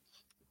up.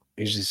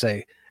 I usually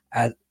say,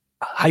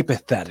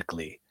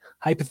 hypothetically,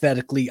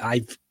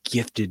 I've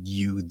gifted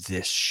you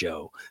this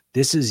show.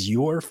 This is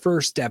your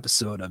first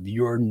episode of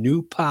your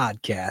new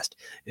podcast,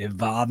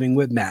 Evolving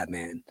with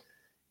Madman.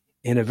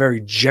 In a very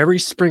Jerry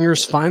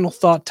Springer's final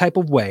thought type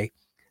of way,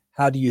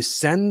 how do you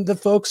send the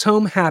folks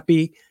home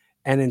happy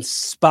and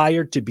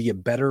inspired to be a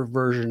better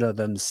version of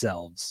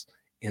themselves,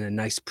 in a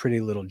nice, pretty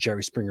little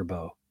Jerry Springer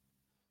bow?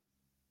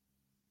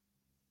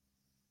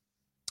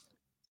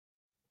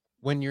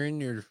 When you're in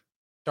your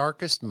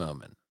darkest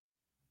moment,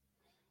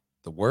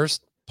 the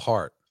worst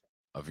part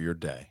of your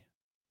day,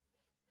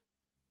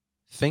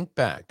 think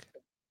back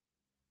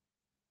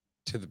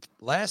to the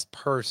last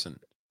person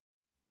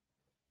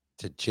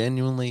to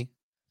genuinely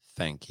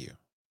thank you.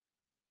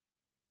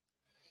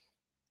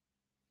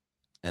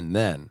 And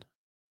then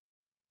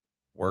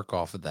work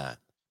off of that.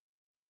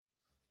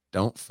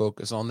 Don't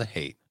focus on the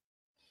hate,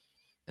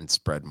 and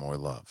spread more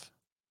love.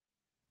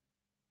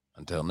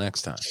 Until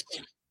next time.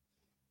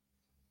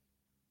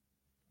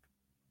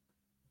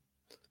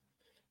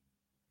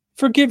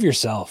 Forgive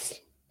yourself.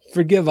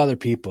 Forgive other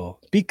people.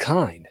 Be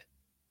kind.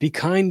 Be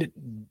kind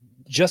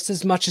just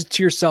as much as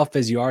to yourself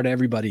as you are to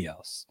everybody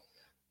else.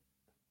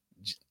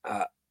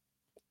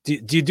 Do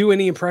you do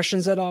any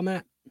impressions at all,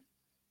 Matt?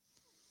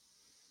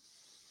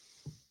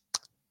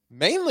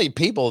 Mainly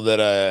people that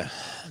I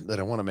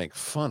want to make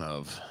fun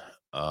of.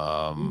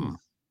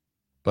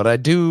 But I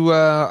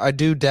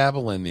do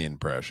dabble in the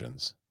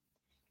impressions.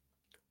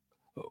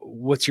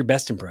 What's your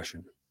best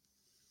impression?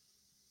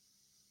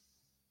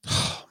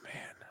 Oh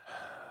man.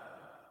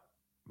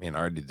 I mean, I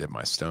already did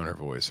my stoner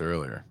voice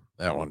earlier.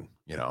 That one,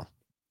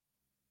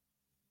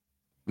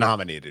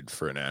 nominated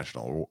for a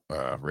national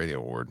radio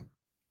award.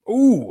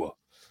 Ooh.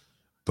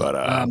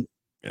 But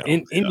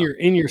in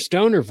your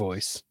stoner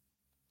voice,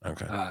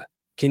 okay.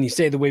 Can you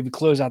say the way we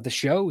close out the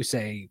show? We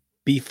say,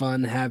 be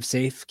fun, have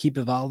safe, keep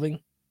evolving.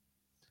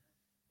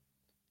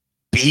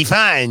 Be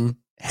fun,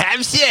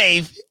 have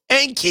safe,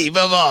 and keep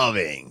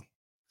evolving.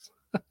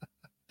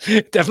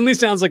 Definitely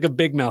sounds like a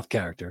Big Mouth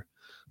character.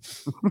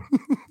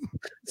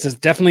 Says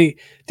definitely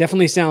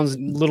sounds a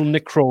little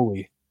Nick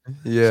Crowley.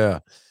 Yeah.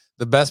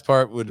 The best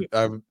part would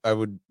I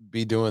would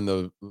be doing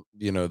the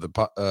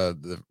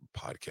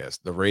podcast,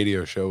 the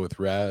radio show with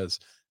Raz,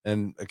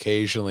 and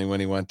occasionally when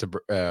he went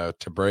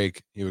to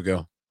break, he would go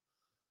a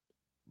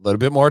little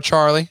bit more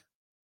Charlie,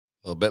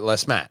 a little bit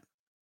less Matt.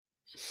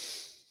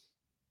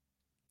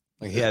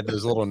 Like he had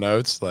those little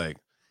notes like,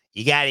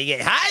 you got to get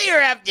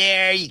higher up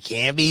there. You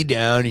can't be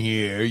down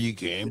here. You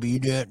can't be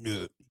that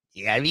new.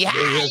 You got to be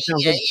high.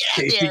 Sounds like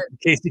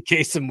Casey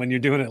Kasem when you're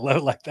doing it low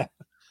like that.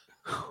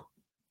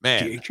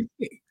 Man,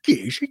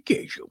 Casey.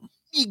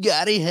 You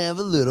got to have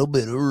a little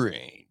bit of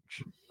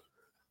range.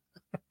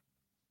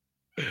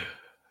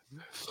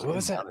 What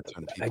was that?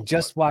 I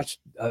just watched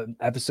an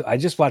episode. I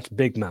just watched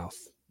Big Mouth,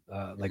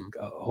 like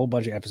a whole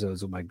bunch of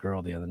episodes with my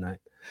girl the other night.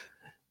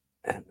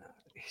 And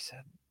he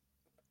said,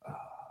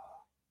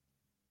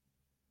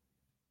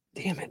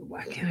 damn it,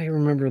 why can't I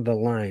remember the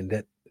line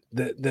that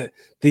the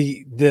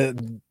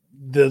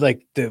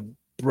like the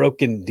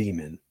broken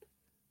demon,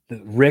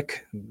 the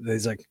Rick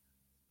is like,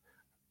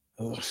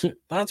 oh,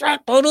 that's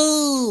right,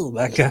 Poodle.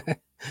 That guy.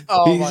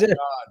 Oh my God.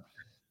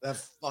 That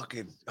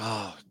fucking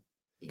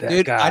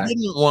dude, guy. I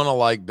didn't want to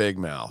like Big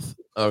Mouth.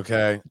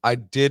 Okay. I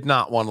did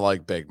not want to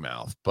like Big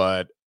Mouth,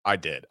 but I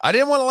did. I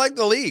didn't want to like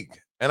the league,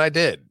 and I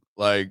did.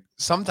 Like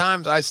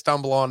sometimes I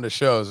stumble onto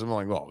shows. I'm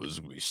like, oh, this is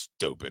gonna be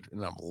stupid.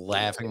 And I'm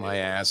laughing my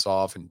ass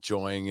off,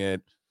 enjoying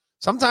it.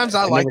 Sometimes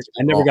I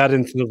never got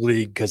into the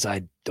league because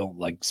I don't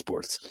like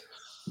sports.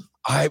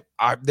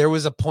 There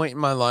was a point in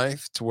my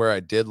life to where I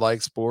did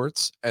like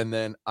sports, and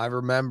then I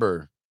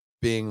remember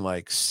being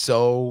like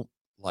so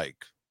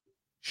like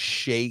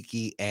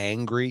shaky,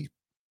 angry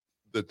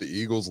that the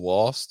Eagles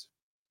lost.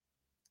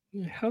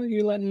 How are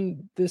you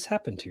letting this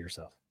happen to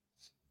yourself?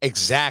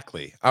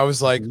 Exactly. I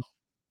was like,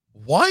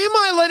 why am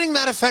I letting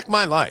that affect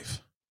my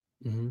life?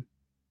 Mm-hmm.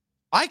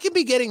 I could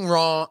be getting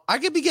wrong. I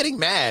could be getting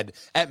mad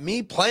at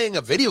me playing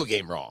a video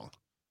game wrong.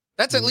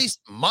 That's at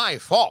least my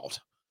fault.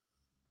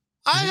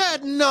 I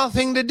had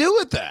nothing to do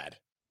with that.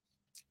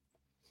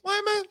 Why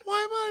am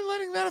I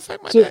letting that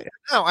affect my day?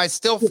 No, I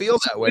still feel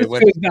that way.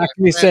 When goes back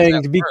to me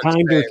saying to be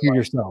kinder to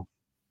yourself.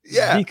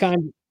 Yeah.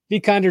 Be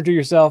kinder to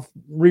yourself.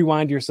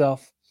 Rewind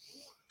yourself.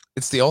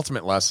 It's the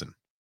ultimate lesson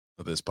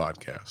of this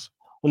podcast.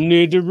 I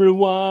need to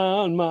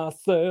rewind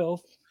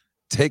myself.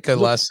 Take a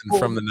lesson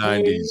from the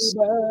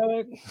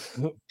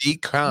 90s. Be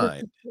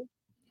kind.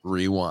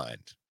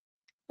 Rewind.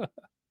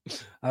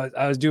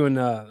 I was doing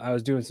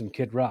some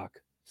Kid Rock.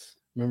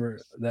 Remember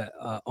that?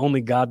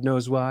 Only God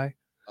Knows Why.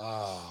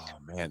 Oh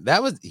man,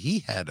 he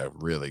had a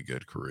really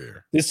good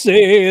career. They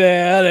say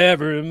that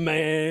every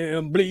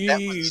man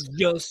bleeds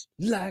just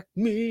like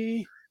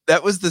me.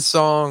 That was the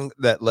song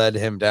that led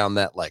him down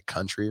that like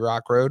country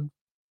rock road.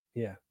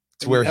 Yeah.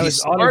 To where he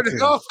started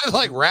off with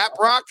like rap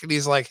rock, and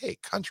he's like, hey,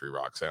 country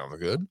rock sounds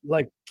good.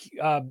 Like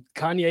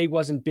Kanye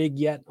wasn't big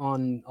yet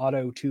on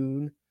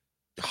auto-tune.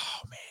 Oh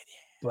man,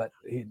 yeah. But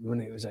when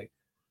it was like,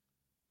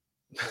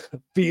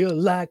 feel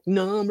like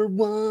number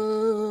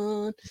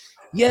one,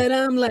 yet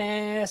I'm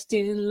last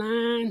in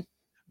line.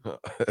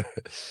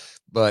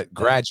 But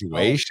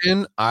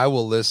Graduation, I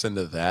will listen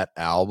to that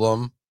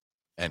album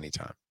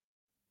anytime.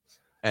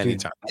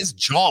 Anytime. His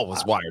jaw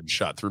was wired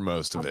shut through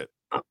most of it.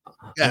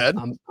 Go ahead.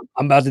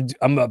 I'm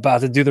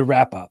about to do the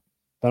wrap up,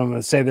 but I'm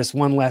going to say this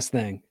one last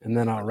thing, and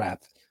then I'll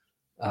wrap.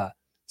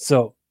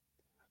 So,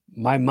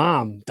 my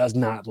mom does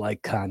not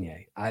like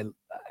Kanye.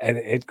 And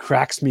it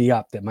cracks me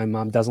up that my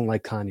mom doesn't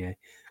like Kanye.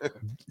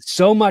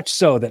 So much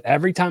so that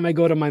every time I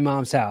go to my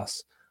mom's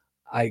house,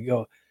 I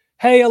go,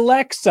 "Hey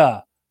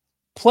Alexa,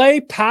 play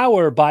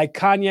Power by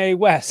Kanye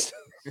West."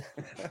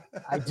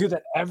 I do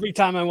that every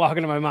time I walk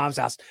into my mom's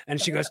house,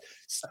 and she goes,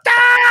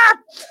 "Stop,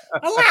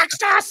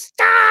 Alexa,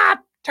 stop,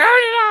 turn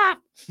it off."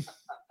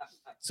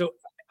 So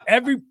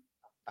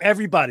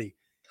everybody,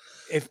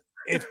 if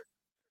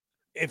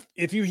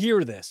you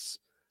hear this,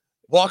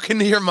 walk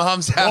into your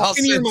mom's house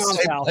and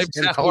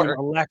play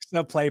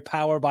Alexa, play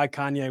Power by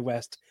Kanye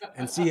West,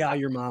 and see how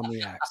your mom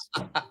reacts.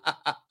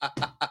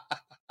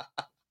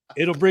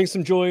 It'll bring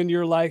some joy into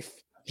your life,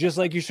 just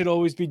like you should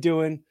always be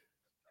doing.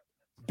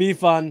 Be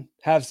fun,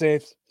 have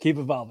safe, keep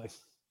evolving.